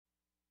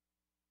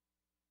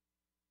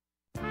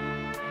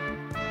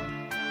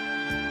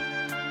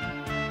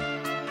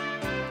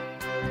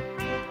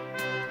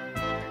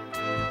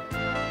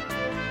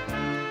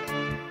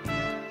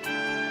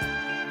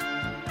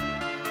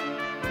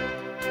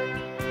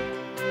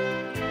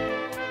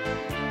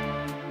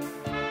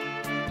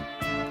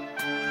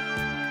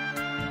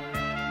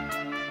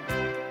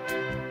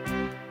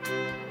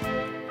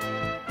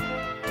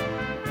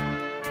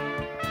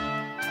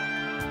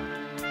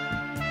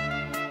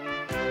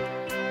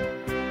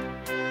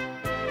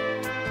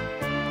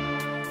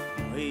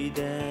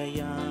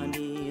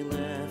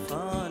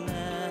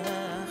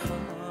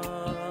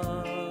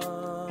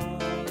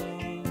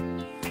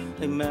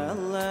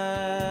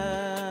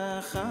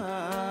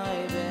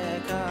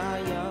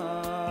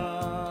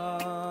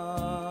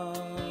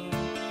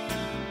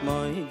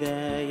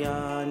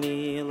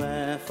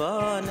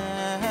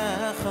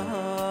lefanecha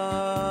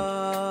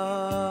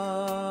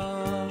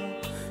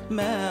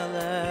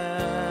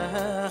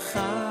melech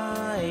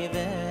chai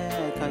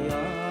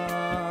v'kayam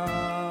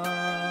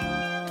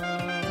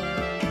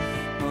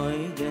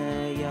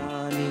moidei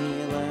ani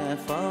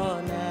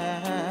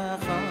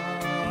lefanecha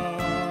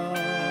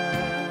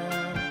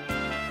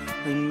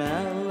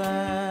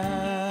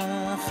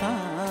melech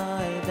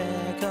chai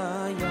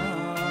v'kayam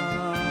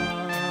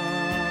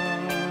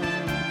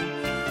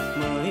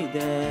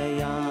moidei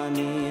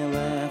ani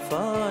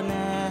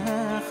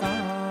lefanecha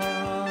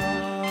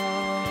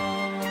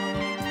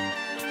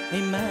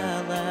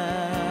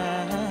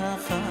melech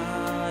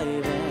chai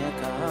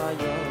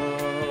v'kayam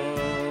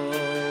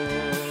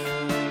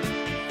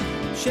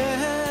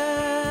shechazart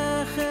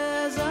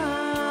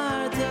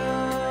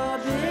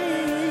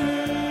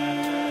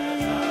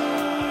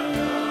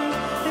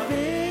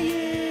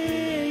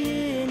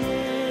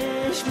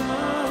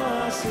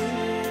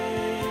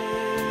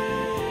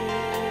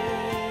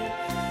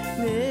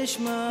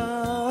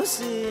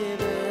nishmasi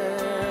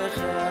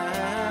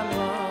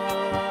b'chema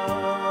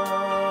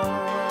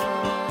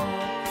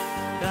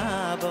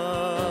Rabbi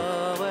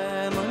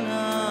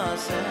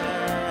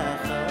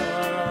v'munasecha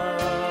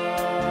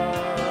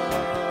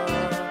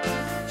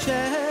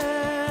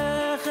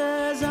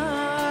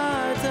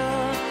shechazart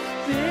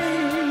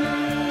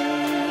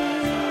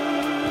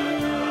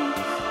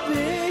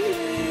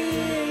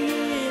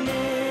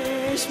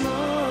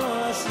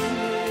nishmasi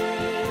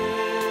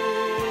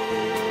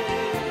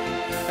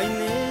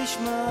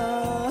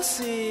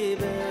nishmasi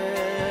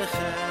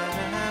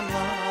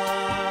b'chema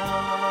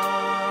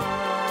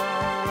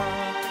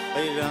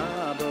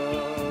Rabbi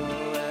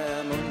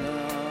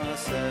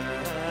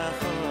v'munasecha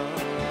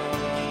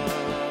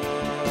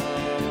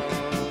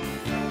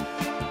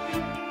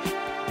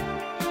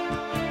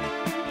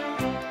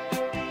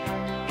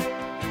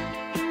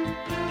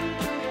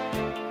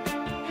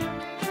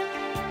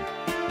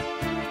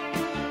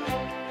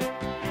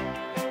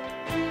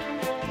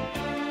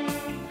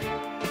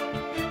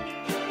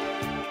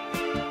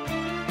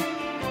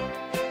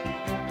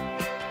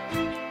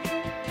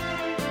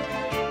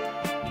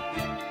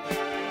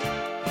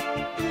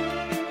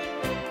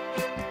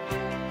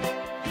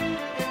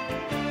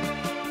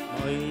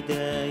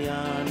moidei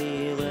ani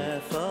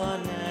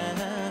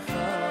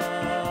lefanecha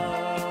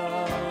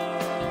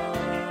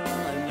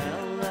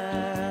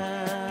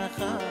melech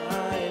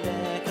chai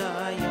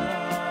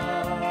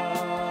v'kayam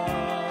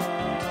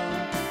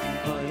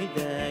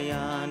moidei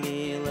ani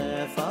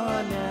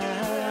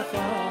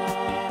lefanecha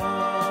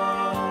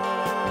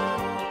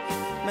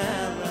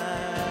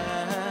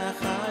melech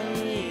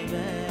chai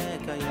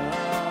v'kayam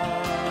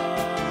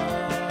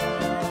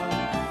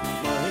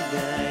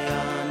moidei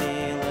ani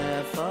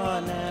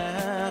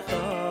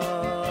lefanecha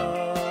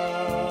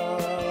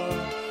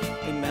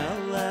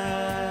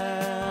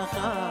melech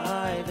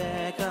chai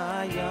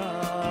v'kayam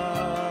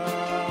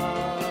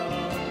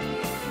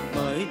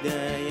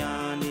moidei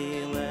ani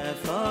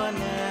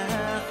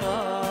lefanecha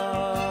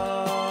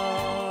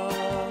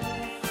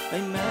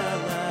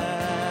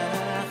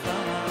melech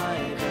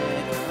chai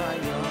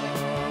v'kayam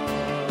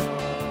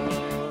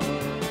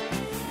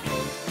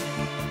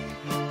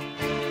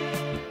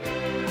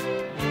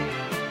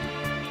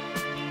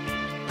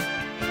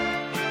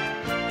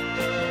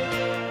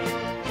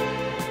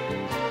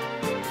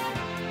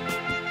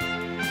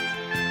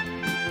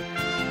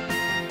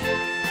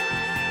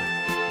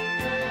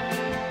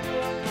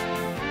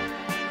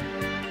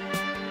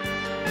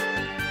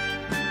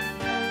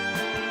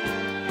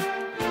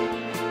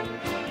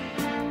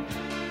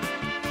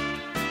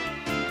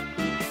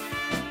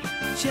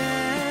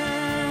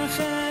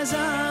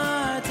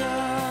shechazart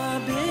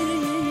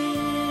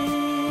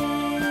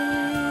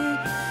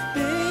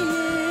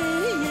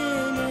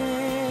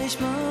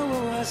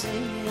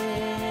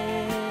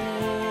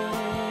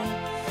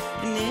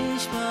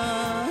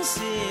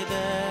nishmasi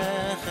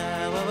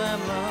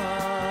b'chema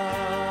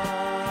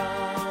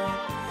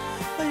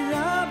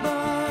Rabbi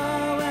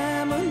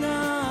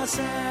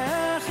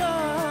v'munasecha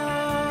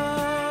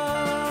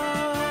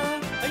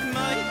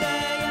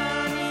moidei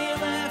ani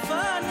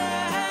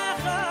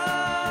lefanecha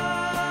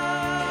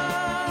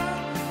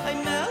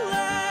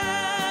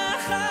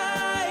melech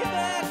chai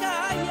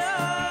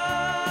v'kayam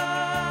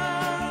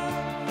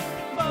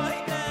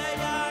moidei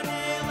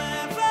ani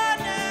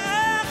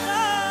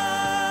lefanecha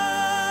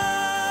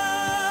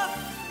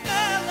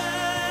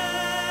melech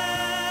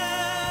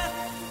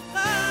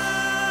chai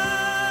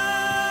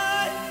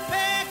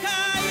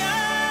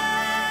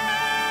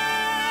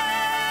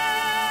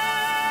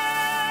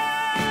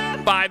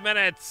 5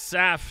 minutes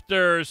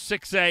after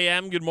 6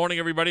 a.m. Good morning,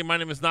 everybody. My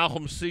name is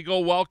Nahum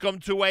Siegel. Welcome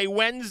to a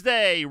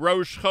Wednesday,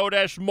 Rosh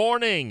Chodesh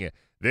morning.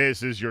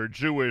 This is your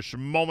Jewish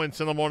Moments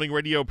in the Morning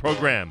radio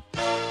program.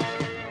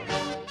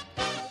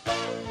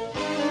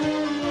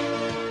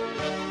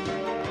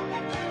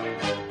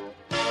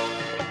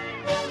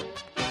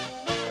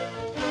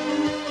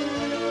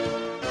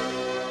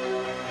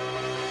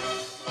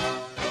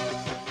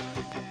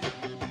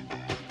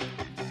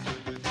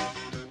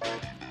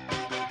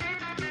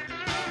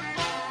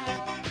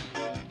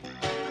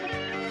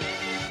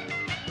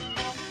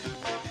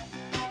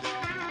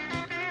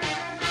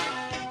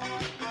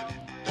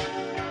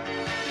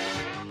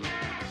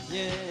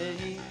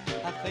 יהי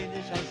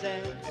החודש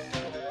הזה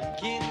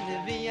kin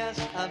nevias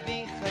avi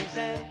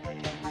chayze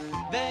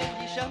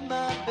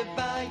וישמע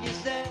בבית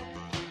זה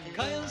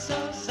koil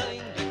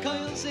sasain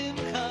koil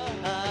simcha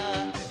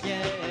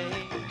יהי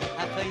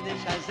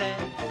החודש הזה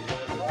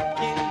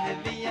kin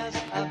nevias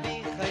avi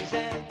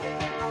chayze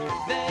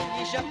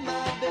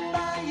וישמע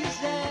בבית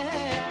זה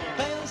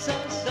koil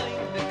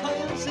sasain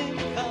koil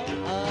simcha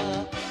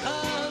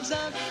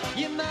חזק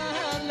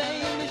ימלא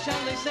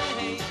משל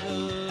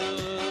זהו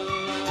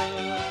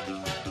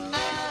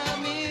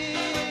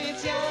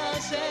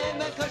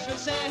Kosher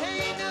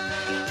Seinu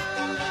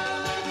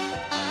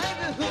I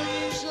will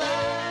wish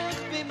like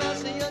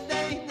B'maseh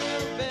Yodeinu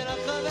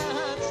Berachah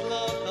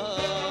v'hatzlacha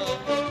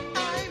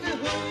I will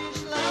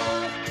wish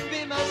like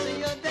B'maseh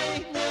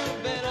Yodeinu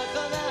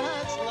Berachah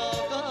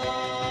v'hatzlacha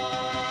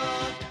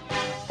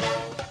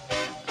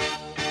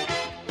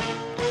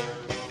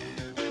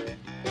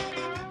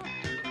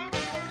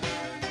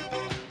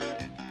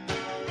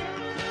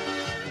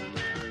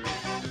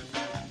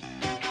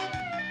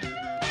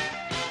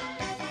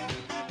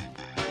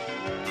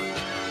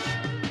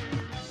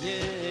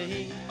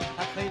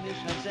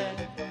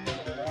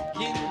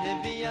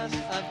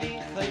אבי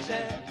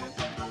חייזה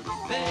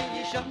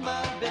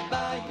וישמע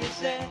בבית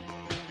זה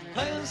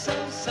כל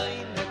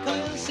סוסיין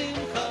וכל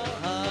שמחה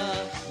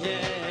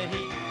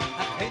יהי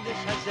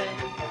החודש הזה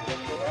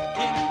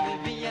כן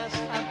נביאס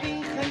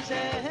אבי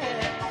חייזה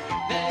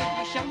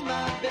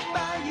וישמע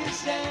בבית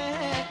זה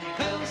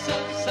כל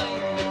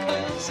סוסיין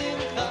וכל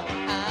שמחה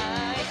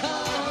אי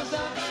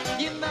חזק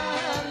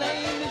ימלא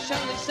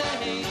משל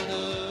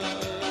זהו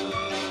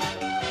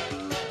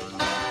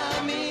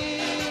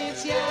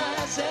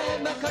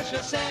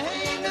Kosher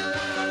Seinu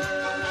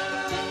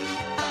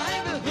I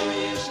will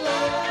wish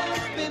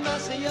like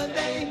B'maseh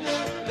Yodeinu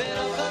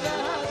Berachah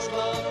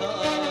v'hatzlacha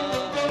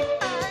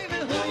I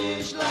will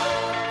wish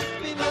like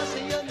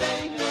B'maseh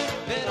Yodeinu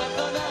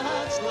Berachah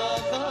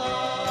v'hatzlacha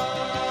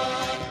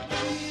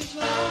Wish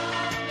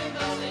like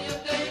B'maseh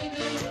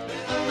Yodeinu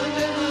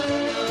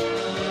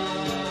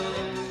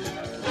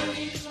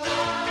Wish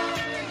like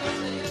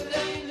B'maseh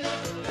Yodeinu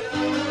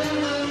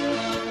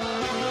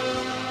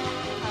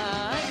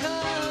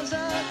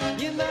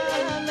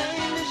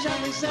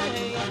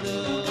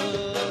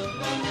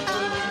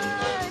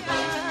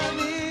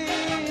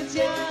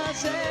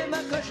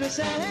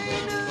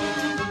Seinu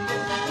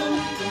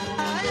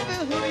I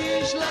will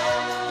wish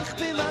like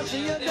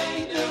B'maseh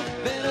Yodeinu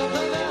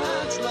Berachah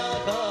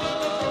v'hatzlacha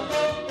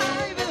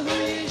I will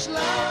wish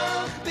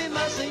like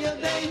B'maseh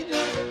Yodeinu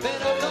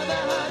Berachah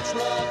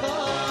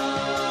v'hatzlacha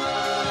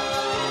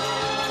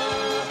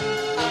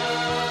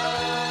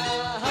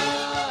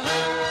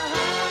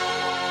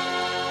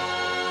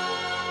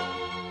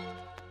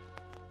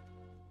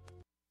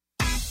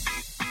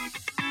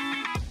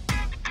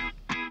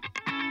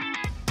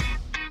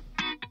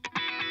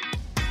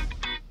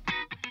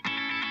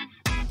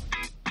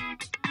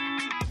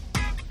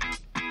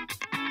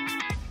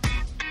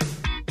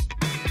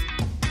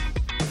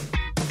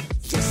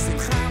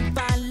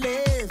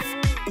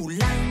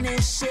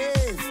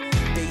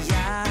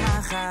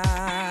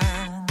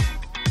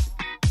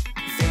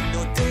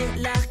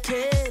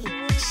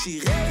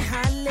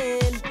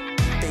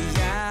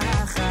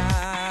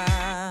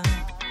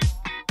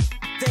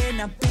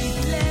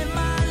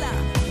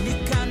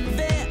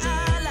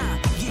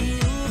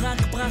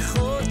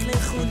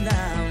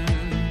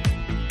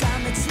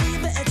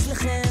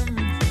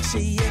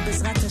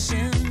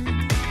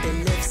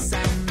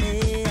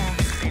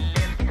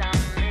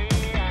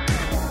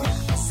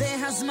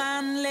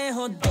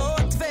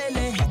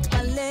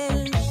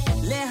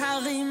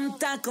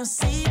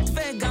כוסית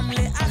וגם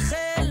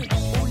לאחל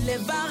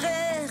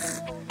ולברך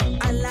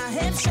על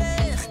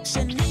ההמשך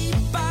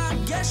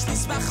שניפגש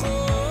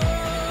בסבכות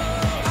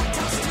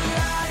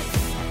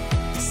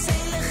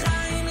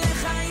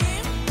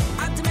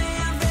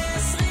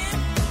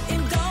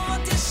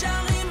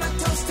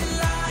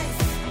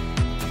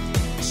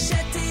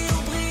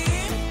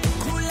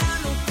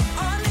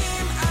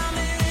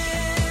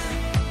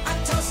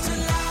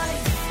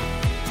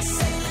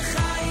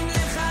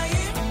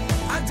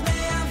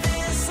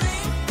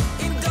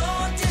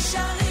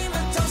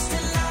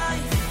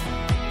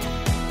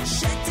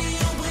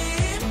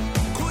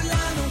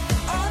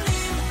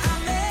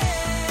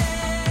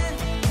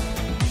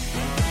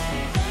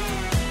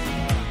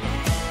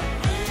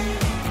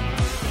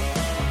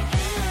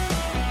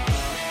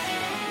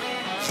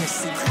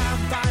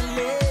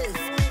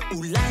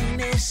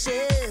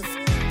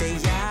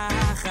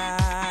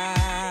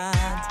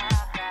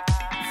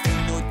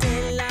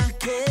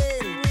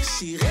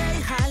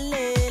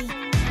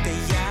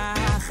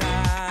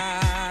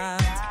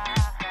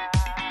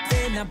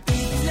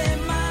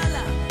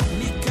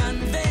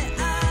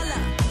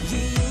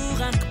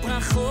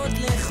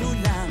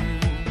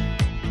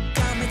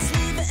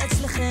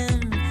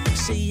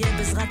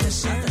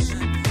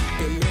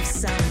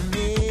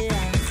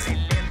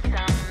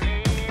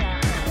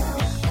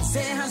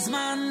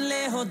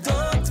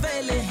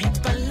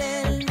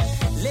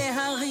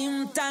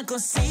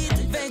כוסית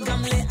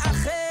וגם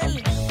לאחל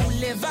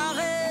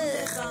ולברך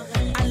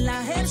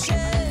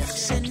ההמשך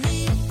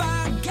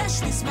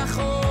שניפגש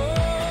בשמחות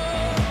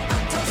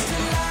הטוסט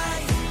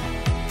אליי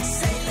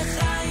say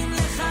לחיים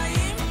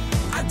לחיים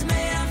עד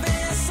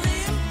 120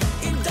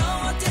 עם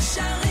דורות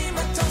ישרים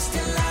הטוסט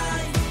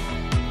אליי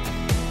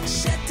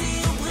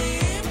שתהיו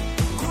בריאים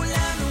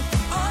כולנו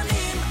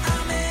עולים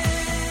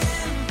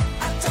אמן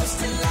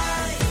הטוסט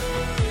אליי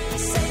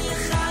say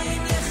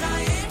לחיים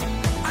לחיים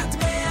עד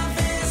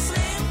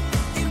 120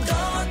 עם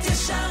דורות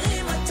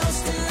ישרים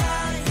הטוסט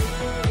אליי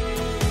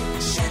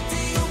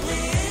שתהיו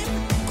בריאים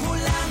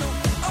כולנו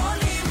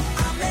עולים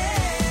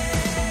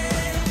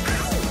אמן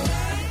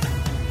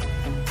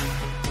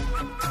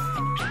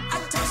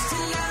הטוסט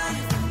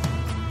אליי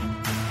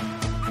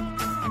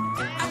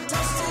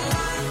הטוסט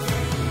אליי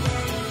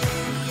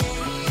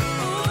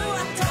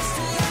הטוסט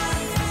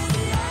אליי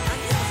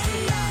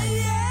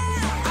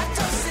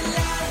הטוסט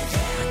אליי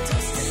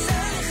הטוסט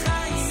אליי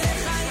לחיים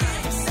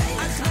לחיים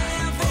עד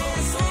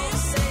 120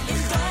 עם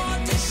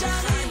דורות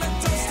ישרים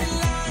הטוסט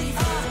אליי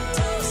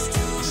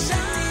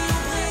שתהיו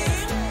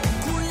בריאים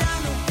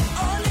כולנו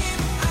עולים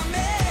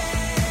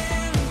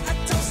אמן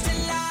הטוסט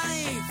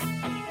אליי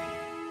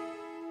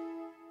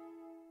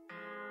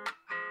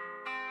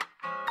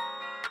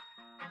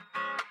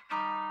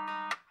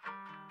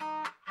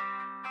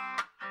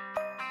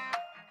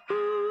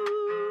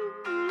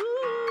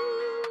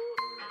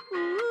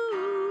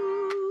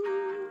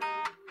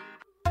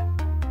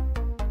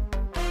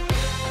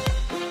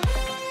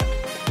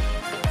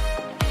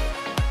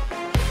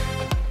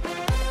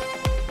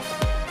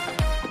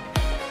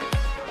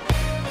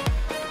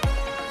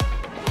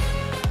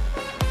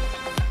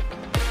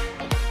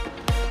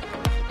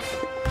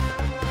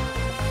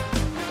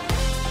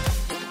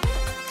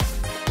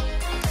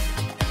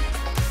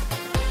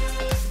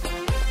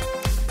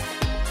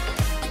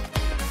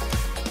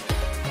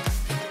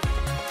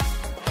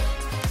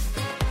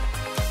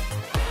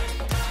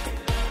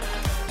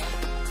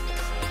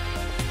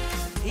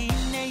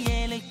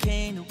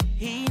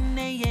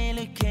הנה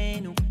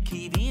ילקנו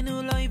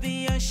קיווינו לו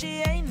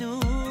ביושיענו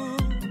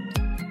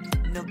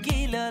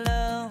נוגיל לו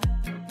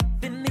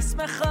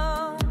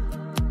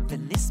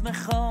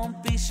ונשמחו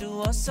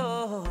בישועו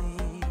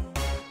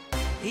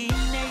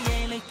הנה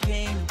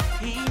ילקנו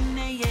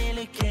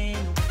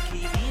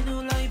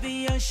קיווינו לו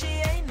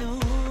ביושיענו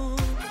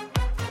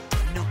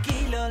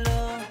נוגיל לו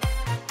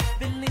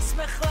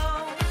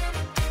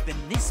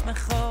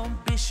ונשמחו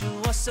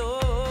בישועו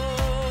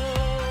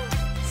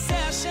זה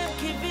השם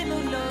קיווינו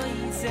לו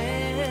זה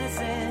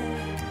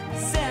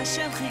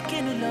השם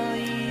חיכינו לו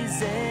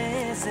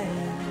זה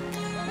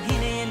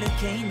הנה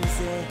אלוקינו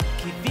זה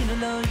קיווינו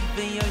לו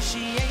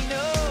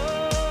ויושיענו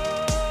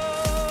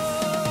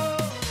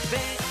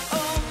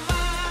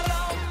ואומר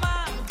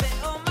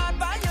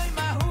ביום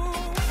ההוא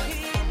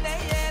הנה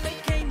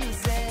אלוקינו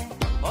זה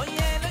אוי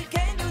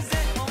אלוקינו זה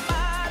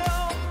אומר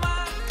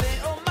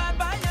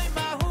ביום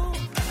ההוא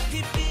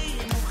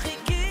קיווינו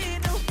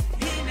חיכינו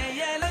הנה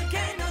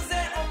אלוקינו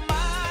זה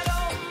אומר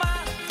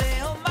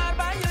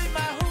ביום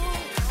ההוא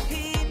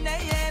הנה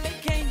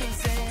אלוקינו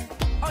זה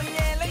אוי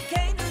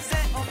אלוקינו זה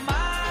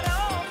אומר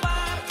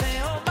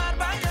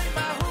ביום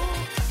ההוא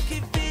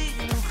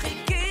קיווינו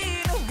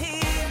חיכינו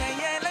הנה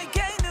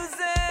אלוקינו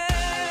זה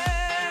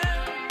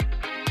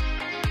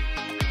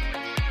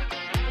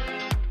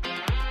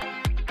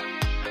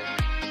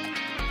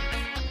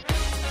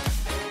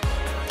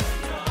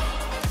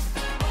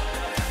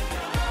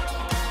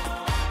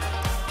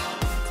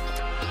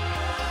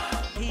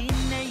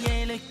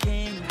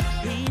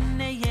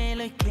הנה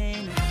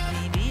ילקנו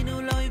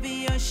קיווינו לו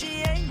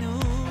ביושיענו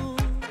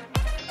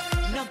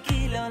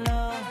נוגילו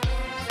לו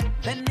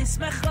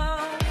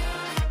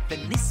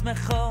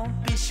ונשמחו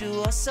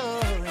בישועו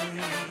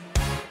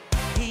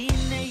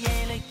הנה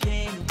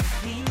ילקנו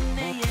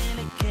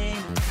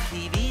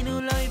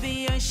קיווינו לו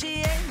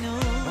ביושיענו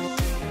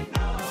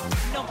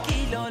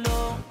נוגילו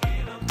לו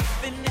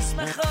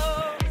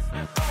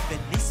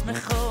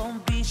ונשמחו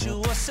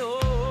בישועו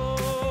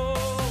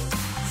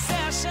זה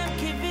השם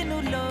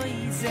קיווינו לו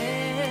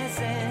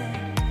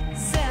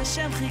זה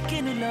השם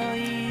חיכינו לו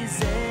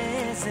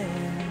זה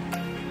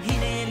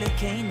הנה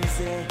אלוקינו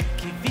זה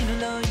קיווינו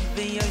לו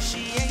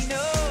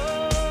ויושיענו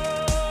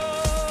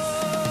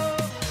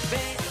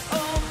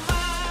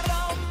ואומר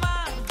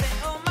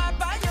ביום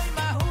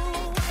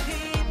ההוא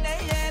הנה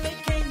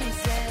אלוקינו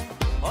זה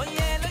אוי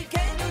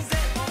אלוקינו זה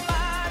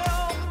אומר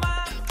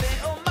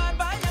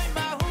ביום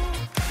ההוא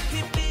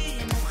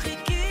קיווינו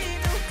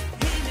חיכינו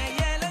הנה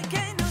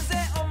אלוקינו זה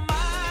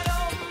אומר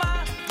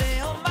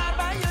ביום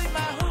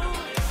ההוא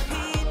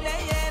הנה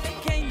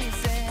אלוקינו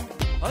זה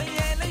אוי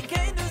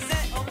אלוקינו זה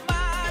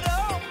אומר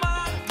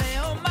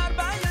ביום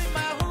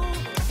ההוא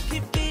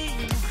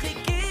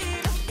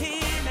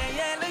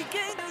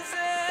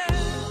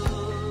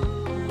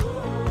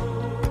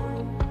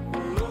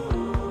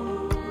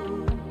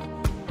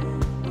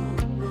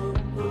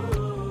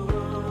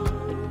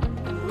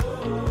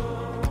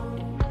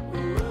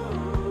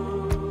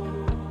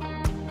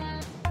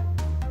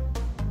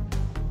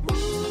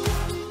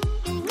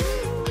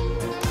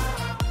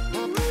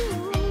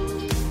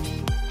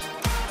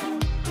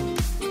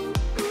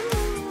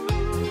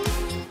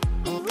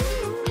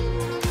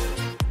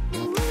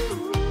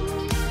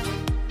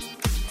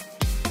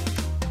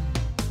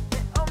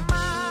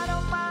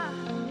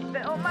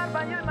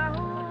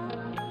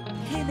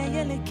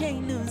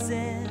Elokeinu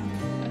zeh,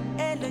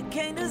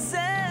 Elokeinu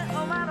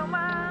zeh, Omar,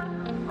 Omar,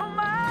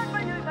 Omar,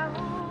 Bayoy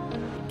Bahu,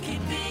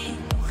 Kibi,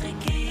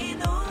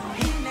 Chikinu,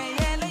 Hine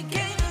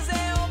Elokeinu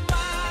zeh,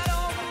 Omar,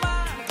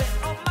 Omar,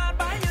 Omar,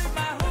 Bayoy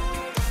Bahu,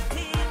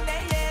 Hine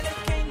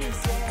Elokeinu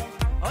zeh,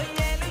 Oy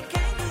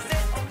Elokeinu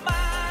zeh,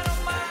 Omar,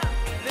 Omar,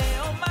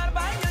 Omar,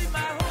 Bayoy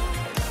Bahu,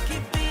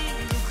 Kibi,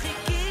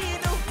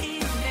 Chikinu,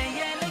 Hine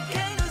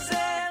Elokeinu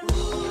zeh.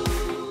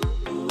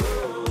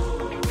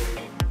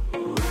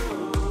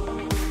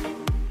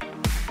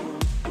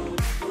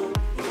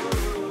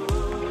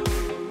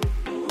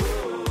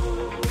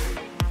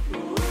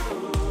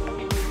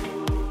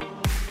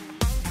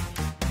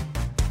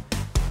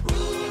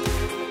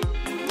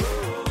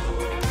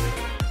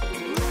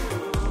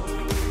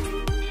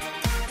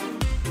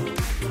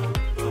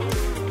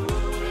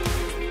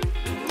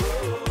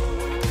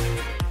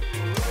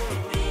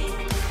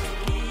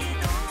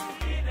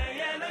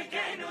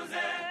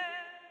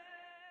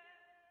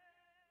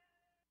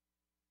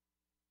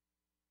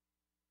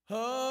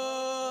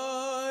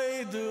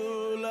 Hoidu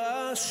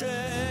Lashem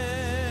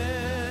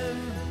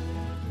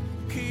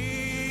Ki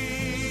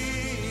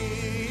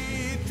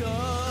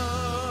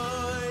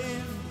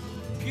Toiv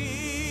Ki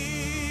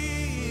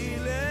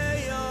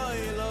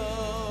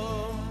Le'olam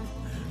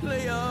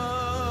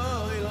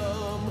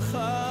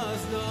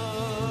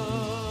Chazdoi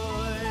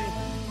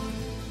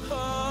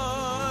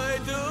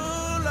Hoidu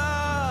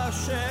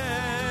Lashem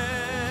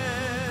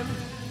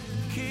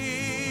Ki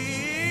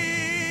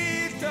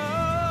Toiv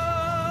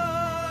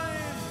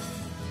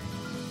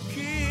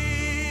Ki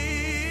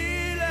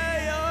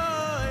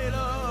le'olam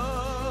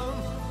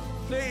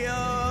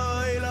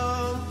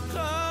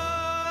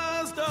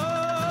chazdoi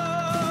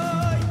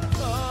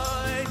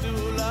Hoidu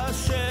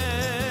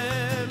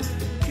Lashem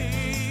Ki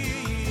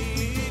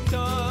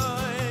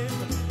toiv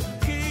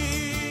Ki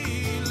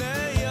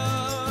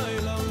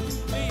le'olam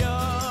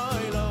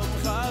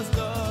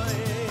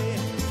chazdoi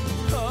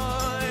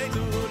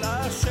Hoidu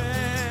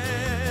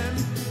Lashem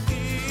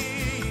Ki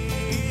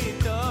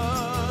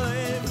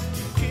toiv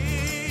Ki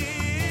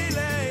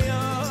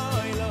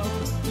le'olam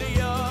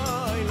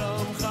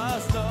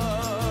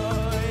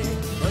chazdoi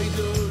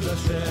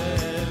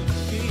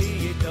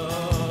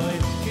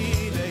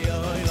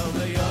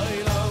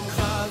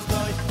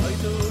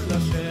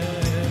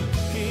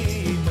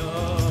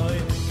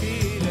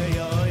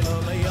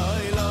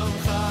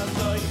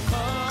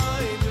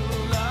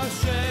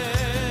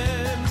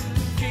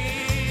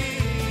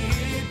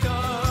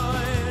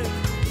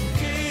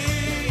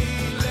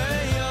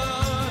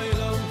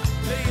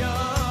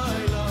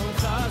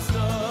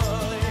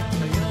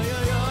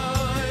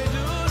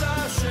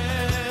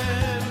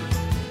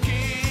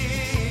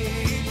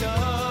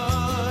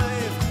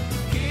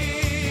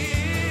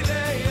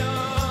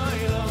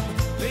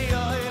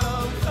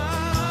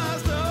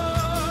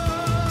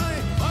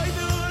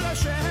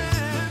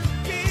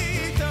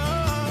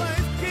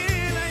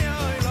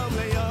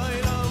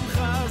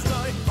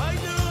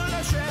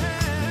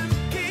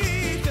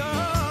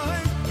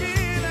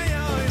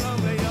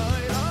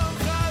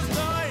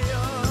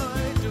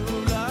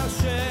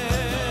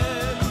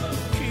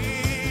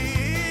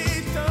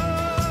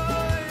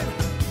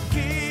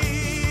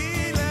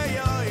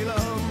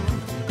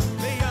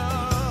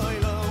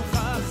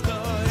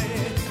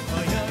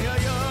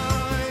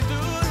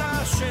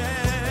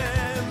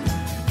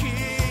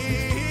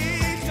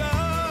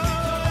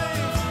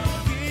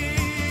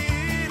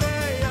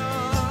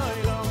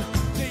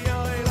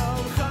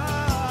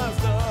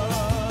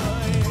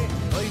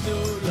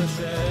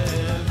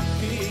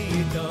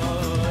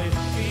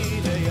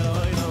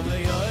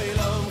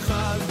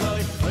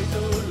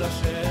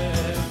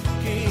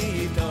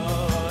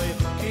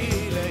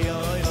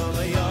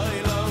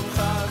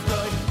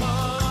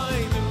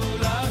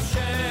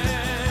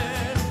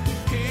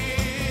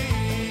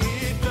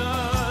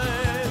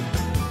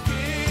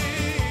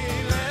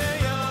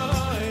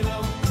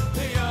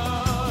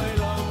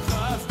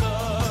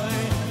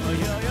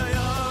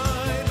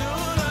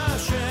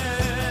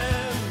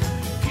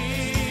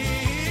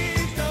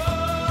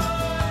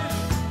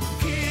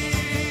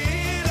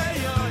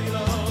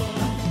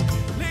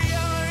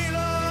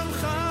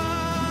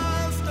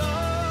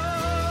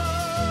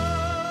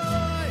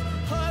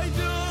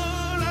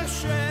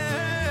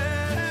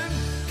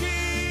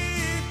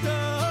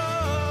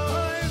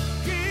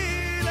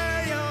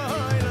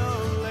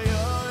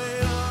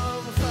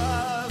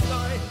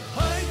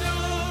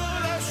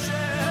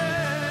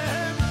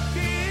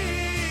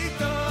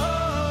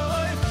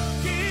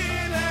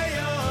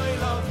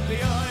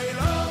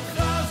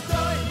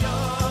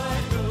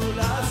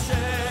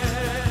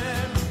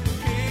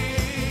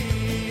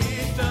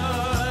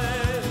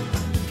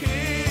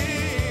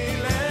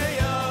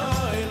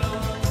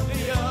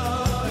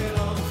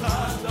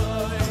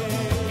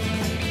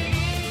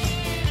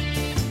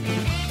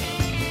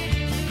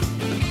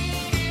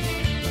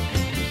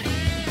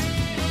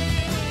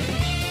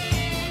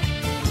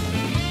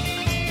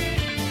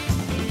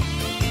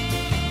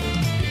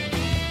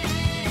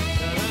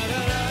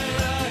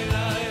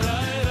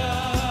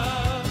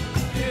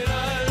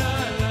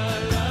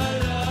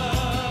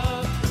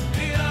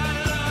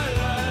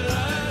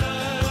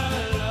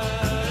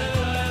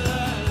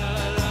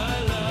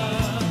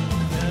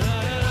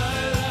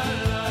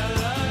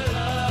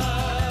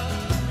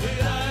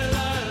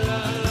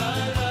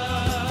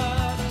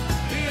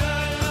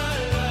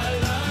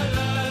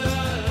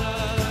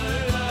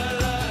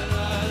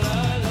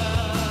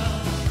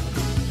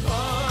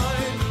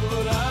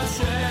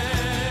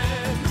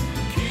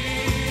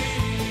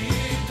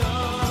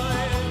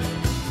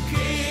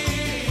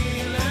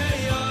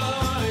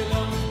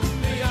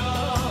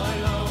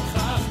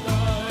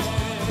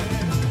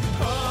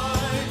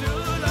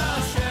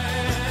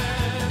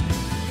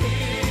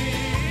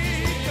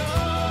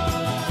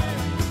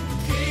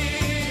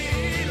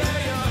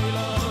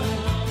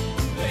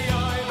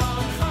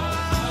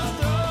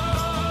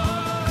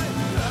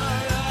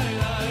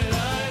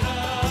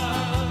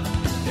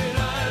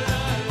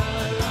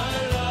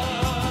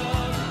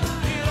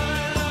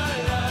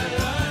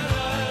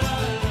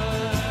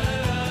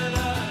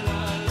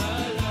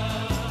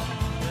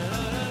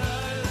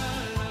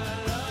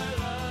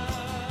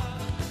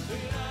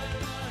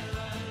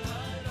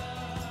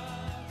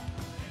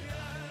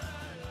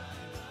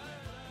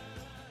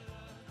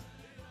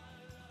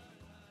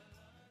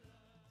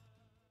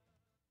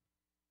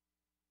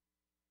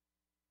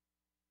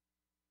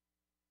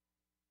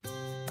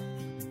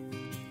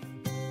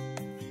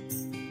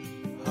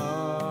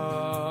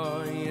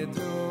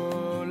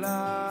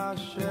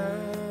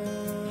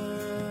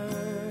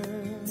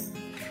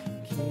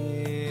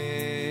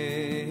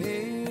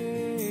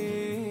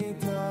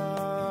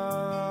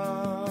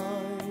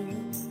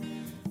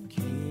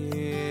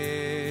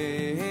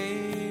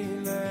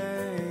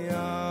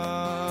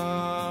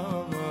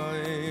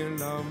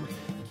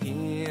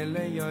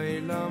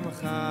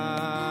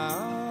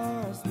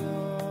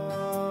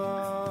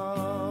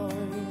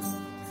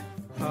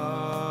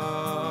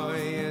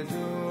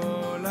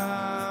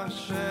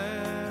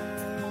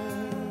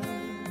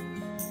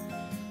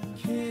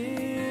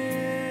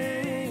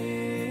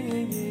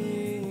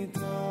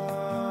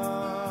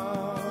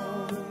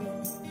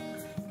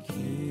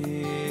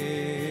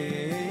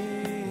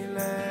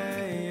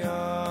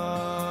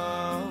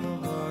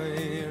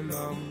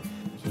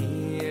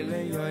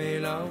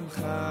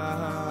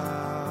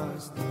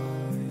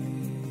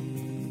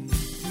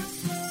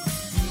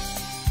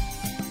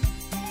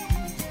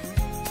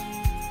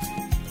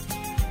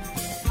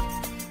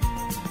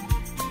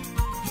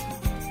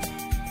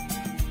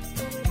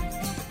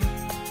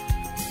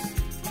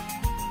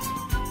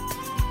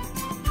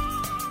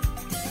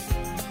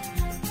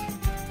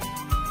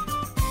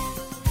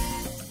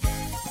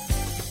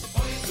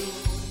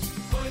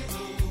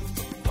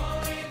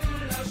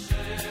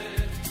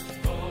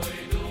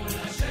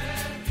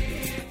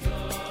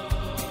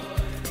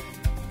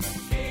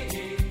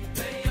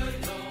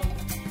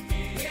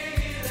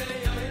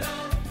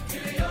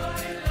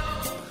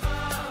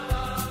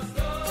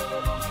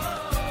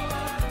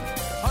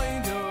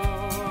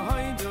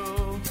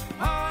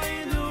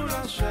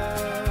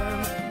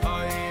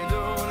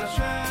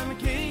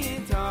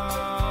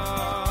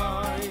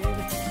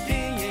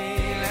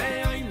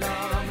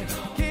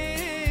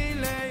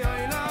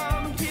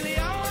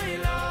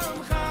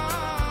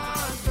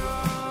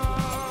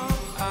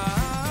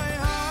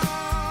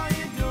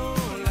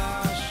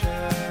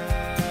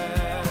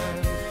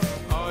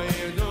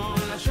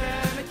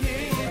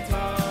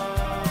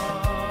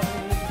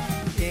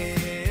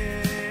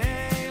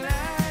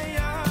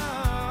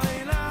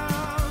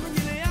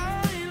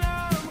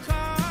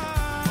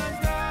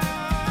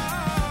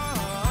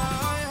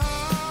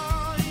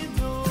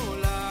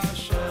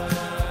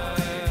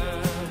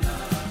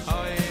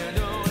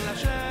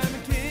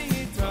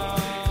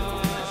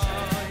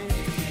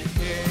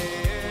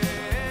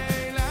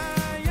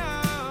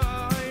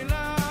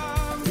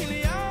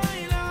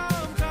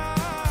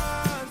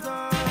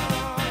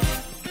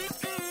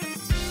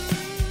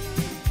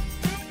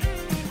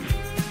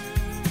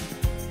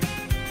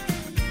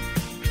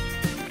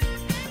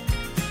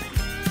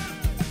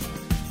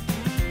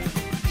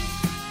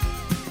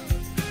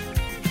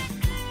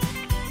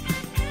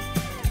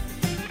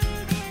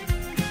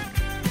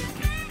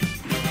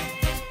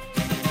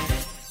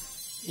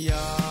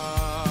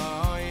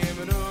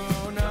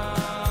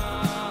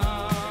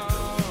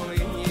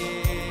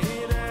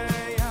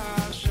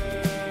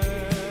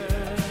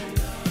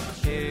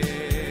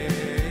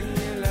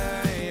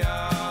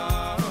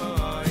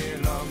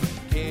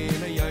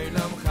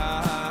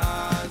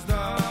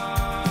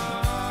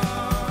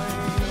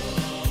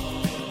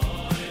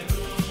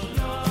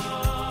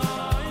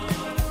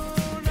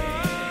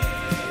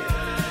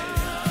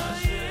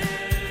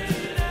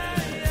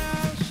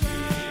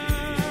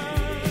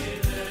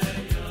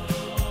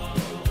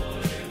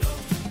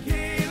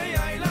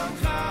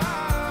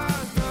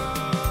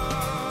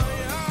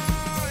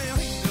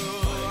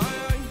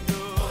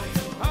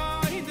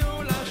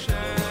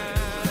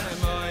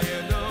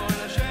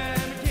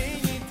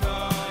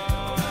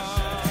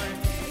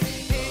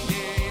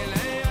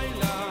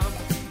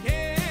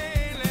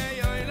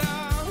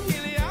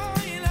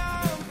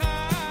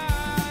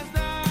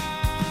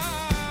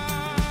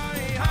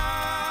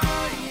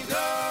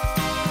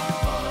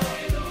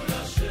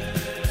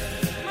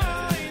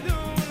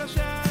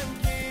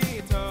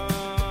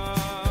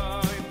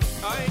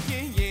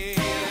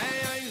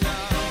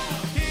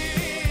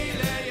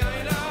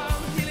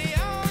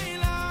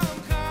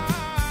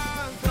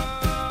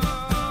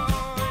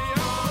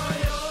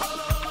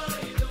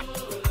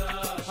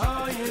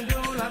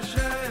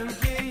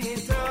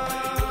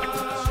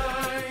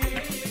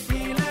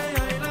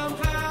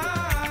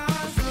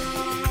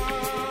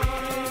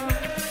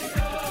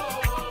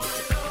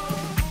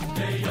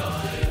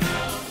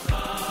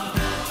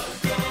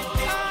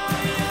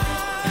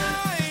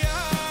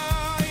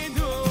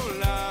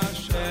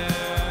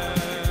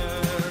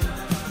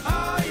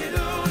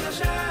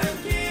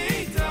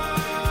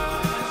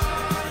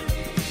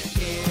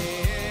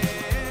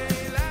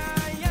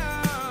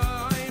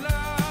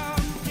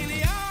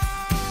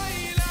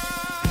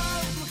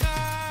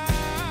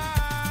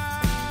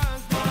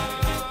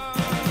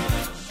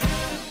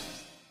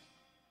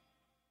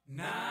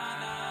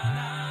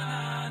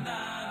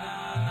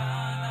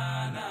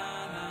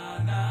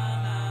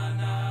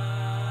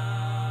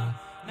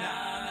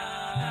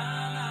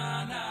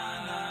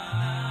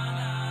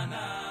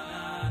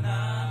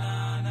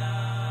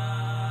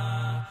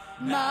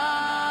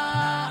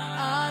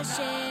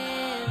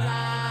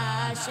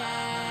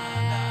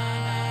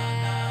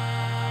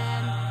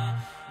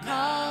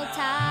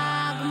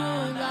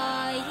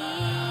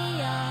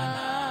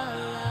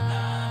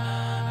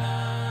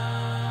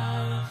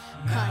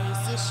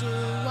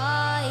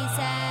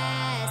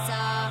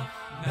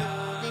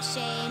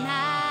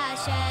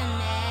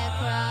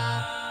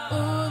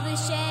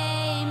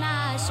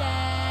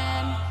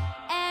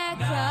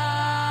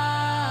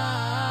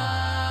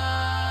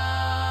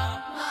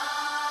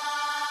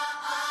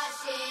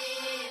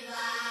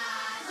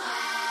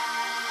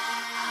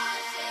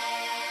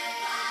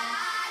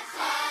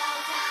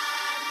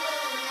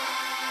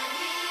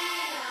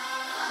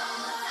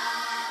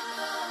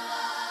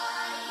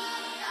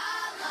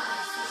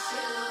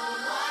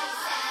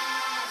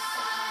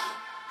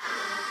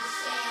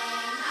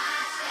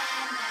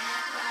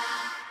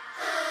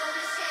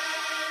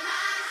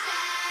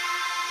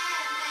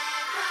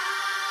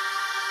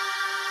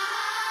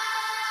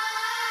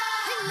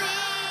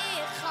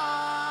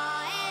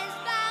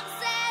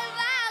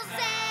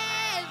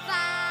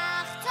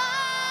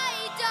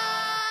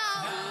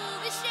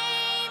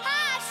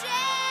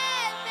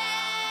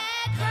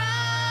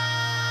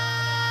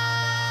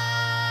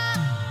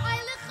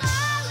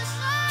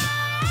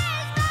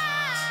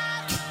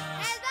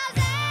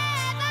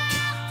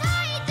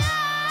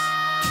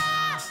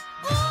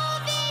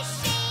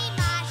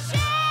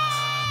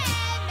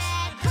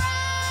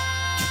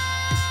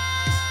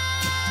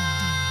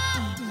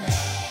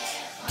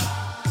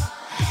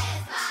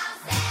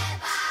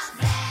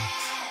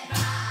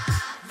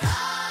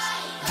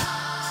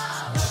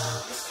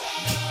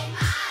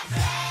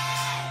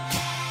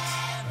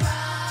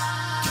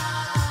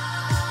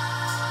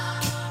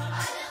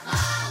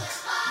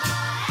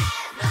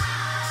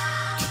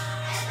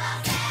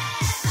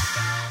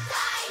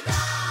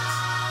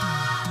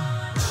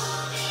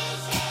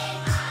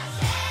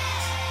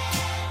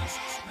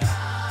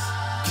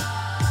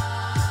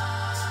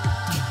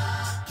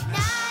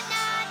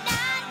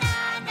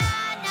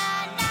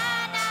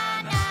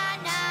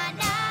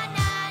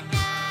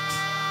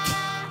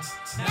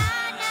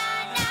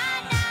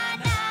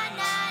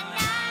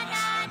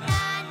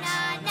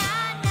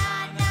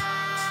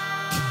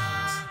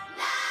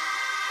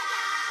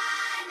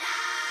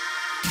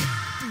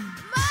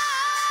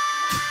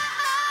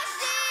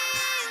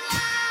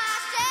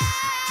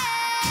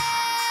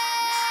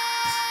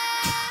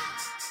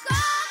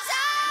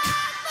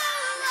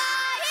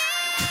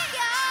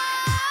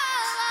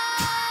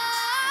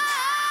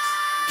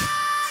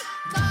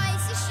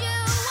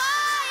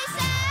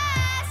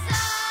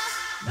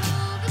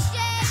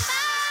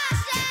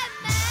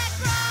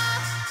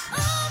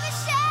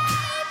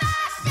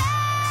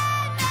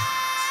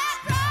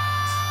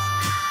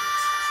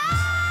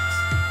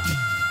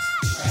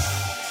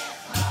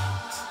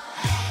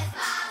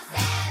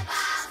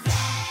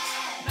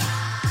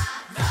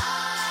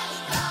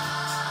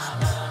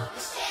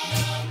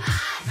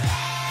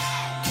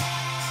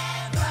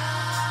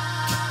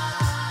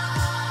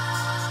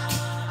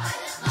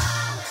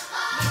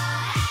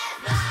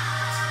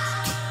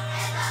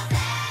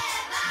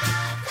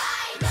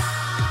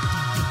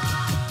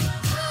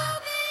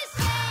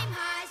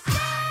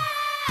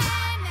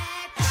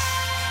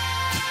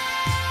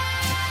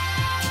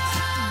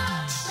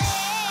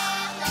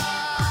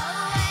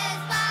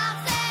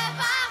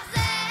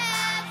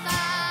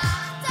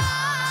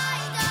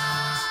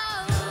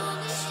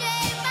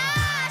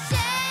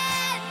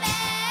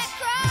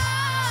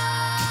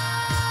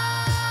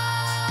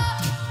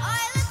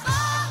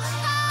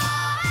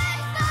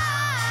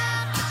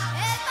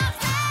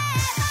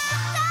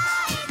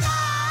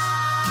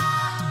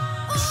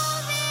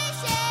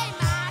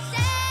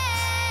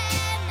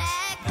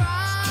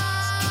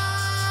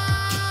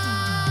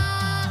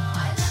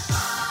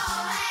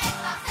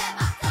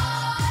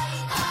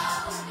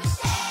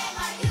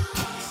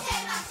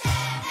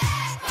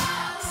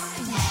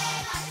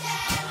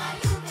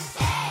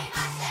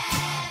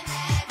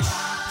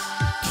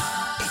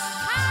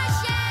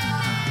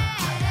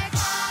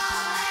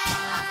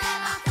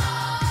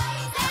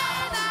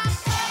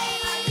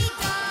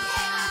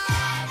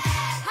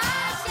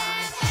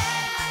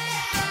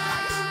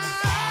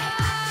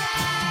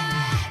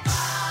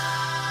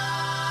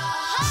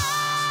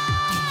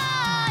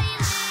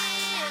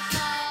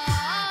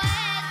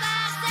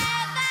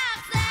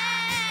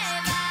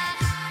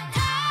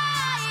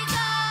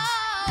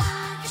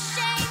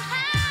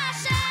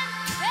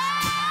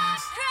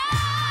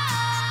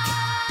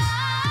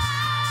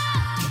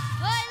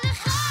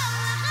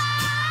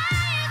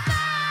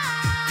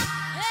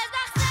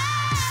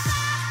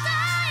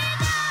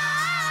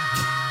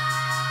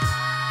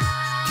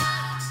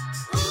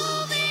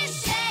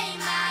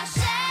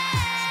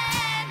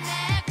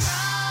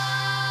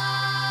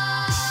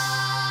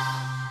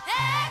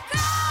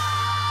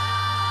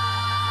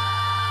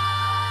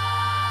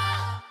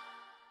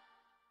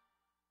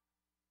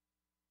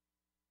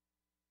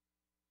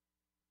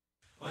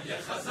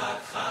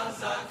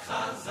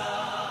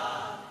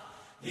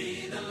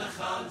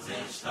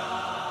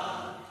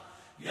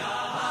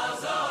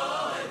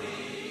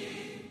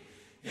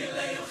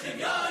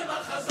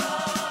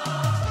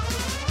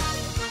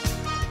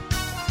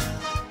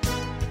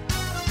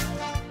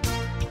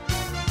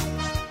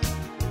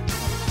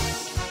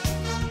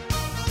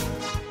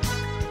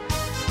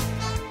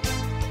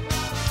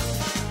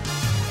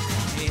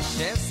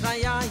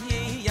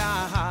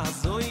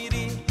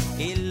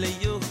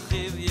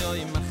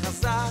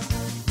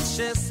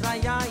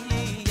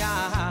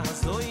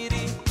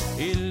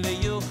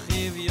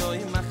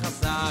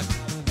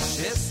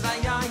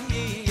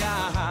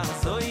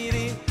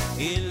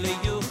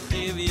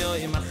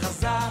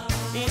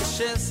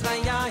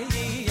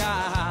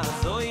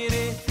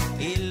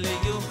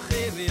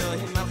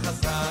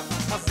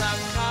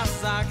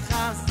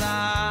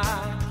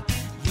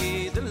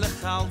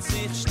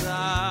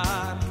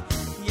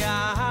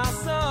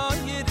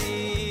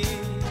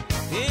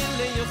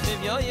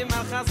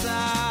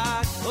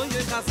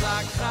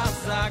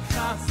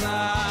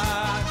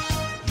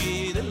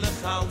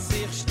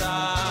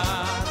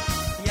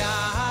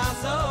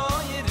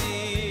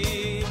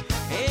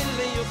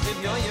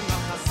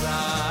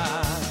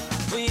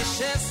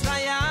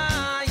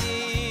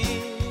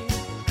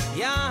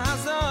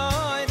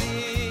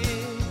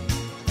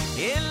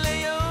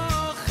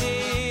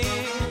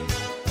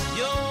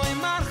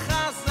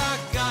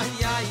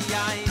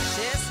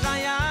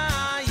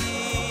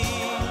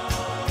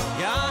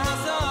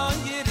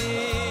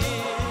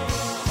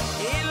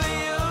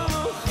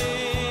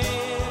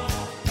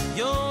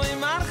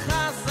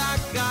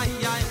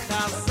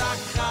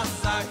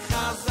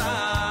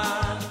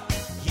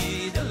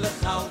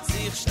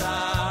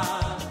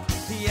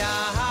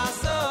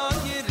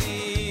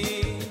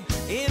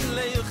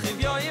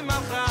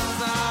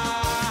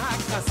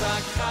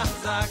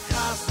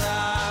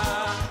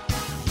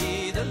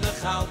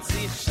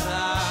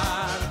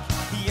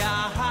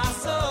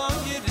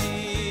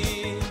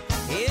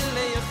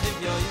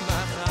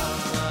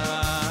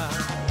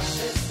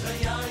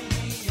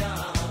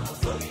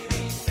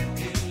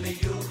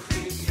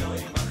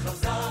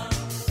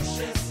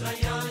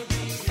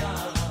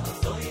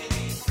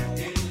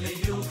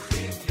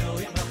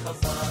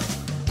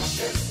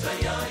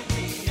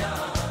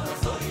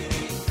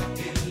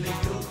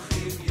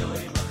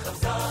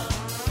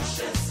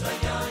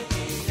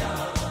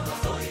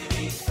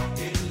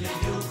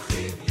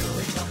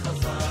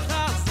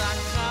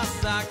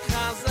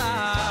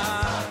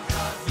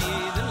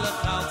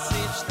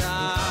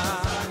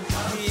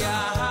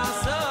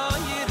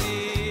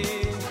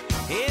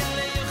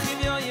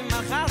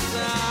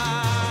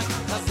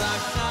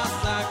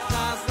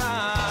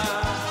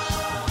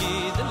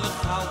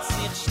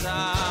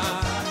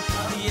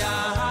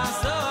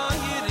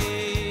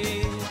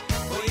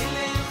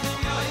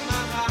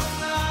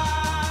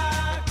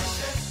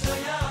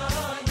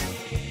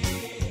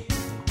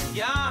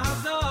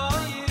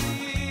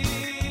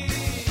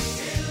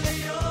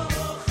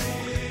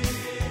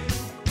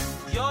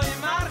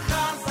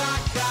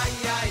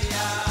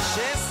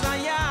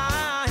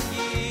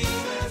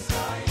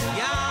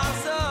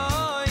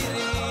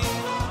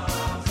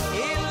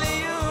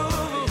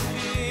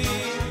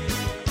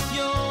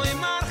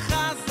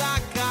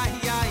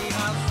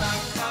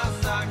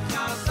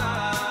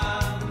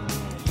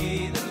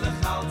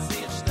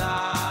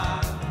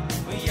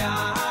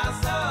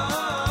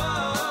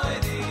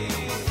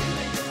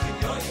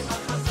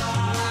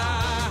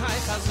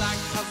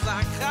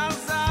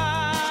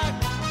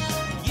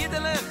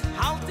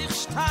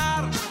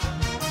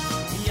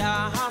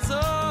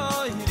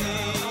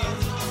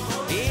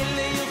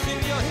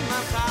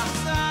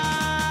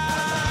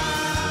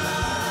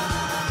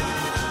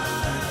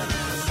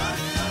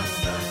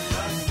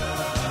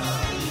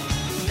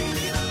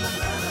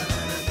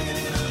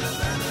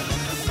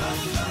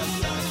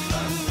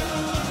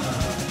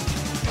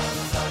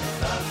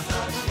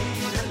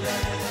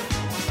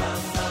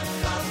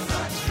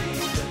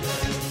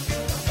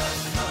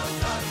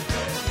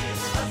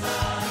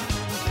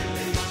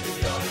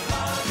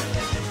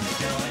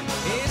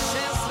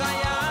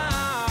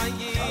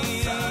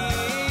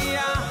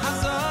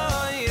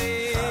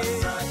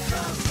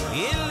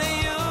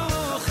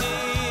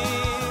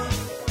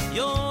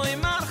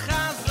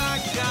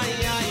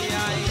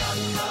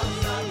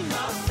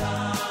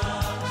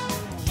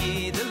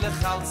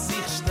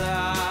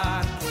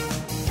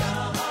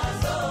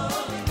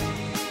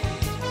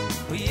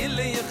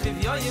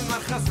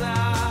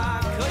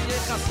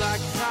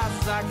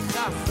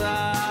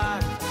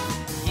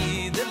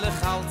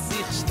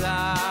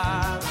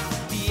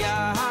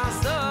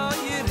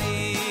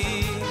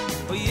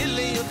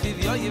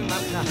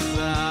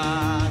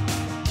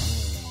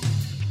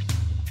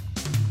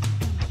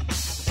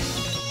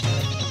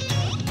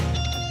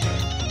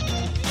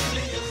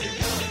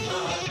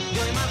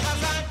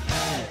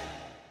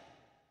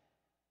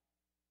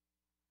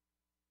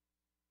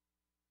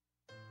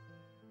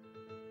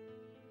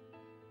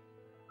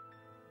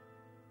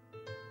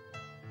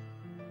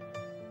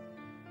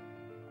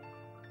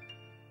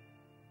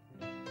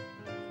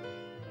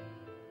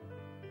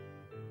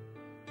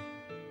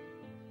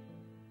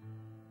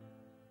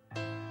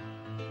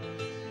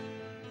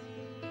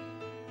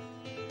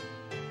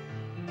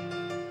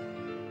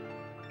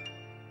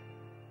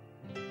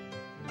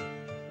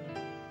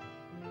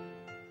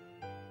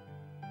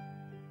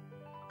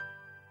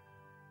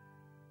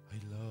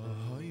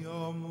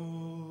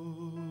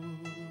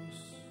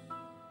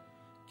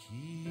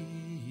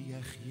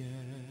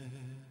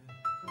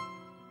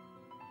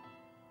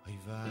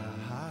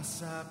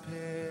Vahasaper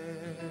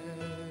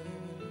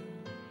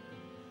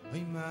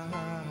Oy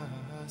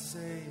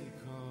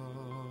Maseiko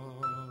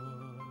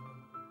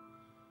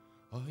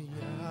Oy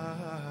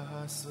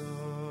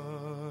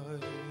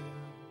Yasoy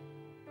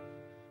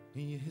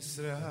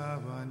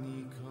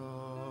Yisravaniko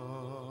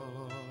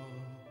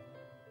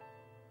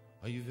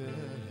Oy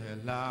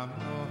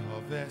Velamo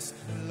Ves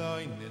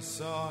Loy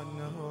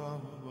Nesono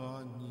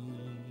Bani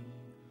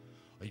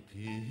Oy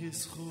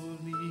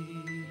Pischuli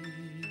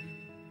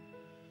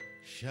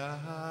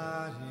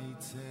Shari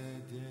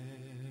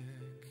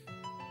Tzedek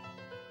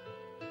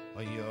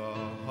Oy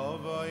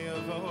Yehovah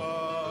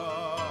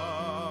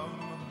Yehovam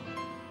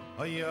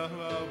Oy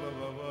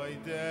Yehovah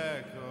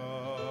Deko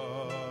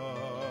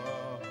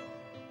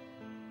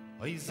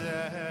Oy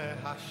Zeh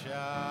Hashem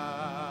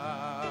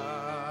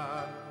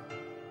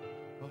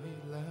Oy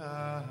La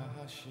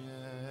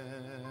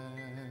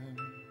Hashem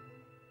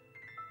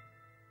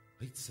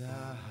Oy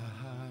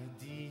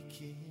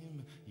Tzadikim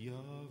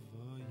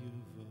Yovoy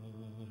Yovoy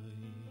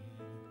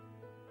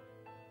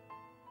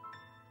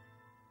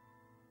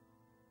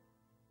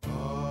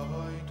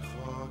Oy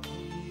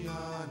Tchoki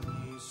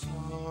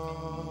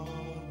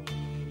Anisoni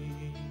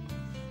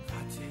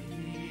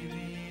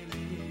Vatiri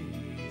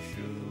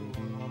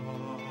Lishua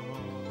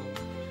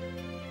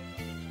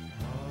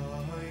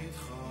Oy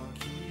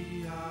Tchoki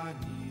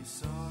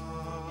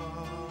Anisoni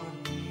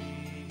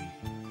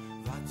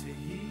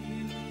Vatiri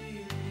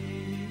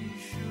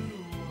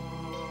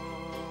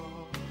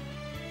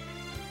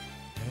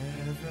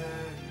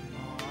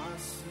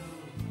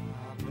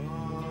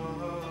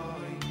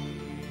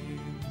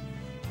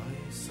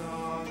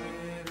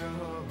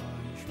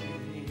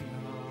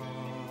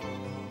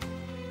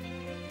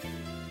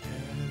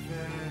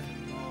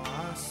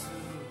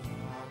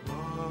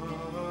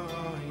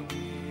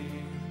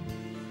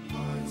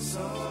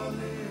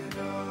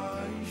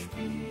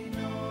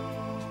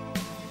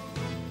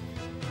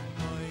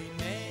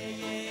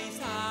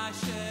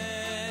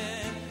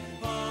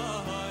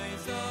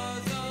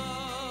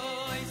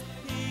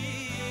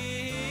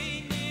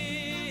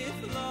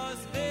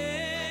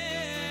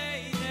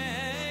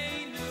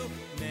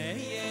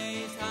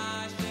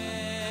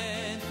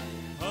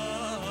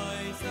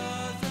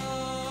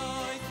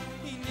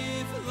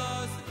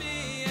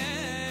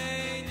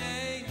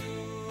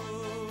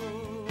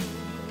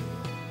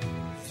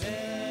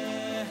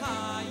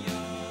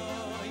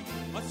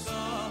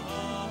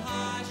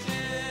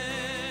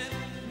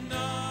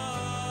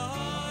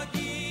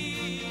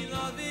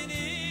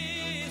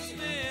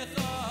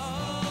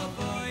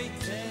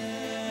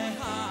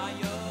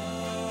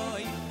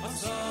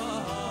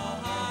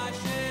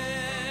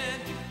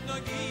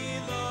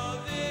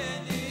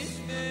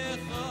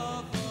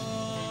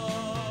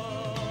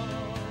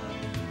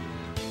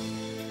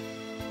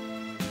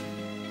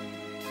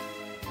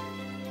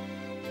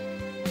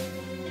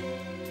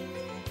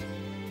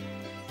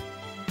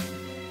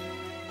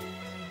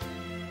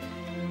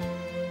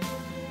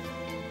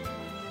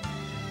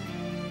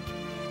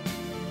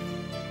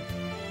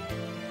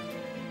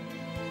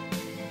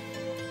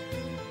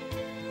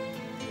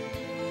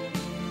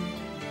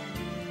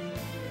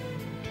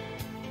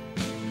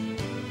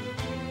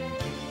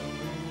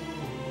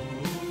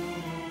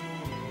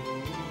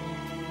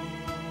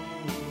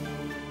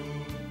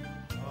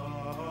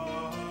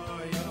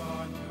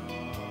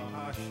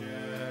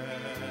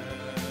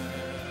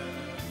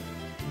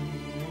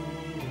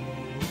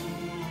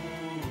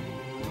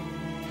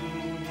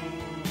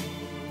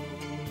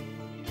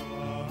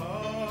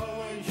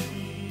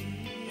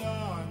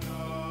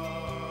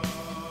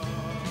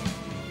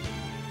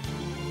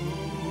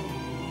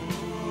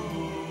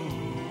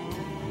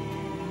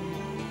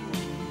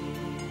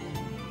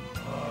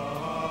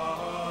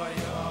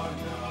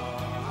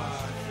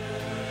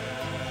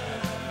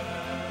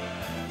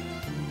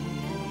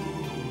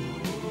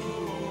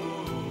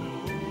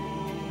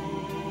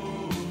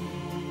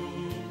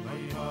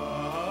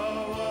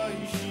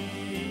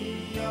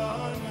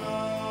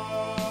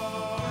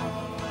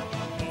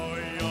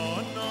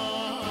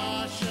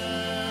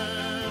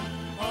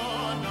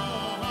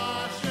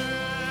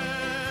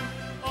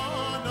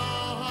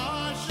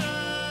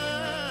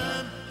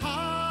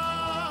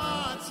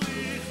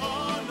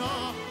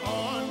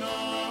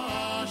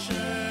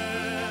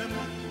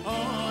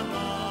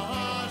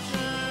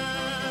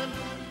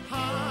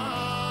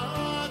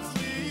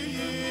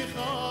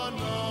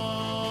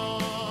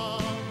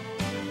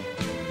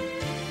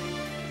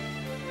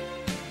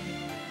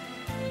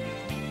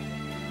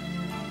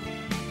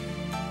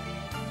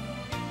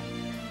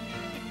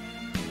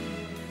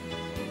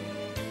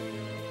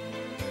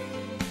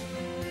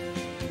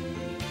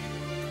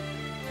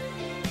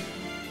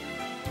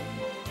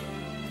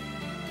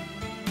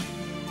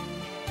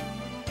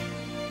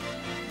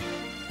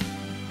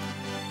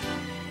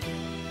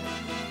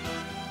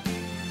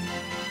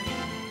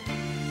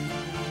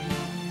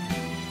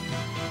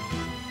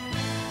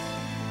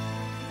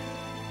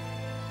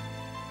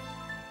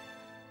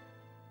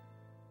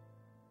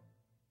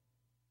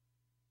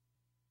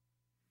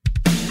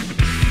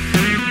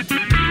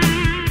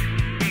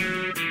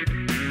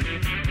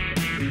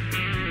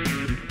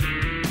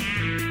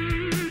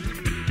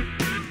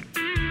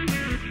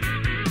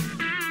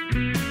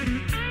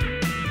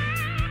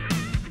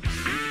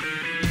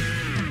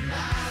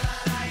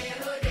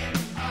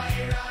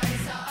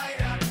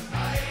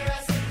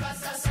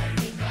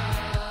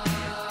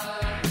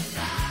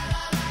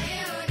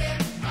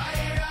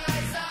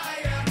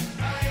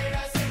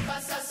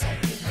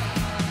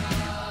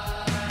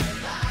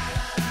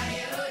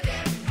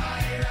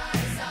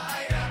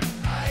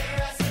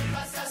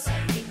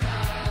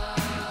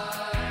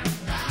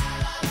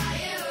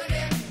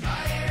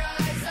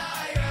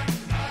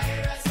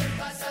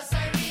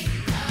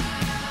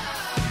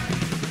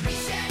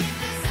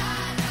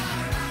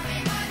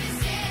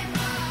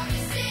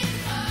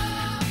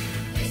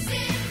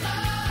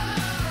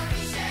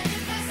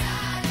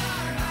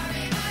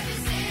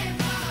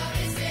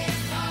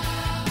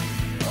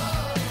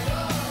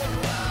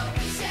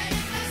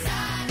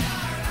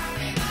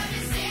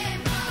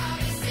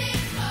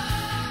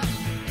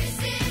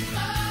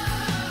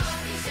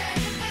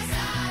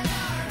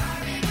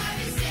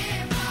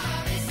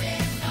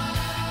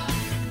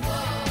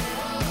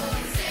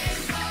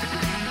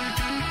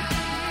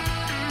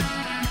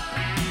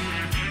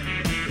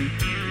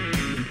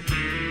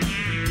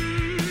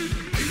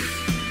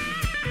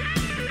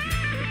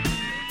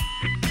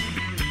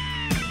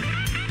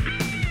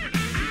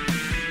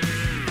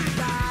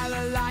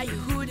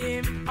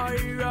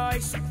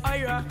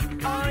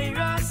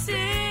Oira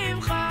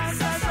simcha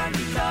sasan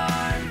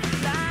vikar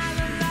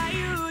Lala la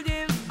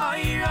yudim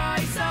Oira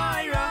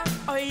isaira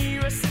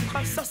Oira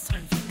simcha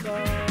sasan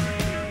vikar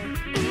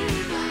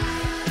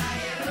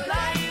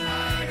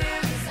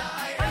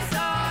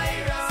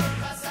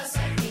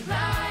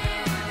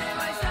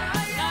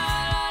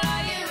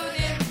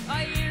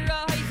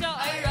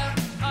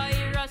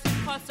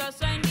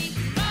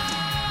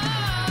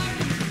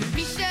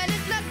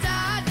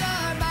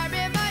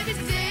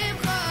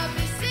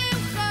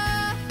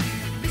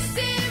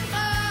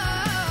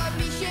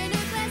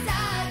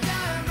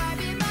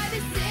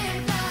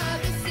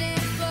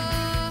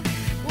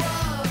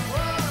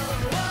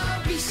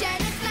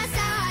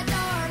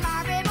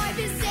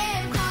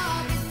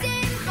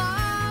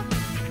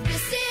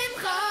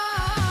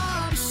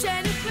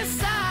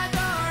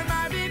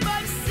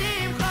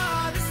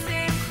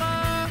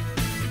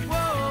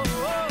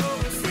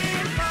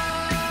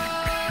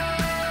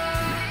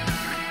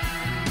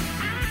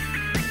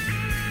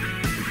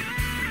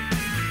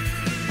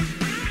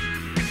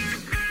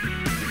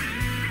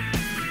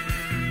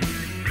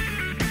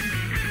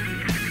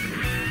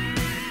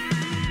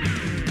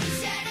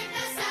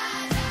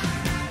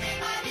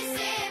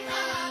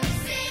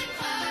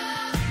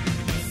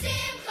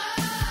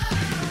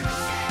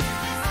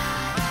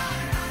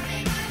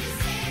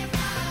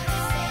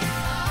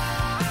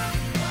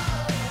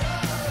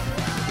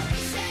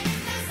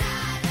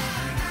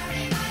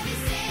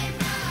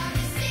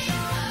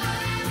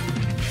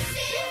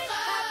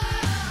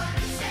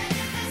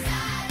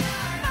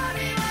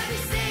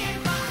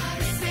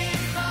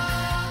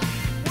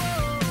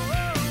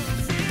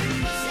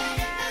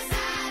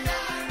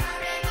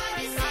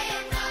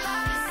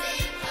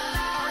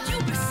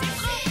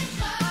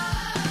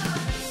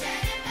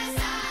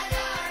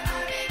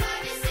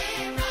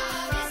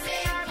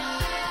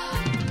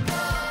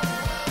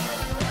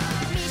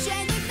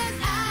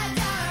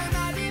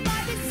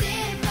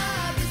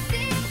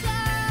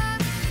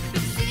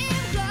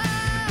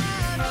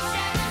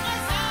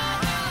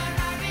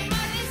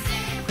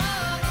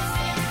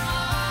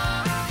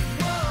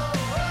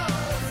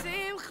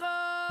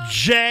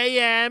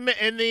JM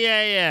in the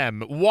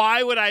AM.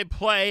 Why would I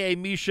play a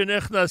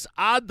Mishenichnas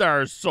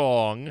Adar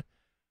song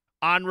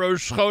on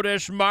Rosh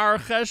Chodesh Mar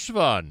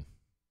Cheshvan?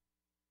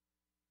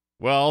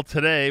 Well,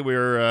 today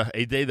we're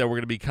a day that we're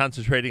going to be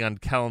concentrating on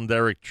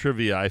calendaric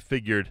trivia. I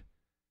figured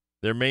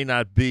there may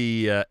not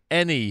be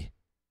any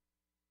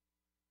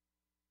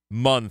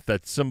month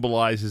that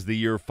symbolizes the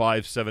year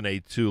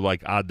 5782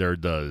 like Adar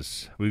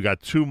does. We've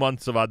got 2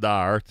 months of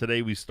Adar.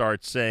 Today we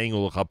start saying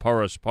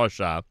Ulchaparas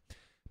Pasha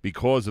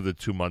because of the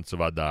 2 months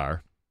of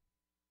Adar.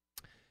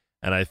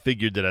 And I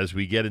figured that as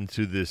we get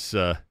into this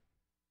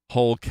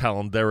whole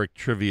calendaric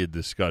trivia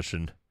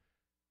discussion,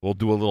 we'll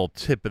do a little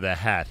tip of the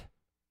hat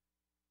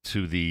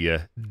to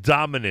the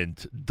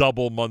dominant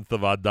double month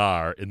of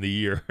Adar in the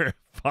year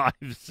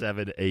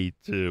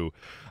 5782.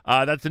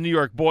 That's the New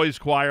York Boys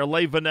Choir.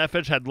 Leva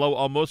Nefesh had Lo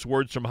Amos,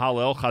 words from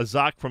Hallel.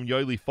 Chazak from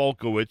Yoeli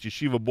Folkowitz.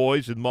 Yeshiva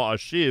Boys with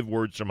Ma'ashiv,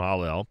 words from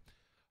Hallel.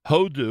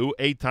 Hodu,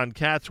 Eitan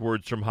Katz,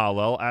 words from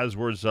Hallel, as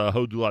was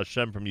Hodu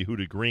Hashem from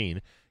Yehuda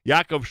Green.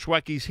 Yaakov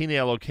Shwekis, Hine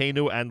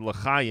Elokeinu, and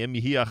L'chaim,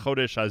 Yehia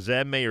Chodesh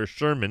Hazeh, Meyer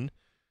Sherman,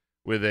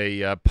 with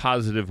a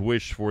positive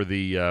wish for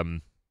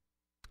the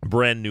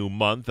brand new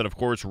month. And, of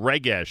course,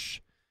 Regesh,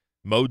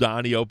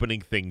 Modani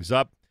opening things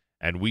up.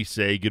 And we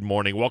say good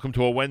morning. Welcome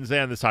to a Wednesday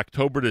on this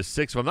October the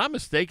 6th. If I'm not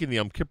mistaken, the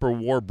Yom Kippur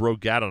War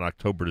broke out on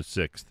October the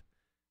 6th,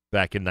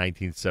 back in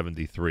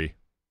 1973.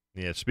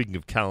 Yeah, speaking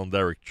of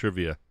calendaric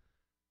trivia,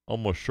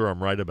 almost sure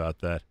I'm right about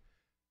that.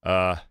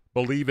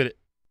 Believe it.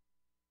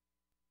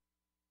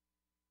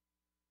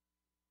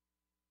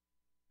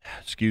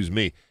 Excuse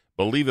me.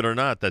 Believe it or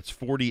not, that's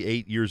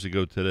 48 years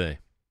ago today.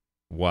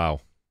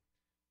 Wow.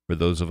 For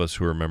those of us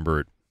who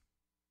remember it.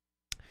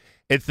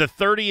 It's the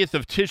 30th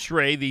of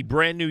Tishrei. The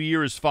brand new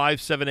year is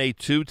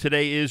 5782.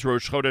 Today is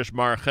Rosh Chodesh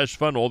Mar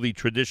Cheshvan, all the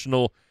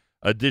traditional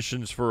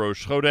additions for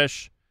Rosh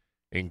Chodesh,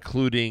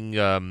 including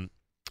Yalav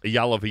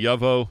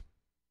Yavo,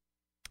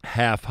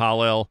 half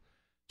Hallel,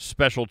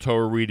 special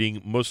Torah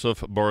reading,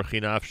 Musaf Baruch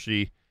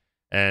Nafshi,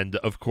 and,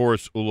 of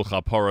course,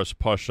 Uluchaparas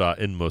Pasha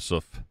in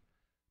Musaf,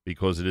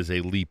 because it is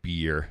a leap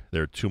year.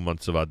 There are 2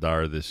 months of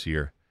Adar this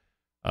year.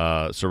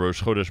 So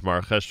Rosh Chodesh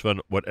Mar Cheshvan,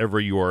 whatever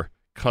your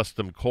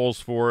custom calls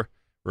for,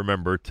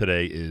 remember,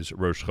 today is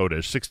Rosh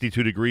Chodesh.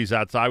 62 degrees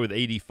outside with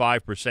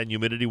 85%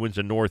 humidity. Winds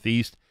in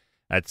northeast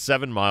at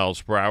 7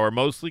 miles per hour.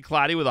 Mostly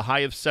cloudy with a high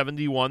of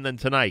 71. Then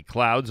tonight,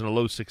 clouds and a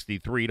low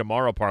 63.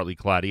 Tomorrow, partly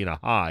cloudy and a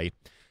high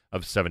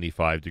of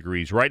 75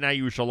 degrees. Right now,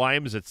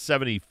 Yerushalayim is at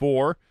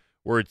 74.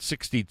 We're at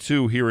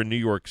 62 here in New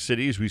York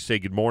City as we say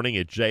good morning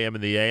at JM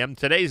in the AM.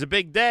 Today's a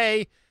big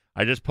day.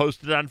 I just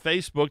posted it on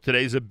Facebook.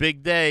 Today's a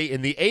big day.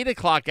 In the 8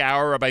 o'clock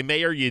hour, Rabbi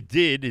Meyer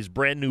Yedid, his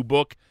brand new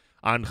book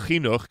on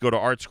Chinuch. Go to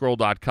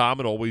artscroll.com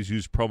and always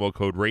use promo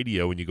code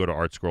radio when you go to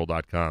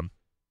artscroll.com.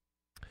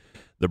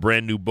 The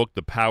brand new book,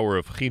 The Power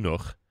of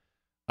Chinuch.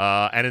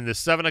 And in the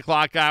 7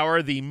 o'clock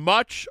hour, the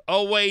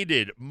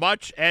much-awaited,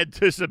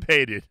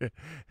 much-anticipated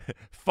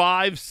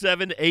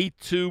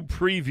 5782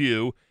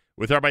 preview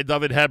with Rabbi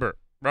Dovid Heber.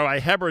 Rabbi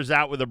Heber is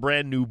out with a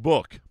brand new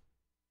book.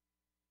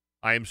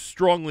 I am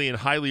strongly and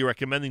highly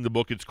recommending the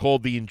book. It's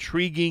called The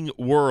Intriguing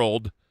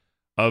World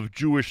of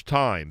Jewish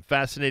Time,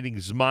 Fascinating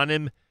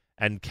Zmanim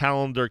and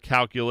Calendar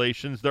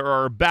Calculations. There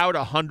are about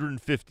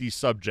 150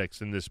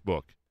 subjects in this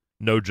book.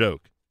 No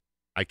joke.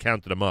 I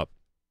counted them up.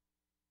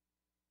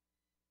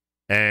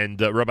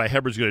 And Rabbi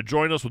Heber is going to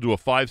join us. We'll do a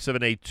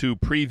 5782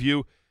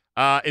 preview.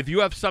 If you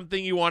have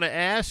something you want to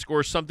ask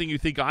or something you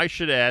think I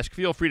should ask,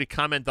 feel free to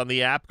comment on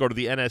the app. Go to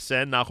the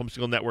NSN, Nachum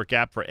Segal Network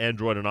app for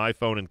Android and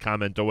iPhone, and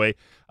comment away.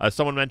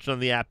 Someone mentioned on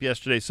the app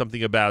yesterday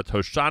something about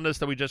Hoshanas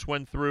that we just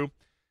went through,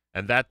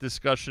 and that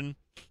discussion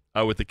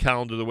with the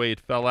calendar, the way it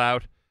fell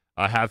out.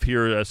 I have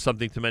here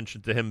something to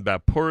mention to him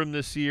about Purim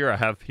this year. I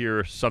have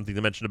here something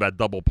to mention about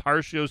double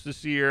Parshios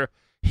this year.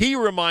 He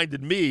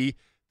reminded me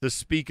to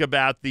speak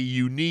about the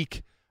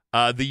unique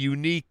bang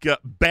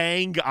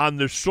on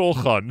the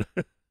shulchan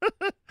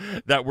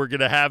that we're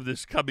going to have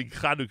this coming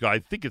Chanukah. I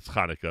think it's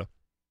Hanukkah.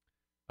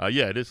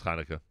 Yeah, it is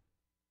Hanukkah.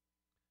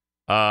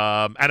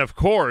 And of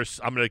course,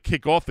 I'm going to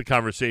kick off the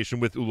conversation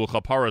with Ulu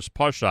Chaparas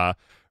Pasha.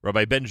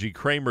 Rabbi Benji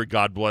Kramer,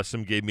 God bless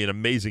him, gave me an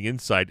amazing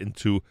insight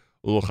into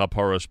Ulu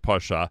Chaparas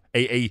Pasha,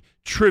 a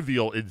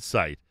trivial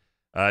insight,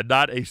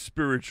 not a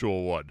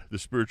spiritual one. The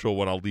spiritual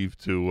one I'll leave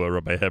to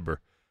Rabbi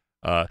Heber.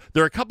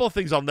 There are a couple of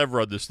things I'll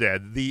never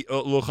understand. The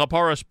Ulu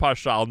Chaparas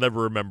Pasha I'll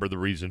never remember the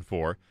reason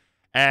for.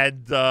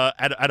 And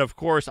of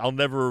course, I'll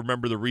never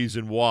remember the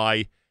reason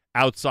why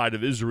outside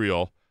of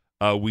Israel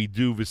we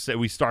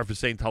start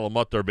V'sein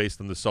Talamatar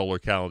based on the solar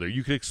calendar.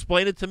 You can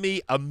explain it to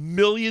me a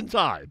million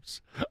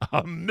times,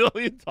 and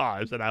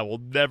I will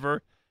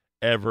never,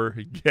 ever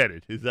get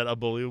it. Is that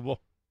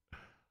unbelievable?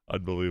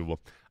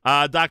 Unbelievable.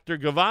 Dr.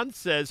 Gavan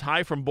says,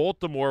 hi from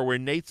Baltimore, where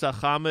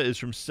Netzach Chama is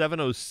from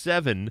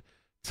 7:07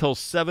 till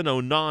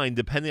 7:09,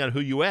 depending on who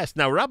you ask.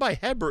 Now, Rabbi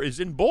Heber is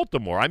in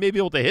Baltimore. I may be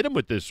able to hit him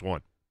with this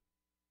one.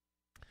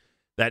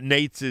 That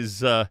Nate's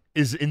is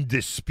in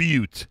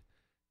dispute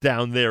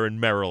down there in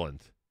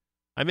Maryland.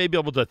 I may be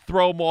able to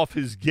throw him off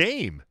his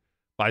game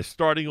by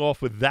starting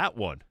off with that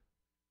one.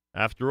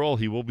 After all,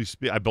 he will be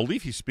I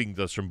believe he's speaking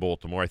to us from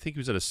Baltimore. I think he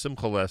was at a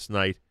Simcha last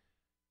night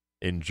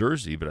in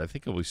Jersey, but I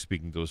think he'll be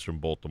speaking to us from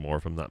Baltimore,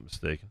 if I'm not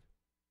mistaken.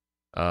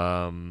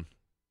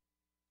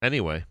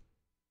 Anyway.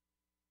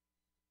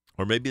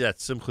 Or maybe that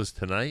Simcha's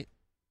tonight.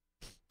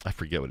 I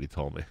forget what he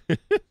told me.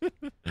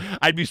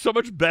 I'd be so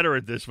much better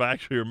at this if I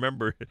actually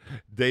remember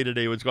day to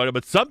day what's going on.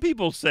 But some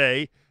people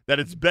say that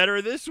it's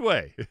better this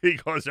way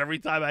because every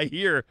time I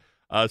hear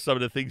some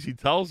of the things he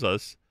tells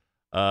us,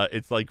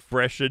 it's like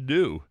fresh and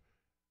new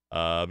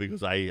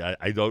because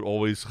I don't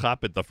always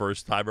hop it the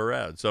first time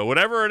around. So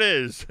whatever it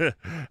is,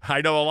 I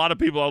know a lot of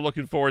people are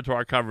looking forward to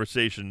our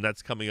conversation.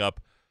 That's coming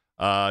up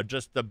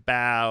just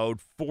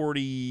about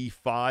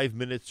 45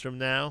 minutes from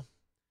now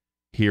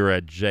here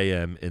at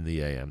JM in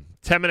the AM.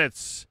 10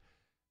 minutes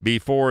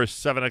before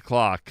 7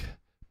 o'clock.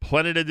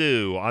 Plenty to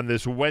do on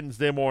this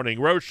Wednesday morning,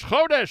 Rosh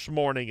Chodesh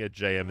morning at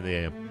JM in the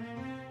AM.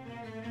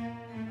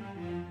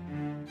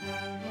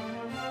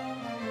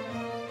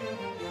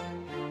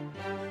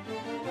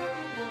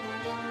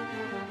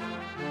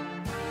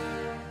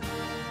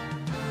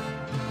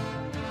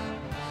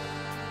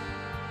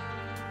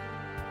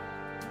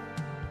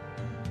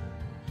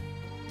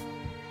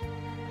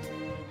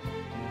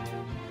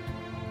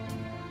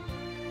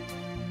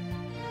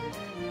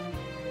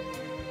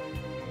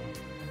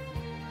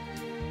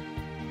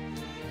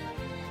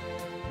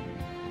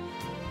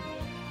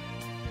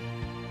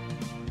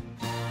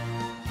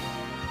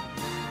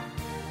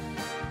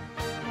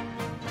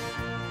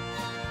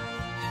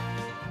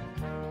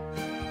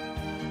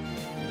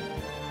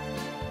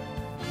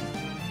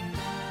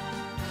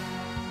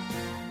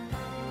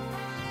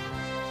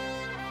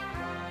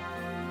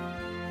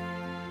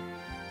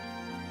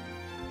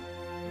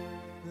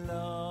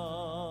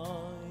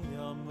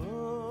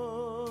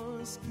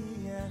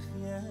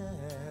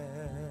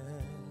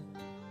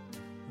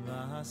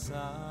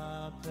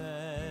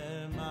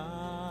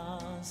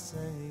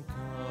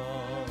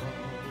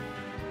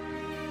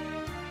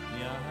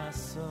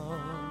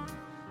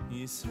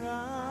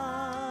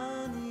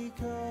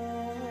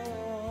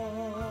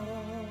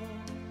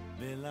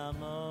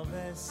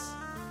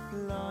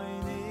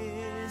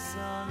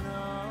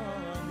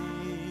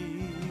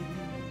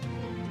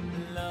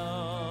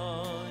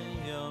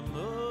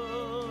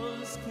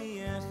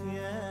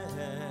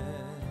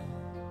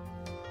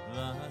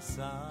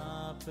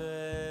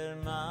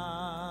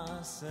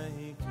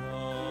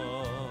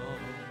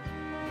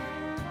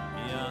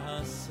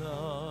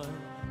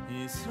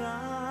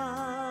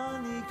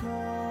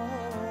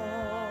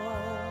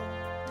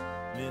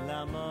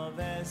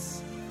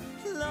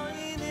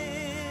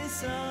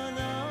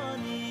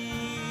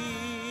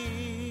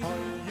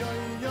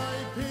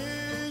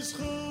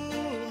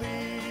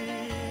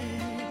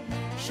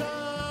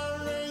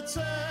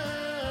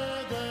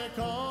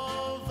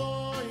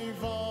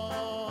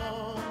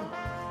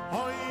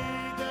 Oy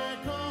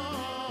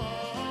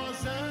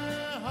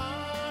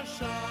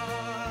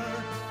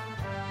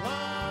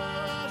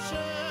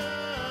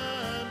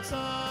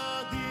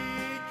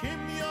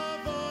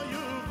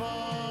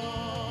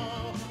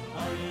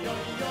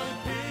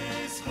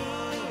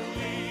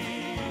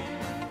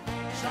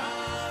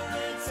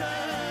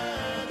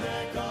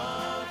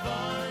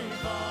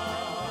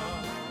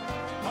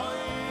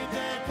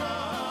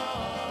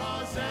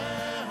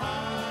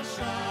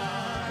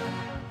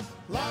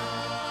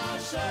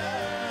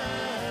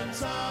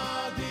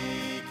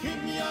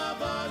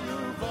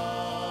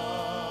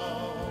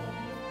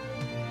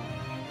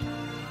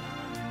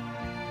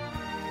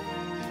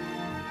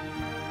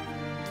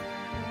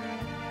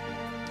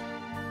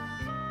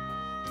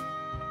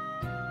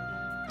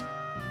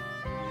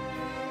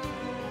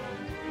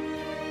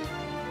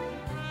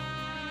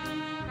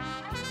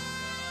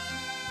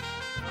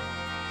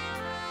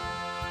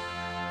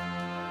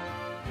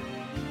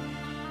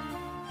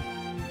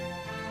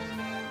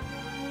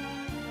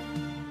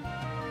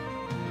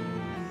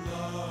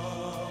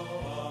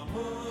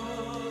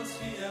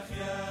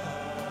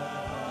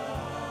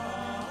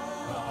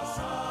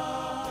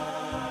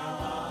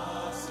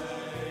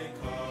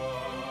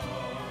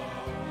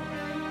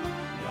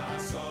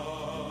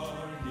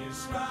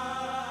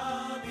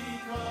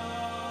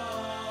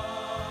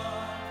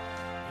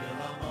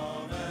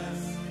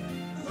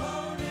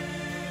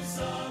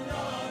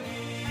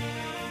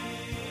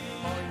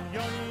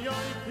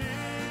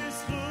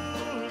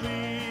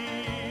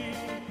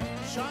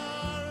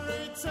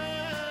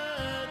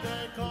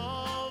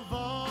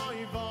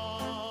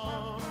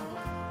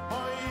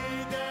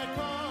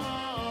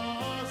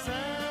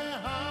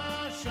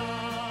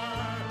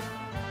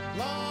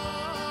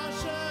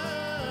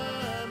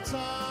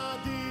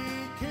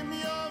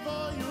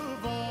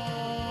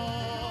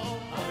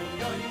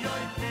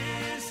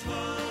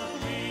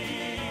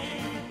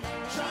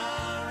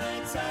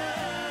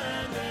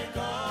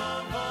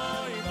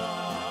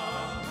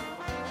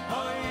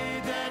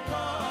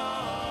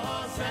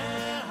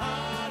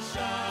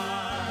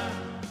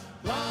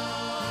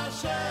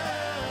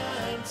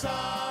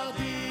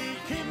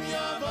צדיקים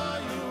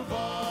יבואו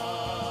בו.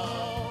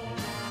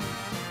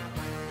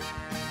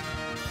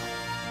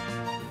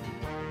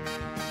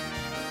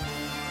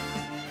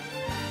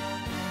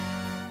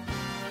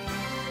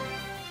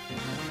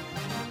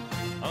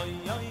 אוי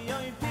אוי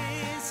אוי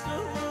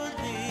פסחו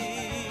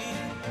לי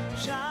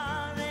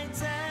שערי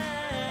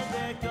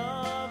צדק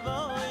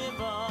אבוי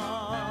בו.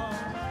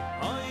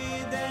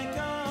 אוי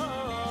דקו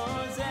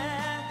זה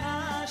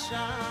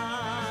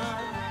השער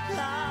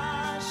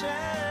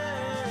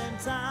להשם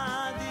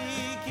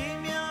צדיקים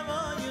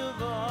יבואו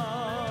בו.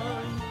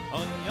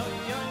 אוי אוי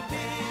אוי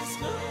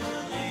פסחו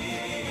לי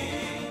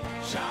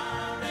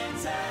שערי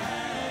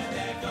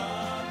צדק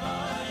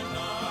אבוי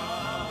בו.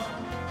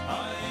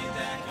 אוי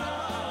דקו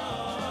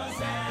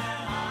זה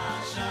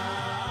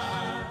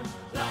השער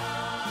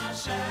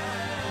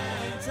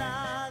להשם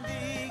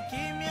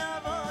צדיקים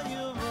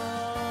יבואו בו.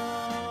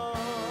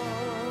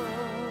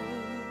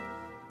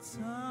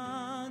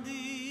 צדיקים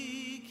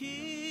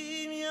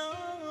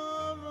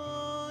יבואו בו.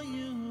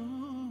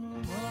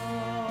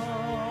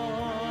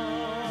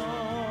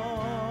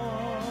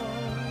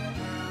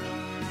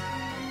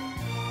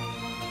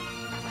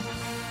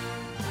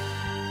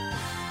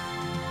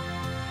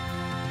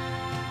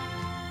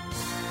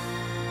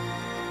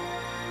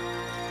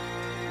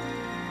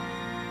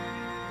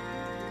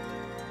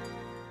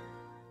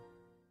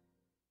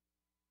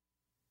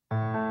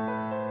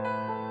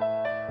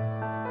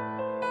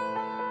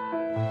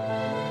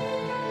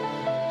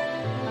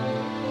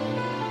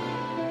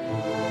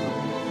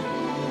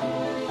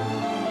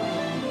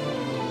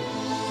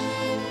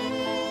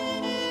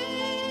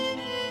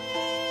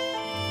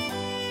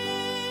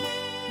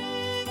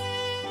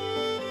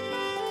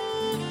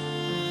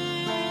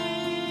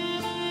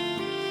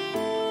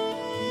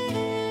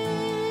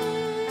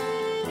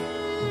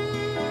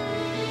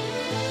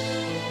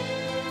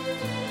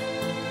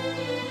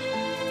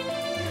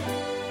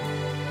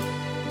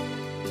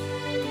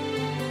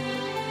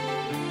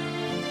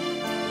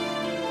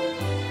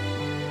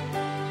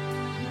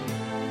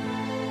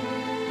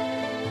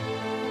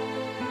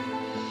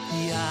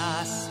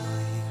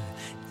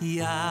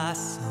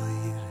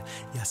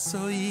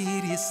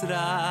 Yasoir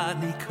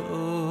Yisraniko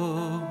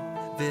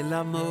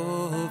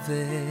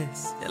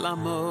Velamoves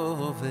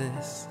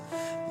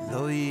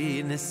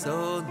Loi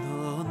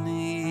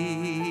Nesononi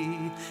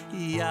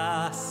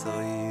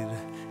Yasoir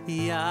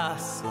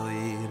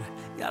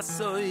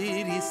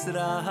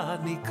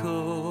Yisraniko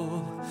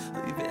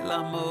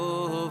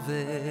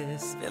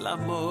Velamoves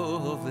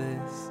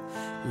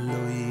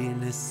Loi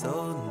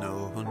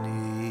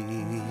Nesononi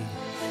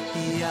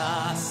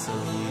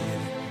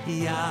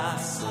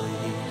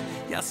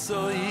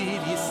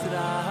Yasoir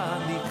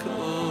Yisraniko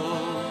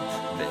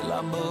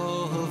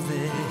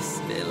Velamoves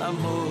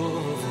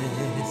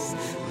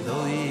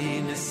Loi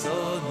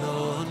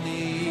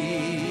Nesononi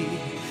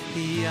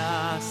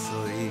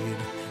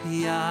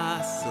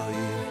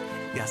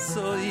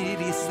Yasoir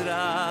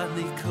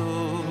Yisraniko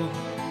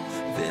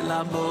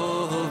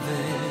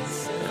Velamoves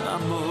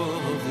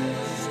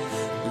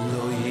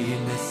Loi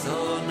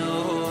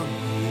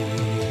Nesononi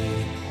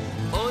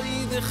Oy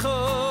decho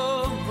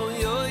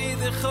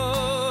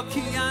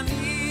ki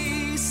ani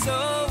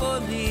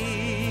sovoni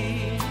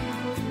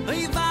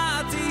Oy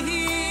vati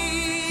li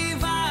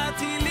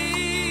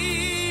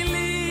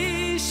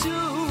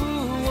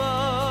shua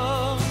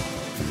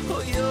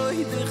Oy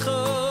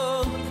decho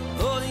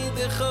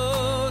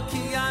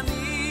ki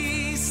ani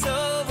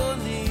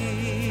sovoni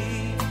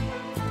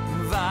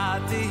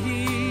Vati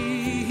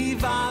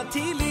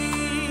li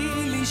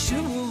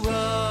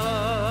shua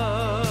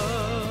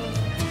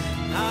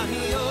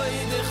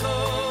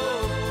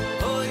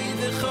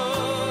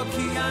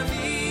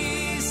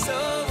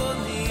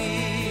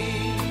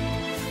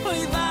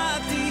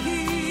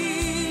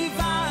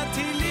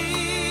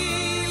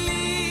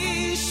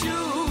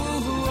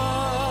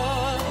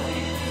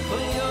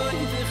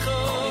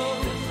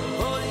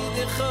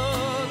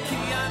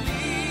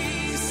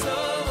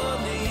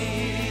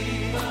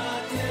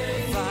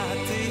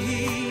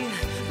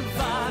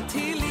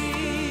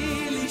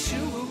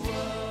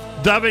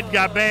Dovid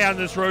Gabe on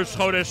this Rosh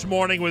Chodesh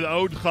morning with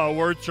Odcha,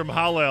 words from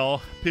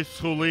Hallel.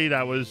 Pischuli,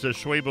 that was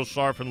Schwebel,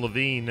 Sharf, and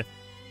Levine.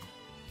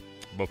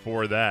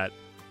 Before that.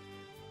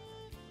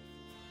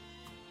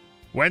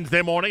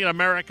 Wednesday morning in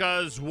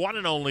America's one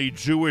and only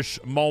Jewish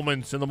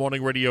Moments in the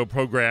Morning radio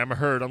program,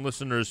 heard on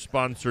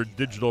listeners-sponsored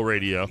digital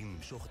radio.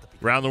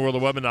 Around the world, the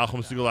web at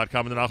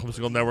NachumSegal.com and the Nachum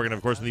Segal Network, and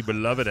of course, in the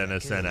beloved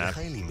NSN app.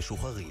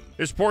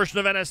 This portion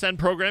of NSN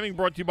programming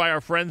brought to you by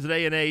our friends at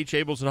A&H.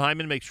 Abels and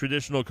Hyman makes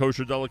traditional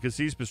kosher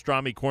delicacies,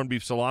 pastrami, corned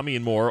beef, salami,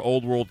 and more.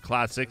 Old world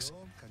classics,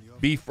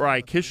 beef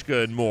fry,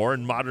 kishka, and more.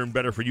 And modern,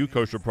 better-for-you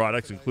kosher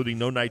products, including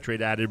no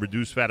nitrate added,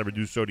 reduced fat, and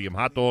reduced sodium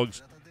hot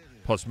dogs,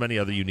 plus many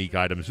other unique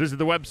items. Visit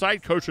the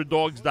website,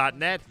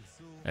 kosherdogs.net,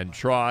 and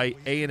try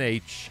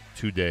A&H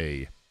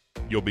today.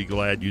 You'll be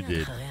glad you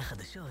did.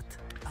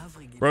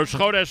 Rosh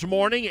Chodesh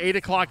morning, 8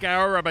 o'clock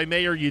hour, Rabbi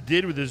Meyer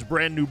Yedid with his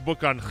brand new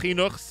book on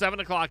Chinuch. 7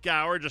 o'clock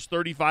hour, just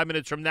 35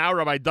 minutes from now,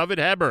 Rabbi Dovid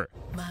Heber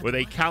with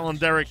a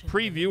calendaric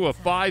preview of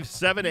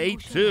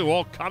 5782,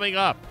 all coming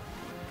up.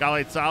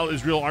 Galei Tzahal,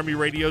 Israel Army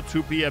Radio,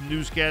 2 p.m.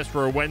 newscast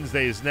for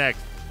Wednesday is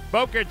next.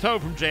 Boker Tov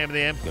from JM and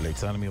the AM. גלי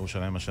צה"ל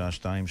מירושלים השעה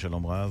 2,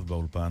 שלום רב,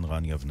 באולפן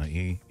רן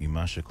יבנאי עם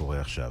מה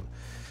שקורה עכשיו.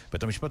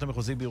 בית המשפט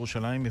המחוזי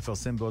בירושלים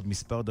יפרסם בעוד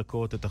מספר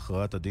דקות את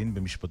הכרעת הדין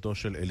במשפטו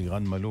של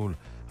אלירן מלול,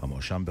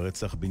 המואשם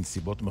ברצח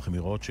בנסיבות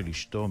מחמירות של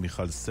אשתו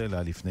מיכל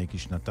סלע לפני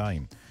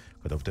כשנתיים.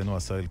 כתבתנו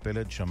עשאל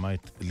פלד שמע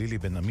את לילי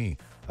בן עמי,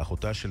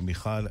 אחותה של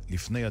מיכל,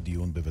 לפני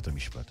הדיון בבית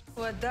המשפט.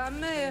 הוא אדם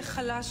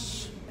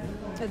חלש,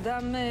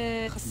 אדם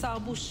חסר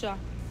בושה.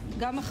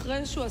 גם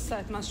אחרי שהוא עשה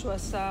את מה שהוא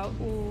עשה,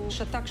 הוא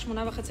שתק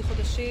 8.5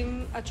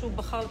 חודשים עד שהוא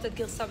בחר לתת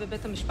גרסה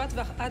בבית המשפט,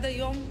 ועד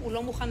היום הוא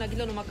לא מוכן להגיד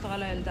לנו מה קרה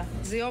לילדה.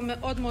 זה יום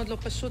מאוד מאוד לא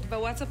פשוט.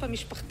 בוואטסאפ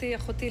המשפחתי,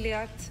 אחותי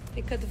ליאת,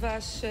 היא כתבה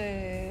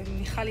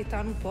שמיכל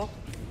איתנו פה,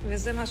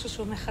 וזה משהו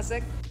שהוא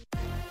מחזק.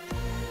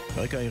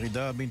 ברקע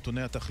הירידה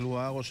בנתוני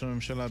התחלואה, ראש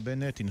הממשלה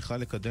בנט הנחה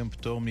לקדם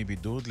פטור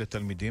מבידוד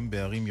לתלמידים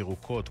בערים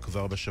ירוקות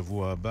כבר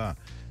בשבוע הבא.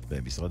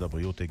 במשרד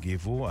הבריאות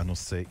הגיבו,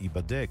 הנושא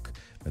ייבדק.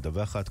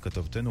 מדווחת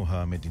כתבתנו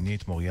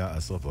המדינית מוריה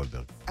אסרה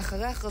וולברג.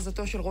 אחרי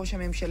הכרזתו של ראש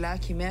הממשלה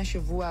כי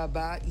מהשבוע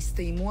הבא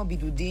הסתיימו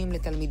הבידודים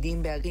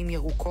לתלמידים בערים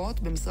ירוקות,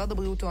 במשרד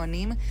הבריאות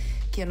טוענים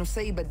כי הנושא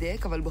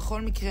ייבדק, אבל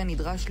בכל מקרה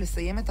נדרש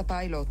לסיים את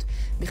הפיילוט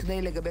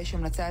בכדי לגבש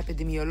המלצה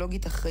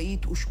אפידמיולוגית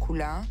אחראית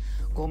ושקולה.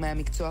 גורמי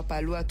המקצוע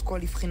פעלו עד כה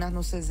לבחינת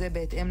נושא זה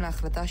בהתאם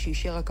להחלטה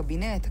שאישר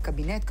הקבינט.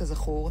 הקבינט,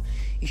 כזכור,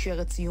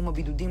 אישר את סיום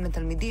הבידודים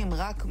לתלמידים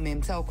רק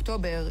מאמצע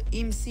אוקטובר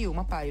עם סיום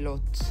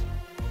הפיילוט.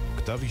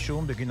 כתב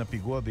אישום בגין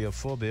הפיגוע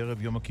ביפו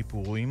בערב יום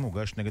הכיפורים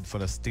הוגש נגד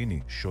פלסטיני,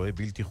 שוהה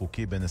בלתי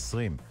חוקי בן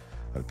 20.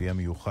 על פי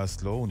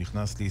המיוחס לו, הוא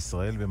נכנס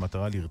לישראל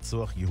במטרה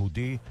לרצוח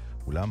יהודי,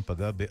 אולם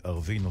פגע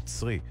בערבי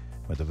נוצרי.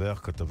 מדווח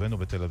כתבנו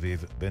בתל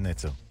אביב, בן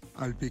עצר.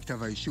 על פי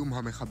כתב האישום,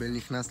 המחבל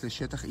נכנס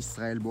לשטח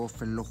ישראל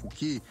באופן לא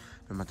חוקי,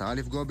 במטרה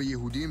לפגוע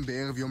ביהודים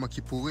בערב יום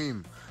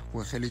הכיפורים.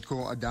 הוא החל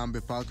לדקור אדם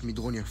בפארק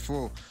מדרון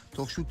יפו,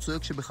 תוך שהוא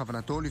צועק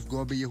שבכוונתו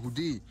לפגוע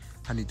ביהודי.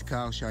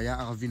 הנדקר, שהיה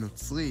ערבי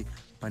נוצרי,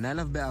 פנה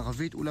אליו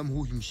בערבית, אולם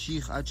הוא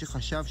המשיך עד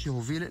שחשב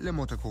שהוביל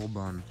למות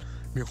הקורבן.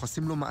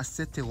 מיוחסים לו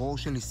מעשה טרור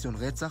של ניסיון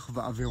רצח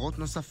ועבירות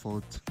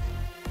נוספות.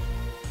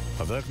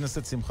 חבר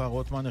הכנסת שמחה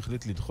רוטמן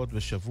החליט לדחות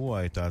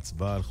בשבוע את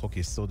ההצבעה על חוק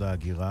יסוד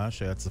ההגירה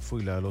שהיה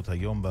צפוי לעלות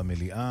היום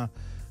במליאה,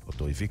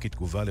 אותו הביא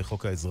כתגובה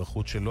לחוק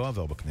האזרחות שלא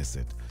עבר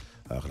בכנסת.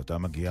 ההחלטה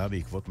מגיעה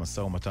בעקבות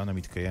משא ומתן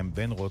המתקיים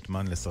בין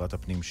רוטמן לשרת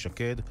הפנים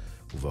שקד,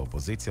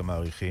 ובאופוזיציה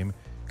מעריכים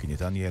כי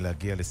ניתן יהיה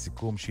להגיע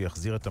לסיכום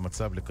שיחזיר את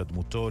המצב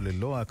לקדמותו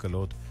ללא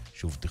ההקלות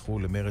שהובטחו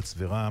למרץ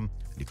ורע"מ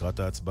לקראת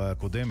ההצבעה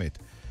הקודמת.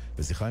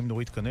 בשיחה עם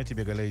נורית קנטי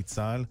בגלי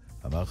צה"ל,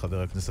 אמר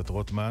חבר הכנסת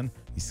רוטמן,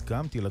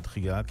 הסכמתי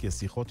לדחייה כי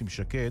השיחות עם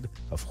שקד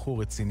הפכו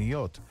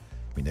רציניות.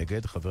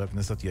 מנגד, חבר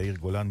הכנסת יאיר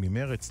גולן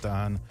ממרץ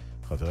טען,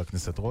 חבר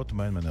הכנסת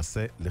רוטמן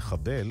מנסה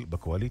לחבל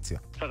בקואליציה.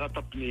 שרת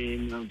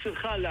הפנים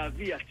צריכה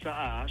להביא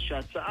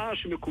שהצעה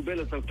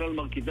שמקובלת על כלל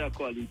מרכיבי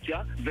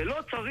הקואליציה, ולא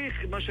צריך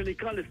מה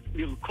שנקרא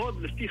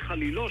לרקוד לפי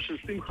חלילו של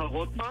שמחה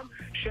רוטמן,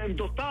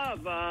 שעמדותיו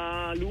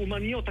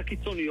הלאומניות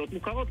הקיצוניות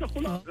מוכרות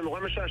לכולם. זה נורא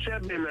משעשע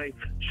בעיניי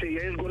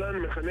שיאיר גולן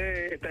מכנה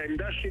את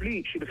העמדה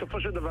שלי, שהיא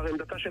בסופו של דבר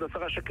עמדתה של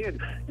השרה שקד,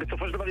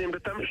 בסופו של דבר היא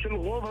עמדתם של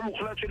רוב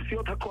המוחלט של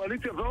סיעות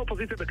הקואליציה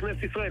והאופוזיציה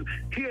בכנסת ישראל,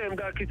 היא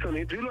העמדה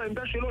הקיצונית, ואילו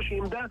העמדה שלו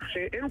שהיא עמדה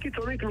שאין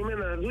קיצונית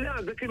ממנה הזויה,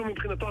 זה כאילו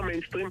מבחינתו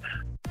המיינסטרים.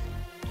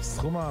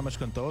 סכום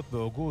המשכנתאות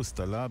באוגוסט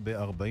עלה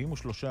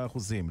ב-43%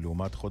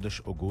 לעומת חודש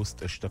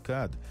אוגוסט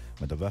אשתקד.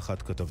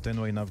 מדווחת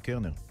כתבתנו עינב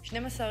קרנר.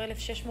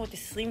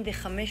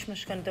 12,625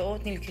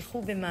 משכנתאות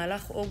נלקחו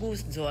במהלך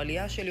אוגוסט, זו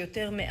עלייה של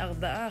יותר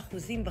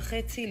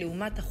מ4.5%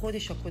 לעומת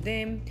החודש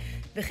הקודם,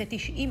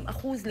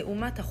 וכ-90%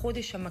 לעומת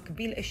החודש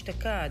המקביל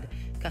אשתקד,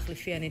 כך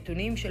לפי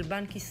הנתונים של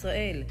בנק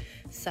ישראל.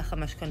 סך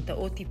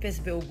המשכנתאות טיפס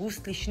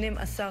באוגוסט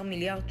ל-12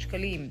 מיליארד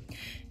שקלים.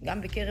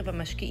 גם בקרב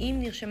המשקיעים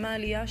נרשמה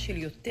עלייה של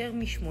יותר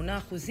מ8%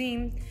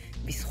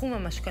 בסכום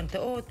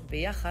המשכנתאות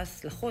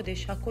ביחס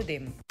לחודש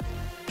הקודם.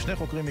 שני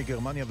חוקרים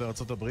מגרמניה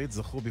וארצות הברית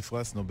זכו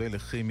בפרס נובל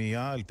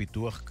לכימיה על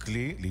פיתוח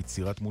כלי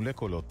ליצירת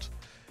מולקולות.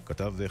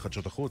 כתב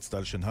חדשות החוץ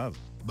טל שנהב.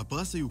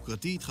 בפרס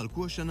היוקרתי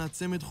התחלקו השנה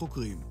צמד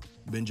חוקרים,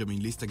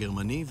 בנג'מין ליסט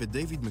הגרמני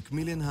ודייוויד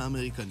מקמילן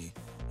האמריקני.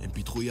 הם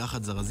פיתחו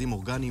יחד זרזים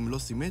אורגניים לא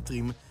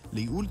סימטריים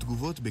לייעול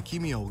תגובות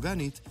בכימיה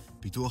אורגנית,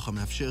 פיתוח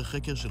המאפשר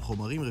חקר של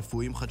חומרים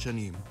רפואיים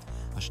חדשניים.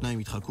 השניים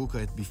התחלקו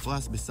כעת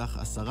בפרס בסך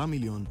 10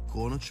 מיליון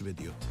קרונות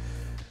שוודיות.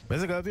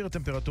 מזג האוויר,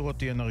 הטמפרטורות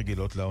תהיינה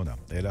רגילות לעונה.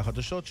 אלה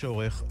החדשות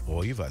שעורך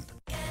רועי ולד.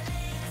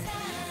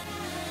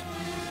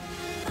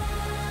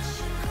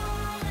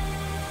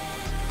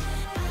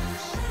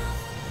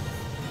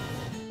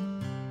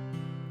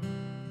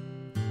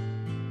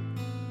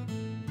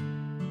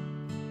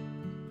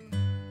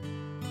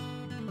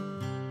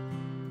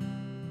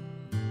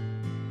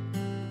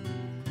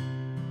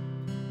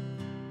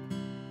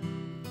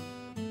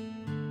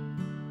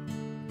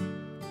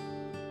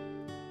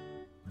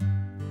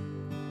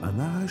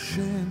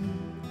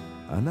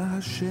 אנא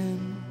השם,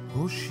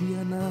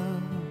 הושיענה,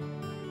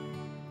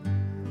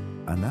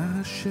 אנא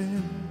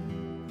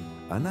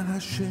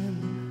השם,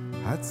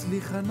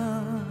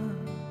 הצליחנה.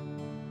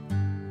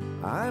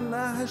 אנא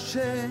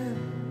השם,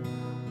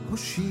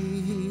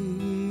 הושיענה.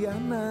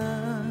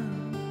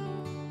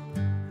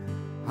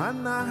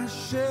 אנא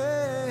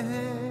השם,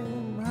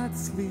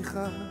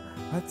 הצליחה,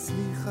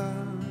 הצליחה,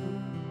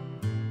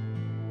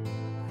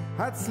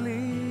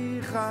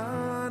 הצליחה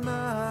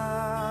נא.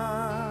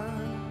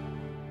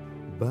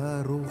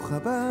 ברוך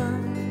הבא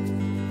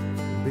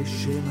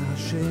בשם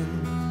השם,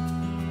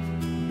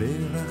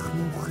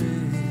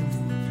 ברכנוכם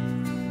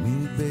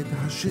מבית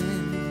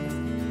השם.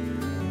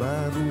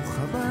 ברוך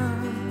הבא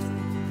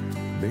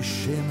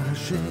בשם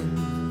השם,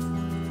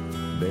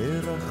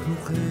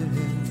 ברכנוכם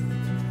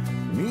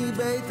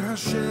מבית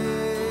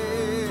השם.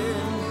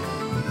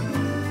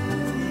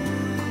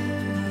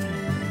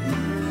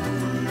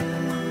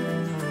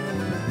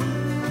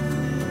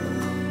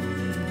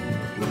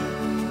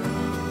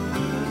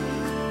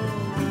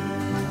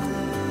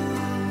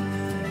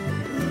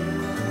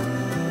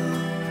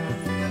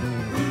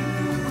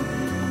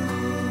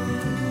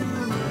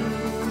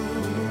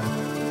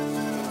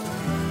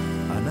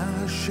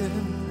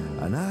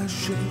 אנא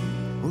השם,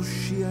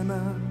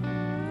 הושיענה.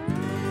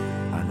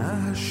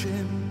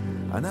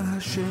 אנא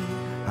השם,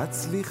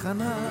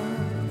 הצליחנה.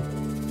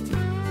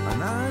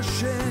 אנא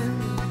השם,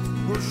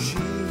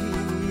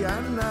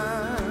 הושיענה.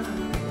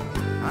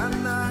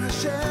 אנא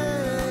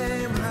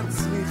השם,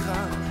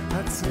 הצליחה,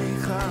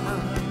 הצליחה,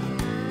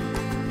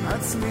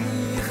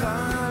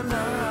 הצליחה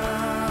נא.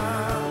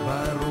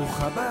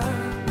 ברוך הבא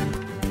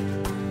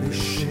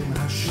בשם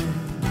השם,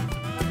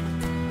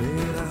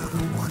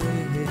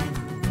 ברכנוכם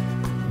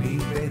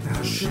מבית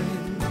השם.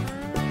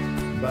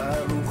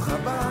 ברוך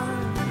הבא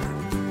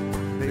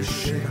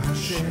בשם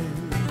השם,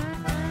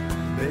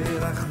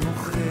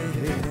 ברכנוכם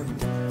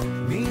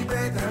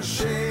מבית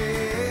השם.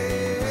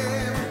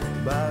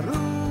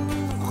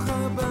 ברוך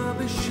הבא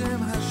בשם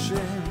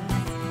השם,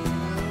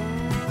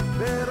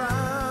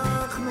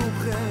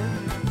 ברכנוכם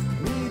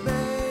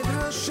מבית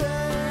השם.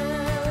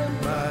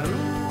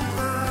 ברוך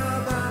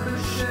הבא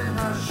בשם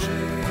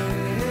השם,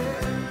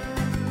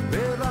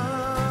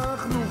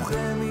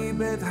 ברכנוכם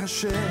מבית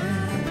השם.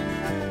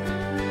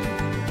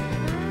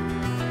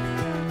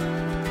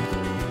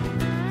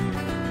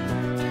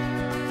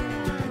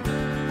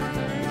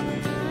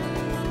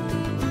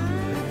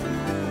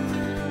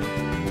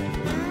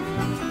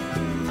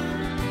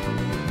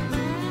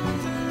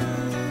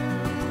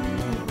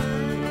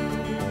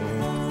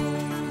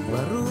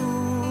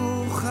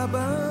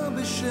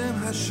 בשם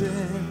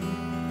השם,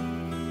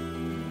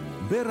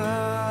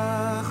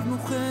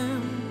 ברכנוכם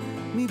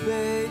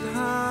מבית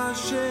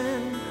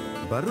השם.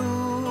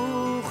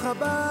 ברוך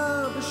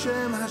הבא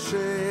בשם השם,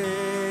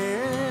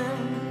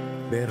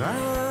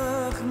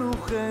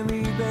 ברכנוכם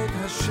מבית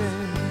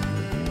השם.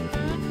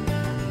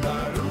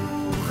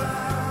 ברוך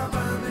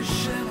הבא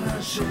בשם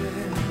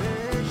השם,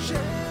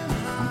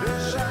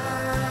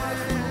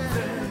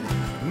 ברכנוכם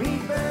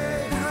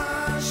מבית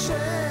השם.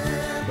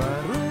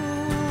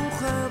 ברוך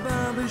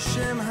הבא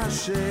בשם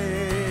השם,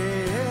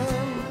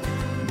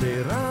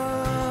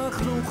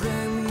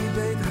 ברכנוכם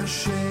מבית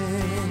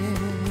השם.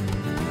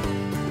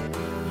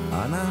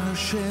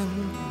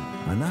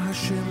 אנא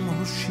השם,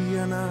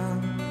 הושיענה.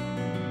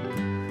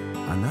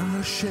 אנא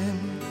השם,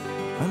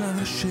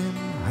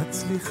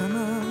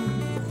 הצליחנה.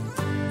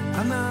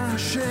 אנא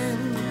השם,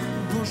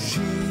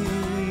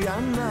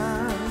 הושיענה.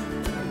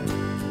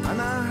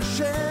 אנא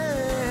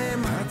השם,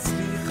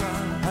 הצליחה,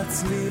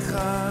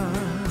 הצליחה,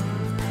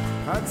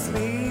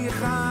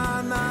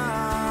 הצליחה נא.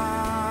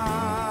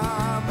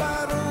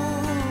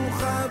 ברוך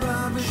הבא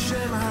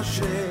בשם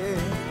השם,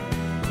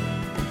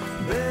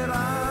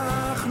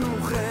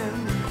 ברכנוכם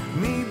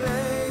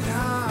מבית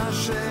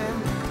השם.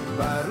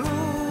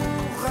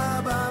 ברוך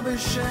הבא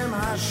בשם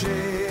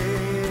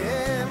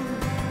השם,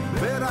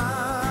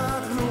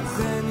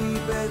 ברכנוכם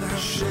מבית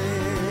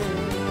השם.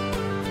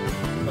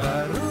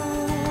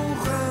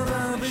 ברוך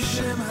הבא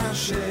בשם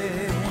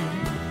השם,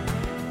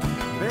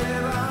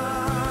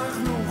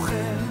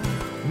 ברכנוכם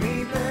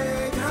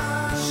מבית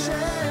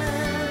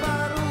השם.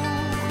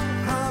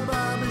 ברוך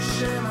הבא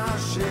בשם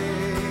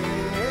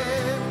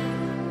השם,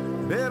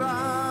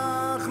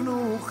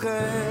 ברכנוכם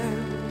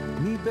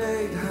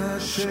מבית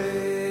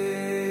השם.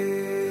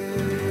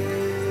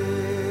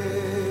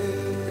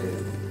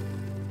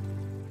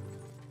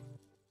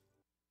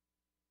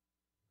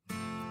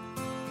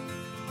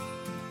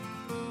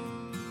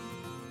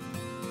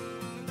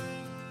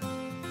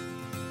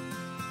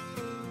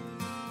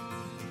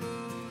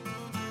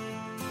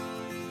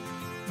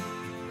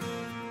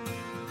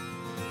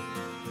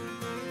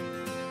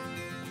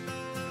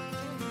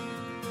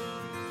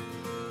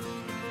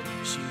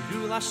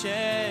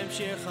 Hashem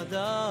shir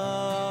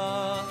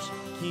chadash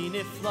ki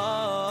nifla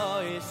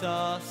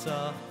isasa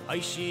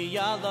aishi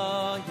yala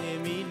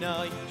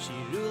yeminai.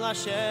 Shiru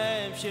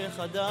Hashem shir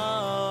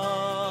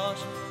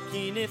chadash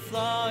ki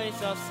nifla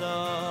isasa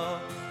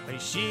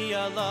aishi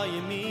yala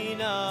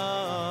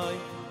yeminai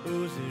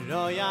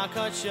uzra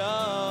yakachai.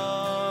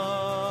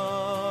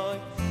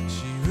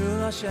 Shiru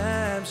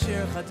Hashem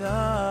shir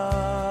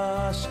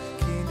chadash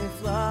ki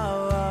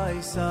nifla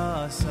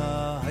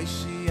isasa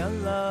Haishi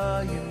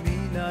Allah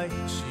yeminai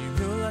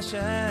Shiru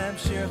Hashem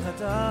shir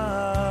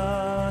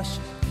chadash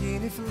ki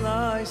nifla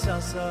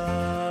isasa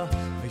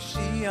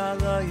Haishi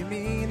Allah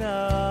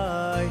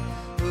yeminai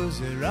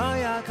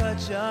Uzeraya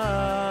kachai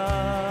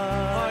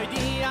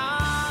Hoidia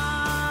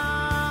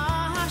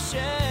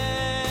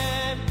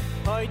Hashem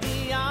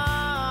Hoidia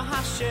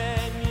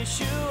Hashem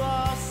Yeshua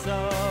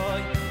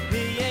soy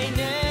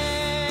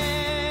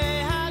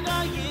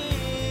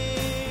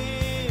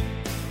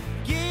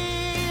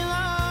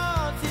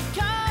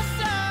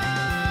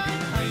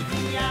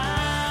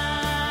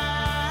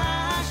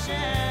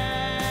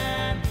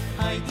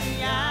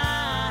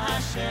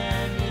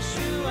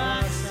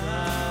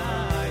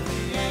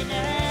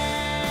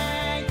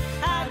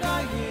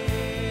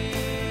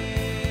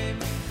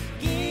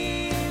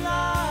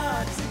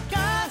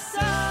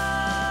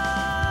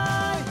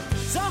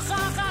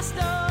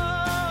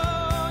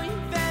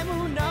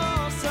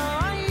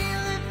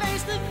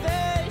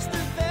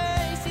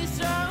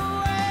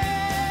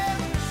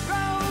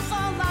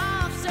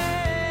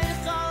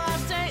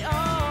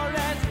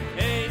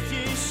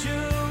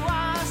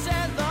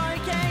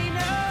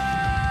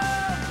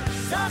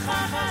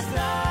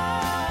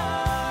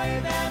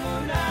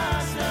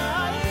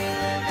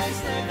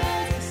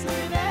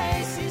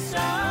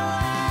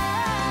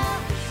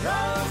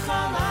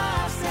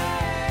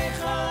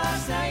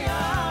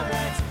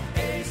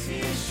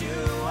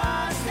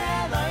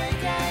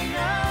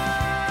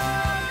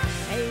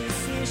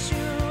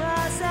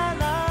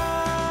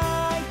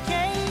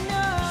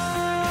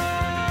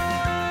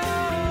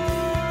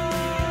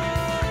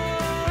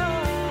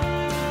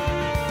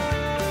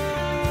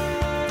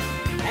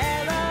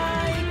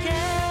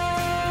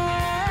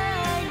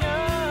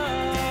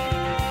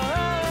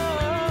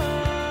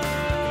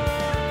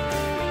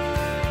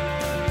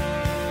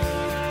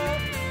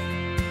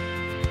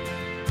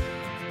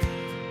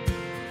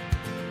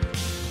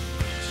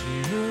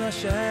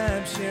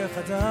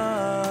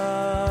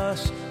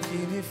חדש כי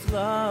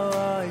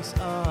נפלא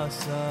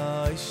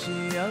יסעשה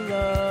אישי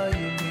עלי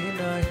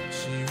ימיני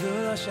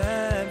שירו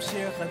לשם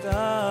שיר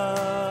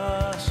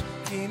חדש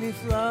כי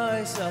נפלא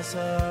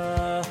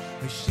יסעשה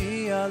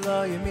אישי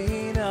עלי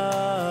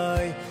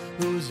ימיני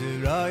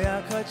וזרעי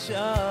הקדשי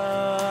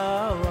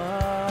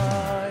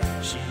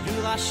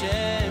שירו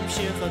לשם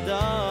שיר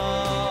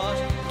חדש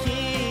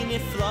כי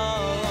נפלא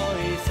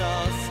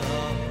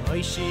יסעשה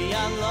אישי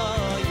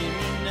עלי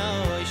ימיני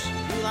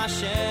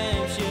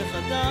Hashem shir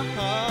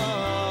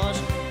chadash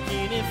ki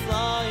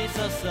nifla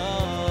yisasa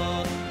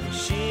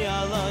Ishi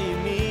ala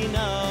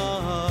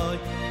yaminai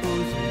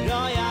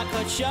Uzuraya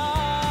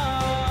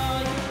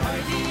kachai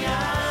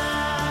Hoidia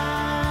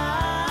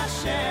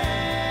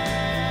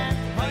Hashem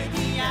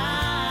Hoidia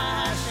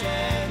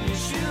Hashem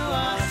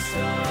Yeshua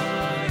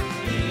soy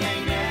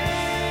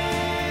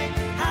Yeinei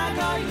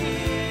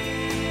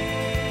Hagoyim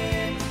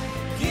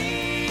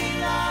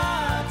Gila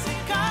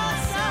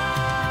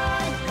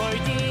tikasai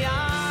Hoidia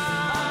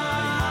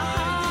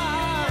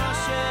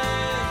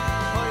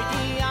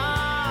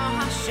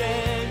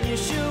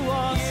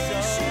Yeshua,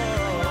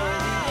 Yeshua,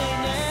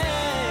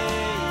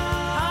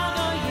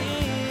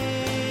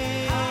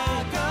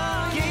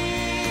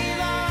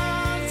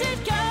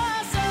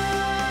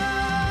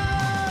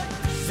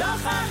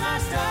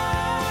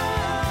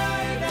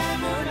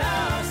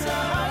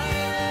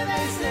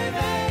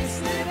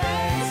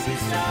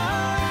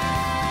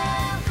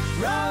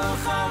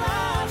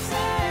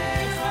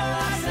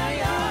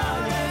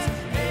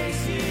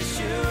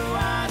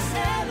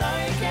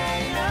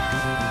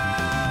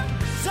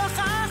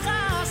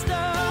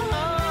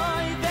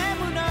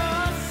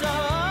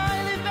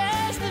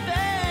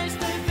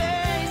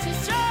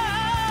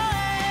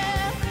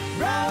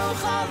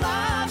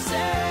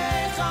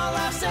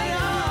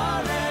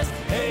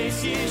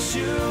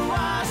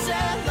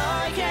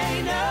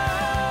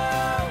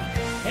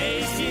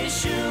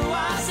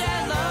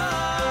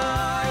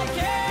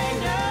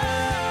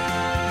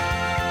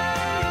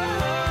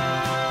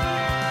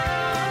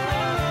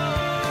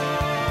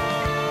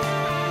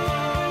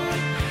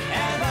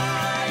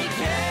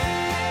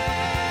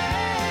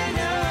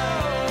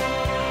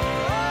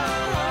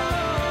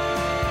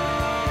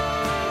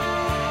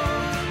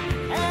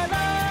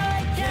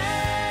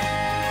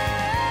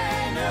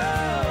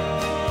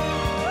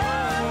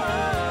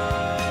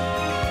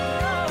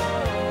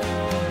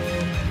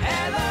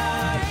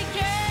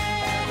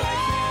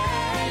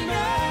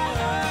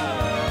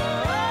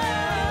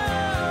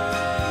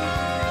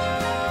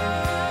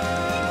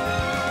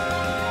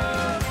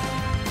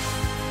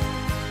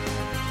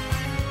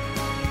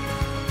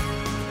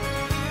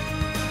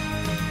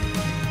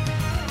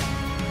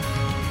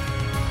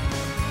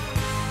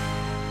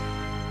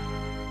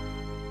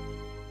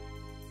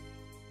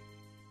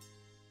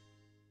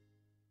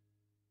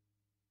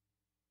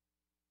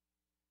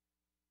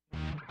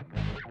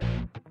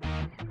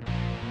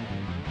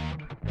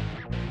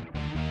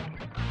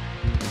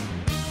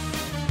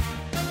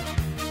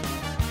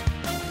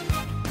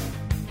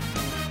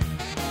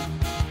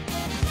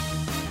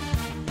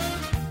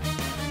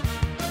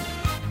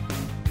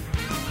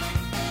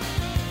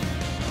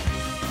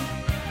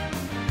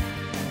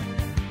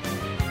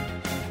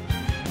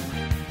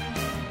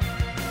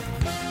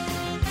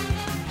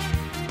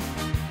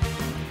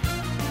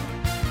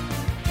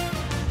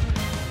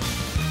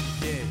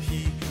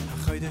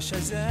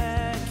 החודש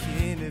הזה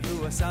כי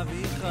נבוא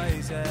עשבי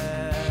חייזה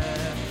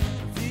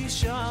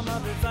וישמה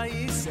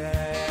בבייסה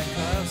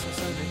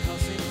כוסו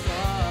וכוסים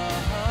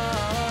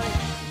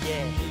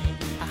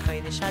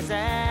החודש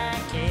הזה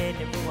כי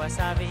נבוא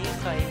עשבי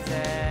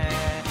חייזה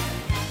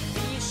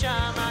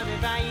וישמה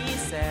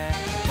בבייסה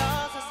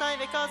כוסו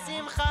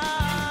וכוסים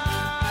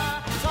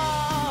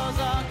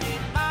חוזק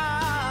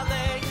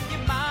ימלא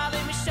ימלא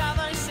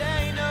משלוי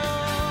סיינו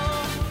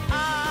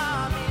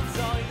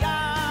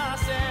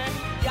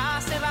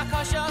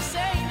Kosher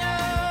say no,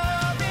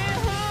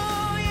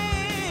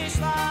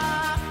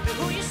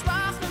 who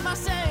yishlach me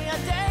masay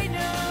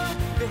adenu,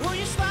 who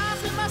yishlach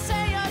me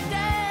masay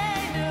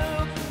adenu,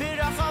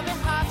 birachav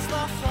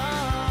v'hatzlacha.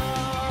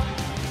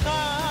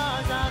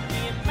 Chazak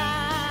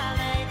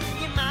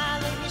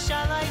yimale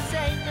mishalai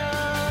say no,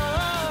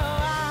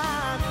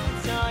 amin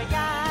so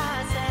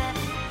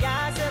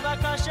yaseh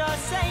v'kosher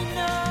say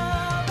no,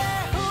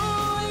 who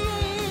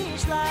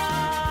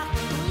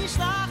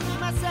yishlach me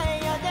masay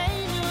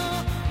adenu.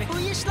 Who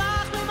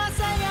yishlach me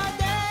masay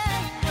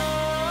yadeinu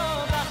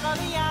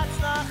b'chavi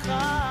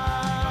yatzlacha.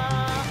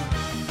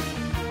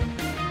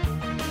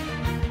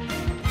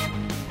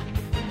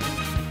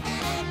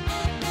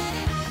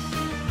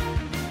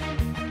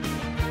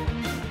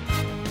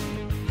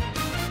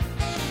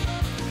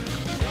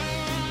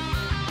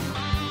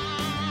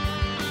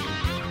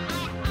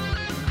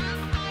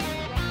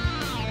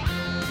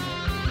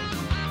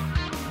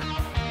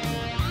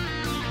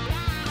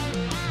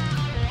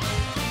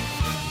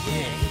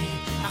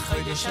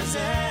 החודש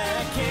הזה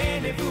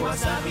כנבוא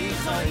עשבי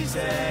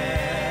חייזה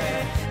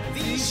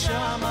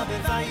וישמה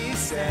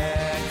בבייסה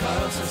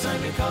כל ששי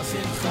וכל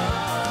שמחה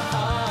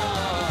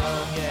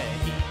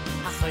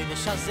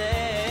החודש הזה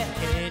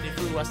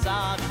כנבוא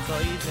עשבי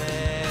חייזה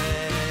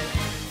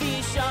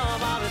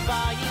וישמה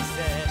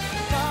בבייסה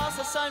כל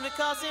ששי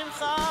וכל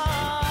שמחה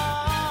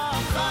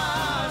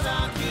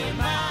חזק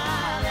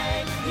ימלא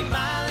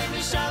ימלא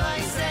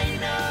משלוי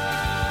סיינו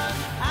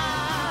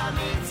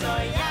אמן זו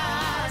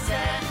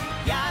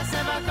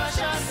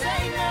Kosher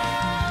say no,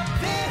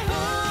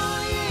 who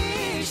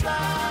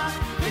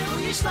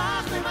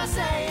yishlach me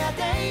masay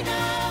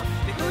yadeinu,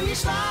 who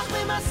yishlach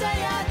me masay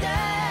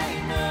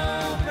yadeinu,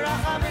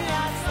 bracha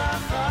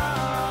v'yatzlacha.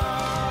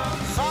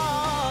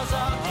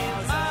 Chazak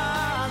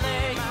yimale,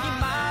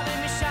 yimale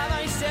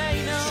mishaloi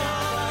seinu,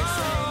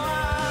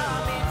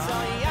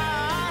 mitzvah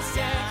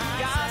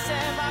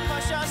yaseh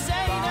v'kosher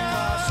seinu,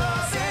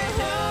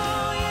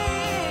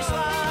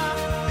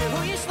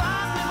 who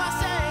yishlach me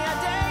masay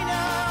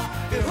yadeinu.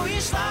 Who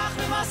yishlach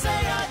me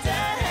masay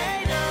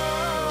yadeinu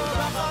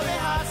bracha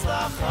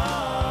v'hatzlacha.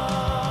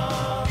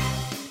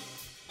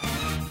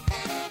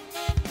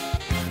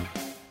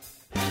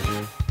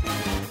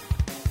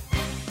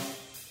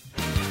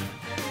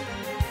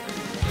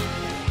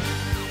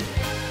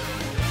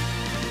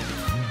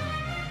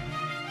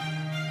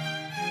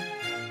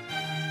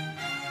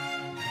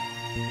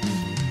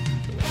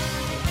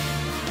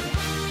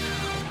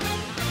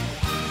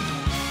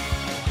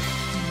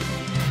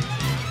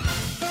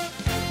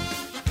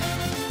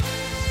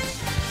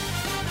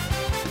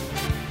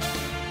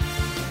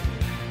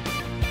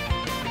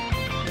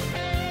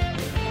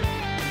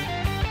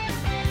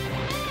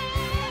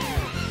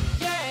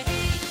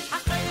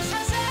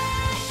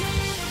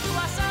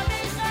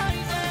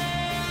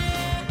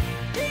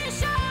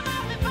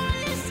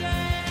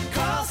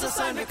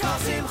 sein וכל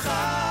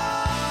שמחה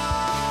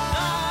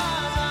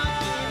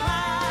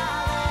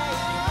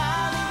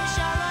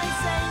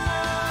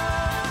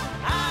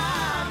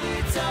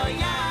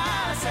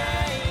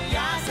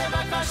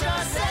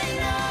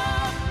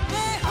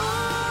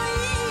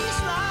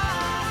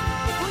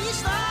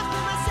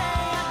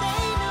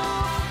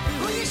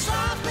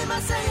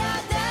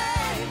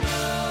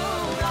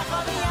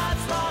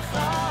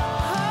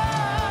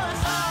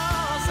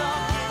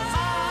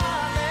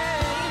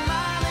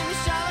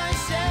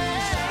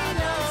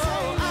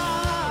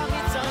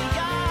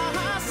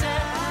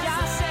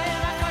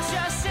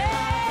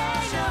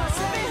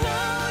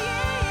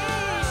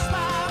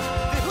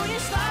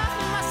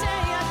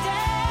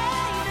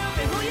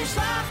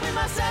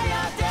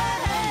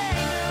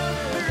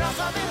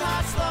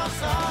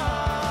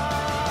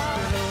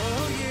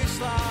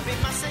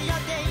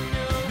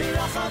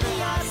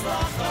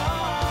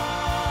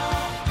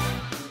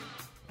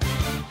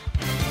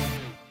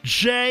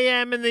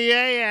JM in the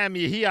AM,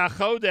 Yehi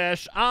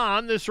Chodesh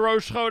on this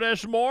Rosh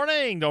Chodesh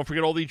morning. Don't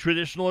forget all the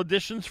traditional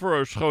additions for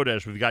Rosh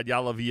Chodesh. We've got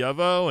Yalav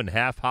Yavo and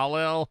Half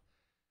Hallel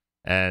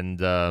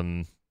and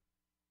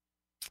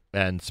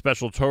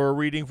special Torah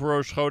reading for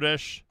Rosh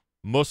Chodesh.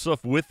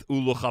 Musaf with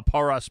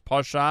Uluchaparas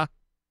Pasha,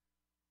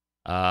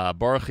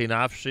 Baruchi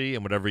Nafshi,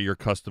 and whatever your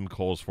custom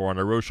calls for on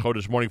a Rosh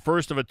Chodesh morning.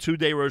 First of a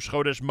 2-day Rosh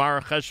Chodesh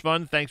Mar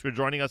Cheshvan. Thanks for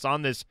joining us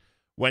on this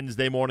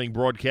Wednesday morning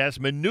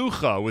broadcast.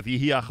 Menucha with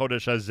Yehi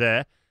Chodesh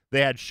Hazeh. They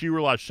had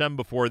Shirul Hashem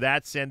before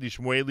that. Sandy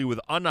Shmueli with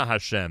Ana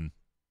Hashem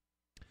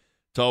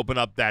to open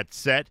up that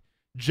set.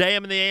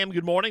 JM in the AM,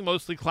 good morning.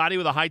 Mostly cloudy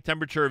with a high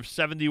temperature of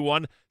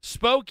 71.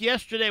 Spoke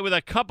yesterday with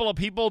a couple of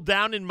people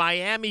down in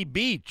Miami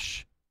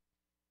Beach.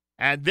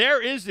 And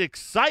there is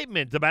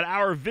excitement about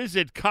our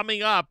visit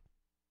coming up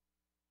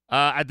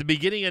at the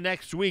beginning of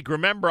next week.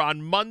 Remember,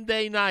 on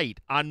Monday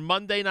night,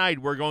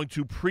 we're going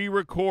to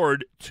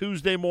pre-record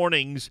Tuesday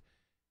mornings,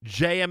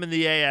 JM and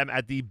the AM,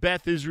 at the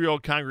Beth Israel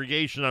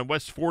Congregation on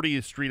West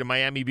 40th Street in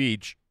Miami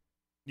Beach.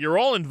 You're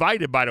all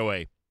invited, by the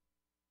way.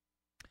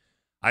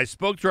 I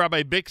spoke to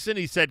Rabbi Bixon.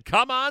 He said,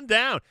 come on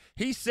down.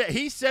 He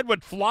said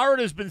what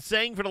Florida's been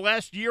saying for the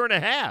last year and a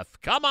half.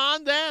 Come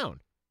on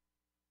down.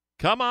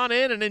 Come on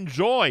in and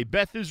enjoy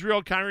Beth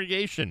Israel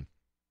Congregation.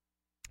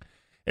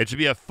 It should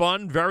be a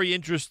fun, very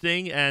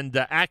interesting, and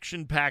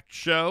action-packed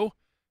show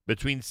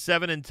between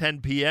 7 and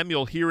 10 p.m.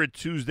 You'll hear it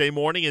Tuesday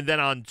morning. And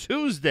then on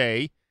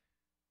Tuesday,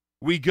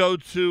 we go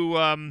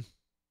to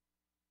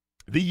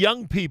the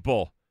young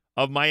people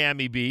of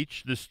Miami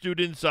Beach, the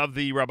students of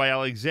the Rabbi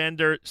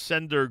Alexander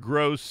Sender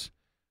Gross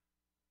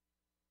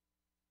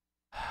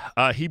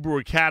Hebrew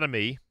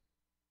Academy,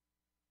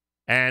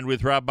 and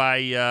with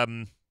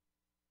Rabbi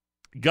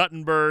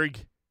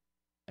Guttenberg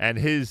and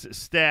his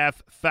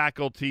staff,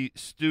 faculty,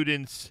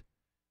 students.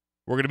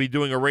 We're going to be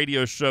doing a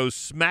radio show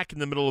smack in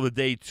the middle of the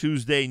day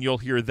Tuesday, and you'll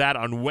hear that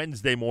on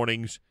Wednesday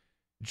mornings,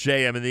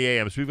 JM and the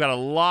AM. So we've got a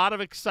lot of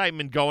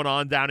excitement going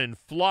on down in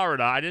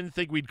Florida. I didn't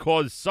think we'd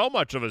cause so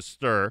much of a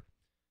stir,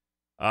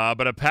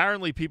 but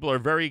apparently people are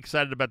very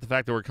excited about the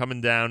fact that we're coming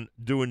down,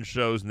 doing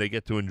shows, and they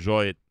get to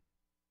enjoy it.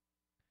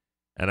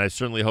 And I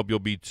certainly hope you'll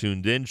be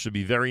tuned in. Should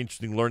be very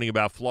interesting learning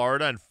about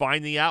Florida and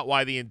finding out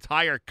why the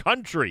entire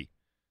country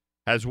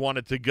has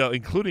wanted to go,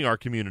 including our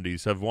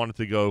communities, have wanted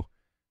to go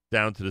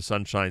down to the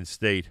Sunshine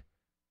State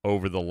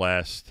over the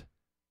last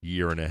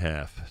year and a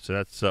half. So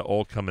that's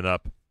all coming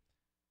up,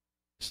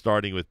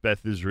 starting with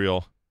Beth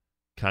Israel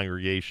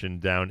Congregation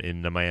down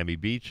in Miami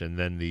Beach, and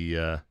then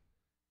the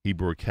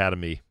Hebrew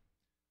Academy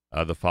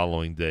the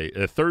following day.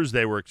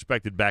 Thursday, we're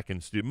expected back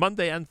in studio.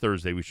 Monday and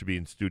Thursday, we should be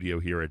in studio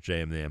here at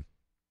JMM.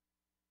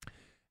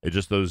 It's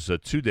just those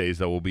 2 days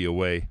that we'll be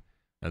away,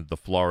 and the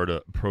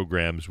Florida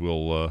programs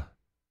will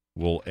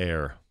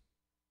air.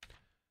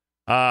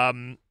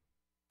 I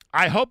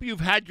hope you've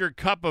had your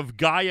cup of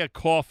Gaia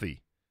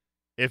coffee.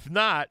 If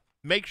not,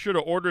 make sure to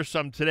order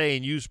some today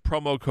and use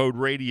promo code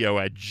radio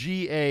at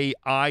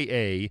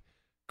GAIAcoffee.com.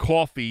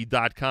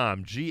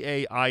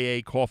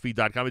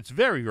 GAIAcoffee.com. It's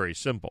very, very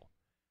simple.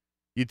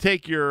 You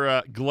take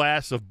your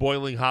glass of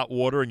boiling hot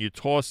water and you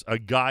toss a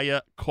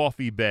Gaia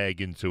coffee bag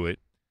into it.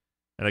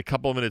 And a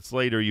couple of minutes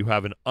later, you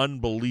have an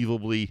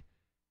unbelievably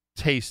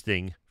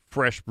tasting,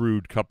 fresh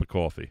brewed cup of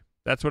coffee.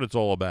 That's what it's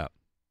all about.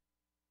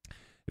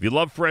 If you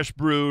love fresh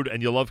brewed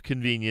and you love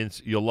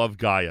convenience, you'll love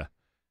Gaia.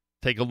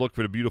 Take a look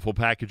for the beautiful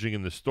packaging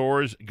in the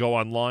stores. Go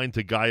online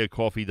to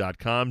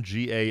GaiaCoffee.com,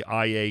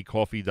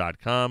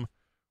 GAIAcoffee.com.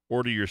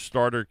 Order your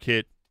starter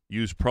kit.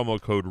 Use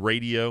promo code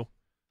RADIO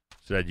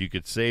so that you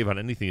could save on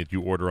anything that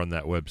you order on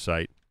that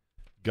website.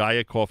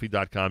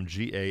 GaiaCoffee.com,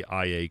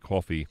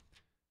 GAIAcoffee.com.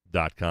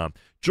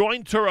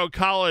 Join Touro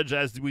College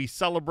as we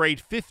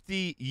celebrate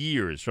 50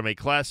 years. From a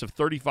class of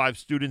 35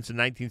 students in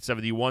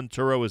 1971,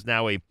 Touro is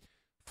now a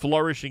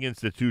flourishing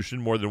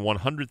institution. More than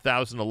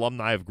 100,000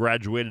 alumni have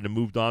graduated and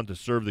moved on to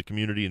serve the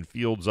community in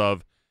fields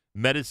of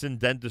medicine,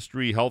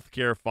 dentistry,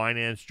 healthcare,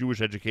 finance,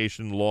 Jewish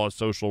education, law,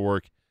 social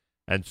work,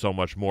 and so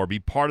much more. Be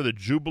part of the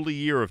Jubilee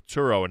Year of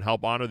Touro and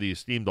help honor the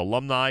esteemed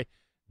alumni,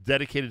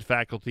 dedicated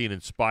faculty, and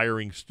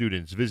inspiring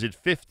students. Visit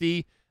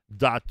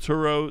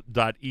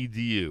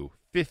 50.touro.edu.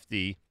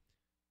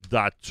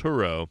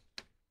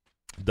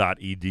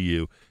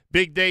 50.touro.edu.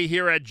 Big day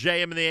here at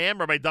JM and the AM.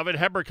 Rabbi Dovid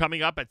Heber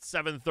coming up at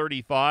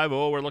 7:35.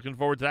 Oh, we're looking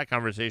forward to that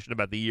conversation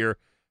about the year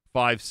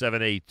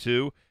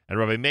 5782. And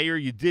Rabbi Meyer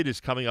Yedid is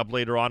coming up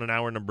later on in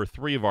hour number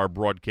 3 of our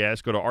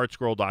broadcast. Go to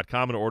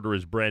artscroll.com and order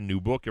his brand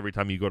new book. Every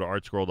time you go to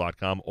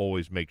artscroll.com,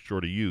 always make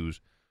sure to use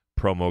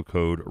promo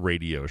code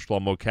RADIO.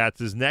 Shlomo Katz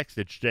is next.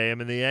 It's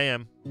JM and the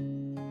AM.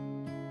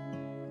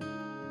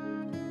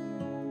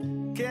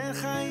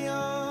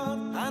 כחיות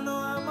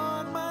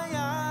הנועמות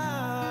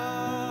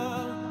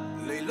ביער,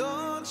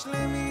 לילות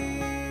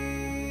שלמים.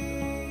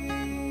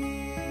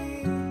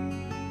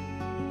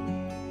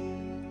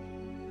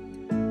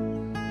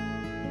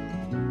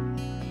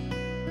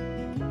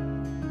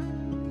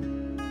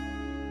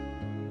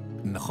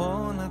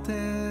 נכון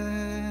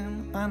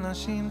אתם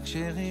אנשים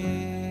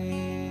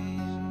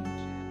כשרים,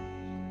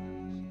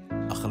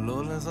 אך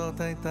לא לזאת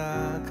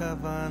הייתה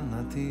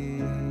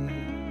כוונתי.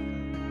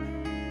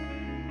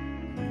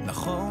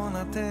 נכון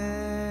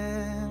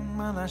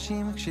אתם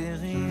אנשים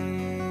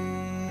כשרים,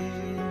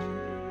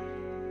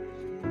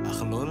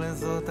 אך לא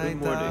לזאת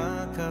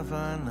הייתה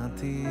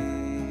כוונתי.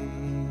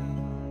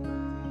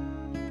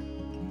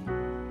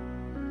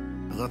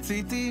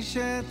 רציתי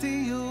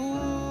שתהיו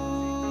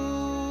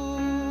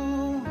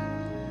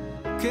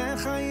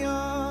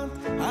כחיות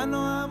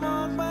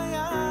הנועמות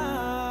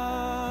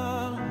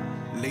ביער,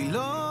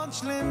 לילות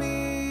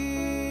שלמים.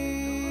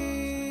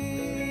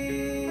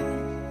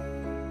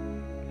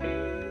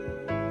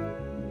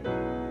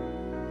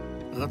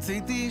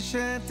 רציתי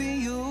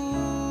שתהיו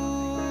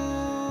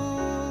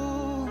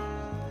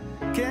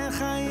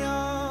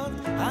כחיות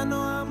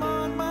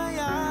הנועמות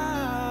ביער,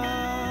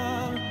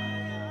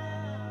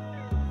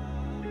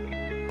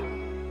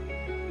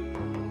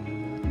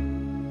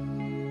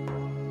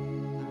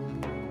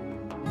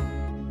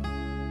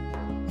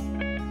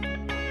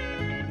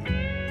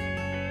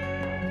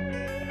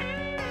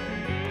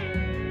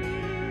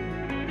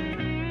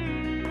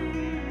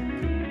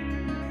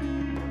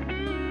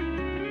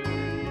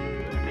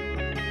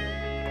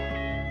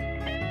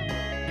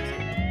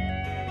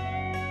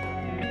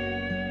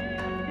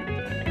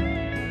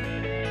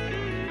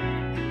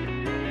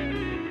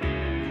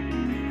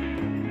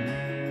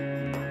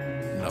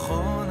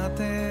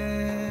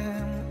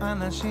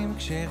 אנשים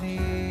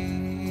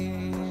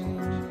כשרים,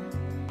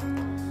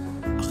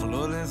 אך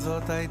לא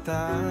לזאת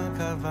הייתה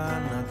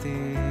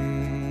כוונתי.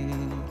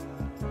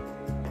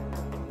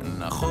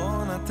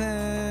 נכון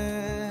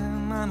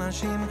אתם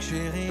אנשים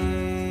כשרים,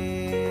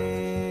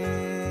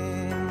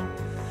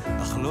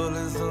 אך לא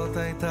לזאת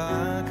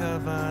הייתה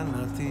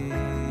כוונתי.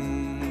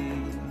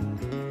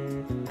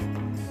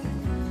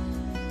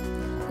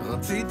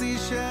 רציתי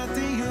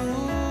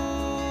שתהיו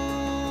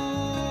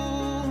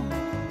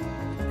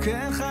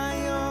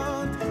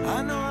כחיות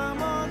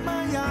הנועמות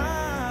בים,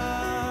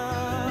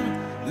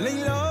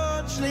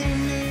 לילות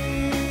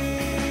שלמים.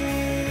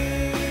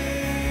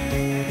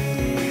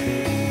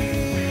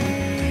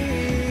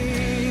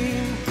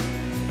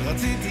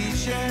 רציתי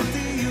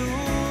שתהיו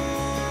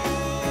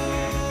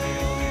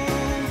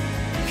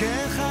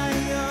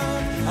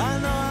כחיות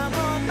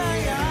הנועמות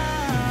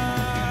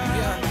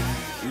בים,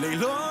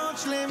 לילות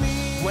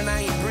שלמים. When I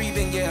ain't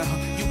breathing, yeah,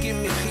 you give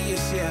me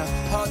fears, yeah.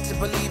 Hard to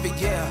believe it,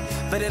 yeah,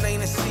 but it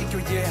ain't a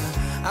secret, yeah.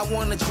 I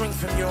wanna drink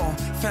from your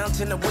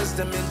fountain of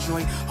wisdom and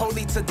joy.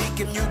 Holy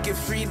Tzaddikim, you give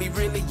freely,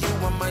 really you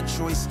are my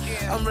choice.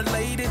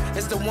 Unrelated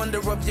is the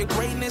wonder of your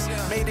greatness.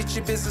 Made it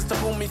your business to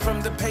pull me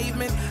from the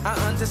pavement. I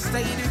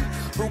understated,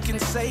 who can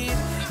say it?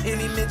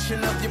 Any mention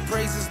of your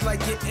praises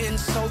like your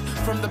insult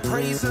from the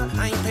praiser.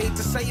 I ain't paid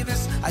to say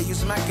this. I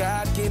use my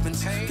God-given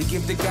to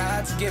give the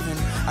God's given.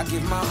 I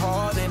give my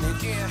heart in it.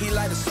 He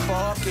light a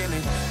spark in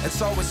it.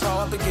 It's always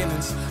hard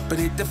beginnings, but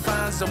it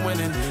defines the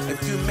winning. If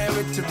you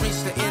merit to reach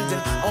the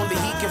ending, only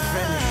He can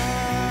finish.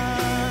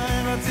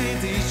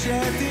 רציתי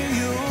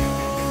שתהיו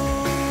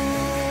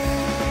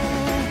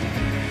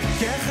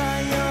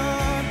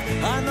כחיות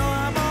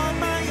הנועמות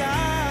בים,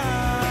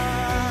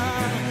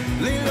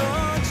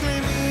 לילות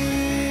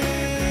שלמים.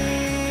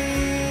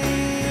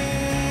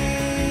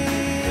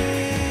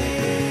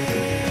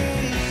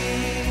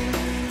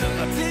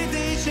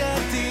 רציתי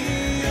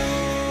שתהיו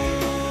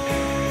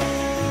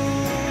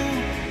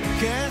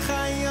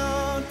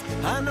כחיות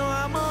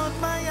הנועמות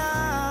בים.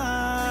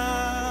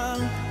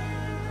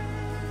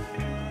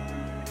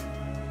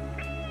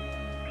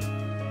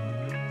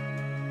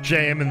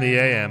 JM in the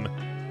AM.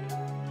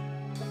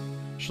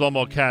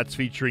 Shlomo Katz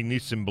featuring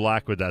Nissim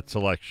Black with that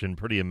selection.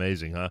 Pretty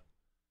amazing, huh?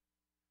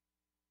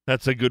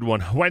 That's a good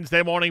one.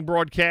 Wednesday morning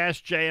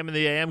broadcast, JM in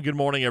the AM. Good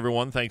morning,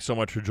 everyone. Thanks so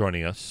much for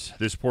joining us.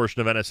 This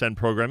portion of NSN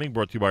programming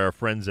brought to you by our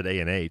friends at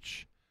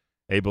A&H.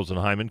 Abel's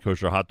and Hyman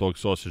Kosher Hot Dog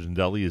Sausage and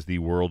Deli is the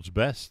world's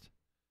best.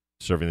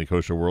 Serving the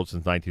kosher world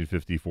since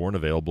 1954 and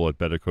available at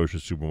better kosher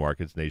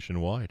supermarkets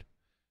nationwide.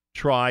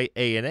 Try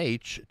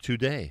A&H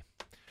today.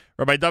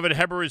 Rabbi Dovid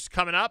Heber is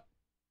coming up.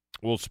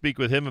 We'll speak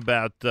with him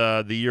about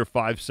the year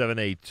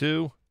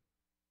 5782,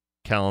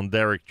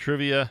 calendaric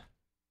trivia,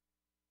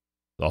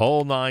 the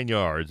whole 9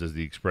 yards, as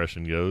the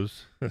expression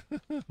goes.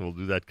 We'll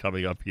do that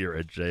coming up here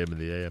at JM in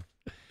the AM.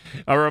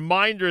 A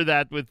reminder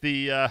that with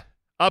the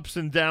ups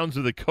and downs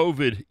of the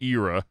COVID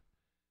era,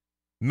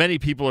 many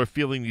people are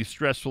feeling the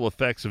stressful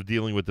effects of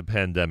dealing with the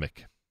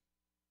pandemic.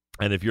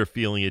 And if you're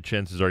feeling it,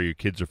 chances are your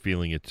kids are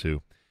feeling it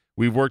too.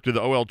 We've worked with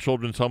OL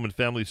Children's Home and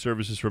Family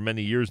Services for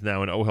many years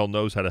now, and OL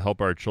knows how to help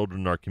our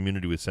children in our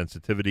community with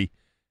sensitivity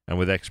and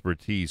with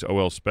expertise.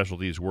 OL's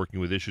specialty is working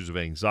with issues of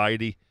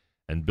anxiety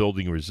and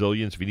building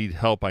resilience. If you need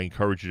help, I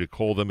encourage you to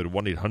call them at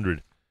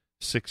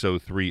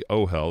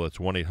 1-800-603-OHEL. That's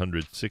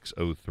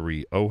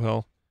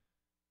 1-800-603-OHEL.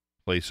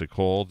 Place a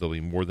call. They'll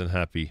be more than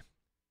happy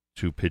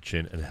to pitch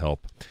in and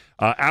help.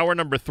 Hour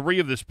number 3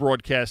 of this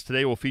broadcast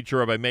today will feature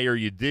Rabbi Meyer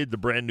Yedid, the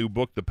brand new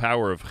book, The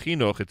Power of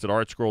Chinuch. It's at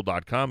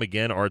artscroll.com.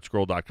 Again,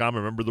 artscroll.com.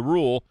 Remember the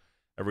rule.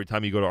 Every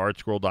time you go to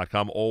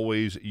artscroll.com,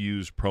 always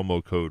use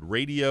promo code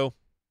radio.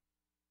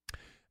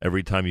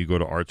 Every time you go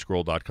to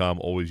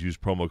artscroll.com, always use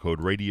promo code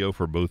radio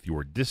for both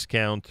your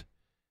discount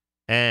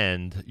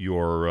and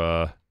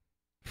your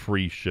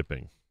free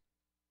shipping.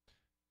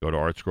 Go to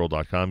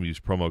artscroll.com, use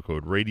promo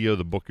code radio.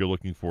 The book you're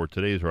looking for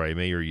today is Rabbi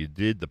Meyer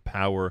Yedid, The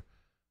Power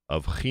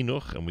of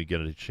Chinuch, and we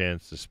get a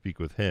chance to speak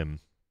with him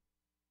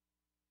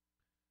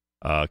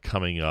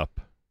coming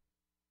up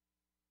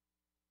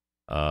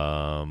at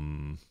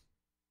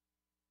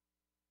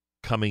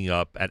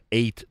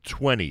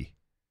 8:20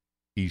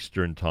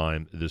 Eastern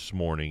Time this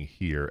morning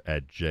here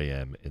at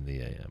JM in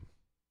the AM.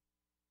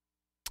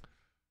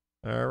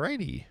 All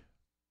righty.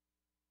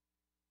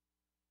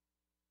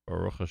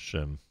 Baruch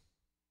Hashem.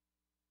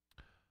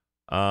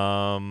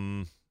 I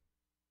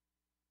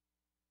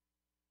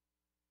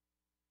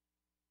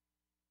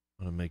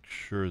want to make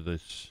sure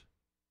this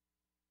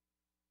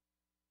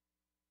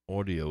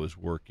audio is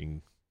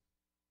working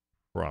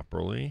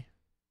properly.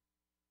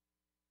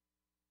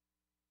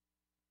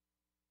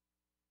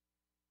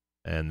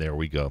 And there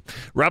we go.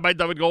 Rabbi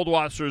Dovid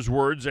Goldwasser's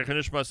words, Zech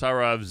Nishmas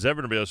Harav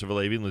Zever Rabbi Yosef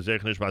Alevi, and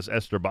Zech Nishmas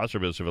Esther Bas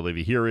Rabbi Yosef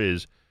Alevi. Here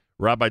is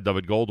Rabbi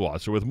Dovid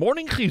Goldwasser with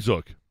Morning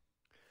Chizuk.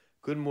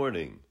 Good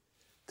morning.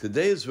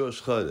 Today is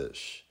Rosh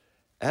Chodesh.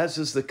 As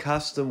is the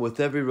custom with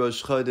every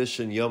Rosh Chodesh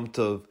and Yom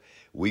Tov,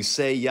 we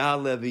say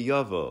Ya'aleh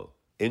v'yavo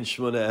in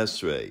Shemona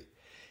Esrei.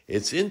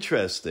 It's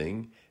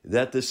interesting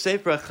that the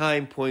Sefer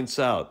HaChaim points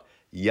out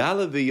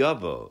Ya'aleh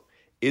v'yavo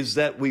is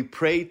that we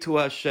pray to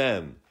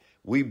Hashem,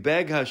 we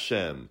beg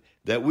Hashem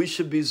that we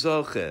should be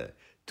zoche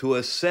to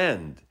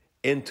ascend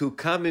and to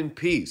come in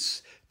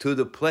peace to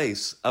the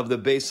place of the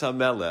Beis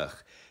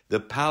HaMelech, the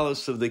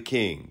palace of the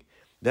king,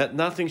 that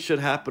nothing should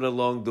happen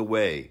along the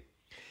way.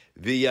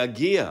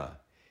 V'yagia,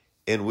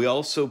 and we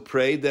also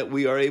pray that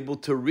we are able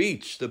to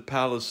reach the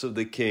palace of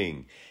the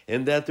king,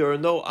 and that there are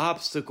no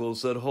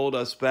obstacles that hold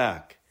us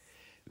back.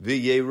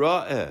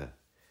 V'yera'eh,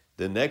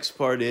 the next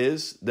part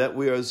is that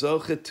we are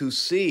zoche to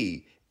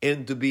see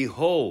and to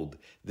behold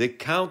the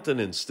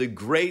countenance, the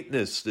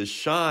greatness, the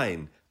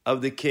shine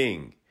of the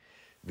king.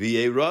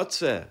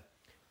 V'yeratzeh,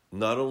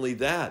 not only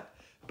that,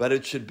 but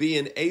it should be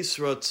an eis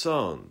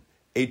ratzon,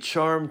 a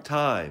charmed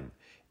time,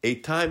 a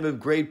time of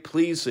great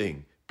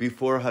pleasing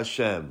before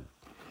Hashem.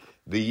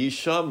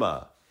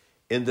 V'yishama,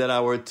 in that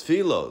our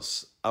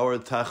tfilos, our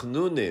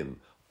tachnunim,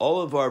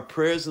 all of our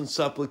prayers and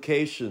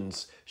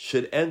supplications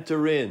should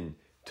enter in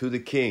to the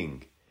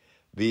king.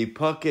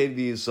 V'yipakeh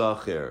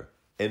v'yizacher,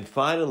 and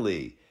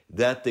finally,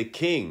 that the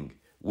king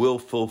will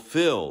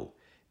fulfill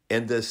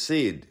and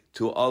accede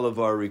to all of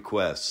our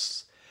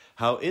requests.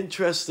 How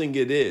interesting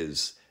it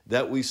is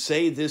that we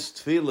say this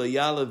tefillah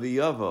Ya'aleh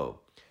V'yavo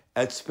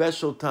at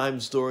special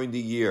times during the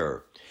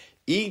year.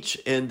 Each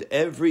and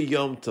every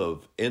Yom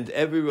Tov and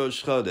every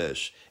Rosh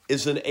Chodesh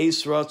is an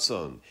Eis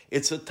Ratzon.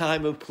 It's a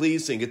time of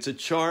pleasing. It's a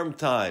charm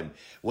time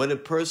when a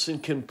person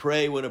can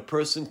pray, when a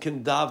person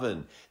can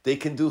daven. They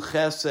can do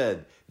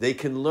chesed. They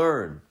can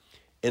learn.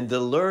 And the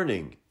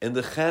learning and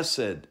the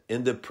chesed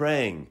and the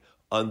praying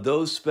on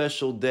those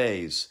special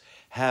days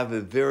have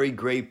a very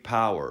great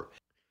power.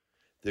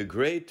 The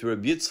great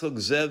Rabbi Yitzchak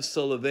Zev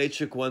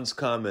Soloveitchik once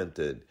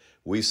commented,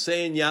 we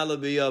say in Ya'aleh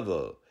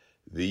V'yavo,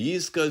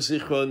 V'yizka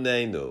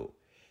zichronenu.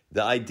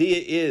 The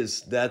idea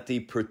is that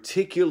the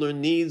particular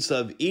needs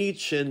of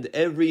each and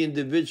every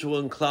individual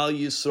in Klal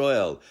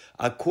Yisrael,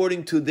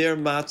 according to their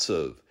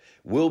matzav,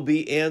 will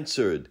be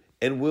answered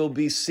and will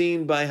be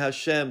seen by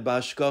Hashem,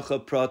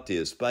 b'hashgacha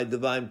pratis, by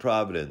divine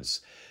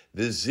providence.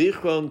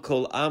 V'zichron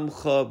kol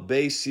amcha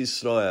beis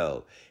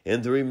Yisrael,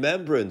 and the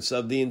remembrance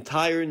of the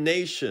entire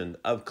nation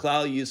of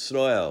Klal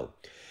Yisrael.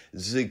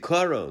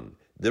 Zikaron,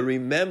 the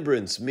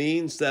remembrance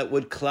means that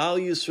what Klal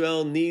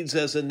Yisrael needs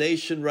as a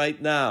nation right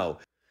now,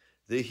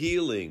 the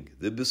healing,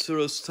 the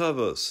besuros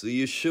tavos,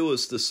 the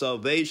yeshuas, the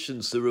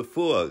salvations, the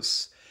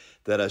refuahs,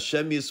 that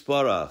Hashem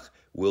Yisbarach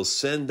will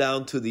send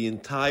down to the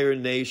entire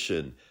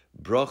nation,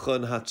 bracha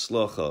and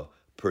hatzlacha,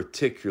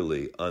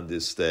 particularly on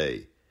this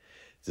day.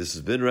 This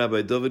has been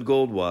Rabbi Dovid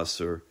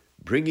Goldwasser,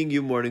 bringing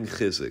you morning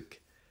chizuk.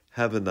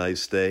 Have a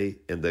nice day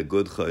and a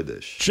good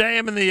Chodesh.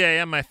 JM in the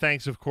AM, my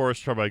thanks, of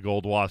course, to Rabbi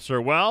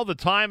Goldwasser. Well, the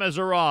time has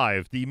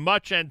arrived. The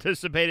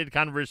much-anticipated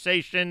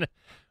conversation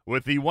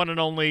with the one and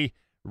only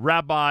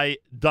Rabbi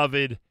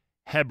Dovid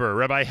Heber.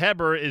 Rabbi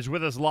Heber is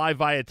with us live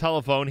via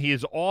telephone. He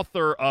is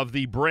author of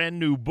the brand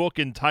new book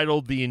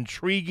entitled The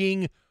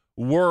Intriguing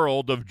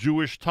World of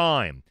Jewish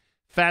Time,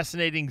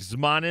 Fascinating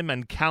Zmanim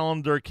and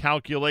Calendar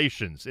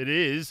Calculations. It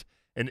is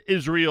an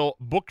Israel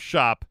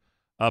Bookshop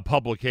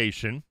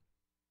publication,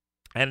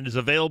 and it is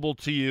available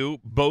to you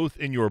both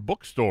in your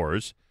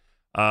bookstores,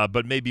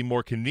 but maybe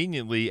more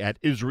conveniently at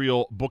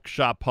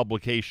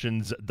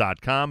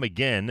IsraelBookshopPublications.com.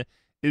 Again,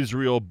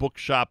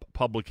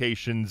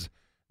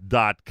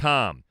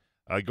 IsraelBookshopPublications.com.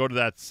 Go to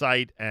that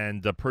site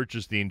and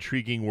purchase The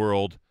Intriguing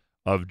World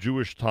of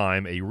Jewish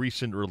Time, a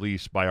recent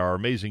release by our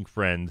amazing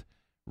friend,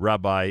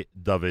 Rabbi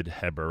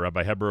Dovid Heber.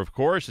 Rabbi Heber, of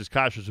course, is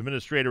Kashrus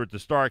administrator at the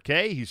Star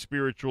K. He's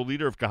spiritual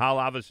leader of Kahal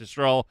Avos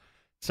Yisrael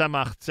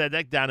Tzemach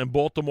Tzedek down in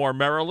Baltimore,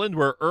 Maryland,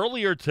 where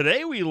earlier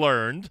today we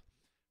learned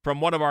from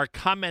one of our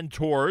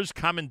commentators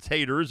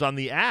on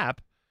the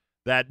app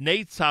that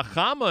Netz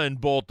HaChama in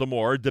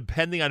Baltimore,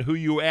 depending on who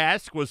you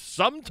ask, was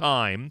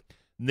sometime,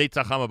 Netz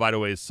HaChama, by the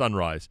way, is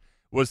sunrise,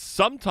 was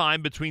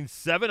sometime between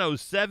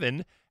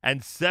 7:07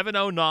 and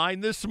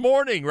 7:09 this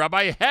morning.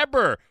 Rabbi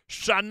Heber,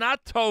 Shana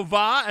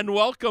Tova, and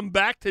welcome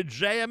back to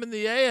JM in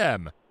the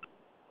AM.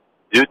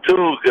 You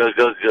too.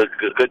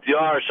 Good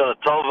Yar, Shana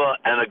Tova,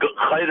 and a good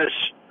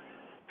Chodesh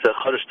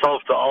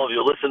Tov to all of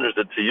your listeners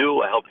and to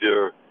you. I hope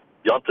your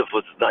Yontif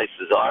was as nice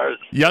as ours.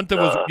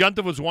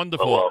 Yontif was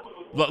wonderful.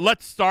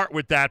 Let's start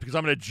with that because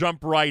I'm going to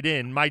jump right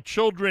in. My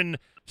children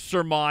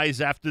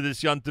surmise after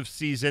this Yontif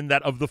season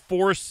that of the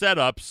 4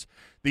 setups,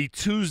 the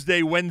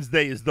Tuesday,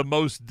 Wednesday is the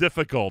most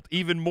difficult,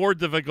 even more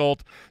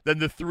difficult than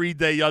the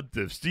 3-day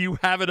Yontifs. Do you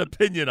have an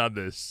opinion on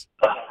this?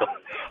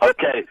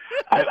 Okay,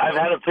 I've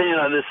had an opinion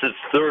on this since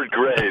 3rd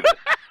grade.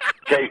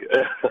 Okay,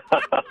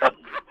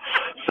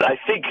 so I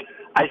think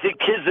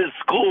kids in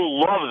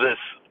school love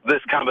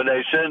this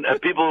combination,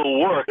 and people who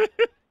work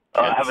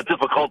have a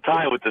difficult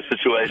time with the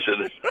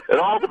situation. It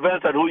all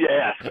depends on who you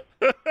ask.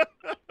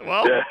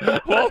 Well,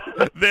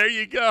 there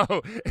you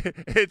go.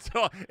 It's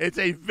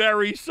a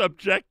very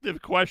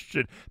subjective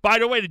question. By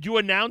the way, did you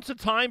announce a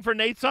time for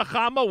Netz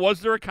HaChama?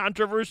 Was there a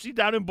controversy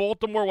down in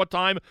Baltimore what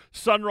time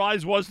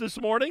sunrise was this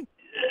morning?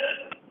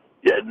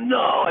 Yeah, no.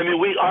 I mean,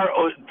 we have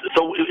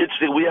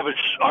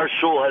our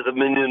shul has a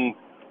minyan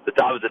the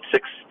Dovid at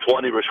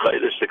 6:20 Rosh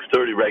Chodesh,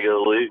 6:30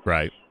 regularly.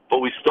 Right. But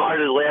we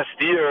started last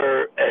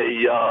year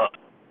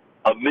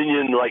a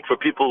minyan like for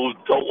people who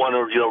don't want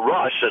to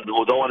rush and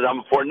who don't want to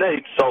daven before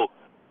Nate. So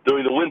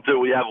during the winter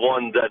we have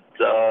one that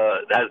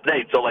has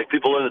Nate. So like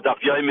people learn the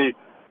Daf Yomi,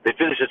 they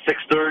finish at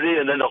 6:30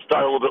 and then they'll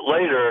start a little bit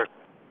later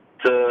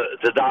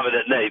to daven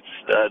at Nate's.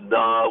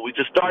 And we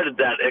just started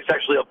that. It's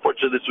actually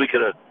unfortunate this week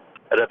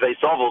at a base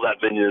oval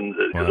that minyan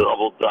because the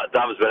oval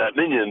davens been at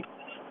minyan.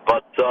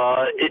 But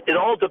it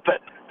all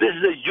depends. This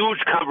is a huge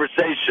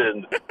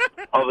conversation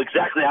of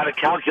exactly how to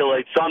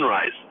calculate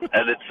sunrise,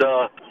 and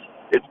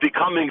it's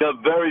becoming a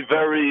very,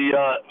 very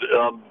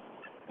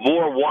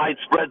more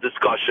widespread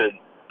discussion.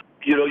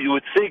 You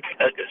would think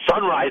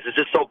sunrise is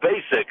just so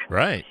basic,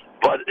 right?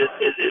 But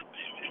it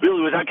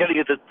really, without getting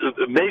into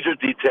major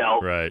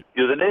detail, right?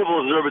 The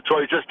Naval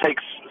Observatory just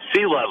takes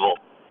sea level,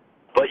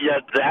 but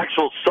yet the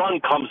actual sun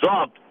comes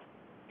up.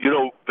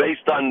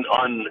 Based on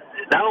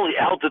not only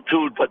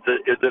altitude, but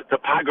the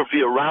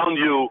topography around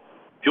you.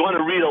 If you want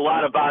to read a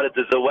lot about it,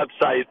 there's a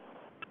website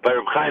by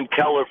Reb Chaim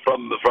Keller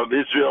from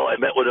Israel. I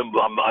met with him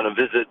on a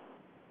visit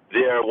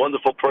there.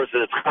 Wonderful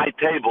person. It's High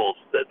Tables.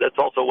 That's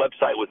also a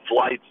website with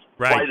flight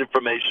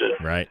information.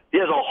 Right. He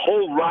has a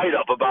whole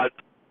write-up about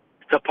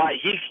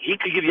he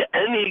could give you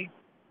any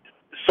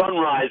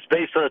sunrise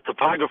based on the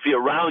topography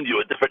around you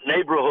in different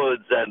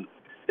neighborhoods, and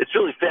it's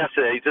really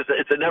fascinating.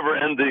 It's a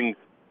never-ending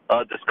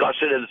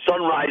discussion, and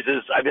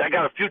sunrises. I mean, I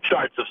got a few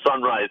charts of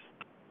sunrise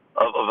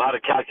of how to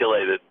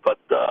calculate it, but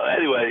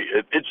anyway,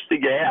 it's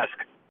interesting you ask.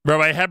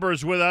 Rabbi Heber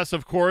is with us,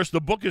 of course.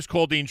 The book is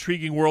called The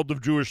Intriguing World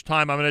of Jewish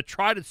Time. I'm going to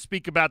try to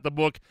speak about the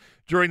book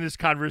during this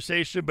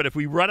conversation, but if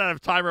we run out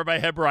of time, Rabbi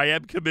Heber, I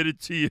am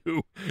committed to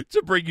you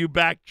to bring you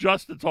back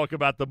just to talk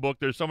about the book.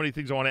 There's so many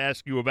things I want to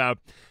ask you about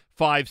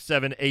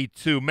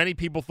 5782. Many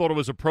people thought it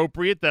was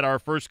appropriate that our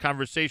first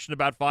conversation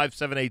about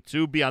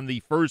 5782 be on the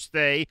first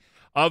day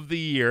of the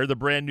year, the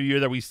brand new year,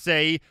 that we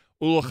say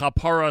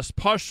Ulchaparas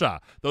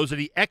Pasha. Those are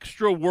the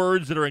extra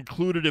words that are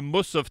included in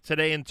Musaf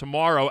today and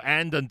tomorrow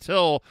and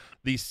until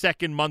the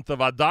second month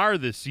of Adar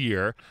this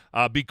year,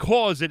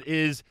 because it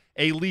is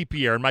a leap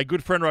year. And my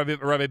good friend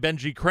Rabbi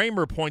Benji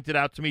Kramer pointed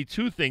out to me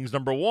two things.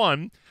 Number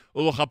one,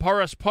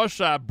 Ulchaparas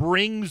Pasha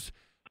brings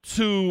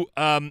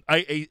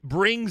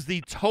brings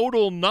the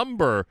total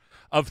number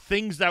of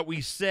things that we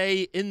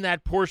say in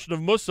that portion of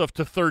Musaf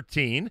to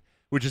 13,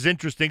 which is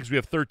interesting because we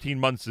have 13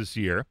 months this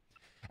year.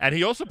 And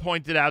he also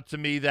pointed out to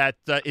me that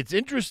it's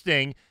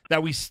interesting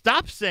that we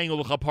stopped saying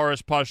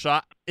Ulchaparas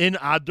Pasha in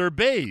Adar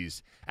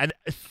Beis. And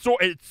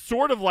it's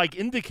sort of like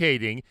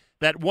indicating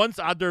that once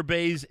Adar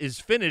Beis is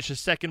finished, the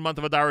second month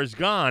of Adar is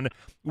gone,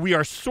 we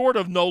are sort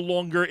of no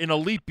longer in a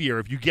leap year,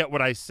 if you get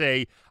what I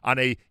say on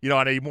a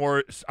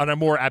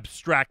more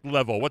abstract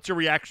level. What's your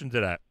reaction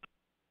to that?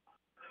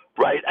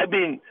 Right. I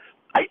mean,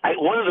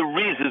 one of the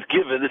reasons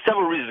given, there's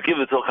several reasons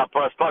given to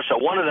Ulchaparas Pasha.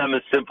 One of them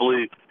is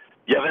simply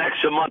you have an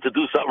extra month to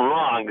do something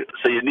wrong,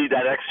 so you need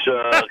that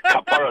extra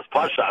kaparas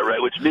pasha,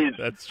 right? Which means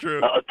that's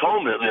true.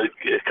 Atonement.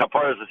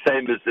 Kapara is the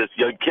same as this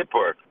Yom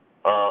Kippur.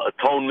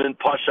 Atonement,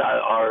 pasha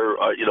are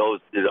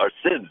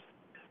sins.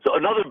 So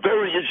another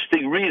very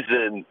interesting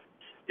reason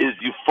is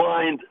you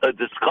find a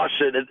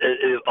discussion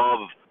of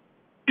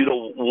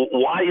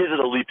why is it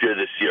a leap year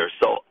this year?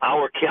 So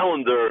our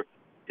calendar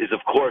is of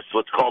course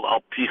what's called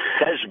al pi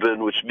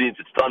cheshbon, which means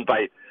it's done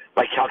by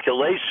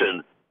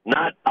calculation.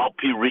 Not al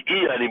pi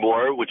re'iyah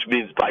anymore, which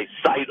means by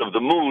sight of the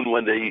moon.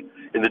 When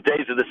in the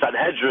days of the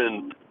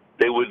Sanhedrin,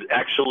 they would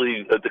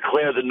actually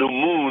declare the new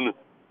moon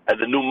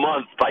and the new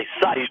month by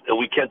sight, and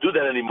we can't do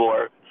that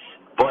anymore.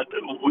 But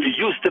it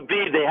used to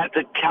be they had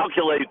to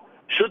calculate,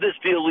 should this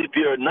be a leap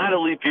year, not a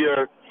leap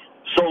year?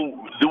 So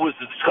there was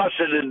a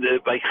discussion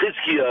by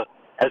Chizkiah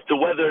as to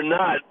whether or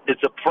not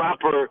it's a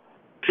proper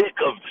pick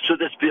of should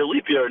this be a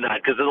leap year or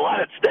not, because there's a lot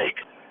at stake.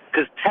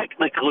 Because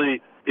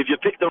technically, if you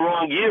pick the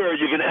wrong year,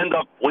 you're going to end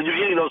up, when you're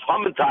eating those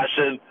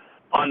hamantashen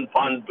on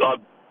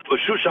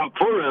Shushan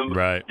Purim,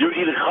 right, you're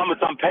eating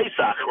chametz on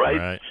Pesach,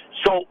 right?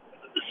 So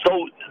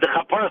the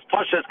kaparas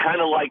pasha is kind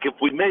of like if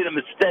we made a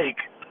mistake,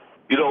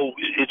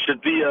 it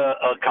should be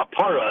a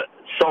kapara.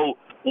 So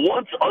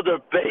once Adar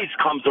Beis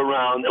comes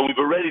around and we've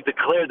already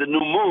declared the new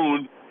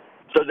moon,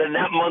 so then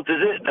that month is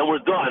it, and we're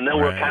done. Then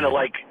we're kind of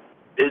like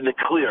in the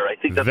clear. I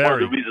think that's one of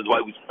the reasons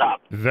why we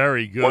stopped.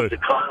 Very good. Once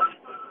it comes.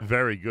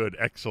 Very good.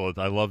 Excellent.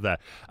 I love that.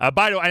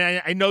 By the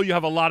way, I know you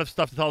have a lot of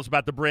stuff to tell us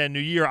about the brand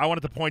new year. I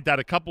wanted to point out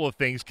a couple of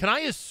things. Can I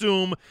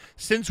assume,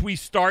 since we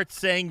start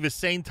saying the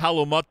Saint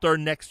Talumatar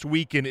next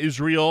week in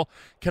Israel,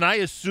 can I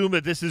assume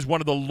that this is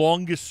one of the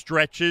longest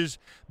stretches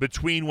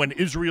between when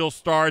Israel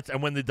starts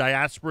and when the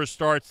diaspora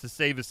starts to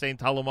say the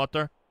Saint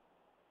Talumatar?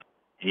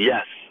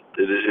 Yes,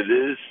 it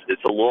is.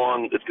 It's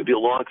going to be a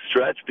long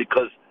stretch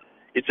because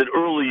it's an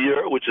early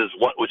year, which is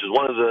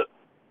one of the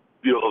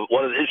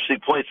one of the interesting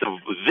points of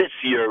this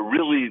year,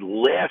 really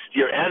last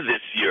year and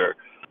this year,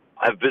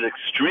 have been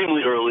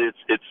extremely early.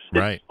 It's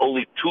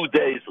only 2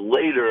 days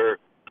later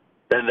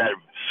than that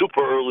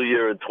super early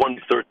year in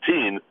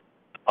 2013.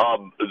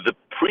 The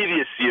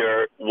previous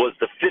year was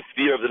the 5th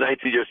year of the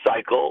 19-year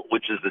cycle,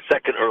 which is the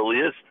second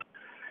earliest,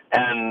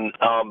 and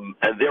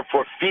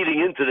therefore feeding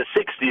into the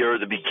 6th year,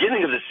 the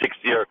beginning of the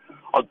 6th year,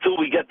 until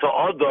we get to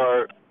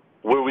Adar,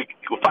 where we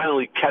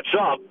finally catch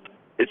up.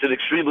 It's an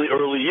extremely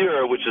early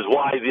year, which is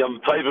why the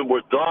Yom Tovim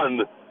were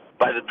done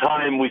by the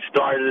time we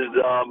started,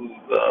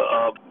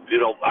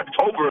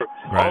 October.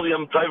 Right. All the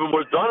Yom Tovim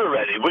were done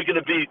already. We're going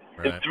to be,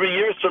 in 3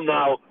 years from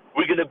now,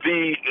 we're going to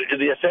be in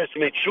the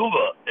Assassinate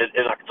Tshuva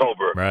in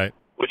October, Right.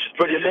 which is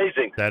pretty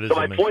amazing. That is so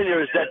my amazing. point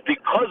here is that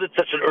because it's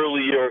such an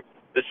early year,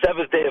 the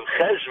 7th day of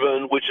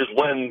Cheshvan, which is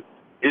when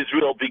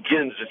Israel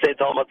begins, the St.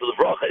 Talmud of the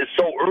Bracha, is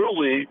so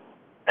early,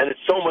 and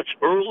it's so much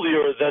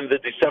earlier than the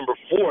December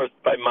 4th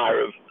by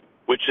Maariv,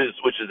 which is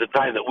the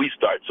time that we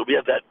start. So we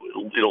have that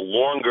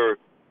longer,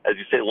 as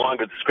you say,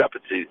 longer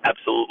discrepancy.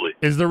 Absolutely.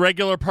 Is the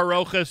regular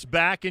parochas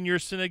back in your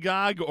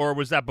synagogue, or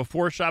was that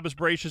before Shabbos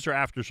Bereishis or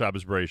after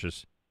Shabbos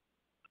Bereishis?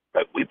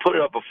 Right. We put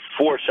it up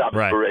before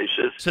Shabbos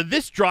Bereishis. So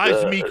this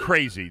drives me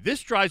crazy.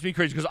 This drives me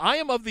crazy because I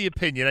am of the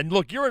opinion, and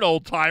look, you're an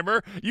old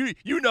timer. You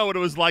know what it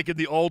was like in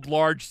the old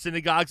large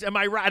synagogues. Am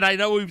I right? And I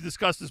know we've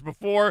discussed this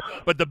before,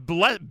 but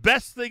the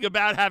best thing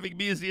about having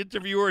me as the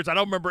interviewer is I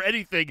don't remember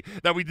anything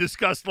that we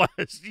discussed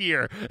last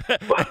year.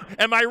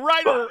 Am I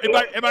right or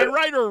am I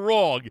right or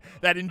wrong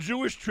that in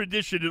Jewish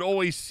tradition it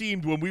always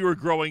seemed when we were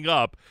growing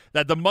up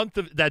that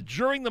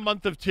during the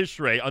month of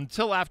Tishrei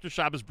until after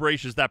Shabbos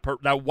Bereishis that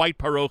white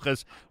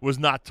parochas was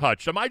not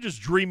touched. Am I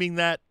just dreaming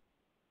that?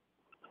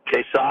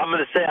 Okay, so I'm going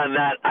to say on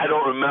that, I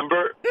don't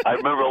remember. I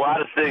remember a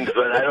lot of things,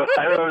 but I don't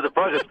remember the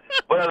process.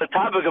 But on the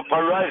topic of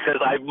parochas,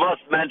 I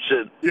must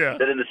mention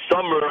that in the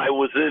summer I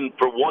was in,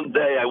 for one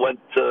day, I went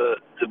to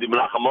be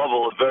Menachem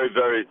Ovel, a very,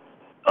 very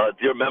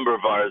dear member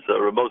of ours,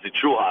 Ramosi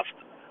Truhaft,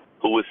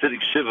 who was sitting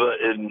Shiva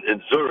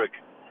in Zurich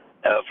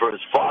for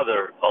his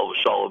father, Al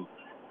Shalom.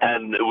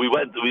 And we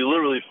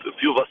literally, a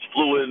few of us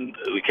flew in,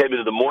 we came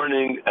in the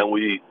morning, and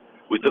we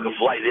took a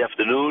flight in the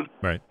afternoon,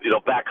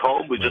 back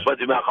home. We just went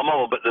to Menachem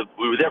Ovel, but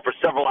we were there for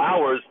several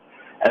hours,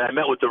 and I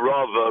met with the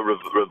Rav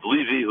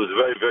Levy, who's a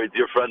very, very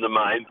dear friend of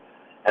mine,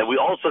 and we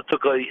also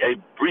took a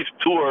brief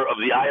tour of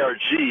the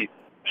IRG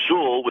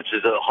shul, which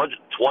is a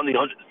 120,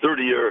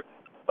 130-year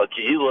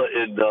kehillah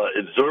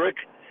in Zurich,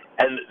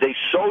 and they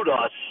showed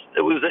us.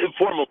 It was an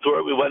informal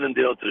tour. We went in,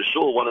 to the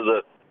shul. One of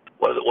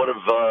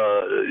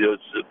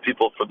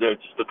people from there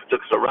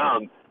took us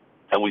around,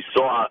 and we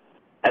saw.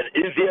 And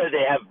in there,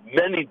 they have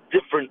many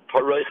different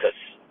parochas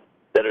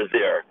that are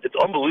there. It's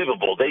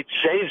unbelievable. They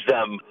change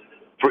them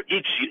for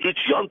each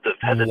yontif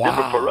has a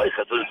different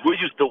parocha. So we're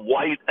used to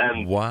white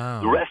and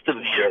the rest of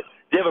the year.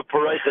 They have a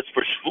parochas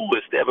for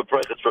Shavuos. They have a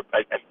parochas for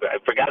I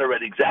forgot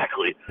already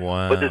exactly.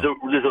 Wow. But there's a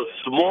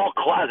small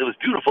closet. It was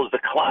beautiful.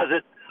 There's a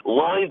closet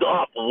lined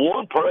up.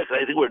 One parocha.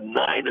 I think we're 9 or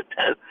 10.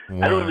 Wow. I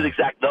don't remember the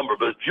exact number,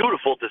 but it's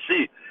beautiful to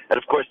see. And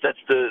of course, that's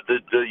the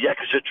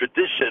Yekisha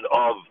tradition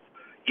of.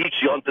 Each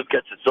yontif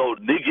gets its own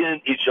niggin.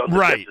 Each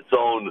yontif gets its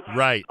own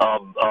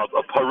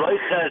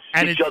parochas.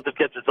 Each yontif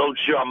gets its own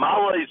shir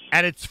amalos.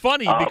 And it's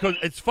funny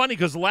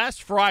because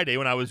last Friday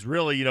when I was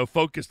really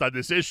focused on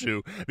this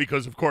issue,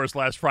 because of course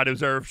last Friday was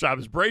Erev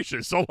Shabbos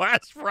Bereishis. So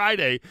last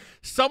Friday,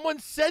 someone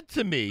said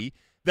to me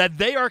that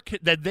they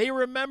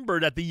remember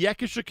that the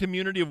Yekisha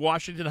community of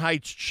Washington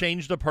Heights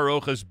changed the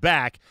parochas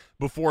back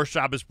before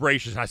Shabbos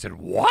Bereishis. And I said,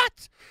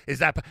 "What is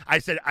that?" I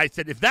said,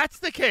 if that's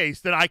the case,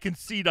 then I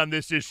concede on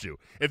this issue.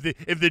 If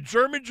the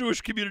German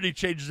Jewish community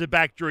changes it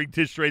back during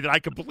Tishrei, then I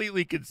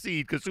completely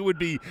concede, because who would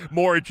be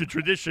more into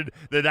tradition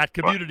than that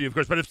community, of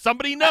course. But if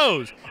somebody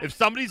knows, if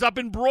somebody's up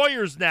in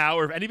Breuer's now,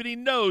 or if anybody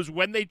knows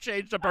when they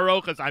changed the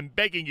parochas, I'm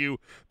begging you,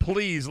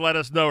 please let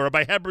us know.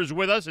 Rabbi Heber's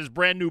with us. His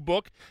brand new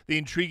book, The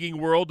Intriguing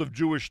World of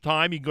Jewish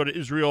Time. You can go to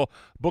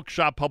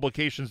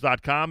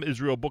IsraelBookshopPublications.com,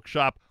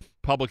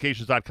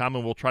 IsraelBookshopPublications.com,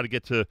 and we'll try to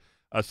get to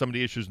some of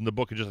the issues in the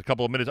book in just a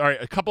couple of minutes. All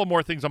right, a couple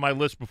more things on my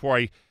list before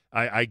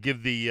I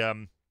give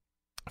the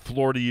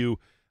floor to you,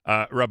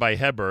 Rabbi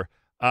Heber.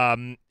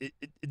 One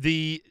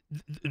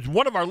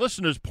of our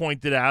listeners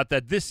pointed out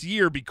that this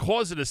year,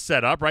 because it is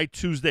set up, right,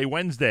 Tuesday,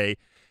 Wednesday,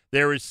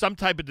 there is some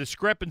type of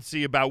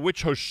discrepancy about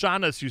which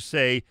Hoshanas you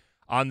say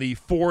on the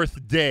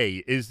fourth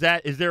day. Is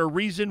there a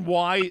reason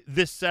why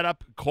this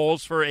setup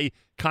calls for a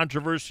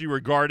controversy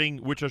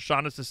regarding which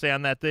Hoshanas to say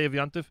on that day of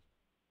Yontif?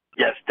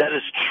 Yes, that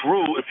is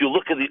true. If you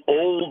look at the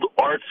old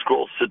art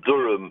scroll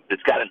Sidurim,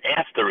 it's got an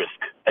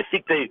asterisk. I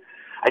think they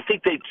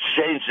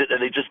changed it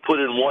and they just put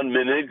in one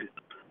minig,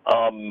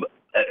 and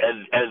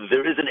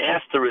there is an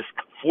asterisk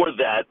for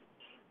that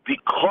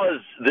because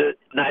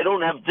now I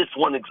don't have this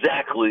one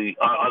exactly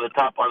on the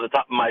top of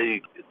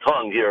my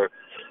tongue here,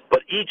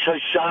 but each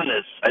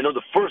Hoshanas, I know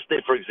the first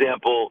day, for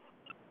example,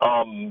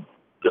 the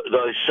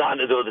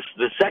Hoshanas,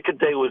 the second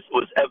day was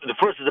the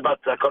first is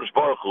about HaKadosh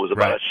Baruch Hu, was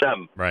about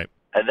Hashem, right?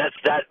 And that's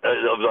that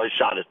of the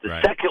Hoshanas.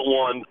 The second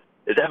one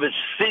is Eves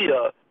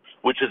Shia,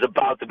 which is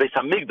about the Beis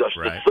Hamikdash.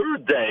 Right. The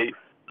third day,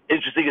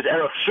 interesting, is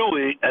Erech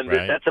Shui, and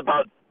that's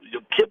about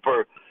Yom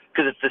Kippur,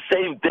 because it's the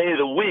same day of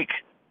the week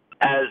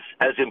as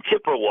Yom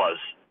Kippur was.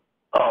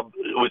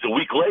 it was a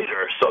week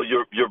later. So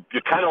you're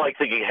kind of like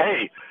thinking,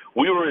 hey,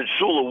 we were in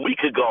shul a week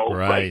ago.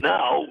 Right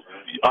now,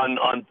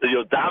 on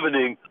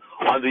davening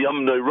on the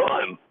Yom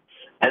Noraim,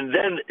 and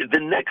then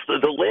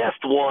the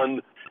last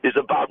one is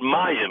about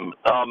Mayim.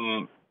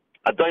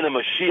 Adonai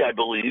Mashiach, I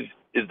believe,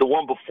 is the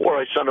one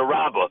before Hoshana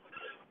Rabbah.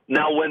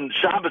 Now, when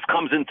Shabbos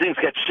comes in, things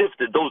get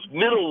shifted. Those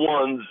middle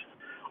ones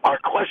are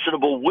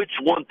questionable. Which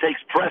one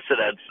takes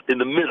precedence in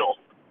the middle?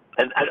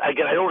 And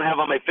again, I don't have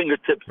on my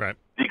fingertips the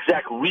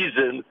exact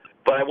reason,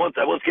 but I once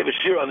gave a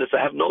shir on this. I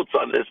have notes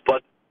on this,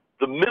 but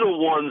the middle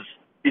ones,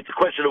 it's a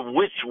question of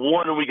which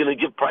one are we going to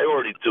give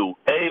priority to,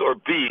 A or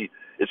B,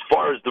 as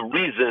far as the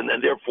reason,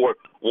 and therefore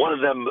one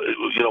of them,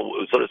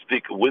 so to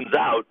speak, wins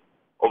out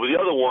over the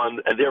other one,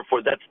 and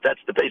therefore that's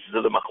the basis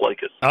of the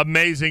machlokes.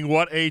 Amazing.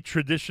 What a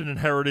tradition and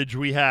heritage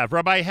we have.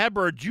 Rabbi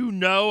Heber, do you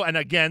know, and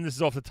again, this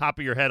is off the top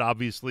of your head,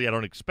 obviously, I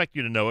don't expect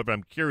you to know it, but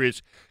I'm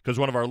curious because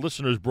one of our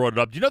listeners brought it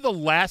up. Do you know the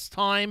last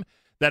time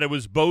that it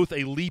was both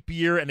a leap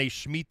year and a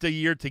Shemitah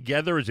year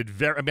together? Is it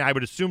I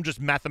would assume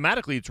just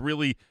mathematically it's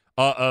really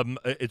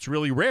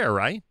rare,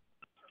 right?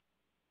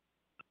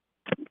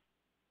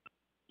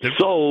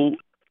 So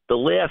the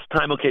last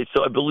time,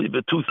 so I believe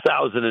in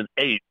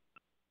 2008,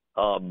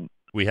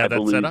 we had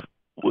that set up?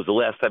 Was the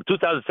last time.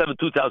 2007,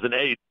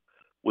 2008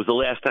 was the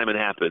last time it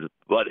happened.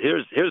 But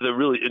here's a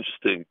really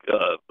interesting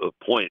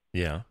point.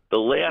 Yeah. The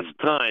last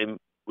time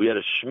we had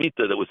a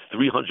Shemitah that was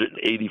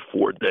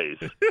 384 days.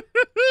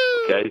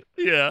 Okay?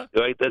 Yeah.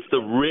 Right? That's the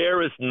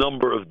rarest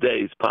number of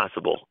days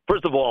possible.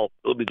 First of all,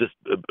 let me just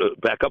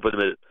back up in a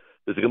minute.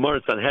 There's a Gemara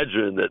in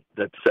Sanhedrin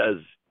that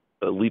says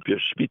a leap year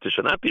Shemitah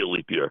should not be a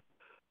leap year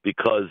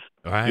because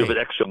you have an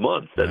extra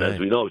month. And as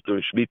we know,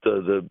 during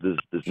Shemitah,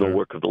 there's no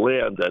work of the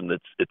land, and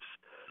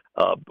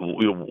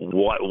we don't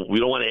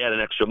want to add an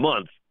extra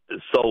month.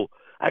 So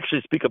I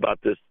actually speak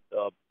about this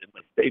in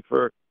my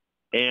Sefer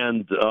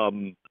and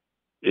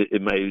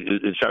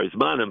in Shari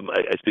Zmanim,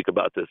 I speak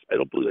about this. I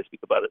don't believe I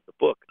speak about it in the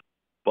book.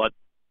 But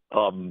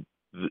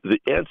the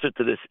answer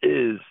to this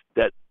is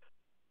that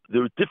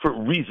there are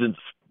different reasons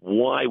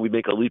why we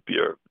make a leap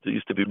year. There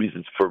used to be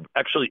reasons for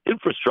actually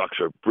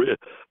infrastructure.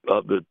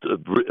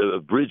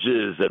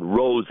 Bridges and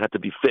roads had to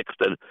be fixed.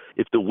 And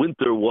if the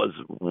winter was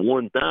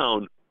worn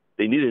down,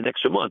 they needed an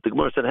extra month. The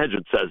Gemara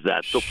Sanhedrin says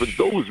that. So for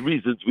those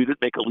reasons, we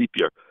didn't make a leap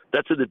year.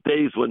 That's in the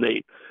days when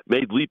they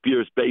made leap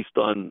years based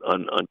on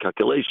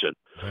calculation.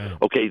 Right.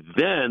 Okay,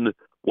 then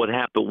what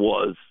happened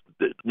was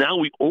that now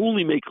we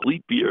only make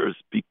leap years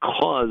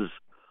because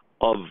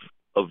of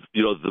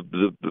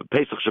the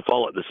Pesach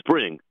Shafal in the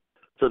spring.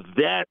 So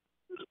that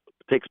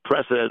takes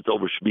precedence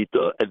over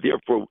Shemitah, and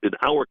therefore in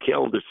our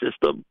calendar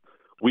system,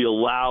 we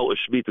allow a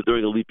Shemitah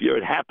during a leap year.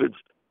 It happens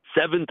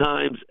 7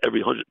 times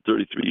every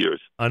 133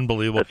 years.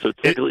 Unbelievable. So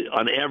typically,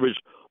 on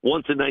average,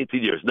 once in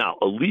 19 years. Now,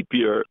 a leap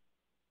year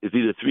is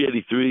either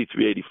 383,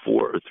 384,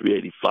 or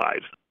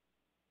 385.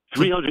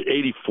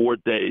 384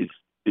 days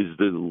is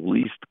the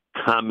least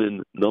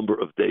common number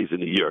of days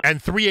in a year. And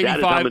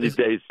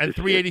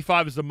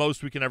 385 is the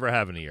most we can ever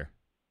have in a year.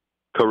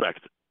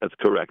 Correct. That's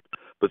correct.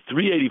 But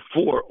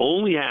 384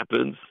 only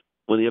happens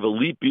when you have a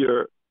leap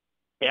year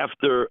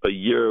after a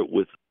year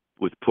with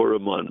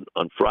Purim on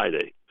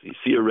Friday. So you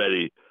see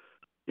already,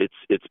 it's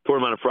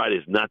Purim on a Friday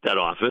is not that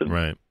often,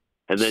 right?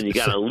 And then you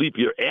got a leap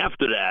year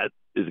after that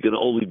is going to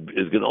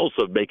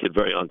also make it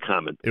very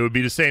uncommon. It would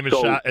be the same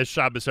as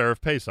Shabbos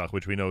Erev Pesach,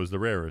 which we know is the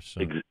rarest.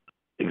 So.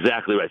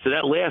 Exactly right. So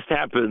that last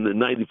happened in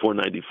 94,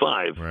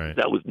 95. Right.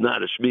 That was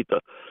not a Shemitah.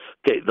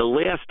 Okay, the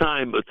last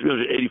time a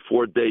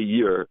 384-day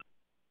year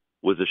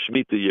was a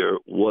Shemitah year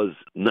was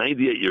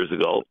 98 years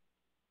ago,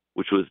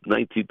 which was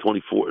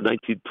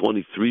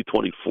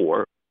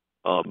 1923-24,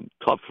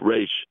 Tuf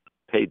Reish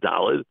Pei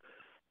Daled.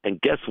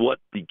 And guess what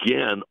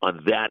began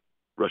on that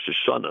Rosh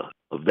Hashanah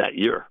of that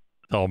year?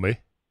 Tell me.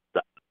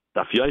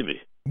 Daf Yomi.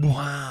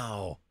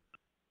 Wow.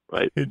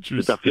 Right?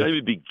 Interesting. The Daf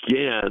Yomi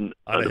began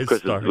on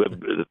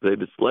the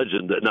famous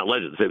legend, not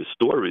legend, the famous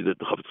story that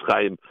the Chafetz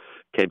Chaim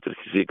came to the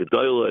Knesset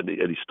Gedolah and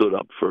he stood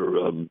up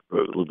for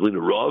Lina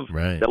Rav.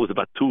 Right. That was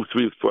about 2-3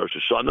 weeks before Rosh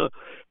Hashanah.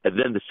 And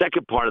then the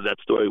second part of that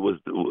story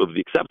of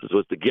the acceptance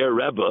was the Ger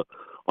Rebbe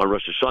on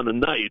Rosh Hashanah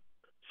night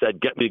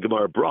said, "Get me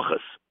Gemara Brachas."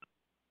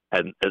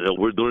 And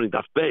we're doing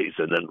Daf Beis.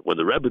 And then when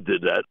the Rebbe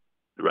did that,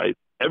 right,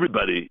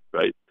 everybody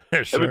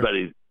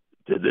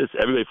did this.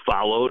 Everybody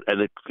followed,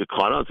 and it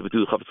caught on. So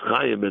between the Chafetz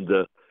Chaim and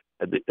the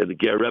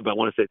Ger Rebbe, I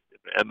want to say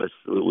Emes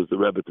was the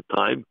Rebbe at the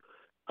time.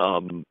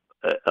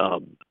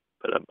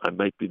 But I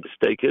might be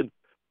mistaken.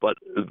 But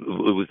it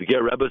was the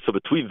Ger Rebbe. So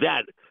between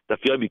that,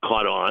 Daf Yomi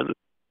caught on.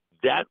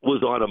 That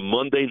was on a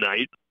Monday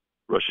night,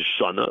 Rosh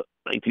Hashanah,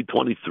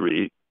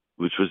 1923,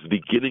 which was the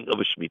beginning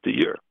of a Shemitah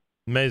year.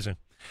 Amazing.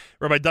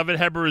 Rabbi Dovid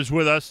Heber is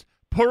with us.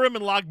 Purim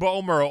and Lag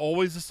BaOmer are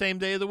always the same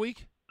day of the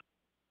week?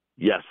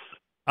 Yes.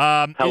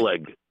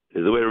 Peleg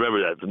is the way to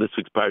remember that. From this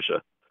week's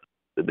Parsha.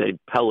 The name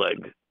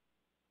Peleg,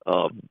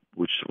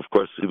 which, of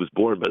course, he was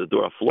born by the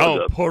Dor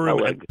HaFlaga. Oh,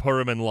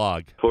 Purim and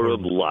Lag.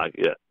 Purim, Lag,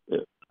 yeah.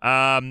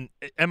 Am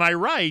I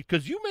right?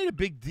 Because you made a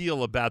big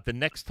deal about the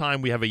next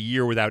time we have a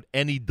year without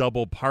any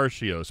double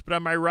Parshios. But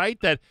am I right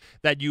that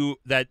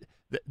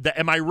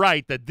am I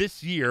right that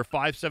this year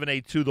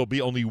 5782 there'll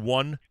be only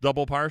one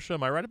double Parsha?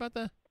 Am I right about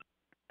that?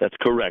 That's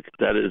correct.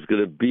 That is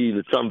going to be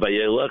the Tzam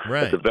Vayelech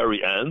at the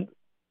very end.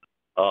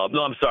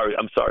 No, I'm sorry.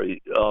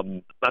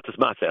 Not this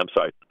Matzah. I'm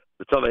sorry.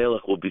 The Tzam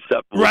Vayelech will be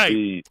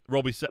separate.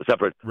 Will be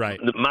separate. Right.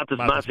 The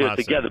Matzah are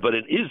together, but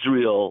in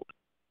Israel,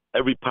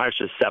 every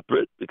parsha is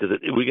separate because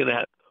we're going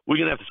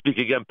to have to speak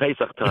again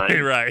Pesach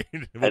time. Right.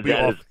 We'll be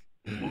off.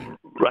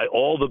 Right.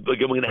 We're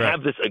going to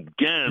have this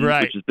again,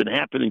 which has been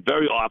happening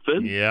very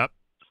often. Yep.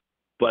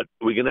 But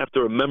we're going to have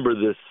to remember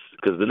this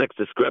because the next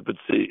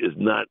discrepancy is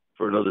not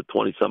for another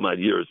 20-some-odd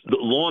years. The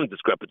long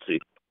discrepancy,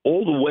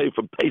 all the way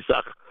from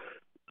Pesach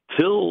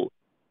till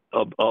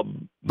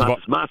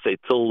Maseh,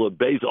 till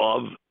Beis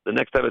Av. The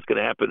next time it's going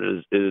to happen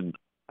is in,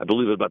 I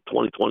believe, about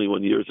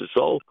 21 years or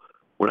so.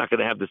 We're not going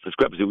to have this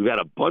discrepancy. We've had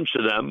a bunch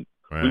of them.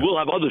 Right. We will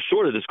have other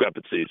shorter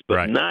discrepancies,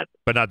 but not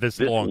this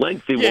long,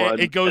 lengthy one.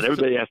 It goes and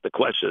everybody asks the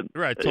question,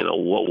 right?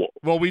 So,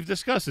 well, we've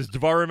discussed this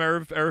Dvarim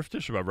Erev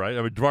Tisha B'Av, right?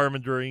 I mean,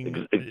 Dvarim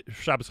during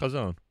Shabbos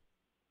Chazon.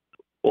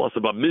 Also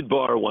about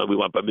Midbar, when we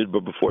went by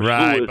Midbar before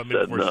right,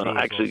 Shavuos, and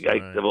actually I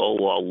have a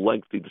whole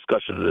lengthy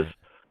discussion of this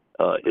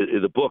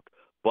in the book.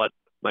 But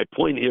my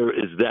point here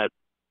is that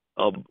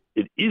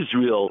in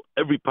Israel,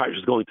 every parsha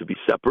is going to be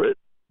separate,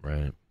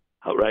 right?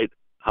 Right.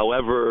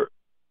 However,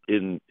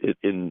 in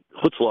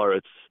Chutz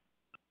La'aretz,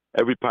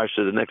 every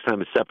parsha the next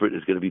time is separate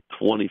is going to be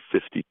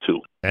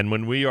 2052. And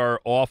when we are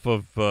off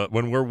of,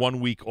 when we're 1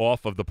 week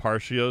off of the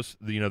Parshios,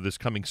 this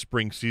coming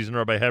spring season,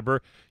 Rabbi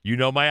Heber,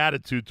 my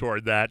attitude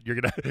toward that. You're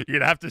gonna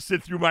have to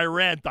sit through my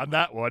rant on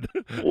that one.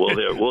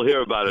 We'll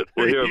hear about it.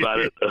 We'll hear about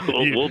it.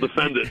 We'll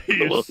defend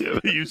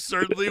it. You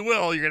certainly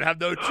will. You're gonna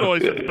have no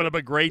choice. It's put up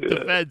a great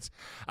defense.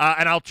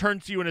 And I'll turn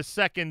to you in a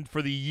second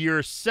for the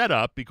year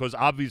setup because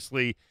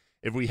obviously,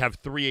 if we have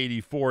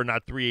 384,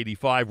 not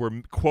 385,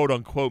 we're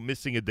quote-unquote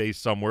missing a day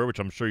somewhere, which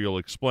I'm sure you'll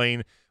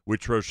explain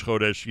which Rosh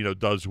Chodesh,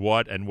 does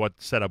what and what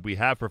setup we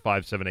have for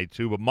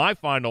 5782. But my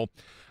final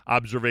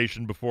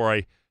observation before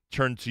I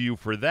turn to you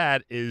for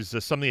that is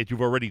something that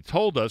you've already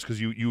told us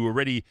because you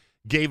already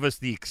gave us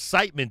the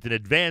excitement in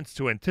advance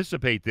to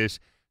anticipate this.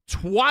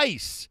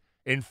 Twice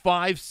in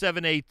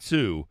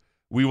 5782,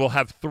 we will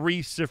have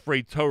 3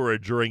 Sifrei Torah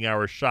during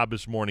our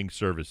Shabbos morning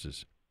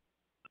services.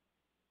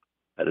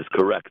 That is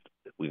correct.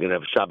 We're going to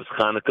have Shabbos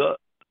Chanukah,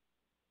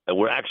 and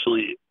we're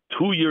actually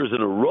 2 years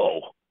in a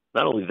row.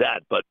 Not only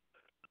that, but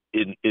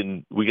we're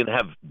going to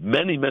have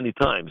many, many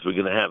times. We're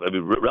going to have,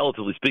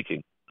 relatively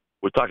speaking,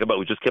 we're talking about,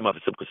 we just came off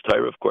of Simchas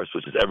Torah, of course,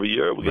 which is every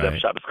year. We're going to have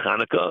Shabbos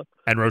Chanukah.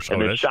 And Rosh Chodesh.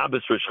 And then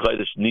Shabbos Rosh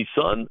Chodesh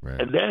Nisan.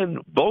 Right. And then,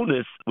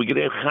 bonus, we're going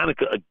to have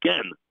Chanukah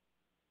again,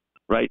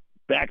 right?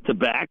 Back to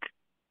back.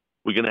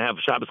 We're going to have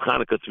Shabbos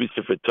Chanukah, 3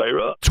 Sifrei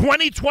Torah.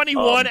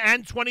 2021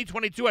 and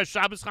 2022 as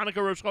Shabbos Chanukah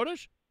Rosh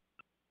Chodesh?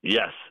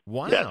 Yes.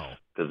 Wow.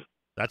 Yes,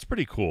 that's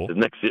pretty cool. The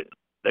next year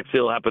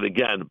will happen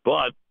again.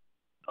 But,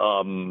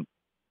 and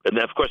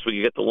then, of course, we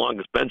can get the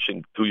longest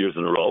benching 2 years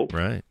in a row.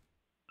 Right.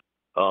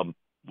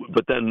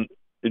 But then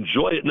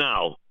enjoy it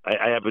now.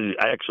 I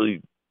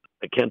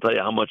can't tell you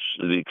how much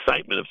the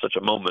excitement of such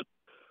a moment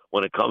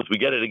when it comes. We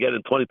get it again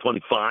in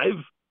 2025,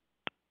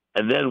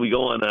 and then we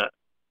go on a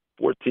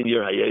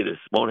 14-year hiatus.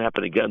 Won't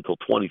happen again until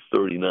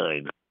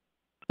 2039.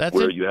 That's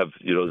where you have,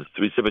 the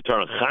 3 Sifrei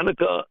Torah,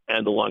 Chanukah,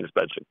 and the longest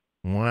benching.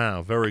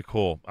 Wow, very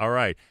cool. All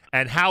right.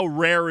 And how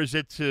rare is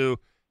it to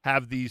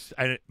have these,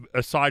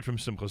 aside from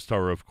Simchas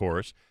Torah, of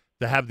course,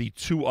 to have the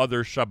 2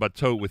 other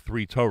Shabbatot with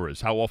 3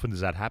 Torahs? How often does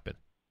that happen?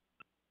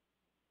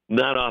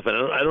 Not often.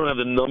 I don't have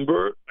the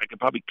number. I could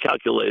probably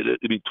calculate it.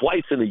 It'd be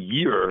twice in a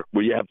year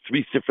where you have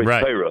 3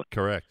 Sifrei Torah.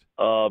 Correct.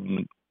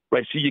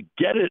 Right, so you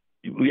get it.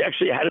 We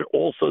actually had it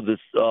also this,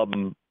 you're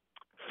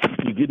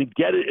going to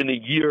get it in a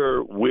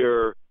year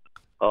where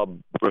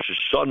Rosh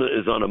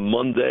Hashanah is on a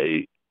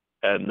Monday,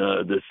 and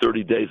the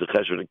 30 days of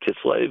Cheshvan and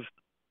Kislev.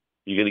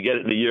 You're going to get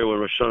it in a year when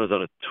Rosh Hashanah is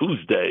on a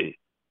Tuesday.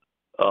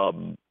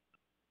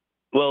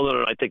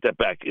 No, I take that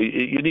back.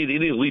 You need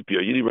a leap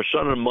year. You need Rosh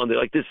Hashanah on a Monday,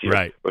 like this year.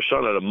 Right. Rosh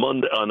Hashanah on a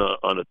Monday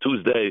on a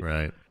Tuesday.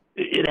 Right.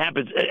 It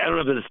happens. I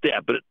don't have the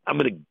stat, but I'm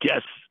going to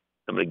guess.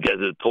 I'm going to get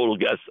a total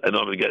guess. I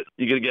know you're going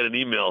to get an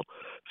email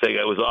saying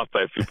I was off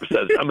by a few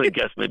percent. I'm going to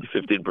guess maybe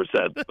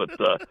 15%, but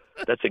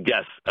that's a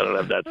guess. I don't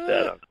have that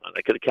stat on.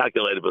 I could have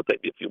calculated, but it'll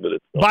take me a few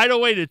minutes. By the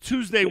way, the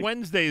Tuesday,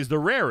 Wednesday is the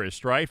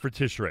rarest, right, for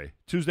Tishrei?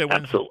 Tuesday,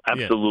 Wednesday?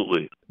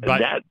 Absolutely. Yeah.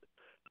 And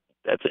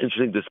that's an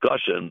interesting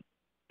discussion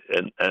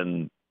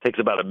and takes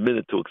about a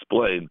minute to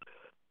explain,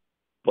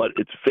 but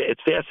it's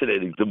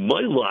fascinating. The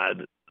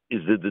Moilad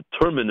is the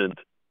determinant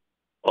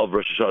of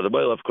Rosh Hashanah. The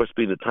Moilad, of course,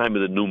 being the time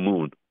of the new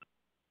moon.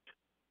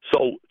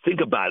 So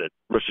think about it.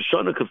 Rosh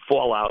Hashanah could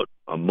fall out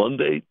on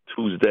Monday,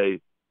 Tuesday,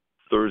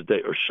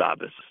 Thursday, or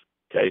Shabbos.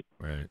 Okay?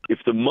 Right. If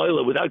the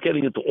Meila, without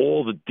getting into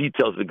all the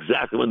details of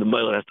exactly when the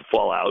Meila has to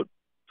fall out,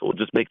 so we'll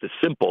just make this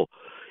simple.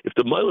 If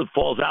the Meila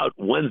falls out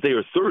Wednesday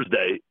or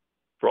Thursday,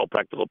 for all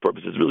practical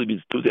purposes. It really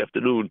means Tuesday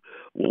afternoon,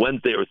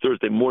 Wednesday or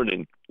Thursday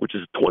morning, which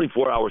is a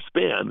 24-hour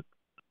span.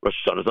 Rosh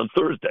Hashanah is on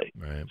Thursday.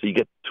 Right. So you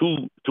get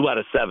two out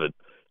of 7.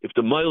 If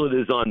the Milad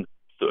is on,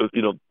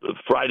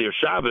 Friday or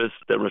Shabbos,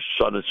 then Rosh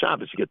Hashanah is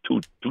Shabbos. You get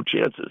two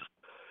chances,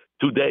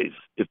 2 days.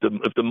 If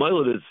the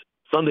Milad is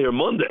Sunday or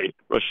Monday,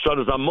 Rosh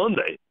Hashanah is on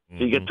Monday.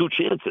 So you get 2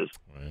 chances.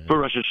 Right. For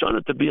Rosh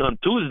Hashanah to be on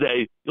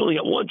Tuesday, you only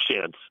get 1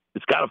 chance.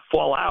 It's got to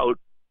fall out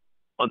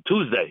on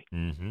Tuesday.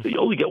 So you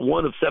only get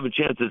 1 of 7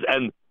 chances.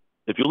 And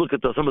if you look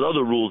at some of the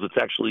other rules,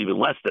 it's actually even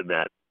less than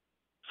that.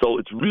 So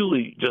it's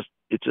really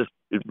it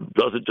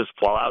doesn't just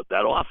fall out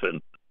that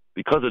often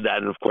because of that.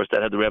 And of course,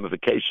 that had the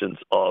ramifications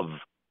of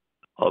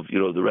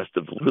the rest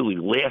of really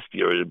last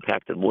year. It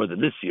impacted more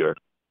than this year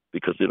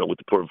because, with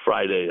the Purim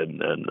Friday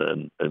and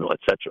et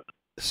cetera.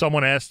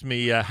 Someone asked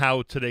me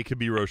how today could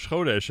be Rosh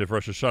Chodesh if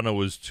Rosh Hashanah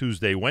was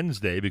Tuesday,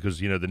 Wednesday, because,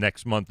 the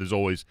next month is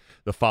always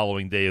the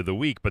following day of the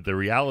week. But the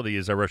reality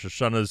is that Rosh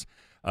Hashanah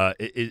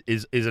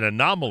is an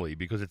anomaly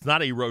because it's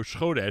not a Rosh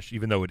Chodesh,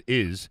 even though it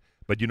is.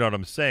 But you know what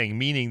I'm saying?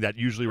 Meaning that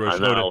usually Rosh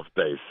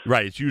Chodesh,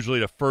 right? It's usually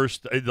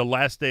the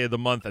last day of the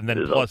month, and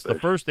then plus the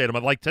first day of the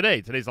month. Like today,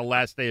 today's the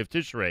last day of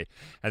Tishrei,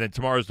 and then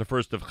tomorrow's the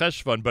first of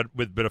Cheshvan.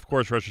 But of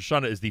course, Rosh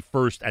Hashanah is the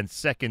first and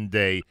second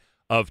day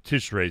of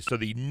Tishrei. So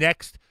the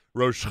next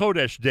Rosh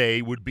Chodesh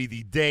day would be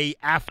the day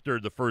after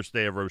the first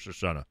day of Rosh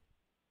Hashanah.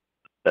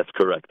 That's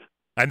correct.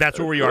 And that's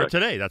where we are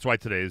today. That's why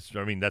today is,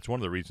 that's one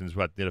of the reasons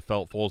why it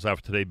falls out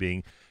for today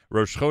being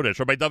Rosh Chodesh.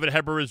 Rabbi Dovid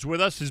Heber is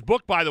with us. His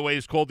book, by the way,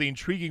 is called The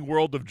Intriguing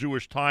World of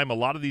Jewish Time. A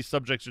lot of these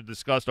subjects are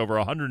discussed. Over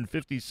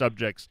 150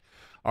 subjects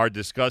are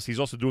discussed. He's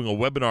also doing a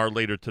webinar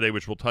later today,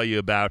 which we'll tell you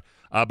about.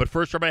 But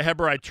first, Rabbi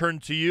Heber, I turn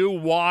to you.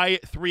 Why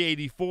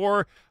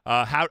 384?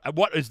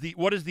 What is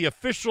the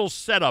official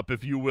setup,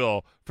 if you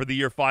will, for the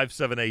year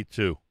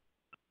 5782?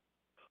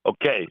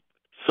 Okay.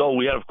 So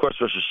we had, of course,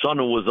 Rosh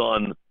Hashanah was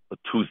on a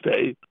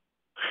Tuesday.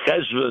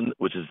 Cheshvan,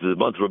 which is the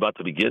month we're about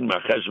to begin,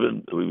 Mar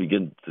Cheshvan, we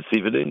begin this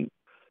evening,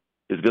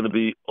 is going to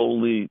be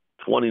only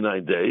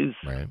 29 days,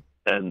 right.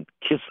 And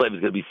Kislev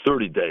is going to be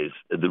 30 days.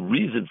 And the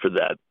reason for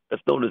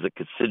that's known as a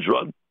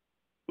Kisidron,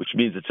 which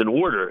means it's an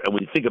order. And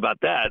when you think about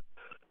that,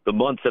 the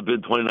months have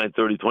been 29,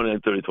 30, 29,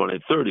 30,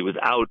 29, 30.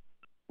 Without,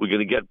 we're going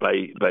to get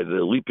by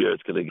the leap year,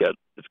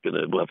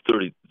 we'll have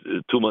 30,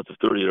 2 months of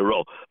 30 in a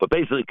row. But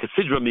basically,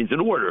 Kisidron means an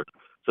order.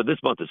 So this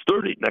month is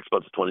 30, next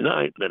month is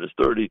 29, then it's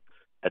 30.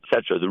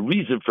 Etc. The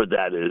reason for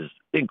that is,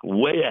 think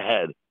way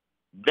ahead.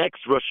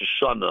 Next Rosh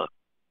Hashanah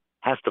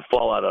has to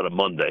fall out on a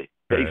Monday,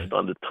 based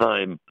on the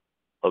time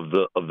of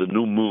the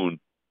new moon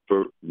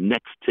for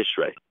next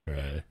Tishrei.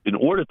 Right. In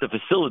order to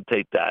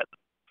facilitate that,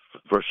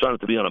 for Rosh Hashanah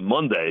to be on a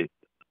Monday,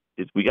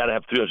 we got to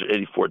have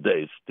 384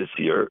 days this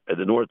year,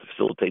 and in order to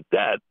facilitate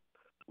that,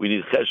 we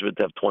need Cheshvan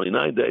to have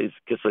 29 days,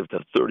 Kislev to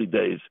have 30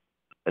 days,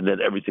 and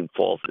then everything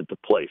falls into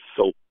place.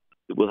 So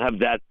we'll have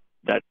that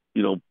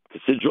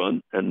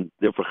Kisidron, and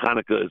therefore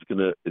Hanukkah is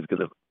gonna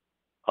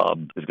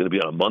be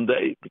on a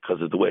Monday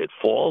because of the way it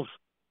falls.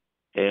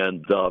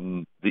 And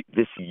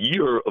this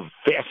year of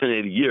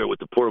fascinating year with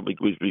the Purim,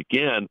 which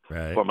began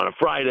Purim on a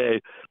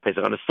Friday,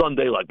 Pesach on a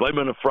Sunday, like Meyer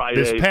on a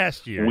Friday. This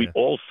past year, we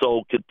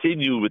also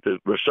continue with the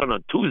Rosh Hashanah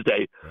on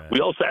Tuesday. Right. We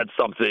also had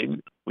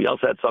something.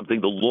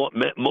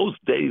 The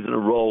most days in a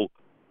row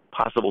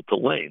possible to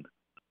lane,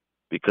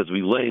 because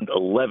we laned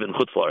 11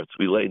 chutzlarts.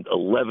 We laned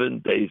 11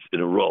 days in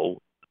a row.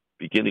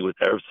 Beginning with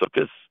Erev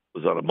Sukkot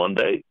was on a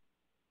Monday.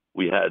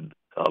 We had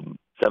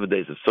 7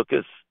 days of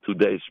Sukkot, 2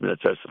 days Shmini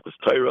Atzeres Sukkot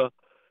Torah,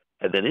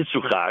 and then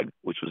Isru Chag,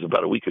 which was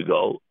about a week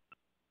ago,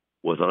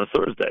 was on a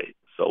Thursday.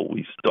 So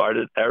we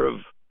started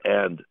Erev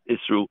and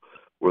Isru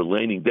were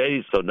laning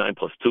days, so 9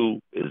 plus 2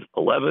 is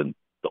 11.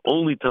 The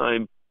only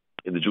time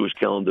in the Jewish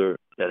calendar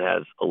that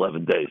has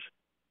 11 days.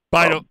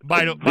 By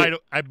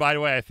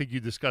the way, I think you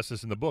discussed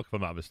this in the book, if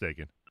I'm not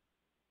mistaken.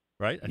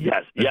 Right?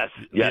 Yes.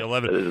 The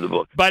 11 is in the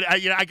book. But I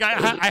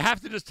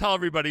have to just tell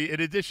everybody. In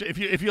addition,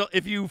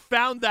 if you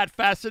found that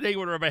fascinating,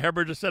 what Rabbi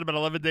Heber just said about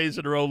 11 days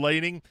in a row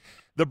laning,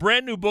 the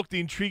brand new book, The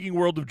Intriguing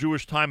World of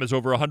Jewish Time, has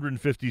over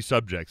 150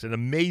 subjects, an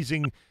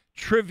amazing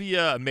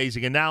trivia,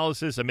 amazing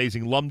analysis,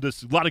 amazing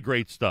lumdus, a lot of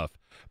great stuff.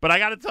 But I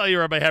got to tell you,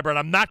 Rabbi Heber, and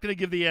I'm not going to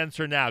give the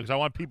answer now because I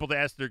want people to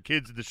ask their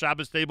kids at the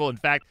Shabbos table. In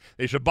fact,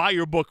 they should buy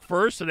your book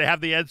first so they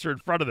have the answer in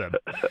front of them.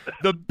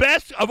 The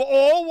best of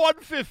all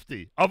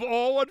 150,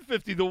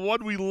 the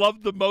one we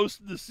loved the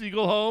most in the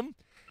Siegel home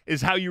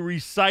is how you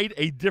recite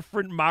a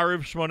different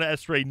Ma'ariv Shmona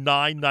Esrei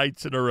 9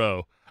 nights in a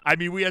row. I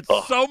mean, we had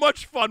so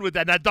much fun with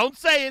that. Now, don't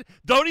say it.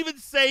 Don't even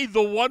say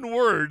the one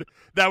word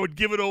that would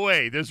give it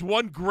away. There's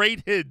one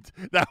great hint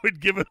that would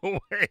give it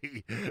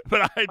away.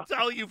 But I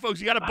tell you, folks,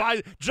 you got to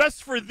buy,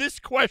 just for this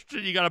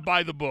question, you got to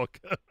buy the book.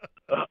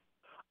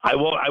 I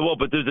won't,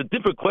 but there's a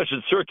different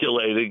question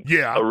circulating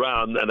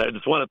around, and I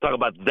just want to talk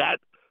about that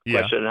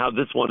question and how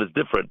this one is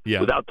different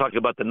without talking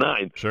about the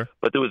 9. Sure.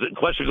 But there was a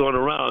question going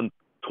around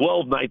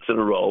 12 nights in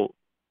a row.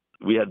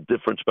 We had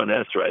different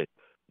Shmona Esrei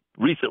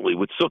recently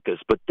with Sukkot,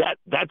 but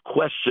that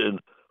question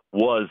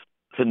was,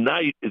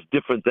 tonight is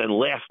different than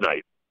last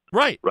night.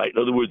 Right. Right.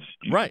 In other words,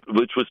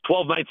 which was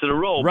 12 nights in a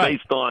row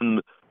based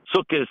on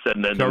Sukkot,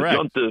 and then it was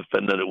Yontif,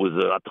 and then it was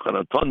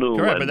Atachan Antonu.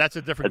 Correct, but that's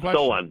a different question.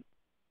 And so on.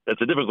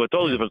 That's a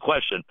totally different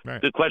question.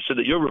 Right. The question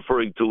that you're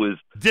referring to is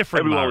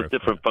different. Everyone was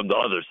different from the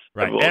others.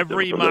 Right. Thank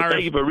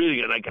you for reading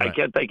it. And I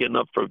can't thank you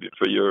enough for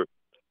your.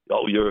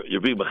 Oh,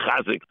 you're being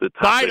mechazik, the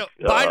topic.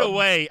 By the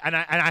way, and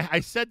I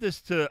said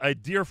this to a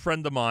dear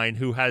friend of mine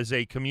who has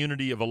a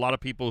community of a lot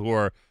of people who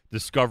are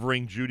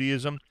discovering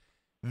Judaism.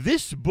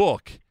 This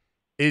book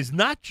is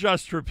not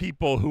just for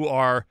people who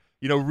are,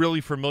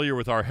 really familiar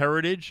with our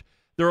heritage.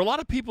 There are a lot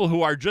of people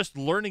who are just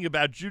learning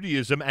about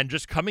Judaism and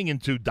just coming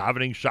into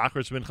davening,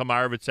 Shachris, Mincha,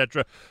 Ma'ariv,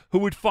 etc., who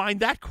would find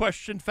that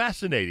question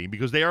fascinating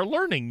because they are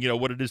learning,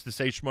 what it is to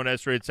say Shemona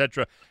Esrei,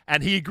 etc.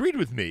 And he agreed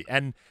with me.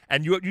 And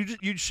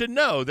you should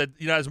know that,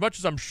 as much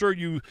as I'm sure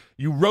you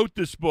wrote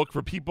this book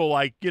for people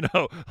like,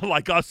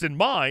 like us in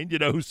mind,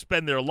 who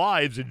spend their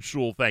lives in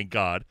shul, thank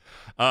God,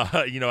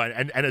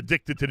 and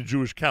addicted to the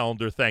Jewish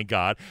calendar, thank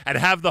God, and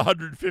have the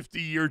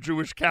 150-year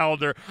Jewish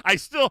calendar. I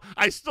still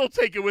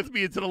take it with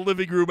me into the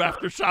living room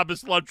after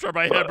Shabbos lunch,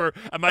 Rabbi Heber,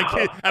 and my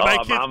kid.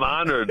 I'm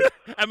honored.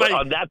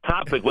 On that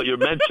topic, what you're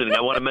mentioning,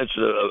 I want to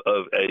mention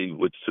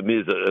which to me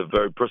is a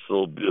very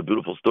personal,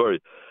 beautiful story.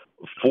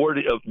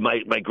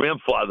 My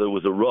grandfather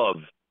was a Rav,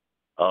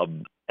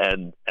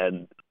 and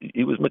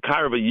he was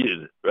Makar of a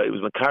Yid, right? He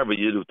was Makar of a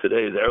Yid who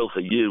today is Erel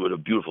Yid with a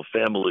beautiful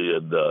family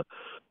and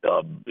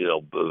our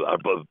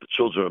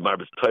children are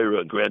Marbas Torah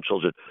and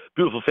grandchildren,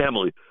 beautiful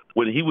family.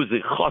 When he was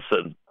a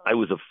chassan, I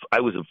was a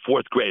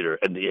fourth grader,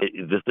 and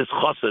this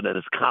chassan and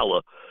his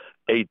kala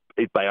ate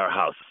by our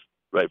house,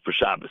 right, for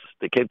Shabbos.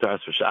 They came to our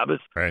house for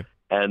Shabbos, right,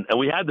 and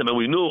we had them, and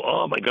we knew,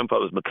 my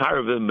grandfather was Makar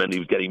of him, and he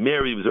was getting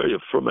married. He was already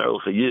from Erel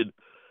Yid,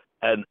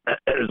 and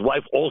his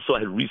wife also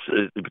had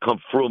recently become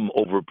from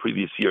over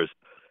previous years.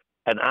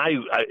 And I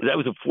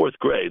was in fourth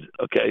grade,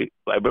 okay?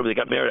 I remember they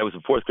got married. I was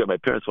in fourth grade. My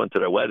parents went to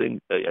their wedding.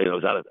 I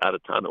was out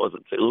of town. It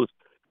wasn't St. Louis.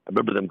 I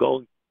remember them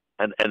going.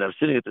 And I was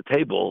sitting at the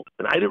table,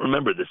 and I didn't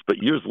remember this, but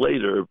years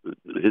later,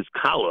 his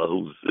kala,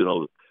 who's,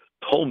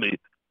 told me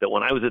that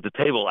when I was at the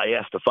table, I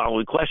asked the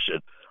following question.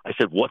 I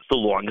said, "What's the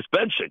longest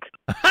benching?"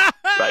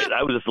 Right?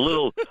 I was this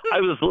little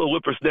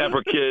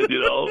whippersnapper kid,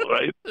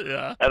 right?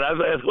 Yeah. And I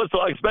was asked, "What's the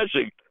longest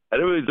benching?"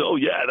 And everybody's, "Oh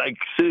yeah," and I'm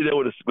sitting there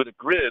with a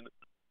grin.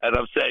 And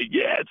I'm saying,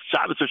 yeah, it's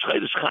Shabbos or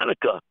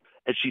Chanukah.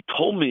 And she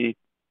told me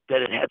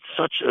that it had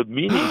such a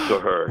meaning to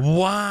her.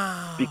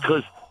 Wow.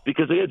 Because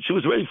again, she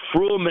was very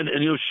frum and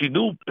she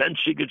knew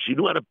benching and she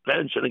knew how to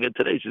bench. And again,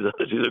 today she's a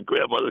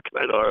grandmother,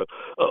 kind of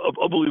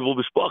unbelievable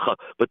mishpacha.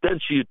 But then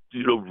she,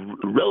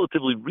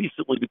 relatively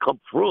recently become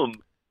frum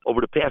over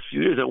the past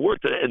few years and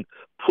worked at it. And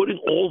putting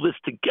all this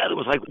together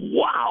was like,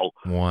 wow.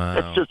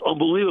 That's just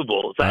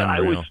unbelievable. So I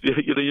always,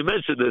 you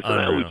mentioned this, and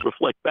I always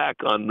reflect back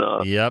on.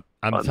 Yep,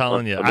 I'm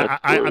telling you.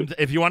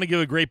 If you want to give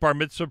a great bar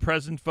mitzvah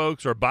present,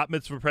 folks, or a bat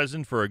mitzvah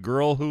present for a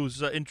girl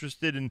who's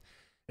interested in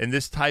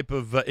this type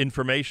of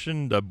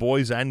information, the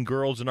boys and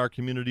girls in our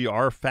community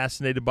are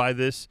fascinated by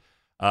this.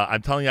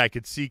 I'm telling you, I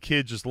could see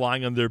kids just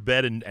lying on their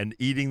bed and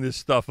eating this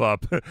stuff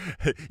up.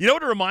 You know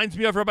what it reminds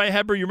me of, Rabbi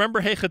Heber? You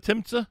remember Heicha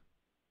Timtza?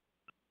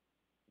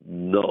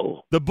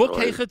 No. The book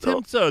Heicha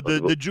Timtza,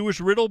 the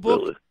Jewish riddle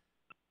book. Really?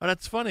 Oh,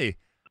 that's funny.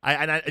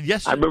 I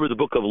remember the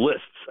book of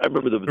lists. I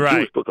remember the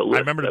Jewish book of lists.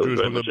 I remember the Jewish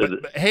book of lists.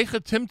 But Heicha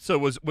Timtza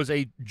was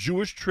a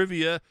Jewish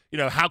trivia.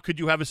 How could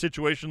you have a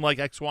situation like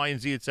X, Y, and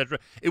Z, etc.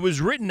 It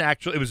was written,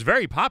 actually, it was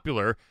very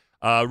popular,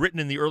 written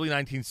in the early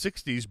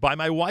 1960s by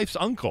my wife's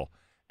uncle.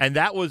 And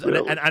that was,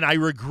 really? and I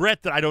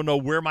regret that I don't know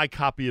where my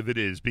copy of it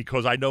is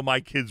because I know my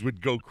kids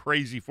would go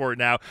crazy for it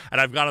now. And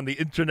I've gone on the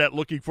internet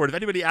looking for it. If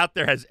anybody out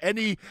there has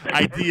any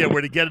idea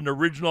where to get an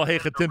original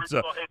Heicha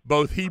Timtza,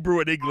 both Hebrew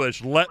and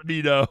English, let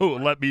me know.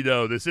 Let me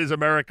know. This is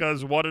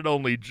America's one and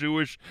only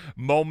Jewish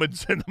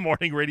Moments in the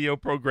Morning radio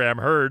program,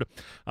 heard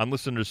on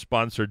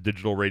listeners-sponsored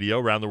digital radio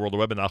around the world, the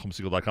web at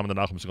NachumSegal.com and the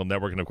Nachum Segal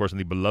Network, and of course on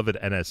the beloved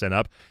NSN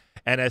app.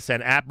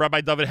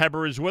 Rabbi Dovid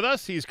Heber is with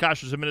us. He's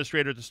Kashrus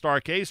administrator at the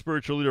Star K,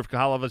 spiritual leader of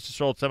Kahal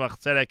Yisrael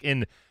Tzemach Tzedek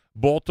in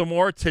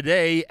Baltimore.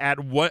 Today at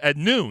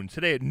noon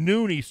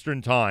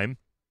Eastern Time,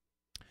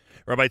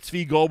 Rabbi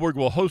Tzvi Goldberg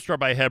will host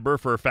Rabbi Heber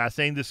for a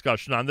fascinating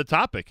discussion on the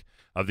topic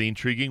of the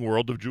intriguing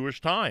world of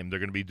Jewish time. They're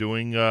going to be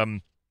doing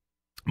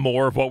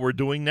more of what we're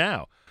doing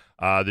now.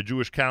 The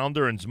Jewish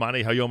calendar and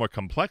Zmanei Hayom are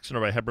complex,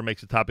 and Rabbi Heber makes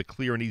the topic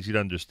clear and easy to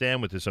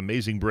understand with this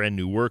amazing brand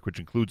new work, which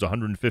includes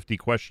 150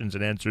 questions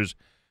and answers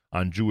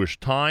on Jewish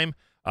time.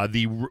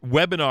 The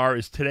webinar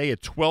is today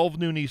at 12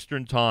 noon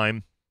Eastern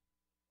Time.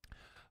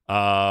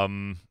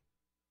 To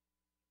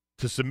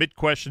submit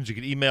questions, you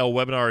can email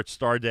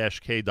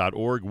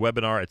webinar@star-k.org,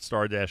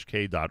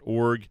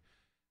 webinar@star-k.org.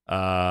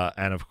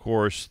 And, of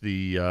course,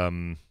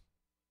 the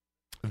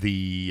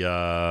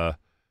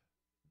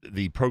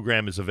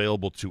program is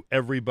available to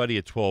everybody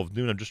at 12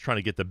 noon. I'm just trying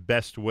to get the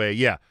best way.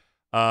 Yeah.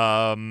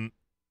 You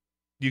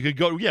could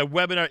go,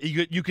 webinar.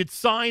 You could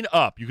sign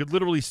up. You could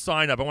literally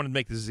sign up. I want to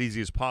make this as easy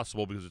as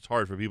possible because it's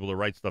hard for people to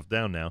write stuff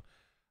down now.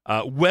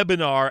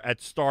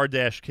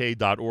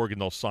 Webinar@star-k.org,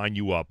 and they'll sign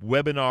you up.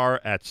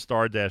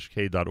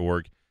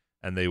 Webinar@star-k.org,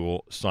 and they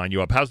will sign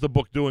you up. How's the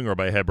book doing,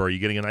 Rabbi Heber? Are you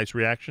getting a nice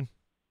reaction?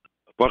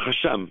 Baruch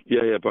Hashem.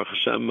 Yeah, Baruch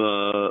Hashem.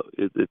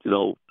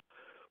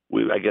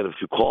 I get a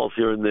few calls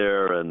here and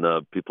there, and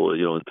people,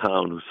 in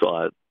town who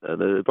saw it. And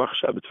Baruch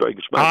Hashem, it's very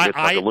good. You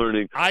get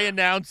learning. I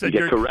announced that you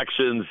get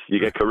corrections. You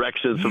get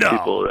corrections from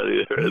people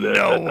already.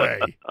 No way.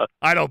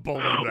 I don't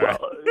believe that.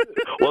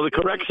 Well, the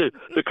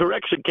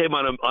correction came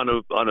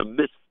on a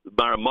miss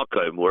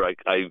Maramakim, where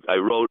I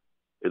wrote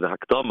in the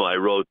Hakdama. I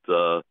wrote.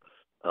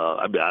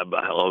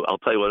 I'll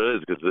tell you what it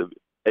is, because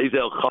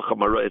Ezel Chacham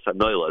Arayis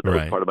Hanoila. That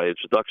was part of my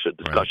introduction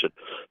discussion.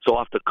 Right. So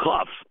off the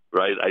cuff,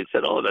 right? I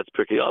said, "Oh, that's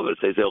Pirkei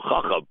Avos, Ezel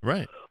Chacham."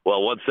 Right.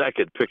 Well, 1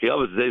 second, Pirkei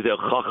Avos is Ezel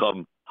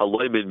Chacham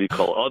Haloimin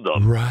Mikol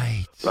Adam.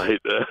 Right.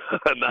 Right.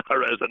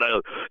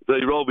 So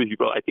he wrote me.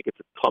 I think it's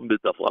a Talmud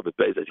of Lamed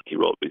Beis. I think he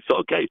wrote me. So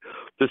okay,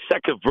 the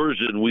second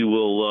version we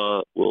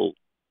will we'll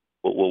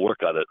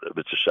work on it,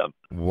 Mr. Shem.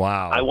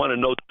 Wow. I want to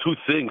know two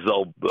things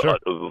though, sure.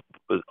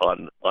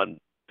 on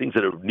things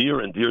that are near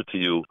and dear to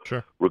you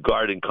sure.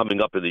 regarding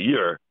coming up in the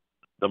year.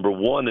 Number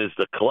one is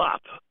the klap.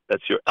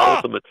 That's your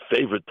ultimate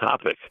favorite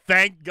topic.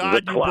 Thank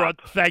God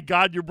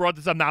you brought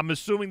this up. Now I'm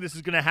assuming this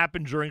is going to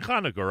happen during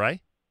Hanukkah, right?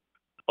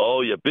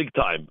 Oh yeah, big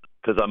time.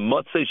 Because on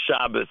Motzei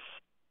Shabbos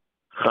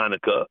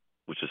Hanukkah,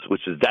 which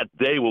is that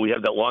day where we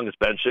have that longest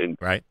benching,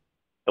 right?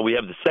 And we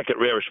have the second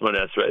Re'er Shemon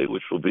Esrei,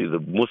 which will be the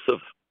Musaf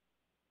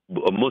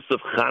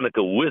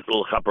Hanukkah with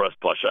Ul Chaparas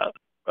Pasha.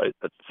 Right,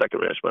 that's the second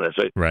Re'er Shemon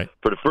Esrei. Right.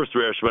 For the first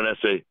Re'er Shemon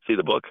Esrei, see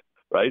the book,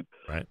 right?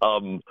 Right.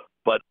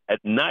 But at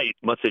night,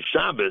 Motzei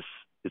Shabbos,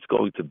 it's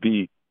going to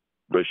be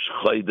Rosh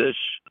Chodesh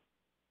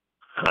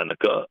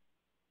Hanukkah.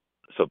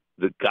 So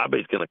the Gabe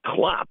is going to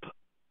clap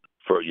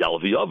for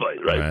Yalvi Yavai,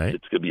 right?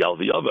 It's going to be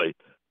Yalvi Yavai.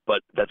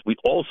 But we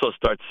also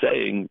start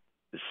saying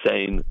the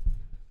same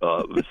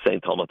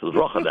Talmud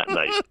L'Zracha that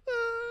night.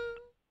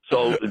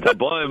 So,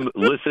 Gaboim,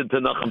 listen to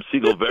Nachum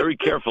Siegel very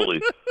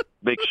carefully.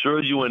 Make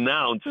sure you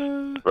announce,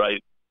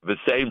 right, the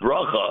same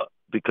bracha,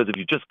 because if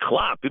you just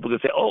clap, people can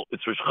say, "Oh,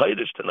 it's Rosh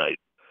Chodesh tonight,"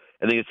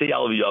 and they can say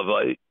Yalav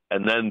Yavai,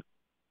 and then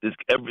there's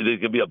going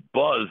to be a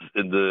buzz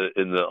in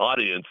the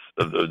audience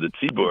of the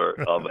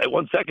tzibur of, "Hey,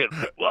 1 second,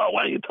 well,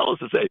 why don't you tell us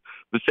to say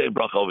the same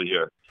bracha over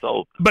here?"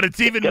 So, but it's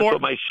even more.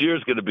 What my shir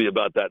is going to be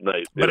about that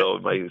night, my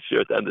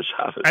shir at the end of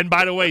Shabbos. And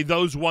by the way,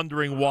 those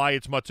wondering why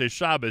it's Motzei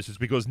Shabbos is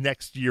because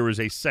next year is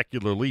a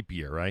secular leap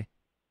year, right?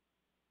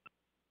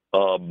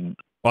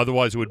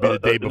 Otherwise, it would be the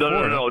day before.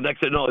 No. In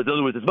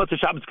other words, it's Motzei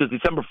Shabbos because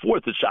December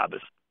 4th is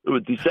Shabbos.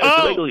 It's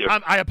regular year.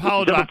 I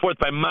apologize. December 4th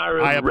by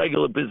Meyer,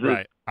 regular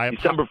business. Right.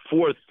 December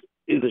 4th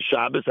is a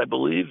Shabbos, I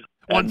believe.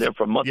 And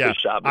therefore, Motzei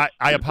Shabbos.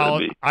 I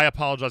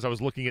apologize. I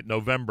was looking at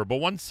November. But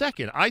 1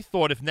 second. I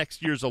thought if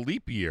next year's a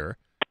leap year,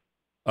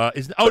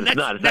 next year's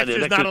not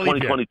a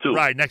leap year.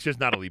 Right, next year's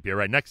not a leap year.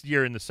 Right, next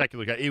year in the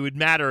secular, it would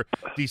matter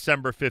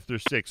December 5th or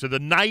 6th. So the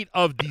night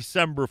of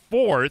December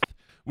 4th,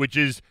 which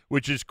is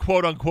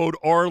quote unquote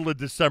Orla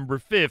December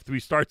 5th, we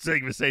start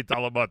saying V'sei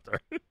Talamutar.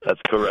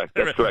 That's correct.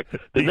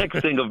 The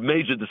next thing of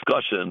major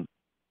discussion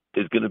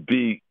is going to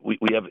be we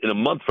have in a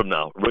month from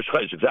now, Rosh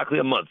Chodesh, exactly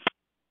a month.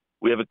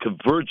 We have a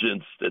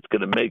convergence that's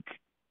going to make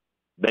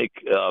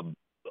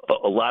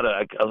a lot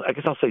of, I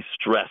guess I'll say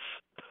stress,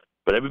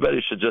 but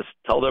everybody should just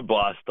tell their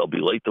boss they'll be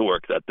late to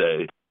work that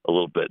day a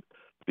little bit,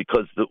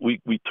 because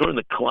we turn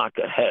the clock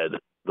ahead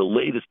the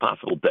latest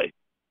possible day.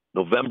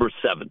 November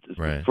 7th is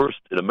the first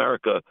in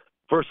America,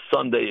 first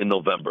Sunday in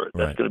November.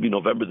 That's going to be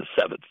November the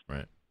 7th,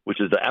 which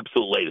is the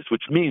absolute latest,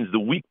 which means the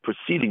week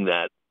preceding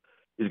that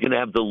is going to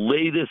have the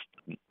latest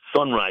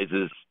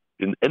sunrises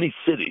in any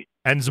city.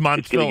 And Zman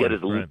it's going to get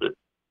as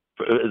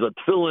a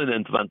tefillin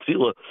and Zman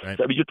tefillah.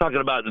 I mean, you're talking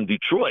about in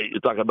Detroit, you're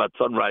talking about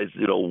sunrise,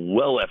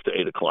 well after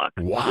 8 o'clock,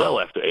 well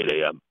after 8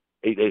 a.m.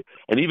 8 a.m.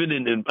 And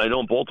even I know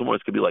in Baltimore,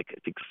 it's going to be like, I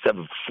think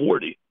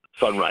 7:40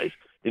 sunrise.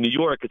 In New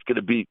York, it's going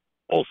to be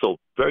also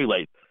very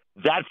late.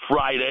 That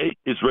Friday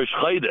is Rosh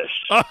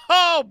Chodesh.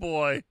 Oh,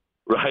 boy.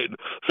 Right.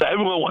 So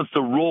everyone wants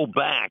to roll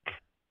back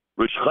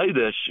Rosh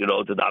Chodesh,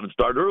 to not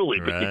start early.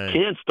 But you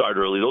can't start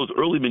early. Those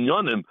early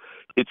minyanim,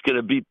 it's going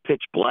to be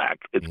pitch black.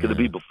 It's going to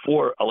be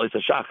before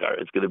Alaysa Shachar.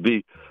 It's going to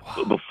be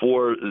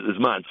before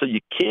Zman. So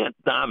you can't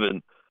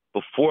daven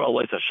before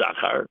Alaysa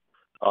Shachar.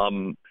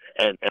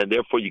 And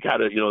therefore you got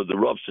to, the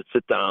Rav should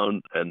sit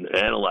down and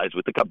analyze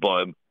with the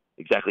Kabbaim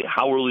exactly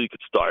how early you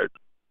could start.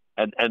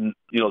 And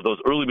those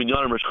early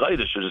minyanim Rosh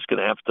Chodesh are just going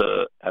to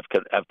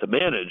have to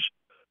manage,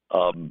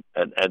 and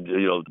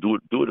do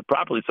it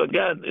properly. So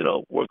again,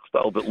 work a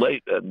little bit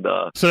late, and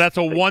so that's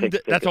a one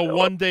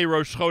day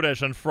Rosh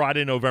Chodesh on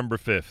Friday, November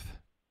 5th.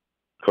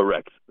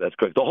 Correct. That's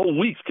correct. The whole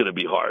week's going to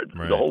be hard.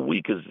 Right. The whole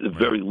week is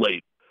very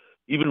late.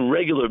 Even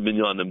regular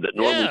minyanim that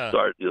normally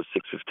start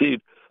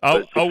 6:15,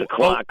 6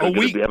 o'clock, are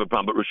going to have a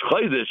problem. But Rosh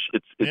Chodesh,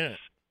 it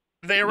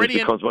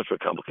becomes much more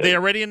complicated. They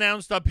already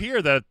announced up here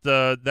that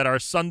our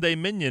Sunday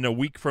minyan a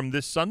week from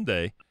this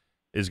Sunday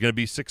is going to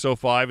be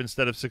 6:05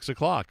 instead of 6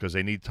 o'clock because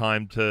they need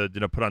time to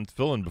put on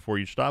tefillin before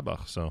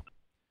Yishtabach. So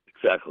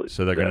Exactly.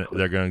 So they're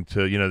going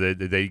to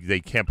they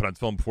can't put on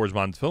film before it's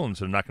on film,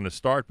 so they're not going to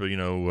start. But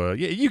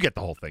you get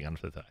the whole thing. I'm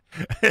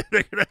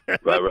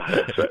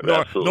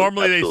right.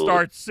 Normally they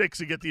start 6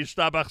 and get the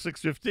Yishtabach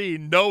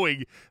 6:15,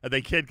 knowing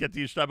they can't get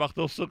the Yishtabach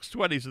till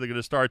 6:20, so they're going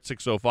to start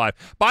 6:05.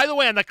 By the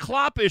way, on the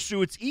Klopp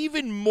issue, it's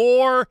even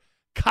more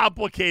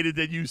complicated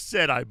than you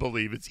said, I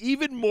believe. It's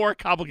even more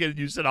complicated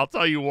than you said. I'll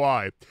tell you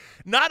why.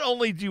 Not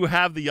only do you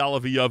have the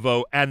Yalav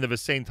Yavo and the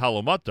V'sein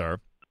Talomatar,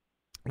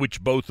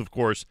 which both, of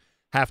course,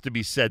 have to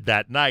be said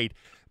that night,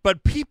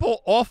 but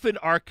people often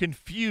are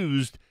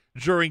confused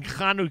during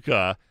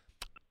Chanukah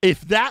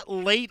if that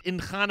late in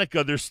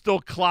Chanukah they're still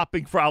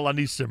clopping for Al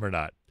Anisim or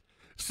not.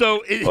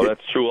 So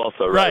that's true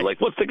also, right?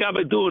 Like, what's the guy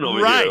doing over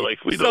here?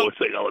 Like, we know what's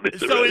saying Al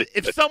Anisim. So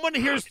if someone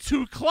hears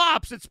 2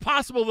 clops, it's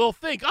possible they'll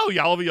think, oh,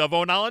 Yalav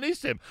Yavo and Al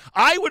Anisim.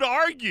 I would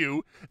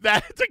argue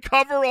that to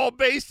cover all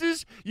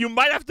bases, you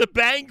might have to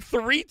bang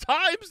 3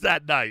 times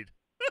that night.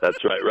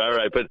 That's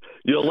right. But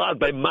you're allowed,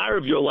 by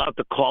Ma'ariv, you're allowed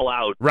to call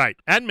out. Right.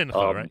 And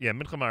Mincha, right? Yeah,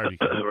 Mincha Ma'ariv.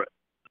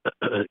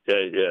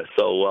 Yeah.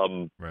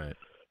 So, right.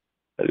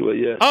 Anyway,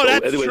 yeah. Oh,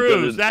 that's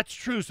true. That's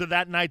true. So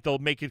that night they'll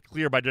make it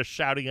clear by just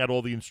shouting out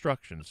all the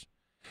instructions.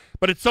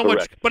 But it's so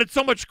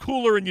much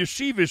cooler in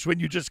yeshivish when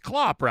you just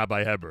clop,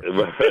 Rabbi Heber.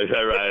 Right.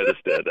 I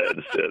understand. All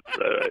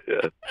right,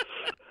 yeah.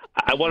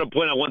 I want to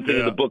point out one thing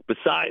in the book.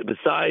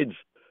 Besides,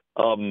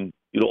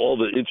 all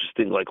the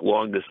interesting, like,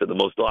 longest and the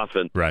most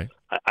often. Right.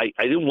 I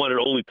didn't want it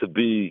only to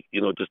be,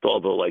 just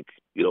all the,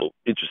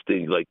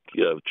 interesting,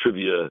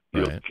 trivia,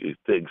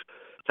 things.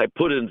 So I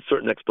put in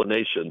certain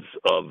explanations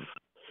of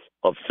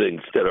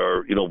things that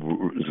are,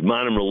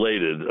 Zmanim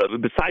related,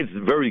 besides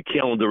very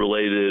calendar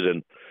related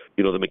and,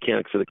 the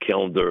mechanics of the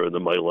calendar and the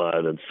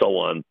Milan and so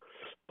on.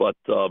 But,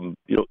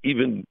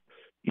 even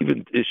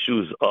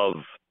issues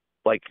of,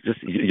 like,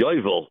 just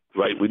Yovel,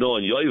 right? We know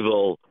on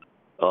Yovel,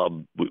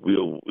 the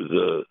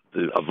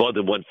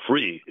Avodah went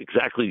free.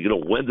 Exactly,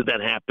 when did that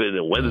happen,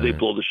 and when did they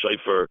blow the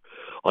shofar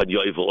on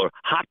Yovel or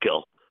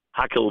Hakel?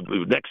 Hakel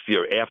next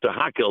year after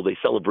Hakel, they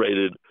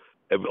celebrated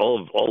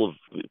all of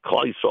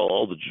Klal Yisrael,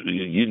 all the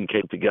Yidden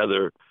came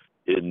together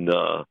in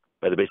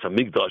by the Beis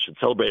Hamikdash and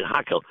celebrated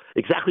Hakel.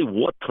 Exactly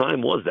what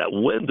time was that?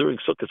 When during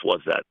Sukkot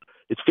was that?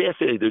 It's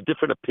fascinating. There are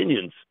different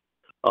opinions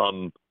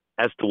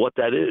as to what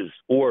that is.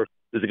 Or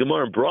there's a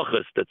Gemara in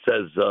Brachos that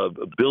says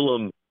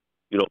Bilam,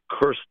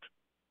 cursed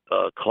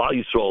Klal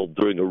Yisrael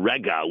during a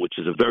rega, which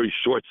is a very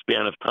short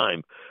span of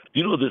time.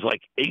 You know, there's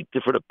like 8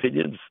 different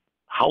opinions.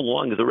 How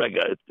long is a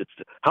rega? It's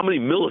how many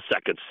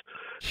milliseconds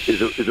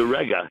is a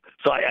rega?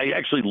 So I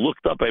actually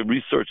looked up. I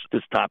researched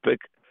this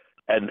topic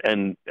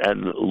and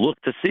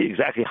looked to see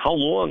exactly how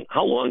long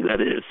that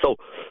is. So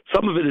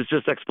some of it is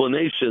just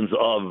explanations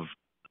of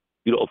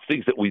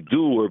things that we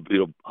do, or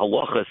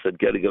halachas and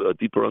getting a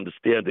deeper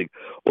understanding,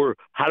 or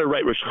how to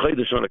write Rosh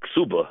Chodesh on a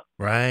ksuba.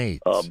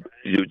 Right.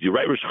 You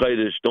write Rosh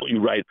Chodesh, don't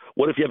you write?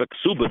 What if you have a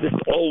ksuba? This is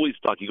always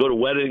talk. You go to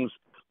weddings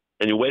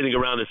and you're waiting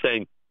around and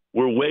saying,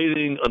 we're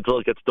waiting until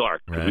it gets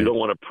dark because we don't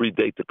want to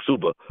predate the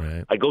ksuba.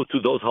 Right. I go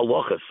through those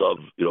halachas of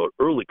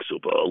early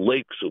ksuba, a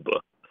late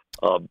ksuba.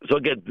 So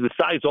again,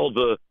 besides all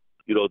the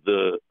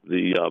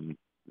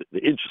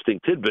interesting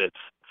tidbits,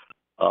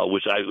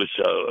 which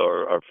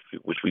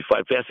we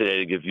find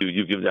fascinating, if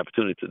you've given the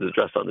opportunity to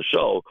address on the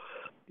show,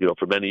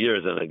 for many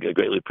years, and I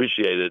greatly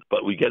appreciate it.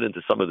 But we get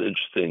into some of the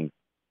interesting,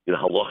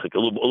 halachic, a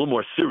little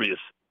more serious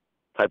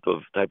type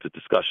of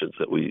discussions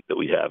that we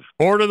have.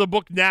 Order the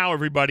book now,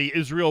 everybody.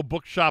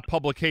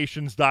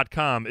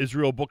 IsraelBookshopPublications.com.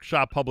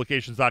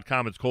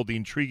 IsraelBookshopPublications.com. It's called The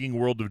Intriguing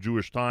World of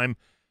Jewish Time.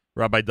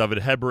 Rabbi Dovid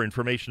Heber.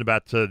 Information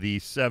about the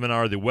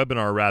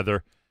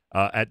webinar,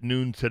 at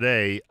noon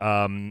today.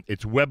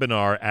 It's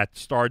webinar at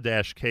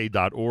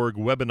star-k.org.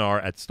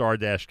 Webinar at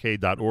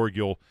star-k.org.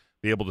 You'll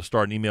be able to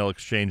start an email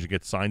exchange and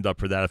get signed up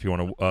for that if you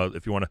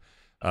want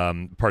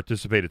to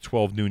participate at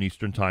 12 noon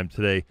Eastern Time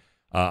today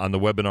on the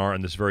webinar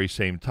on this very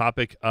same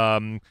topic.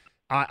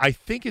 I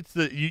think it's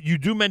you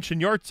do mention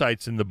yard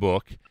sites in the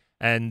book,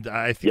 and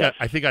I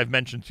think I've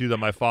mentioned to you that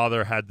my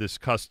father had this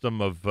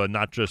custom of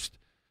not just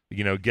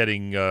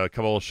getting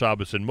Kabbalah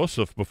Shabbos and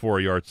Musaf before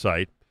a yard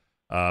site,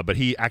 but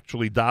he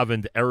actually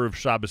davened Erev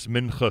Shabbos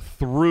Mincha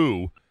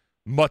through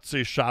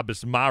Motzei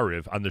Shabbos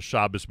Mariv on the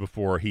Shabbos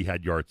before he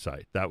had yard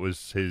site. That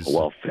was his.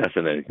 Well,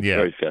 fascinating. Yeah.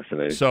 Very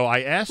fascinating. So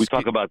I asked. We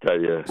talk about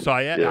that, yeah. So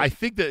I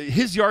think that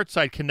his yard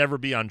site can never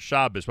be on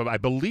Shabbos, but I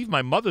believe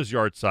my mother's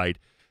yard site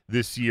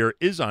this year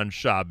is on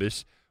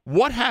Shabbos.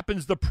 What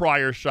happens the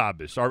prior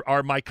Shabbos?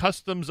 Are my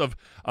customs of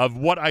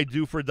what I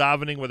do for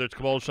davening, whether it's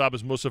Kabbalah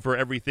Shabbos, Musaf, or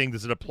everything,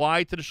 does it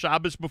apply to the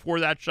Shabbos before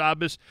that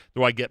Shabbos?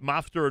 Do I get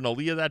mafter and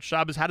aliyah that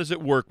Shabbos? How does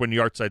it work when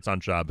yard site's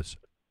on Shabbos?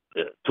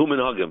 Yeah, two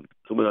minhagim.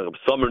 Some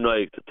are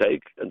noig to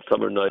take, and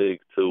some are noig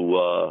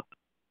to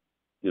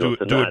do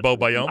it bo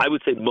bayom. I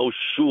would say most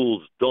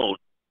shuls don't,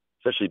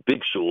 especially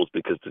big shuls,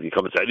 because you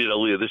come and say, I need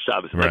aliyah this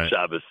Shabbos, next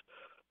Shabbos.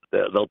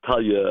 They'll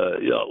tell you,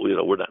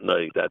 we're not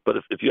knowing that. But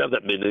if you have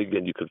that minig,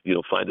 and you could,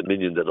 find a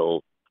minion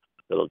that'll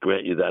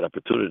grant you that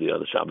opportunity on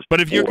the Shabbos. But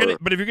if you're gonna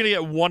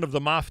get one of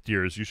the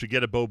maftirs, you should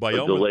get a bo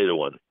bayom. The later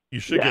one. You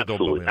should get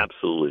absolutely,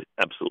 dopamine.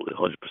 absolutely,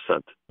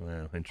 100%.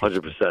 Yeah,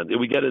 interesting. 100%.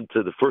 We get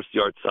into the first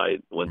yard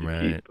site when you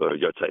Right. keep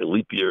yard site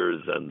leap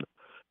years, and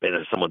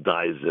someone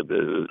dies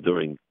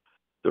during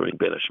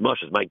Ben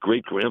Hashemashas. My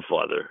great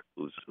grandfather,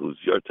 whose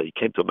yard site, he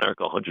came to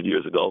America 100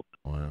 years ago.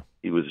 Wow.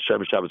 He was a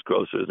Shemer Shabbos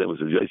grocer. His name was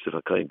Yosef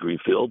Hakayin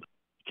Greenfield.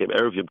 He came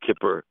Erev Yom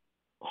Kippur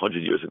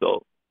 100 years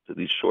ago to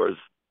these shores.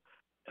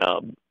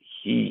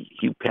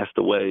 He passed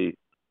away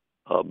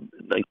in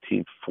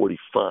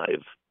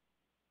 1945.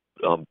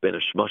 Ben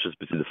Hashemashas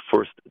between the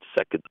first and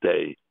second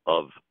day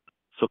of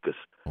Sukkot.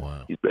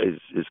 Wow.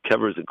 His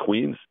kever is in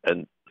Queens,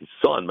 and his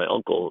son, my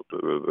uncle,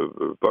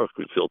 Baruch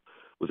Greenfield,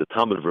 was a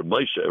Talmud of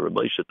Rabbi.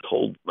 Rabbi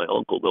told my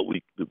uncle that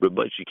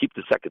Rabbi should keep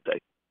the second day.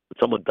 When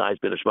someone dies,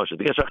 Ben Hashemashas.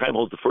 The Gesher Chaim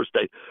holds the first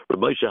day.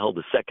 Rabbi held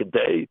the second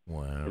day.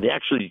 Wow. And they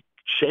actually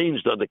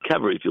changed on the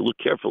kever. If you look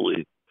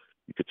carefully,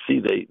 you could see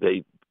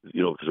they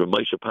because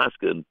Rabbi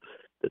Paskin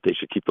that they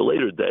should keep the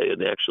later day, and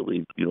they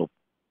actually,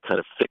 kind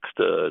of fixed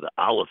the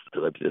aleph to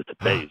the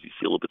base. You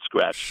see a little bit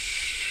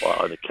scratched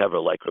on the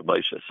kever like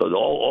Ramosha. So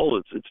all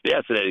it's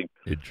fascinating.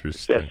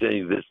 Interesting. It's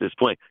fascinating this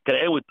point. Can I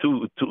end with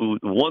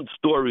one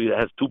story that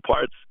has two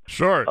parts?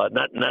 Sure.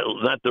 Not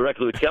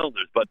directly with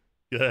calendars, but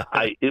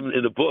I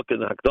in the book in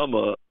the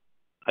Hakdama,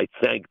 I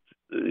thanked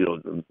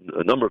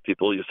a number of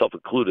people, yourself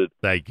included.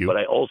 Thank you. But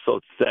I also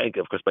thank,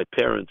 of course, my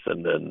parents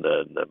and then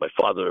my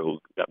father,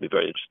 who got me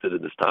very interested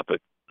in this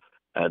topic,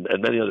 and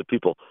many other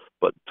people.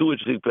 But two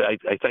interesting.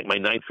 I thank my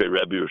ninth grade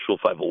Rabbi, Shul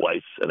Feivel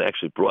Weiss, and I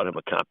actually brought him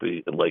a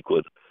copy in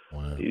Lakewood.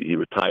 Wow. He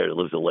retired and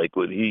lives in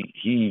Lakewood.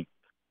 He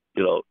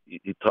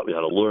taught me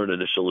how to learn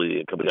initially,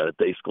 and coming out of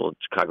day school in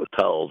Chicago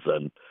Tells,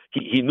 and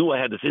he knew I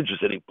had this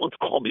interest, and he once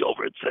called me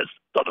over and says,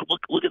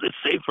 "Look at this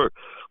sefer.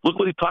 Look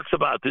what he talks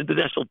about, the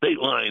international date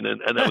line,"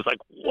 and I was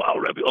like, "Wow,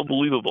 Rabbi,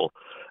 unbelievable."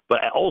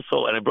 But I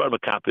brought him a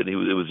copy, and it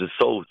was just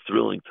so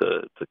thrilling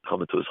to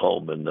come into his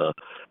home and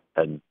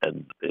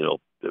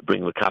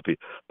bring him a copy.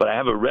 But I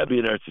have a Rebbe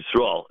in Eretz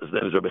Yisrael. His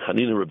name is Rabbi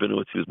Hanina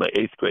Rabinowitz. He was my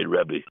 8th grade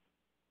Rebbe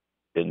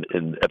in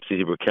Epstein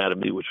Hebrew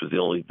Academy, which was the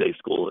only day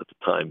school at the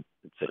time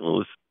in St.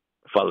 Louis.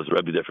 My father was a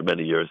Rebbe there for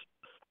many years.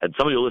 And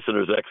some of your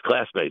listeners are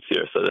ex-classmates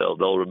here, so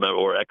they'll remember,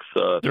 or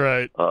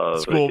Academy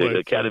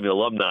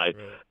alumni, right.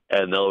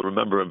 And they'll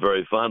remember him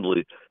very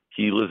fondly.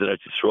 He lives in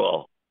Eretz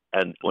Yisrael.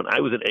 And when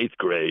I was in 8th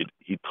grade,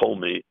 he told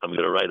me, I'm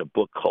going to write a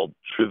book called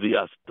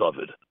Trivias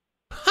Dovid.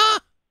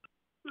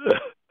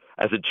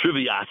 As in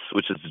Trivias,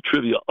 which is the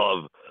trivia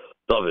of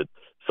Dovid.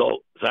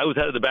 So I was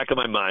had in the back of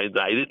my mind.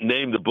 I didn't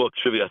name the book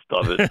Trivias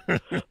Dovid,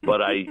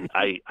 but I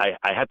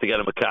had to get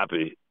him a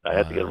copy. I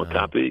had to get him a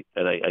copy,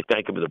 and I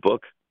thank him in the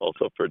book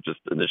also for just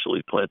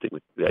initially planting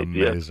the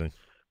idea. Amazing.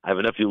 I have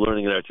a nephew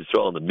learning in Eretz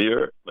Yisrael in the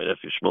Meyer, my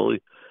nephew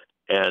Shmuley,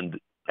 and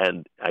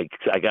I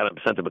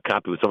sent him a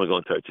copy with someone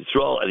going to Eretz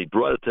Yisrael, and he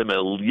brought it to him.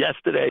 And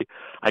yesterday,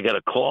 I got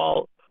a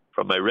call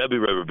from my Rabbi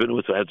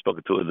Rabinowitz, who I hadn't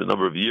spoken to in a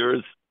number of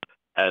years.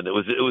 And it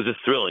was just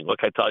thrilling. What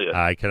can I tell you?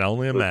 I can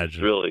only imagine.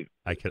 Thrilling.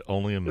 I can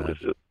only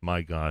imagine.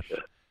 My gosh.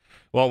 Yeah.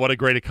 Well, what a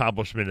great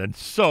accomplishment. And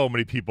so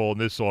many people in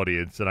this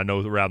audience, and I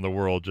know around the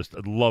world, just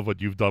love what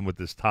you've done with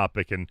this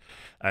topic, and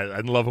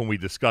love when we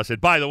discuss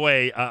it. By the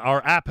way,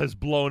 our app has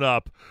blown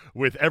up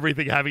with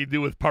everything having to do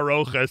with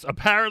parochas.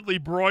 Apparently,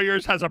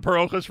 Breuer's has a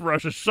parochas for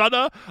Rosh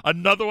Hashanah,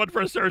 another one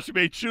for Aseret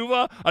Shemei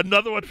Tshuva,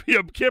 another one for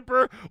Yom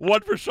Kippur,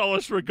 one for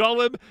Shalosh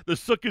Regalim. The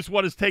Sukkot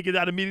one is taken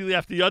out immediately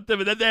after Yontiv,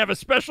 and then they have a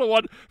special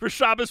one for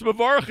Shabbos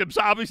Mevorachim. So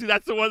obviously,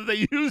 that's the one that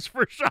they use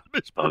for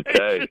Shabbos.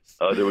 Okay.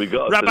 Oh, there we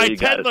go. Rabbi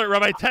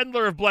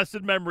Tendler of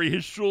blessed memory,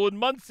 his shul in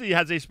Muncie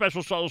has a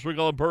special Shalosh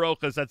Regalim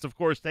parochas that's, of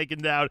course, taken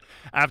down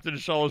after the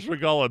Shalosh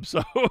Regalim.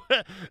 So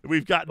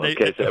we've gotten so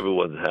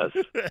everyone has.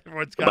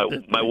 Everyone's got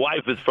my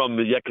wife is from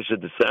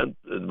Yekisha descent,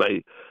 and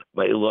my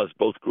in-laws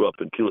both grew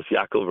up in Kilyas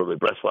Yaakov or my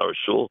Breslauer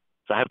shul.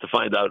 So I have to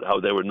find out how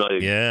they were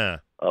knowing. Yeah.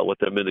 What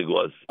their minig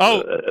was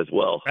as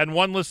well. And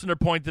one listener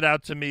pointed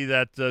out to me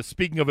that,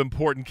 speaking of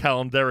important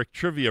calendaric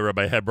trivia,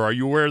 Rabbi Heber, are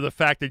you aware of the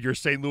fact that your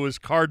St. Louis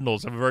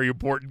Cardinals have a very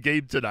important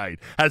game tonight?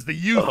 Has the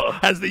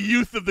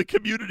youth of the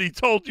community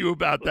told you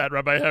about that,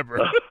 Rabbi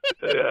Heber?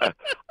 Yeah,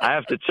 I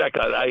have to check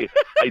on. I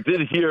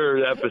did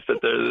hear the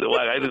episode there.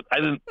 I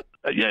didn't.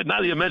 Yeah, now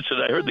that you mentioned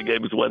it, I heard the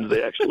game was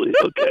Wednesday, actually.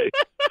 Okay.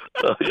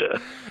 Yeah.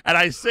 And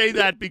I say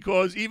that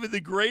because even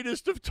the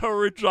greatest of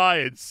Torah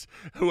giants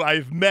who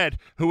I've met,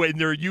 who in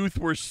their youth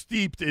were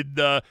steeped in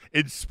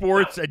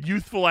sports and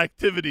youthful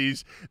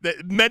activities,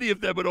 that many of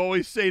them would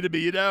always say to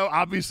me,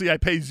 obviously I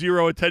pay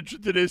zero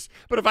attention to this,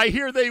 but if I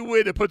hear they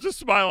win, it puts a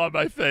smile on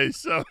my face.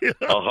 So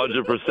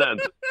 100%.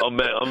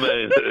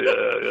 Amen.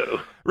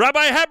 Yeah.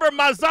 Rabbi Heber,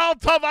 Mazal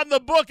Tov on the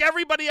book.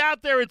 Everybody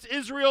out there, it's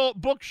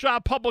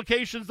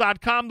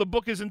IsraelBookshopPublications.com. The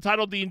book is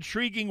entitled The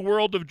Intriguing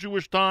World of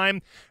Jewish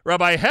Time.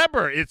 Rabbi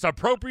Heber, it's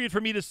appropriate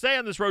for me to say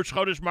on this Rosh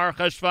Chodesh Mar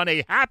Cheshvan,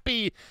 a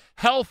happy,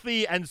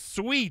 healthy, and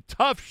sweet,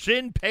 tough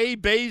Shin Pei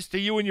Beis to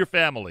you and your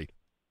family.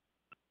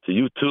 To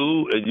you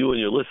too, and you and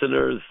your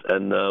listeners,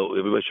 and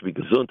everybody should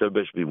be gesund,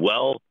 everybody should be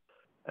well,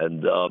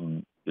 and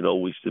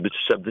we should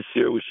this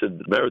year we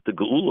should merit the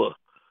Geula.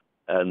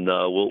 And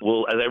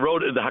we'll. As I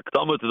wrote in the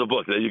Hakdama to the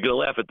book, you're going to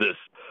laugh at this.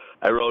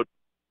 I wrote,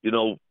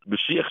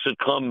 Mashiach should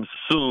come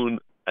soon,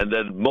 and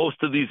then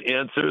most of these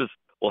answers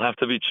will have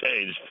to be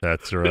changed.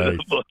 That's right. In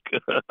the book.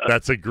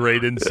 That's a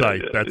great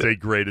insight. That's a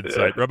great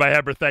insight. Rabbi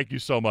Heber, thank you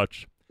so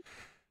much.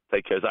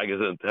 Take care.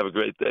 Have a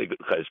great day.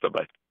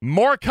 Bye-bye.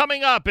 More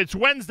coming up. It's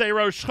Wednesday,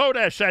 Rosh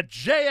Chodesh at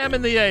JM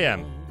in the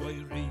AM.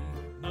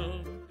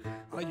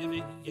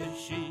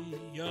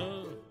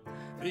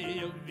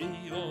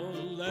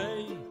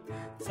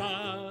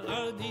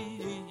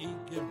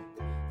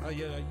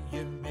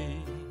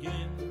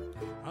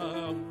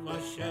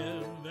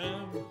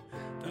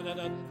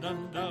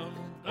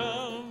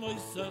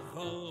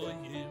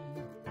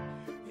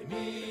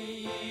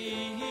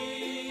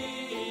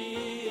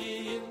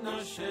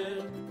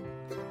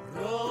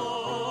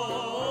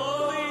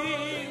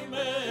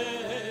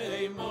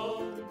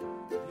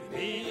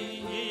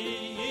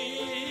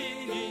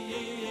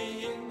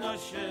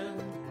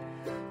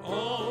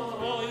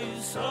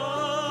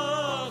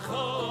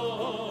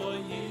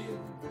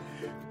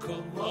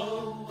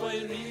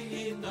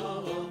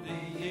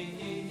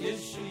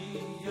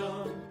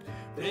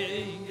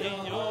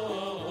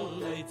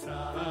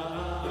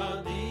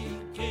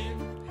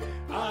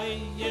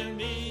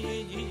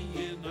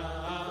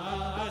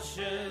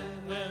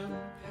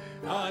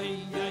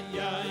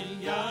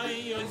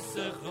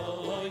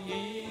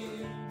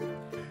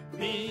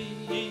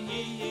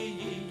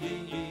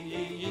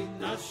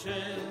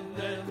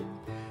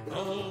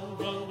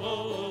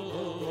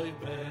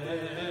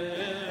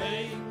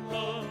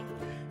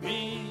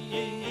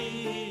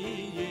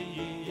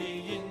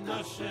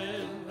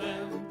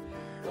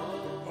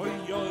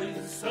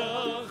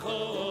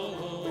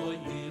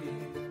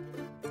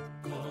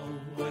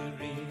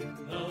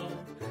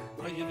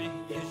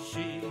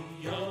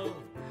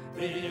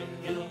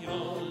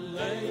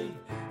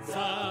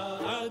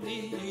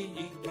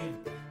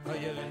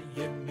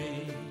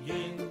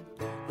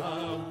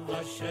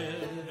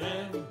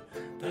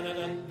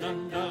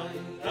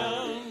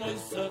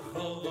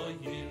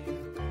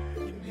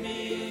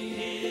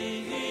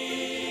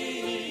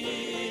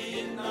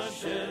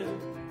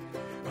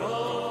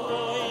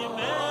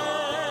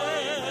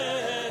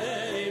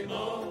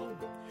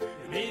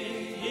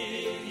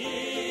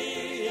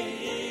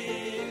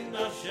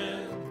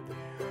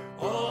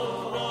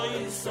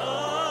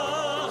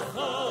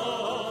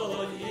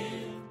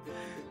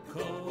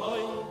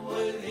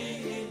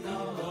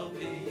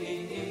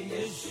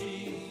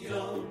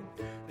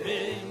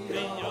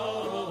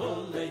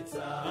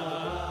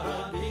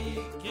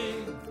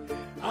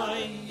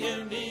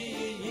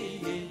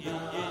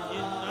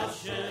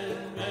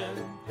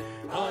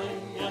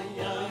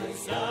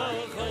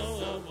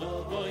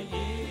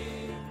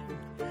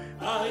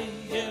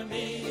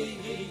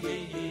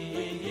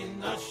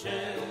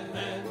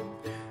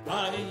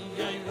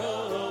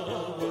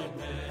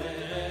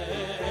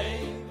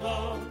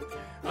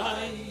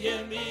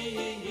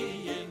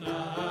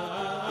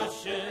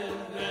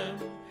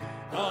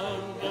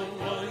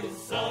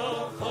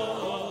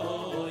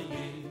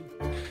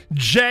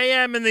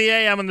 JM in the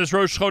AM on this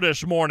Rosh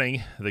Chodesh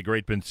morning. The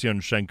great Ben Zion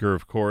Shenker,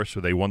 of course,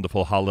 with a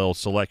wonderful Hallel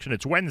selection.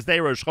 It's Wednesday,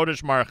 Rosh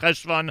Chodesh Mar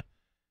Cheshvan.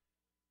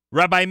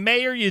 Rabbi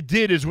Meyer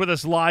Yedid is with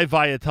us live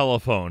via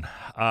telephone.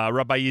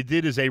 Rabbi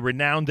Yedid is a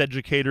renowned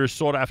educator,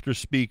 sought-after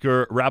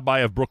speaker, rabbi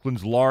of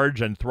Brooklyn's large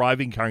and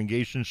thriving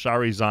congregation,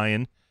 Shari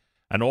Zion,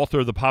 and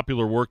author of the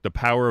popular work, The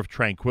Power of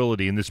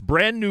Tranquility. In this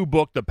brand new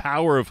book, The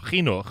Power of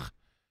Chinuch,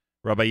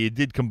 Rabbi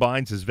Yedid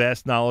combines his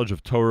vast knowledge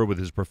of Torah with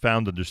his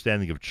profound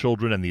understanding of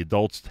children and the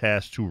adults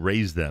tasked to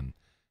raise them.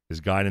 His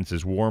guidance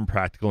is warm,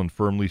 practical, and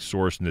firmly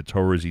sourced into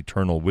Torah's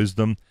eternal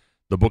wisdom.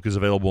 The book is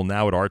available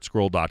now at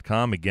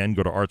artscroll.com. Again,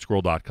 go to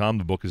artscroll.com.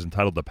 The book is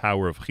entitled The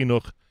Power of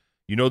Chinuch.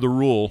 You know the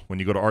rule. When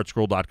you go to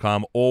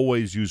artscroll.com,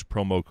 always use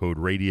promo code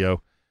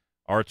radio.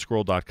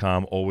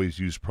 Artscroll.com, always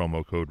use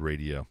promo code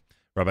radio.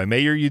 Rabbi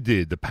Meyer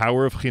Yedid, The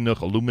Power of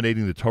Chinuch,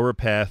 illuminating the Torah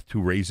path to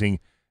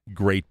raising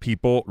great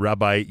people.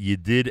 Rabbi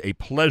Yedid, a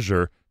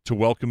pleasure to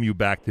welcome you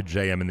back to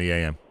JM in the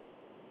AM.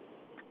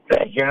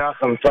 Thank you,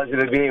 Nachum. Pleasure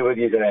to be here with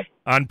you today.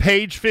 On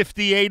page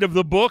 58 of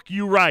the book,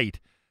 you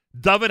write,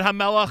 Dovid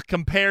HaMelech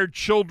compared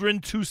children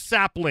to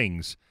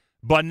saplings.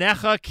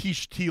 Banecha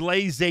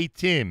kishtile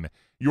zeitim.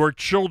 Your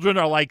children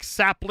are like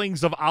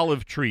saplings of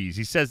olive trees.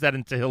 He says that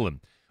in Tehillim.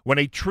 When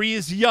a tree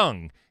is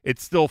young,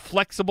 it's still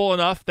flexible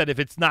enough that if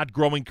it's not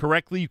growing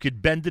correctly, you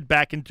could bend it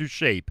back into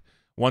shape.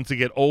 Once it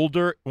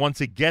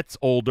gets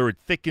older, it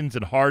thickens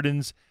and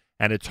hardens,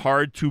 and it's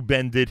hard to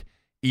bend it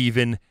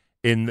even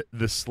in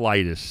the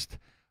slightest.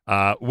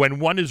 When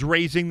one is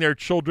raising their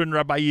children,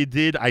 Rabbi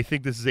Yedid, I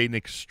think this is an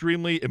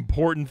extremely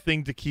important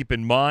thing to keep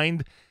in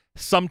mind.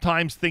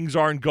 Sometimes things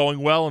aren't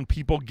going well and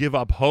people give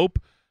up hope,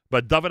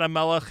 but Dovid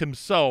HaMelech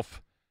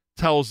himself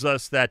tells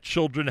us that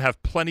children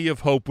have plenty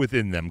of hope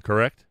within them,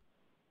 correct?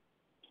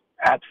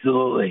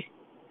 Absolutely.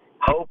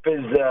 Hope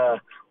is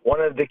one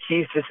of the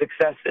keys to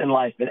success in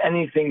life, in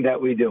anything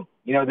that we do.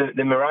 You know,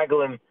 the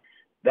Miragelim,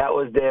 that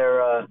was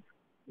their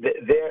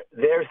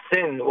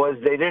sin was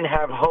they didn't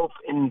have hope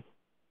in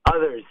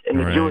others, in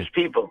the Jewish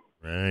people.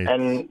 Right.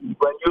 And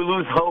when you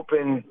lose hope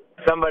in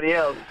somebody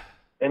else,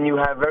 then you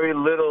have very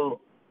little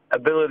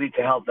ability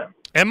to help them.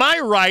 Am I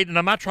right, and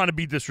I'm not trying to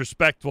be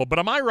disrespectful, but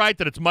am I right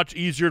that it's much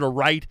easier to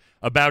write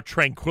about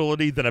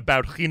tranquility than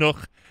about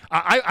chinuch?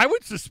 I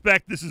would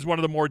suspect this is one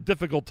of the more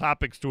difficult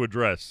topics to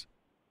address.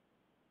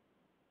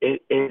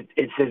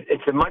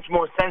 It's a much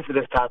more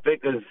sensitive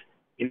topic because,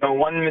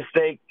 one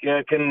mistake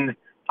can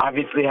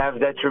obviously have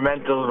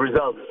detrimental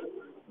results.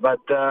 But,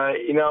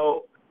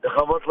 the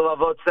Chavot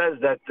L'Lavot says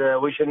that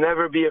we should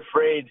never be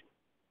afraid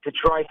to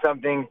try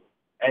something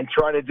and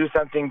try to do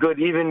something good,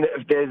 even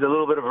if there's a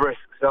little bit of risk.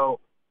 So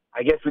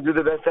I guess we do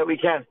the best that we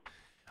can.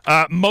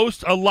 A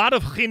lot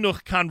of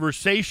chinuch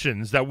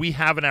conversations that we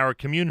have in our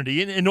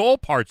community, in all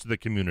parts of the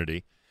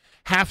community,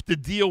 have to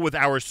deal with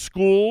our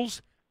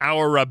schools,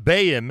 our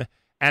rabbeim,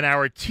 and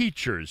our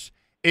teachers.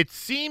 It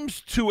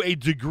seems to a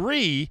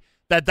degree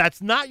that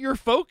that's not your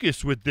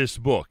focus with this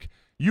book.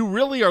 You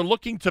really are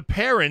looking to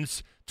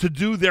parents to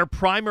do their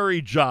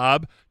primary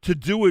job, to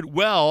do it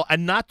well,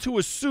 and not to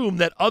assume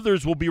that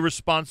others will be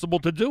responsible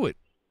to do it.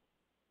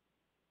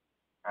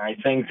 I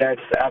think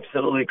that's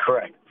absolutely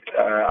correct.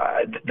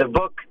 The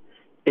book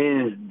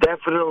is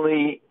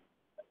definitely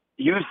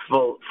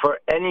useful for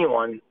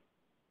anyone,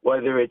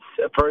 whether it's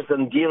a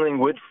person dealing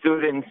with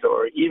students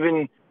or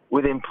even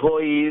with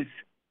employees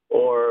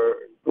or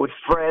with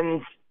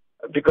friends,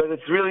 because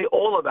it's really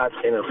all about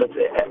chinuch.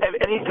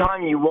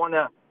 Anytime you want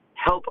to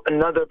help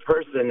another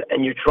person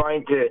and you're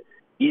trying to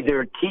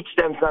either teach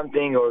them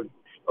something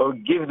or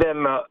give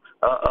them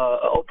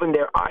open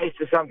their eyes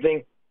to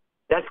something,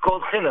 that's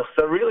called chinuch.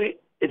 So really,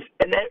 it's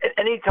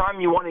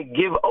anytime you want to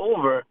give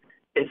over,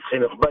 it's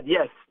chinuch. But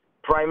yes,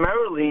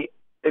 primarily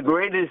the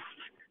greatest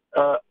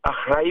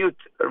achrayut,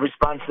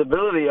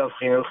 responsibility of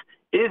chinuch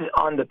is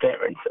on the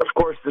parents. Of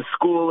course, the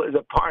school is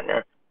a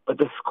partner, but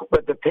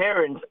the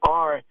parents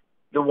are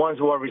the ones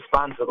who are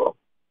responsible.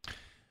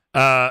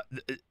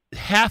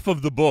 Half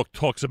of the book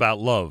talks about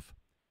love.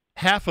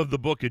 Half of the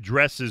book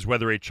addresses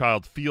whether a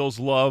child feels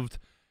loved,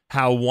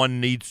 how one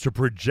needs to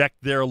project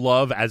their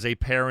love as a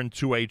parent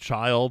to a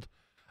child.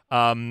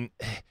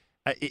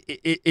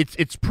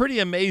 It's pretty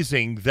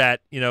amazing that,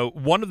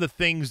 one of the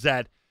things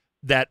that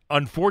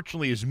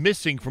unfortunately is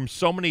missing from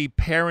so many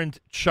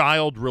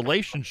parent-child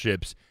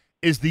relationships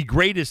is the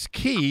greatest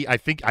key, I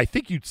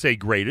think you'd say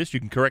greatest, you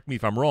can correct me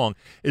if I'm wrong,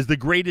 is the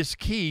greatest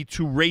key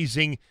to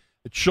raising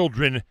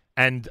children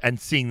and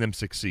seeing them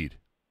succeed.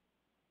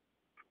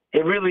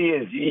 It really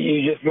is.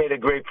 You just made a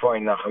great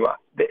point, Nachama.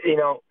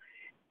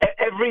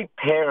 Every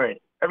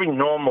parent, every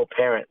normal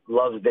parent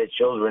loves their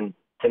children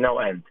to no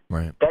end.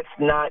 Right. That's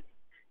not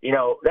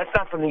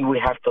something we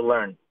have to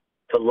learn,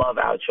 to love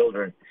our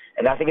children.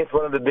 And I think it's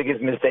one of the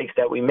biggest mistakes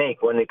that we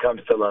make when it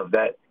comes to love,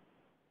 that,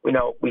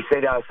 we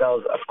say to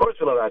ourselves, of course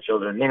we love our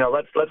children.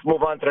 Let's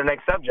move on to the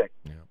next subject.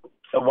 Yeah.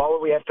 So why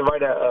would we have to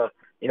write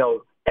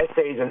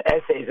essays and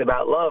essays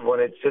about love when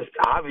it's just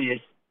obvious?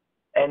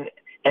 And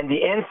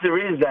the answer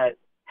is that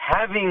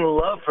having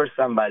love for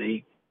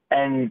somebody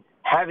and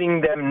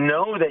having them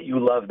know that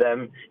you love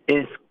them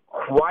is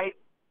quite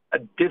a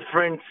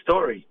different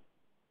story.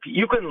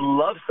 You can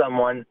love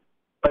someone,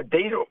 but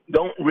they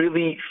don't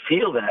really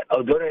feel that,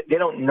 or they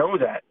don't know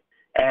that.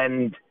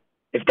 And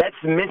if that's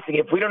missing,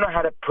 if we don't know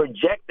how to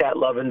project that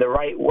love in the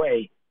right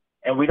way,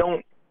 and we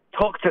don't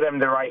talk to them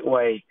the right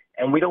way,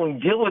 and we don't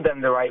deal with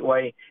them the right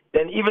way,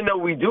 then even though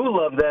we do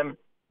love them,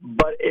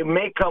 but it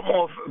may come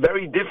off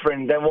very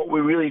different than what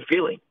we're really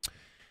feeling.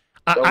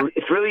 So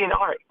it's really an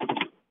art.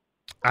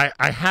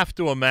 I have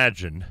to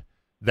imagine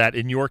that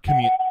in your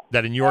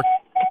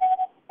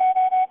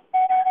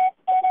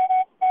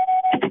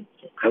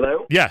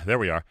Hello? Yeah, there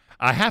we are.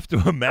 I have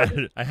to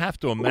imagine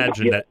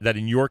that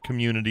in your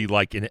community,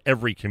 like in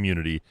every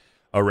community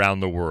around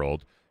the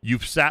world,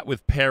 you've sat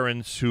with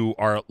parents who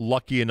are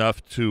lucky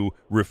enough to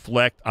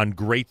reflect on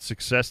great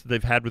success that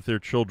they've had with their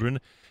children,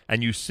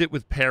 and you sit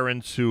with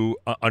parents who,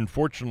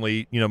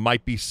 unfortunately,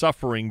 might be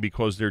suffering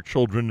because their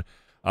children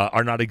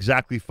are not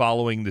exactly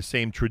following the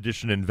same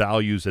tradition and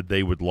values that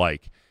they would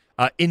like.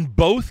 In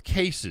both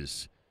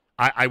cases,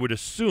 I would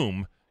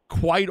assume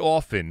quite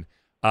often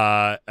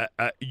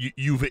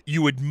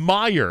you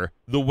admire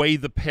the way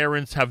the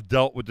parents have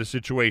dealt with the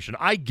situation.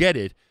 I get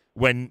it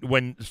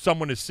when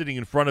someone is sitting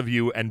in front of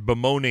you and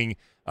bemoaning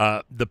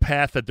the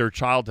path that their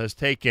child has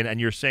taken, and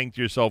you're saying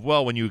to yourself,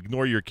 well, when you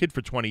ignore your kid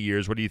for 20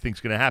 years, what do you think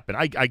is going to happen?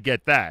 I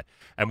get that,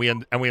 and we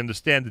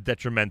understand the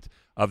detriment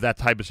of that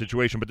type of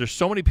situation. But there's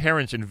so many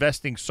parents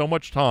investing so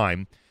much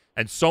time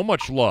and so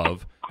much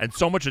love and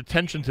so much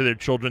attention to their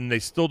children, and they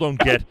still don't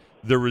get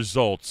the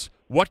results.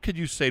 What could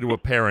you say to a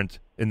parent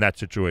in that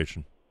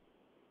situation?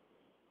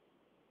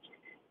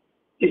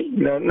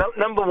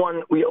 Number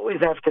one, we always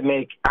have to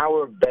make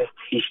our best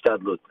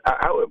hishtadlut,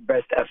 our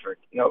best effort.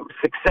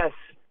 Success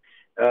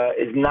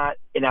is not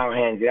in our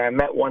hands. I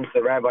met once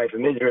a rabbi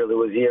from Israel who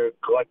was here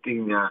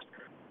collecting a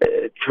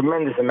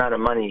tremendous amount of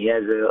money. He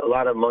has a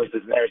lot of Moshes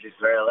in Eretz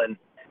Israel, and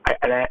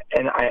I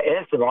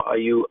asked him, "Are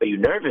you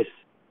nervous?"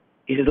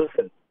 He said,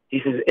 "Listen."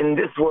 He says, "In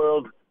this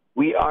world,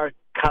 we are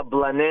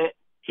kablane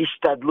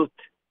hishtadlut.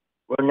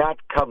 we're not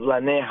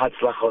kavlanei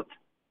hatzlachot,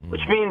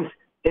 which means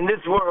in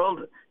this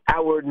world,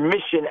 our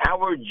mission,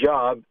 our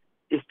job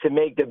is to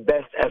make the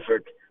best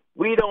effort.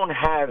 We don't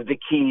have the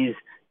keys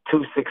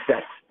to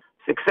success.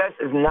 Success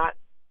is not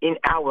in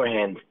our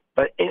hand,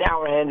 but in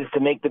our hand is to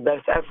make the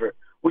best effort,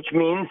 which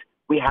means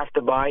we have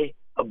to buy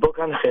a book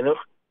on chinuch,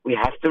 we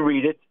have to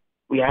read it,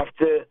 we have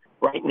to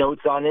write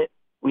notes on it,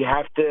 we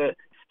have to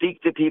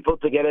speak to people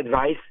to get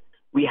advice.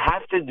 We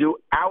have to do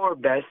our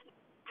best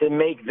to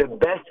make the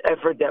best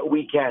effort that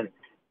we can.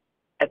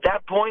 At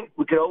that point,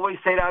 we could always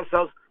say to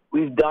ourselves,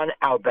 we've done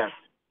our best.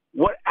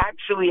 What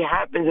actually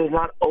happens is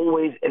not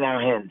always in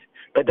our hands,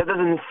 but that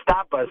doesn't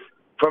stop us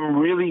from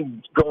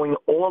really going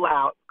all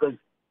out, because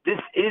this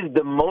is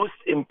the most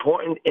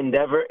important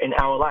endeavor in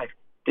our life.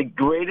 The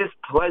greatest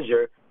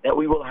pleasure that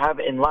we will have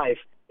in life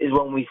is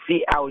when we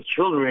see our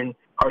children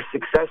are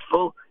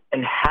successful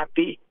and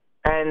happy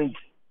and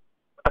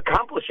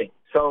accomplishing.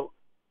 So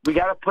we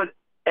got to put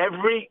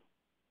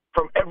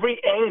from every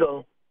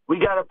angle, we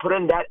got to put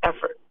in that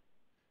effort.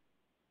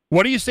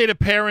 What do you say to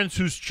parents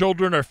whose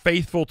children are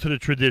faithful to the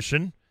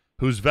tradition,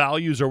 whose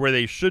values are where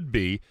they should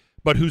be,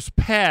 but whose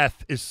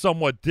path is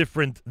somewhat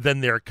different than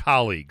their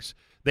colleagues?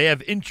 They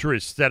have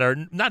interests that are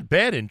not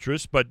bad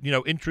interests, but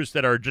interests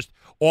that are just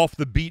off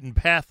the beaten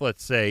path,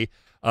 let's say,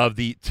 of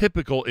the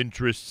typical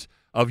interests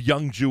of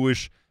young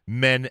Jewish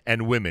men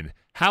and women.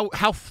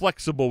 How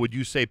flexible would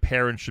you say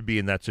parents should be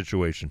in that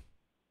situation?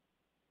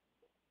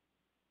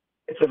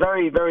 It's a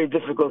very, very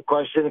difficult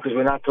question because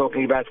we're not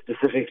talking about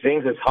specific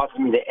things. It's hard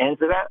for me to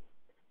answer that.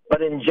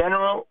 But in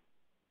general,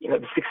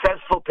 the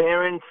successful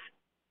parents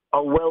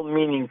are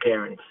well-meaning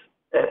parents.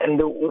 And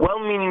the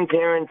well-meaning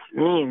parents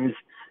means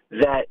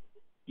that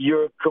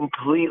you're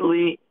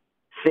completely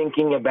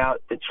thinking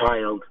about the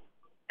child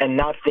and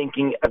not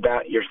thinking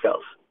about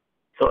yourself.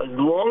 So as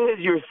long as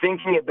you're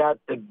thinking about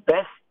the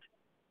best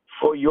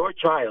for your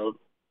child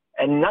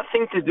and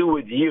nothing to do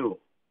with you,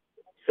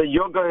 so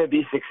you're going to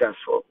be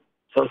successful.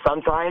 So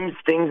sometimes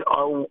things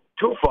are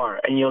too far,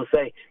 and you'll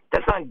say,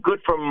 that's not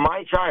good for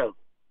my child.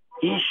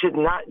 He should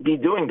not be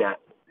doing that.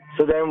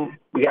 So then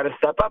we got to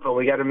step up, and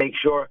we got to make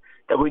sure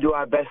that we do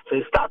our best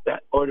to stop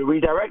that or to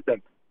redirect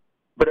them.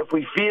 But if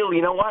we feel,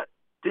 you know what,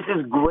 this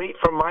is great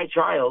for my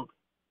child,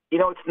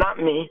 it's not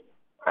me.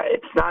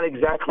 It's not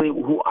exactly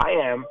who I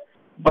am,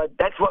 but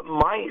that's what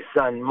my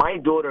son, my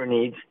daughter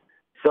needs.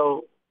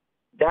 So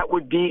that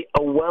would be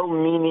a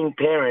well-meaning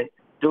parent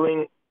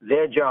doing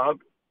their job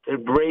to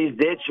raise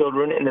their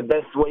children in the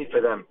best way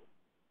for them.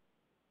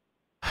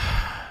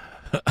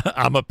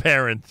 I'm a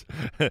parent,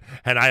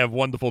 and I have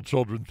wonderful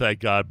children, thank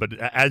God. But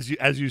as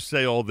you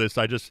say all this,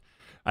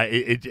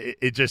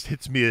 it just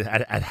hits me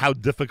at how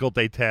difficult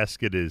a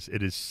task it is.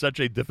 It is such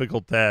a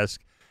difficult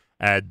task,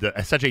 and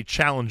such a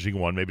challenging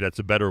one. Maybe that's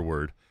a better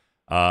word.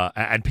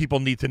 And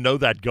people need to know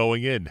that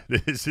going in.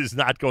 This is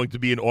not going to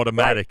be an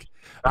automatic.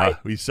 Right.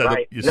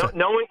 Right.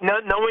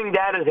 Knowing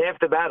that is half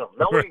the battle.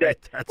 Knowing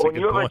right. that when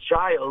you have a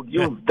child,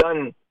 you've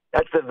done.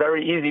 That's the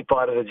very easy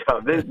part of the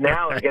job.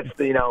 Now it gets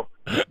to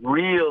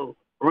real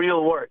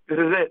work. This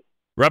is it.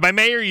 Rabbi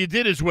Meyer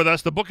Yedid is with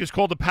us. The book is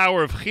called The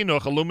Power of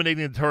Chinuch,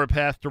 Illuminating the Torah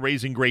Path to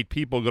Raising Great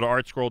People. Go to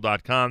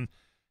artscroll.com.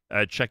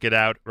 Check it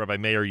out. Rabbi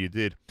Meyer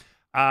Yedid.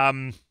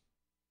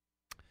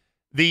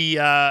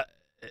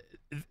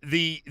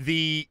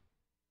 The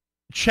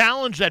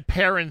challenge that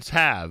parents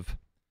have,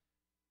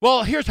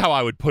 well, here's how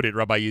I would put it,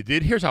 Rabbi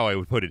Yedid. Here's how I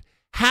would put it.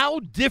 How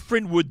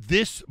different would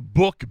this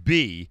book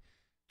be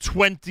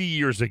 20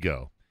 years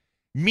ago?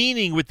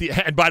 Meaning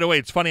and by the way,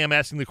 it's funny I'm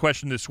asking the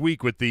question this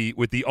week with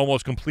the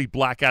almost complete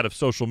blackout of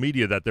social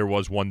media that there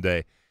was one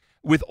day.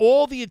 With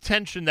all the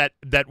attention that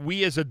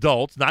we as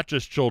adults, not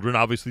just children,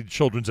 obviously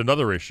children's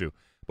another issue,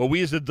 but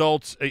we as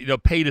adults,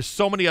 pay to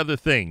so many other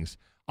things,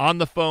 on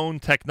the phone,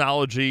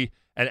 technology,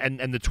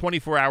 and the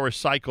 24-hour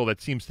cycle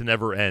that seems to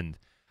never end.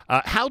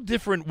 How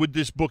different would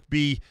this book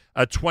be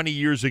 20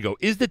 years ago?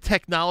 Is the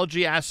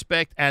technology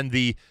aspect and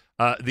the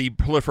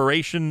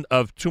proliferation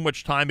of too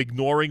much time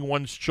ignoring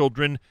one's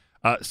children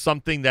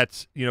something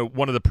that's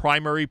one of the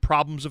primary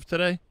problems of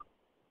today?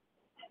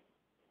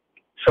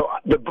 So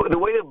the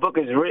way the book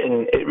is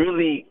written, it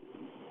really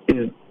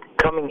is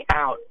coming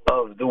out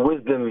of the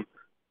wisdom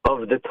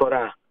of the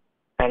Torah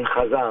and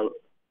Chazal.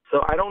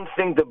 So I don't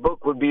think the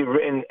book would be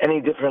written any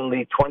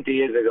differently 20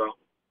 years ago.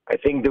 I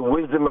think the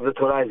wisdom of the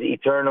Torah is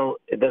eternal.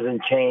 It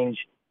doesn't change.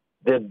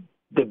 The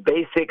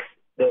basics,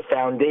 the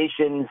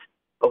foundations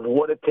of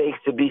what it takes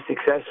to be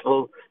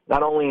successful,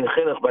 not only in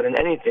chinuch but in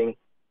anything,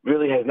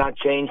 really has not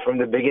changed from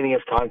the beginning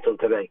of time till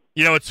today.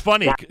 It's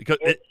funny.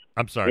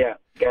 I'm sorry.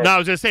 Yeah. No, I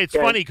was going to say it's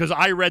funny because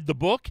I read the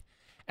book,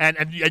 and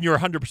you're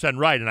 100%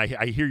 right, and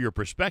I hear your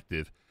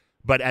perspective.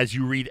 But as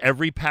you read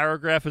every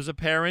paragraph as a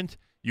parent,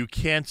 you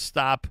can't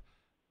stop.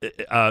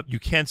 You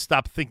can't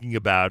stop thinking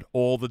about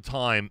all the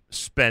time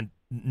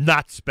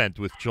not spent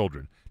with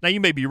children. Now, you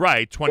may be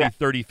right. 20,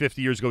 30,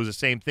 50 years ago was the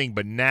same thing,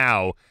 but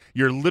now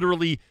you're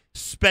literally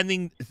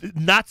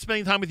not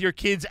spending time with your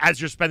kids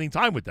as you're spending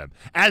time with them.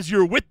 As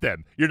you're with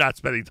them, you're not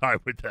spending time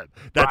with them.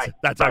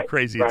 That's how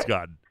crazy it's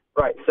gotten.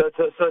 Right. So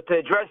to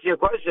address your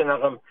question,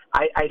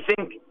 I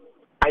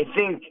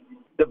think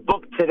the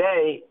book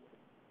today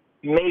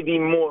may be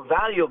more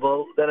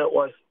valuable than it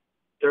was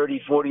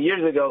 30, 40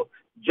 years ago,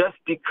 just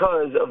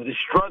because of the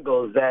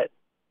struggles that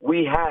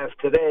we have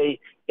today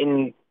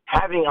in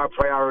having our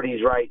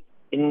priorities right,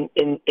 in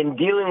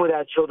dealing with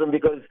our children,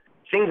 because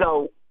things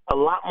are a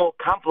lot more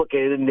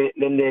complicated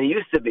than they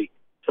used to be.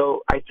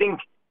 So I think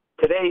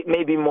today it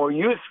may be more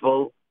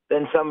useful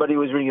than somebody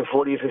was reading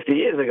 40 or 50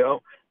 years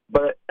ago,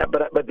 but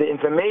the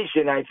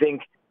information, I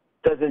think,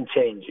 doesn't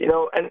change.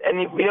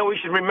 And we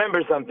should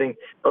remember something.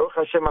 Baruch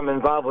Hashem, I'm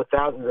involved with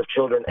thousands of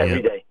children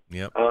every day.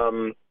 Yep.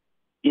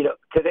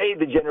 Today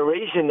the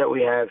generation that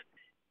we have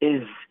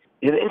is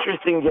an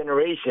interesting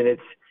generation.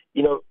 It's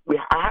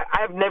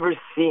I've never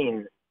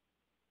seen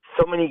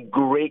so many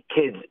great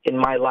kids in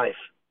my life.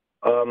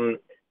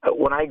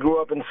 When I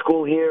grew up in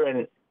school here,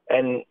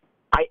 and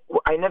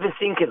I never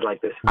seen kids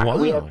like this. Wow.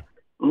 We have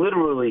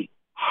literally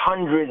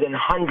hundreds and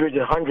hundreds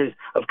and hundreds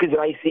of kids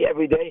that I see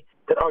every day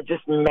that are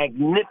just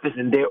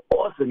magnificent. They're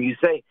awesome. You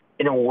say,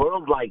 in a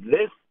world like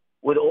this,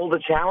 with all the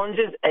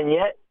challenges, and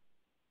yet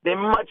they're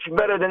much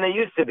better than they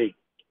used to be.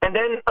 And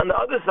then on the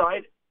other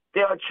side,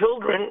 there are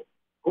children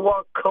who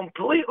are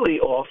completely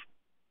off.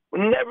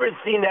 Never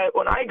seen that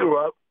when I grew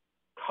up,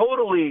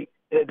 totally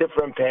in a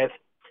different path.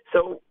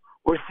 So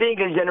we're seeing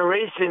a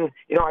generation,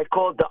 I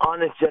call it the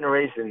honest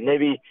generation,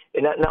 maybe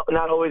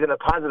not always in a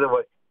positive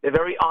way. They're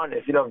very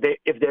honest.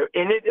 If they're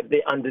in it, if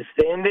they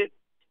understand it,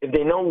 if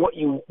they know what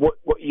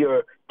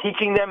you're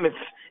teaching them,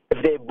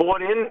 if they're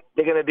bought in,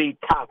 they're going to be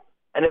top.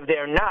 And if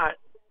they're not,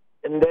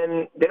 and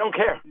then they don't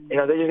care.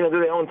 They're just going to do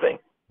their own thing.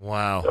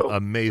 Wow, So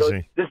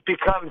amazing. this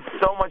becomes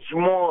so much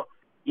more,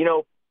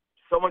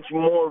 so much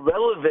more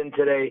relevant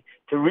today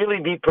to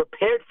really be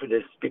prepared for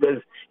this, because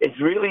it's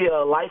really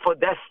a life or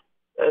death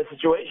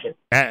situation.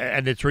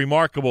 And it's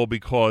remarkable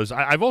because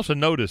I've also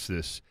noticed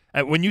this.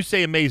 When you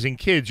say amazing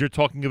kids, you're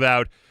talking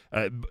about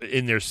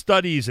in their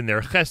studies, in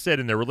their chesed,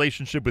 in their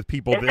relationship with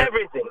people.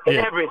 Everything.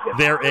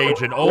 Their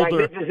age and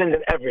older. Magnificent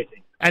in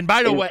everything. And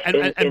by the way,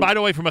 by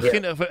the way, from a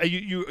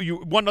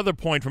chinuch, one other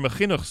point, from a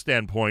chinuch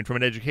standpoint, from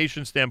an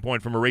education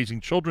standpoint, from a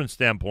raising children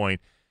standpoint,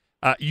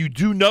 you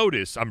do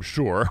notice, I'm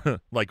sure,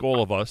 like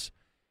all of us,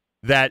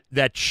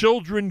 that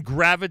children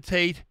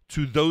gravitate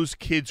to those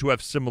kids who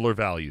have similar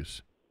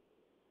values,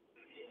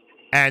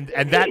 and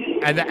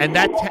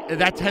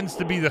that tends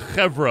to be the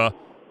chevra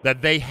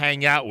that they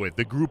hang out with,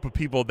 the group of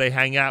people they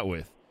hang out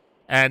with,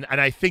 and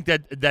I think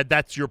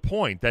that's your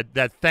point.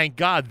 That thank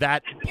God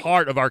that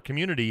part of our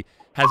community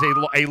has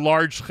a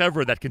large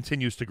chevra that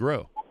continues to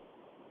grow.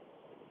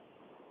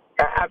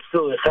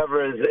 Absolutely,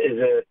 chevra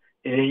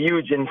is a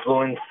huge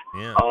influence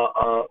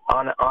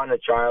on a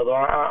child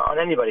or on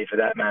anybody for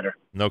that matter.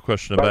 No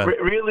question about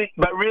it.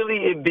 But really,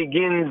 it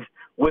begins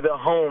with a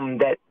home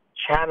that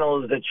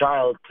channels the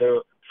child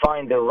to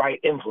find the right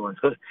influence.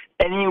 Because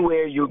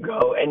anywhere you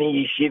go,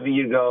 any yeshiva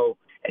you go,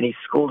 any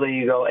school that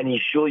you go,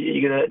 any shul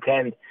you're going to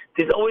attend,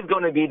 there's always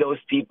going to be those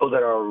people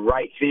that are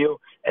right for you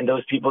and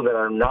those people that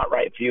are not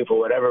right for you for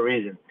whatever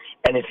reason.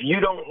 And if you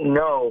don't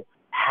know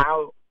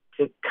how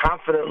to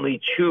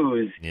confidently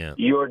choose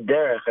your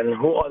derech and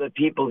who are the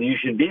people you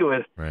should be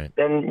with,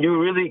 then you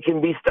really can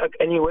be stuck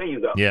anywhere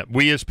you go. Yeah,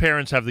 we as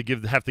parents have to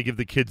give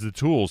the kids the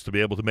tools to be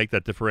able to make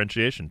that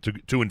differentiation,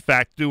 to in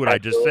fact do what I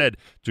just said,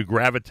 to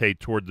gravitate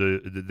toward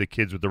the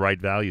kids with the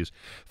right values.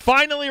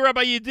 Finally,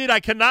 Rabbi Yedid, I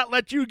cannot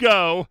let you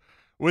go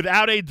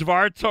without a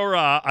Dvar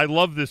Torah. I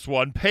love this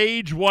one.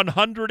 Page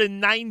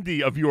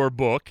 190 of your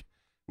book,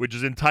 which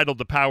is entitled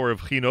The Power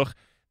of Chinuch.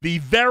 The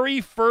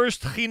very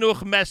first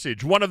chinuch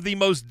message, one of the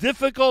most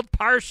difficult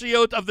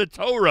parshiot of the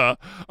Torah,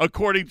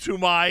 according to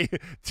my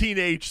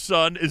teenage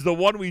son, is the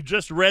one we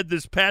just read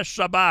this past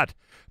Shabbat,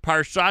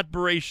 Parshat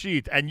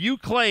Bereshit. And you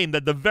claim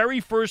that the very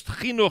first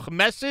chinuch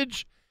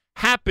message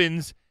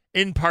happens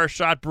in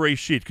Parshat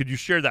Bereshit. Could you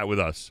share that with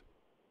us?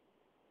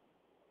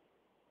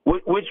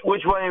 Which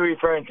one are you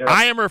referring to?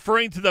 I am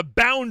referring to the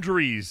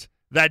boundaries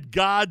that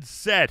God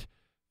set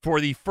for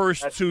the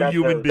first two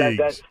human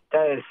beings.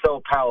 That is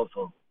so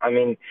powerful. I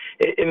mean,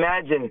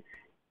 imagine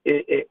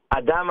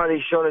Adam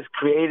Arishon is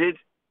created.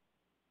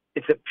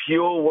 It's a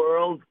pure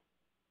world.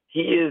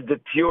 He is the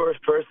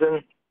purest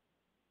person.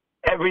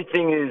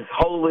 Everything is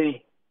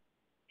holy.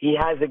 He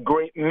has a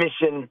great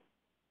mission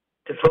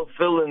to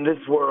fulfill in this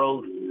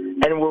world,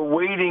 and we're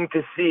waiting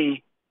to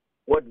see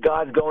what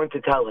God's going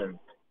to tell him.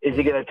 Is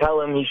he going to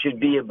tell him he should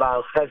be a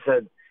Baal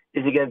Chesed?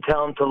 Is he going to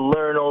tell him to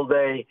learn all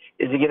day?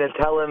 Is he going to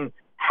tell him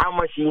how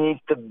much he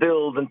needs to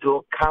build and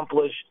to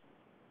accomplish?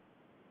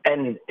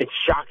 And it's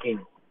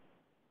shocking.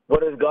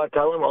 What does God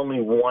tell him?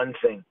 Only one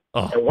thing.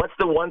 Oh. And what's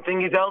the one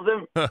thing he tells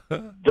him?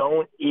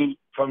 Don't eat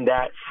from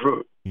that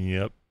fruit.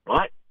 Yep.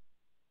 What?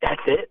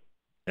 That's it?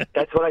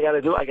 That's what I got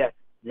to do? I got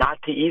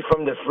not to eat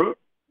from the fruit?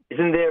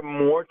 Isn't there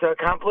more to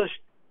accomplish?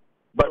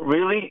 But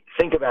really,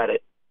 think about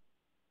it.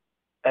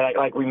 And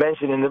like we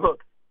mentioned in the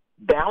book,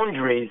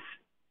 boundaries,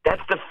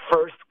 that's the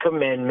first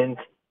commandment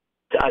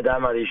to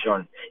Adam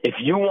Arishon. If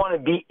you want to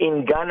be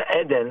in Gan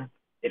Eden,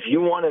 if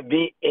you want to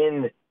be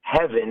in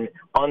heaven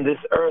on this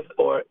earth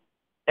or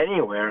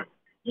anywhere,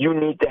 you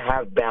need to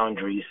have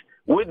boundaries.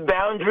 With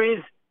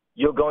boundaries,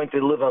 you're going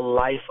to live a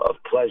life of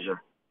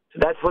pleasure. So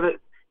that's what at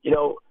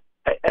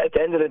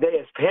the end of the day,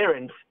 as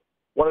parents,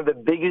 one of the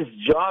biggest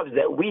jobs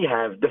that we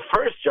have, the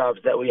first jobs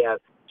that we have,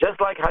 just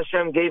like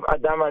Hashem gave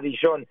Adam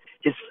Arishon,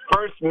 his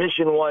first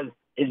mission was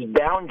his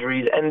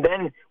boundaries, and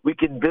then we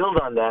could build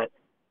on that.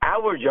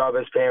 Our job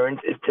as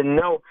parents is to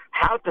know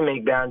how to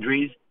make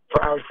boundaries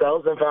for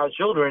ourselves and for our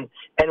children,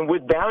 and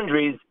with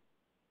boundaries,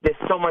 there's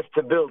so much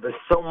to build. There's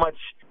so much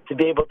to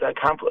be able to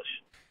accomplish.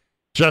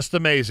 Just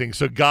amazing.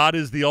 So God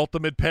is the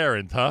ultimate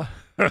parent, huh?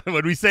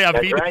 When we say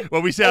Avidu, right.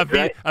 when we say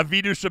Right.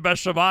 Avidu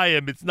Shebesh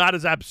Shamayim, it's not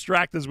as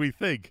abstract as we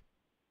think.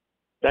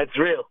 That's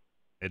real.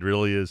 It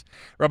really is.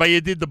 Rabbi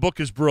Yedid, the book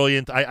is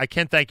brilliant. I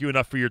can't thank you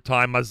enough for your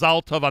time.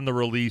 Mazal Tov on the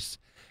release,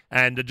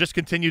 and just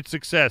continued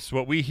success.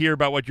 What we hear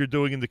about what you're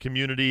doing in the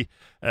community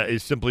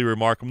is simply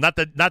remarkable. Not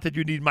that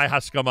you need my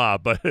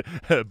haskama,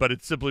 but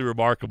it's simply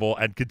remarkable,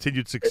 and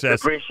continued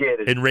success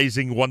in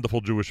raising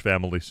wonderful Jewish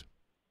families.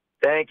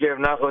 Thank you,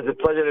 Nachum. It's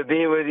a pleasure to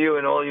be with you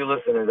and all you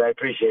listeners. I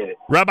appreciate it.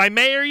 Rabbi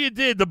Meyer,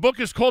 Yedid, the book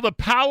is called The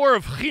Power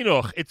of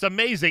Chinuch. It's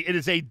amazing. It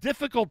is a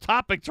difficult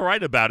topic to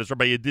write about, as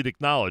Rabbi Yedid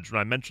acknowledged when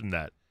I mentioned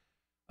that.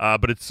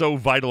 But it's so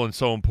vital and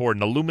so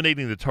important,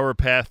 illuminating the Torah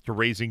path to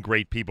raising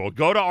great people.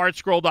 Go to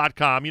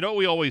artscroll.com. You know what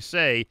we always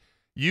say?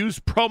 Use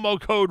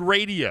promo code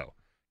radio.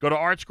 Go to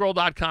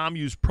artscroll.com,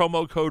 use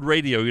promo code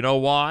radio. You know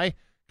why?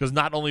 Because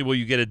not only will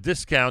you get a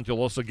discount,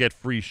 you'll also get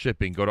free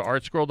shipping. Go to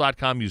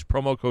artscroll.com, use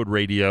promo code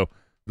radio.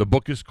 The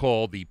book is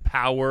called The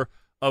Power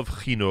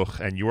of Chinuch,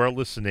 and you are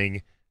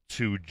listening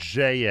to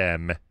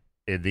JM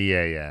in the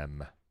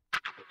AM.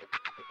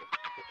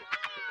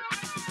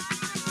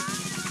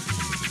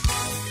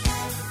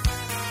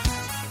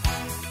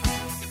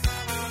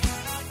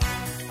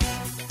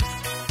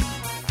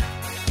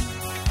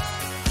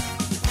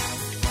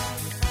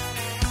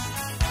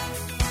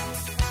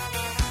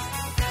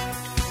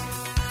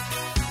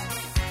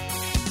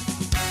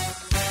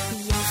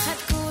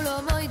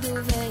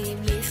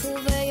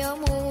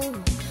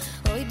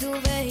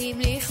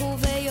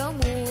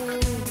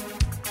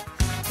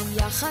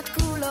 יחד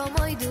כולם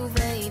אוידו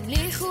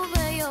והמליכו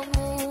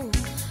ויאמרו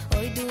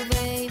אוידו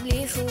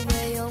והמליכו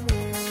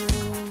ויאמרו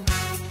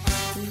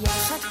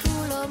יחד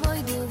כולם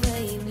אוידו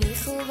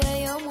והמליכו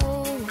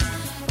ויאמרו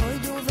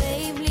אוידו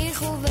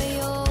והמליכו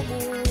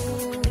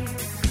ויאמרו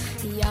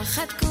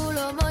יחד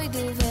כולם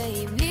אוידו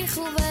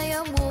והמליכו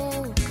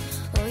ויאמרו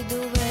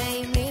אוידו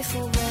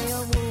והמליכו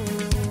ויאמרו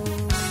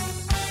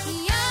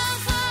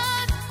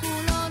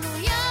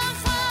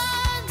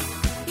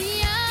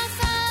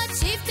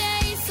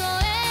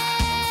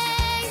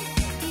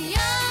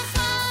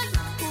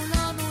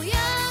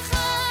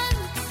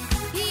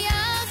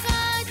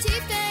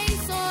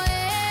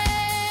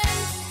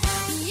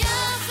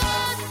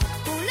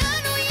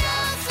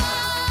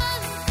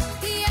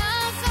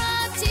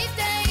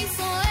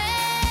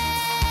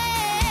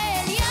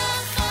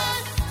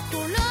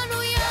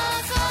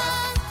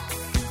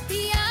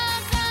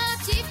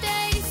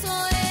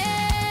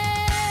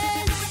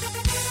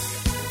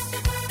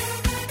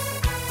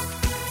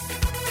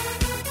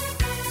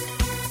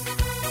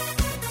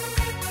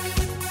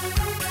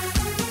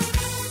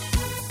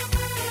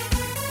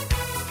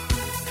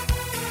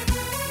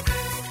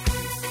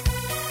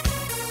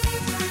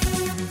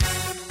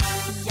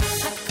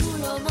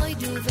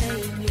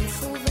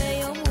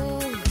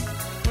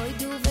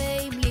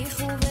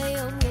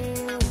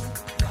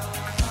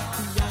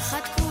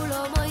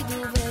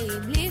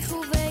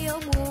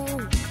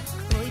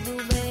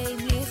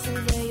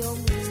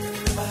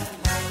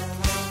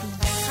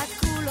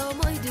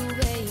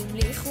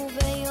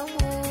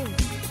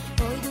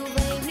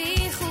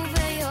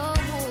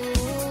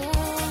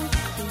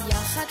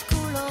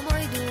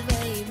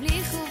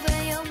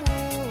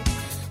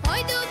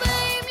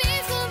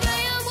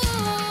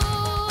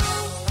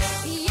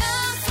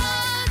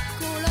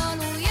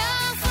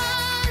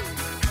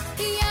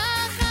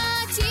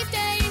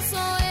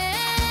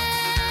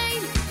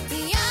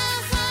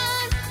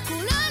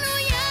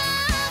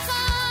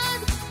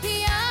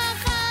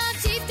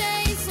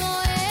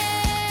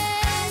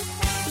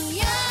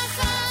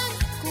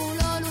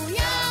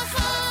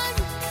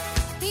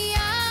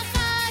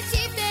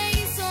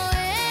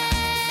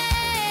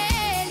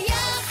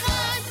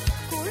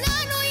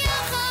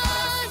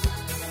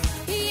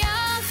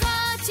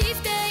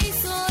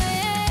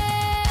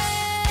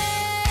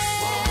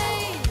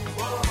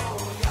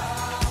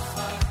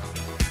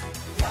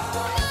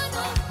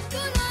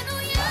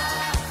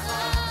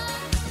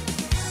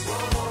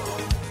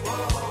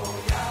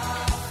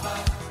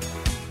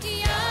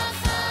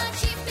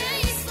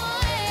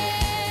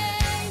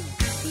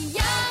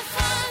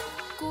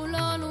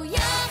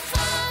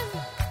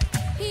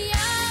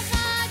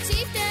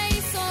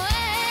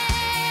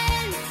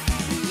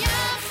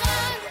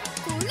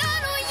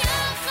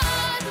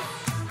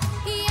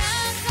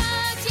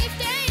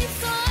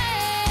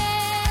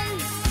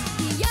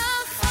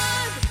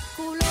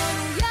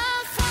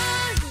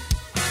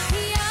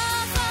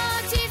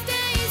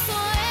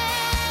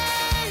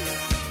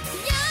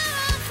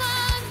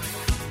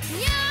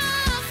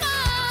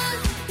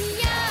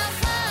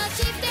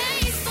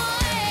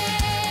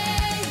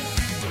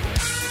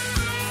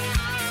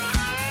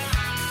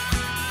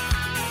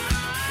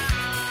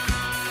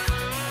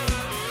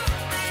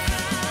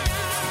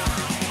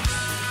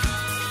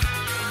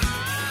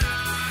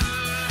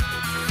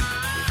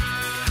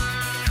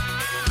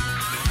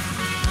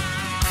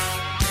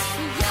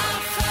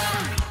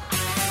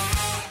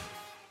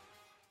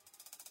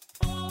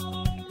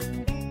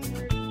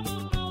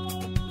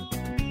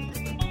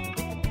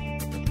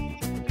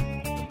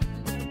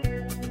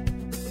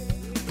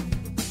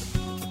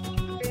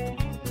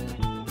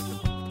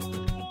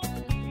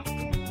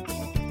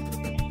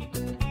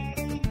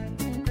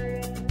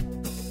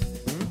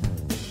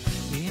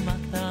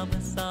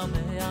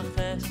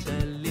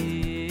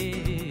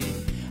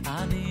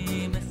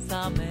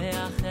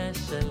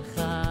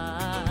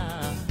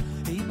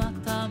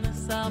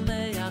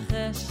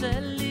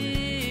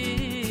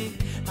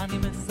אני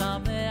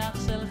משמח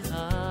שלך.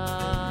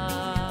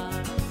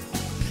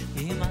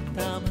 אם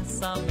אתה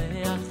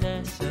משמח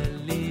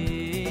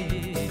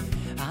שלי,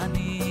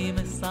 אני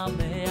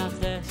משמח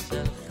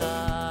שלך.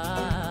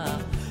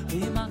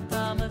 אם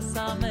אתה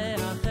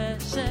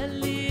משמח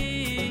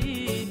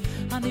שלי,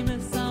 אני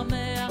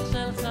משמח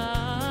שלך.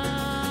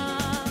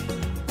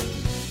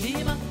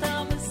 אם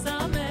אתה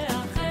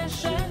משמח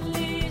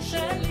שלי,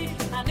 שלי,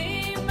 אני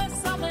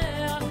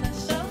משמח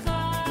שלך.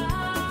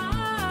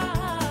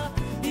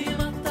 אם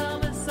אתה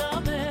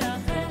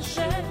משמח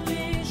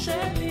שלי,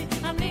 שלי,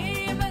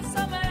 אני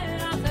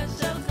משמח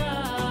שלך.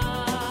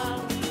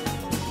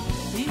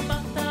 אם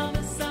אתה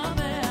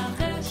משמח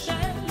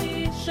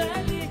שלי,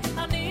 שלי,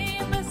 אני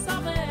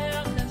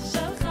משמח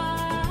שלך.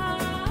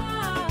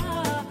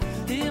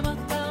 אם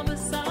אתה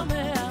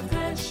משמח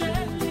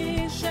שלי,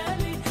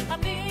 שלי,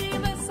 אני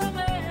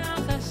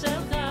משמח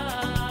שלך.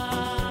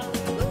 אם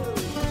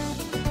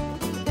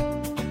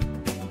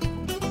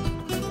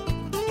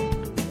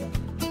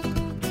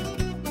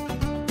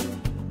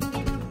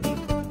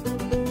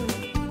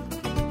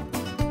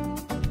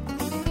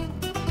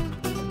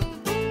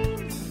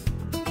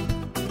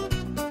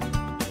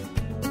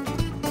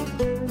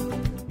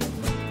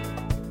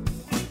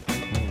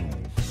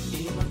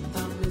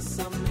אתה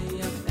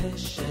משמח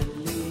שלי,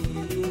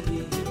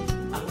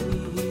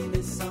 אני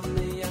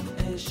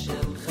משמח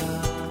שלך.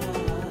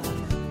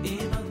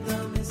 אם אתה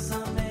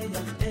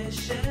משמח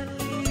שלי,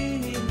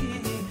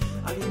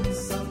 אני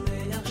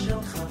משמח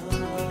שלך.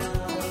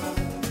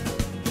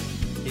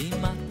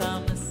 אם אתה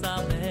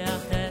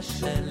משמח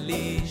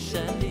שלי,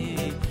 שלי,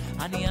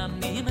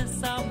 אני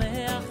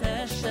משמח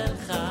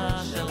שלך,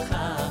 שלך.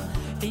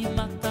 אם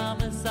אתה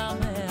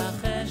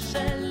משמח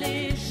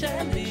שלי,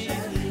 שלי,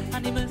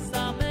 אני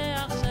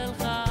משמח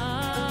שלך.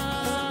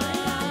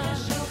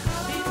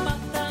 אם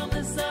אתה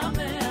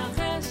משמח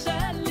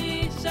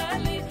שלי,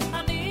 שלי,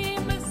 אני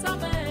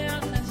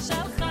משמח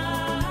שלך.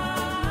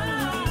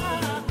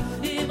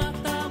 אם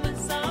אתה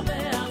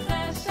משמח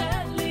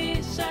שלי,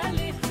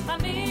 שלי,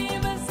 אני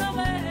משמח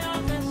שלך.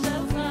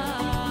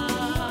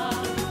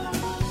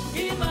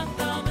 אם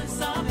אתה משמח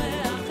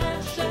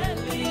שלי,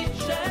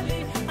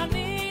 שלי,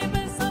 אני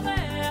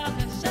משמח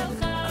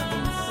שלך.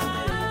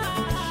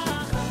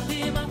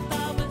 אם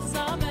אתה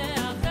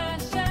משמח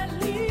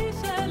שלי,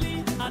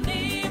 שלי,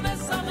 אני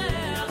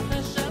משמח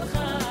שלך.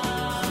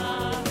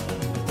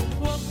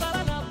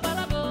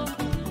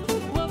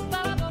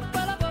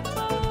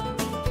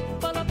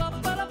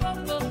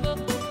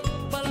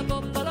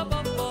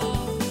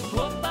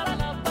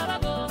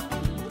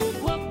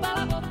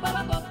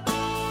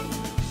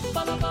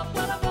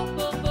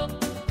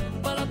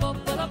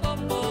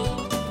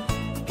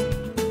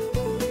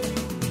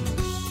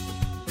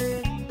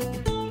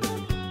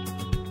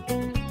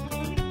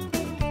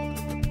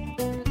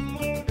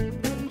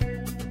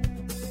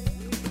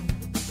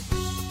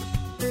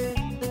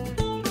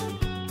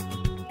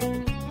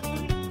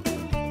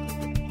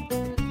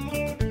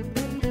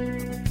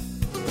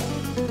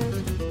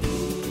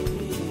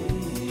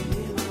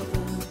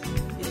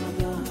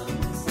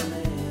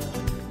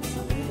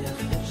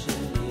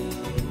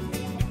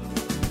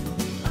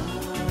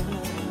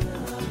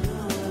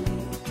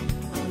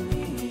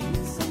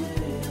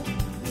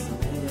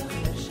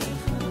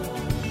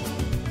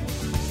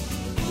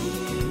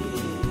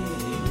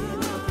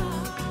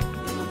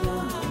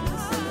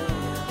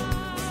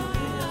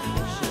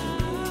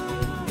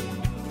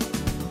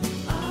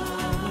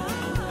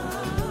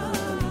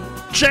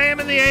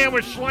 JM in the AM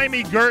with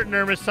Shlomi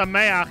Gertner,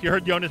 Misameach. You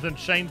heard Jonathan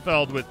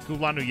Shainfeld with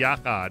Kulanu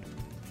Yachad.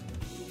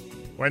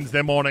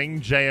 Wednesday morning,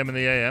 JM in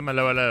the AM.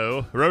 Hello,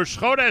 hello. Rosh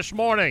Chodesh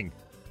morning.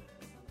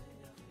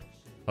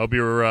 Hope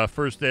your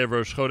first day of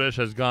Rosh Chodesh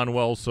has gone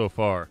well so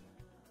far.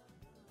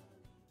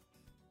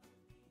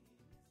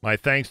 My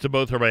thanks to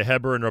both Rabbi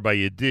Heber and Rabbi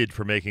Yedid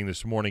for making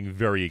this morning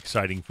very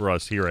exciting for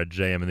us here at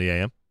JM in the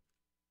AM.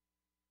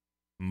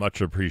 Much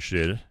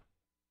appreciated.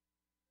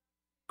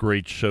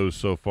 Great show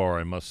so far,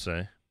 I must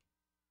say.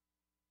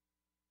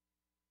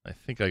 I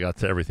think I got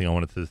to everything I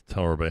wanted to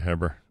tell Rabbi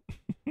Heber.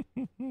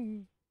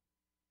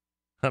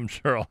 I'm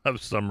sure I'll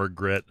have some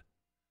regret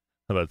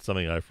about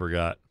something I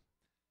forgot.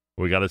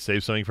 We got to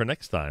save something for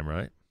next time,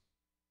 right?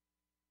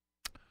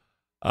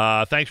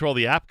 Thanks for all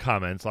the app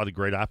comments. A lot of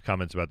great app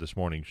comments about this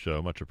morning's show.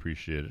 Much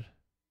appreciated.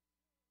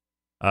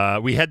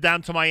 We head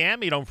down to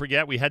Miami. Don't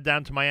forget, we head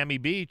down to Miami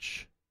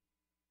Beach.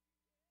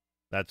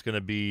 That's going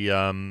to be...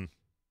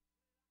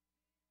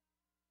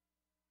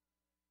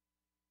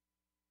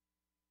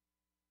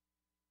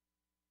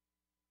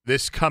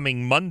 this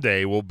coming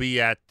Monday. We'll be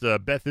at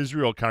Beth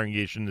Israel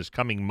Congregation this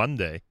coming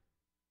Monday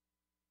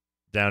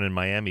down in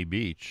Miami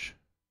Beach.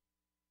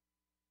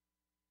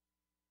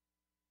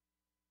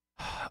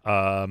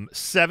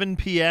 7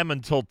 p.m.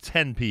 until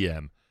 10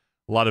 p.m.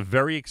 A lot of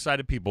very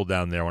excited people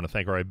down there. I want to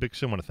thank Rabbi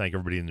Bixen. I want to thank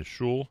everybody in the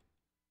shul.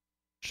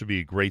 Should be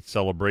a great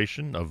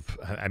celebration of,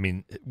 I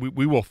mean,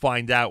 we will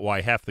find out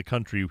why half the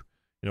country,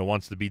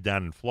 wants to be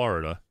down in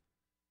Florida,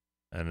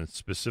 and it's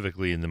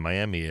specifically in the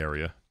Miami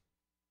area.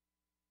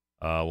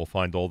 We'll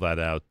find all that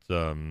out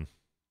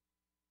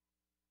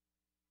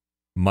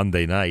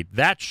Monday night.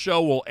 That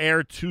show will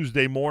air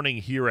Tuesday morning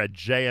here at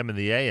JM in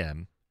the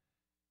AM.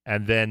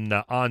 And then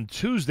on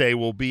Tuesday,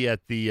 we'll be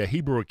at the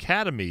Hebrew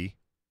Academy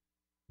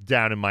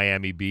down in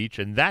Miami Beach.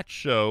 And that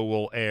show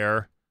will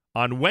air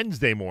on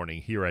Wednesday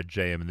morning here at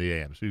JM in the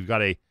AM. So we've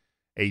got a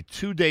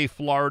 2-day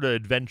Florida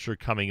adventure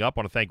coming up.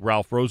 I want to thank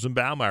Ralph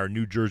Rosenbaum, our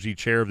New Jersey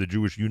chair of the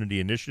Jewish Unity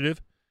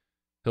Initiative.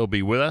 He'll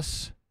be with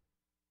us.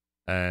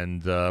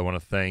 And I want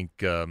to thank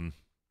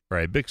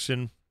Rabbi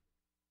Bixen,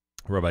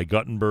 Rabbi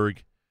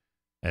Guttenberg,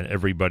 and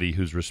everybody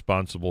who's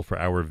responsible for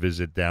our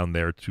visit down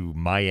there to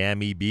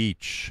Miami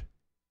Beach.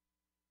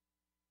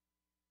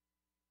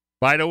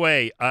 By the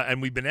way,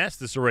 and we've been asked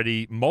this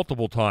already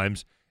multiple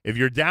times, if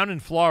you're down in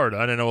Florida,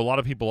 and I know a lot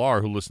of people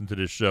are who listen to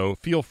this show,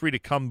 feel free to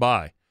come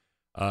by.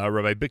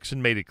 Rabbi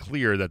Bixen made it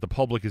clear that the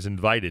public is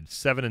invited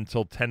 7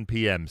 until 10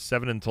 p.m.,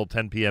 7 until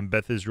 10 p.m.,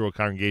 Beth Israel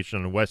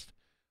Congregation on West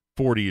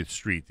 40th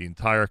Street. The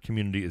entire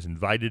community is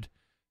invited.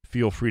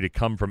 Feel free to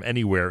come from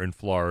anywhere in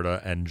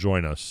Florida and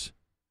join us.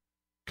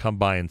 Come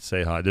by and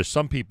say hi. There's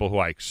some people who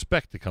I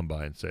expect to come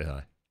by and say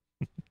hi.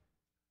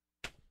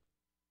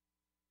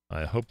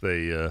 I hope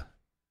they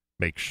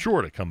make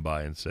sure to come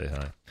by and say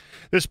hi.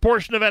 This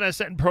portion of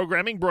NSN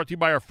programming brought to you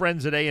by our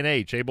friends at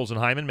A&H. Abels and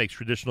Hyman makes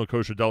traditional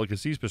kosher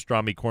delicacies,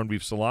 pastrami, corned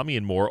beef, salami,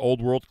 and more.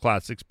 Old world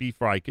classics, beef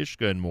fry,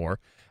 kishka, and more.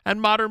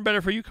 And modern,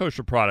 better-for-you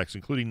kosher products,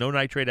 including no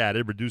nitrate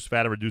added, reduced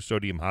fat, and reduced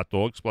sodium hot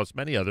dogs, plus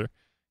many other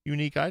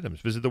unique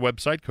items. Visit the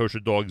website,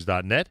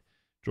 kosherdogs.net.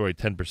 Enjoy a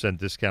 10%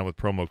 discount with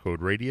promo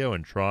code radio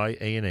and try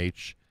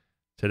A&H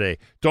today.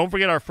 Don't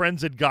forget our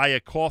friends at Gaia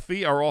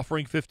Coffee are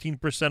offering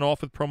 15%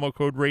 off with promo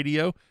code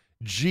radio.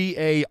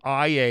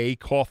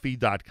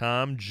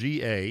 GAIAcoffee.com.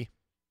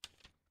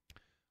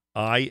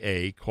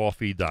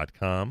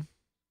 GAIAcoffee.com.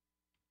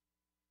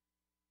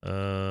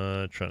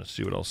 Trying to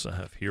see what else I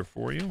have here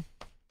for you.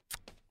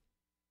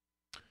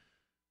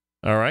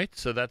 All right,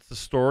 so that's the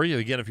story.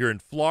 Again, if you're in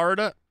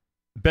Florida,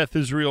 Beth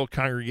Israel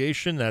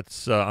Congregation,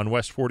 that's on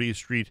West 40th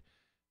Street,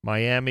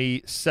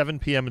 Miami, 7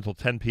 p.m. until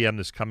 10 p.m.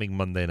 this coming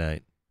Monday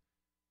night.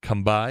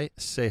 Come by,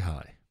 say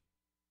hi.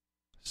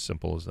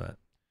 Simple as that.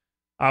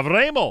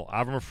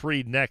 Avram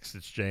Fried next.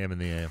 It's JM in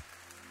the AM.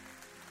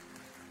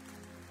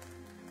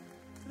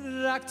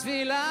 רק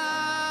תפילה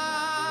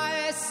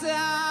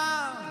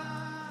אשא,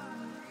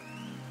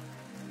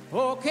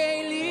 או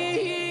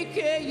כלי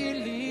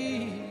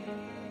כלי,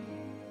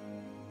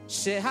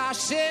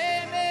 שהשמש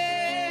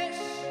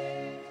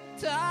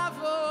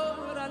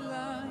תעבור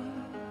עליי,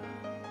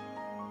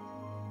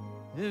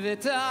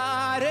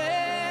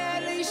 ותראה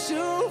לי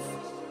שוב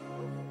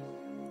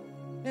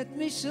את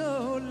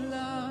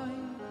משעוליי.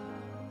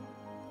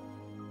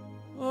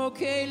 או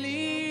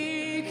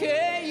כלי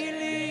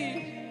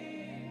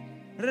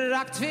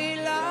רק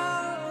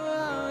תפילה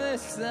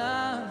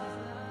אשא,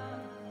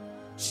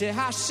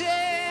 שהשמש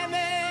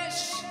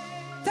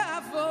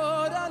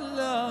תעבור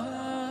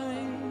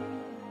עליי,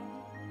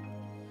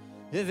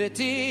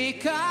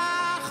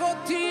 ותיקח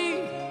אותי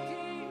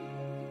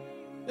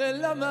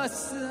אל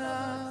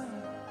המסע.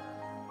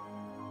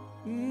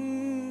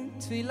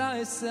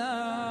 תפילה אשא.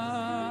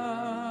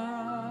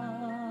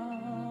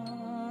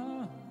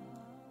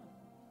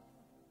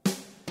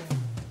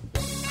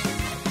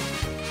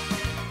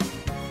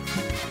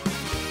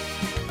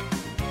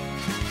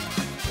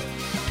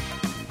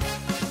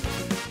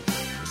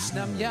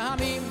 ישנם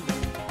ימים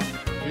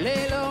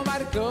ללא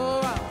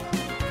מרגוע,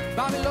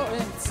 ולא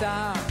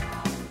אמצע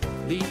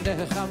לי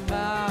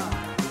נחמה.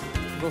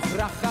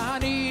 מוכרח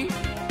אני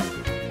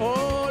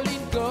או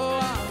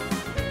לנגוע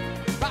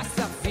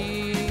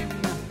בספים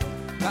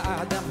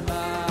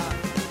באדמה,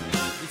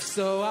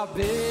 לפסוע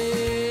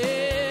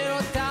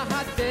באותה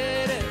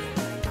הדרך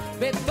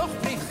בתוך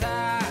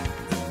פריחת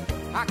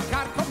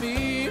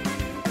הקרקומים,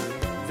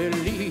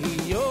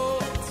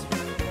 ולהיות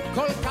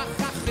כל כך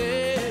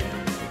אחר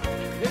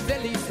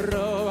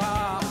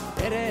ולפרוח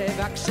ערב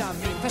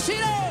הגשמים.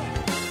 תשירו!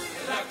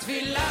 רק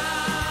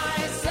תפילה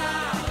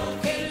אשא,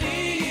 או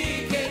כלי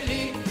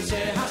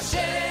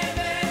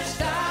שהשמש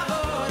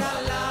תעבור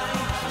עליי,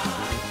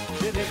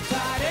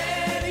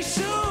 ותראה לי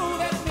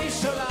שוב את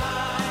משעוליי.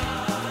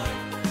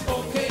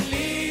 או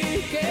כלי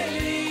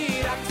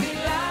רק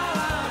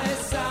תפילה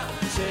אשא,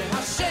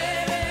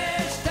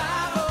 שהשמש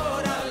תעבור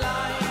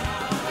עליי,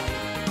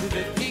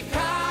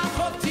 ותיקח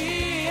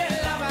אותי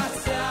אל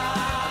המסע.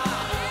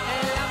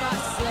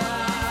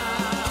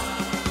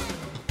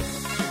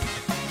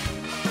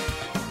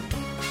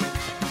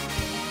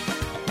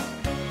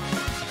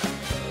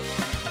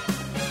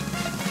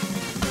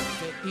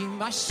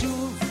 ואם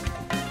אשוב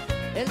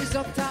אל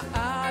זאת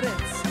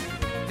הארץ,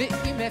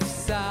 ואם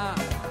אפסע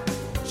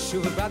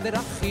שוב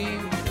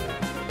בדרכים,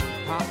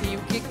 האם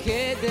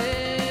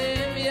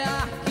כקדם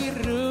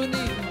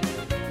יכירוני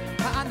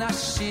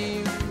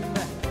האנשים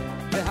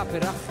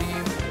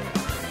והפרחים.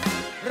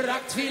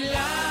 רק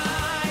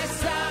תפילה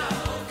אשא,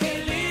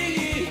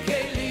 כלי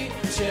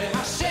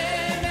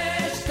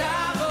שהשמש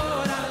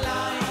תעבור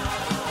עליי,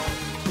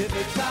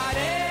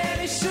 ותראה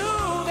לי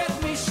שוב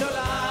את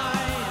משעוליי.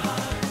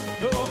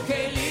 או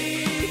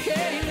כלי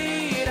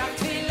רק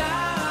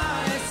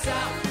תפילה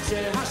אשא,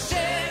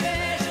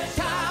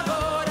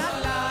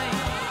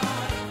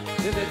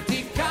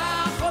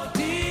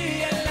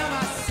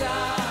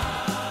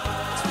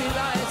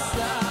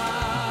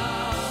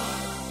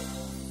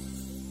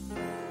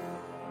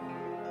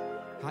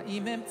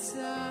 האם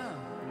אמצא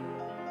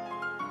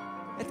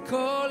את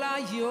כל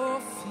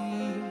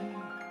היופי,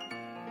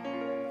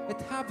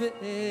 את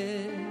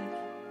הבאר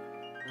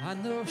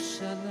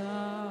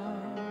הנושנה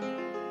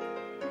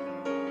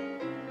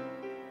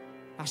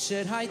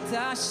אשר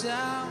הייתה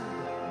שם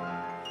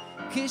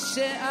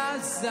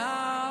כשעזבתי,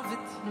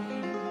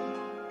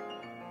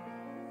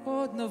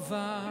 עוד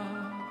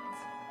נובעת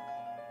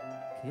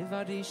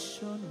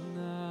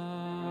כבראשונה.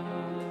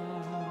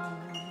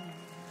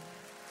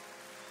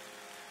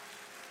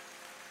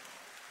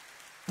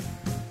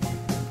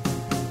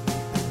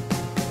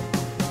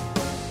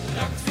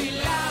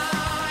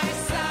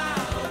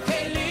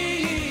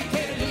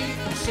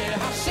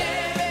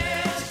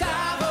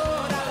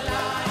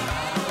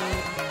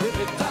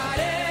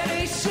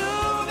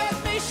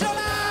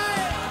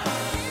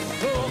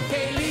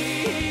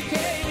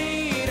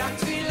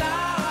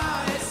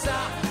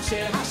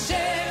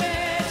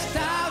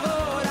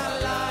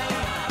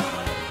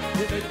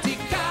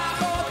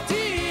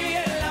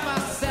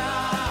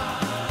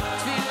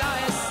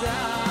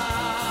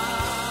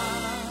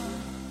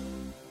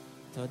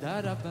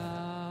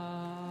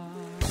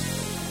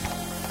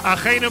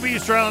 Achenu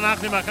B'Yisrael and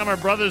Achim Acham, our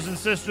brothers and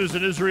sisters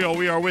in Israel,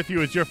 we are with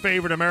you. It's your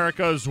favorite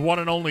America's one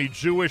and only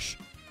Jewish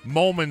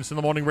Moments in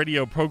the Morning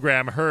radio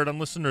program, heard on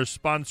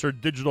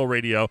listeners-sponsored digital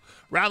radio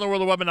around the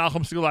world, the web at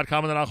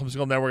NachumSegal.com and the Nachum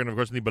Segal Network, and of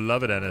course in the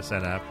beloved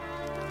NSN app.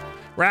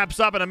 Wraps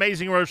up an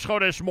amazing Rosh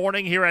Chodesh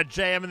morning here at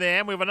JM and the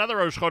AM. We have another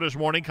Rosh Chodesh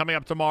morning coming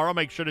up tomorrow.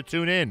 Make sure to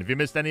tune in. If you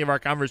missed any of our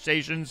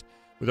conversations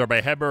with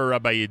Rabbi Heber or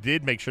Rabbi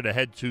Yedid, make sure to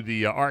head to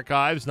the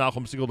archives,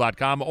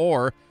 NachumSegal.com,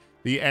 or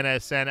the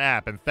NSN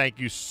app. And thank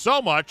you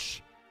so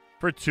much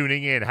for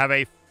tuning in. Have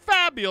a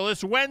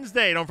fabulous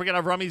Wednesday. Don't forget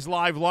Avrami's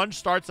live lunch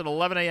starts at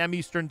 11 a.m.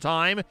 Eastern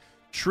Time.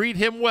 Treat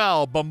him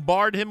well.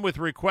 Bombard him with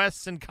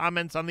requests and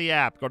comments on the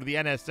app. Go to the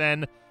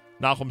NSN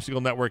Nachum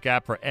Segal Network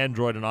app for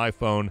Android and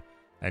iPhone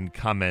and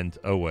comment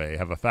away.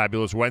 Have a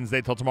fabulous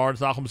Wednesday. Till tomorrow,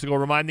 it's Nachum Segal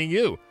reminding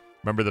you,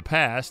 remember the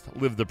past,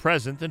 live the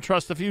present, and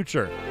trust the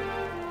future.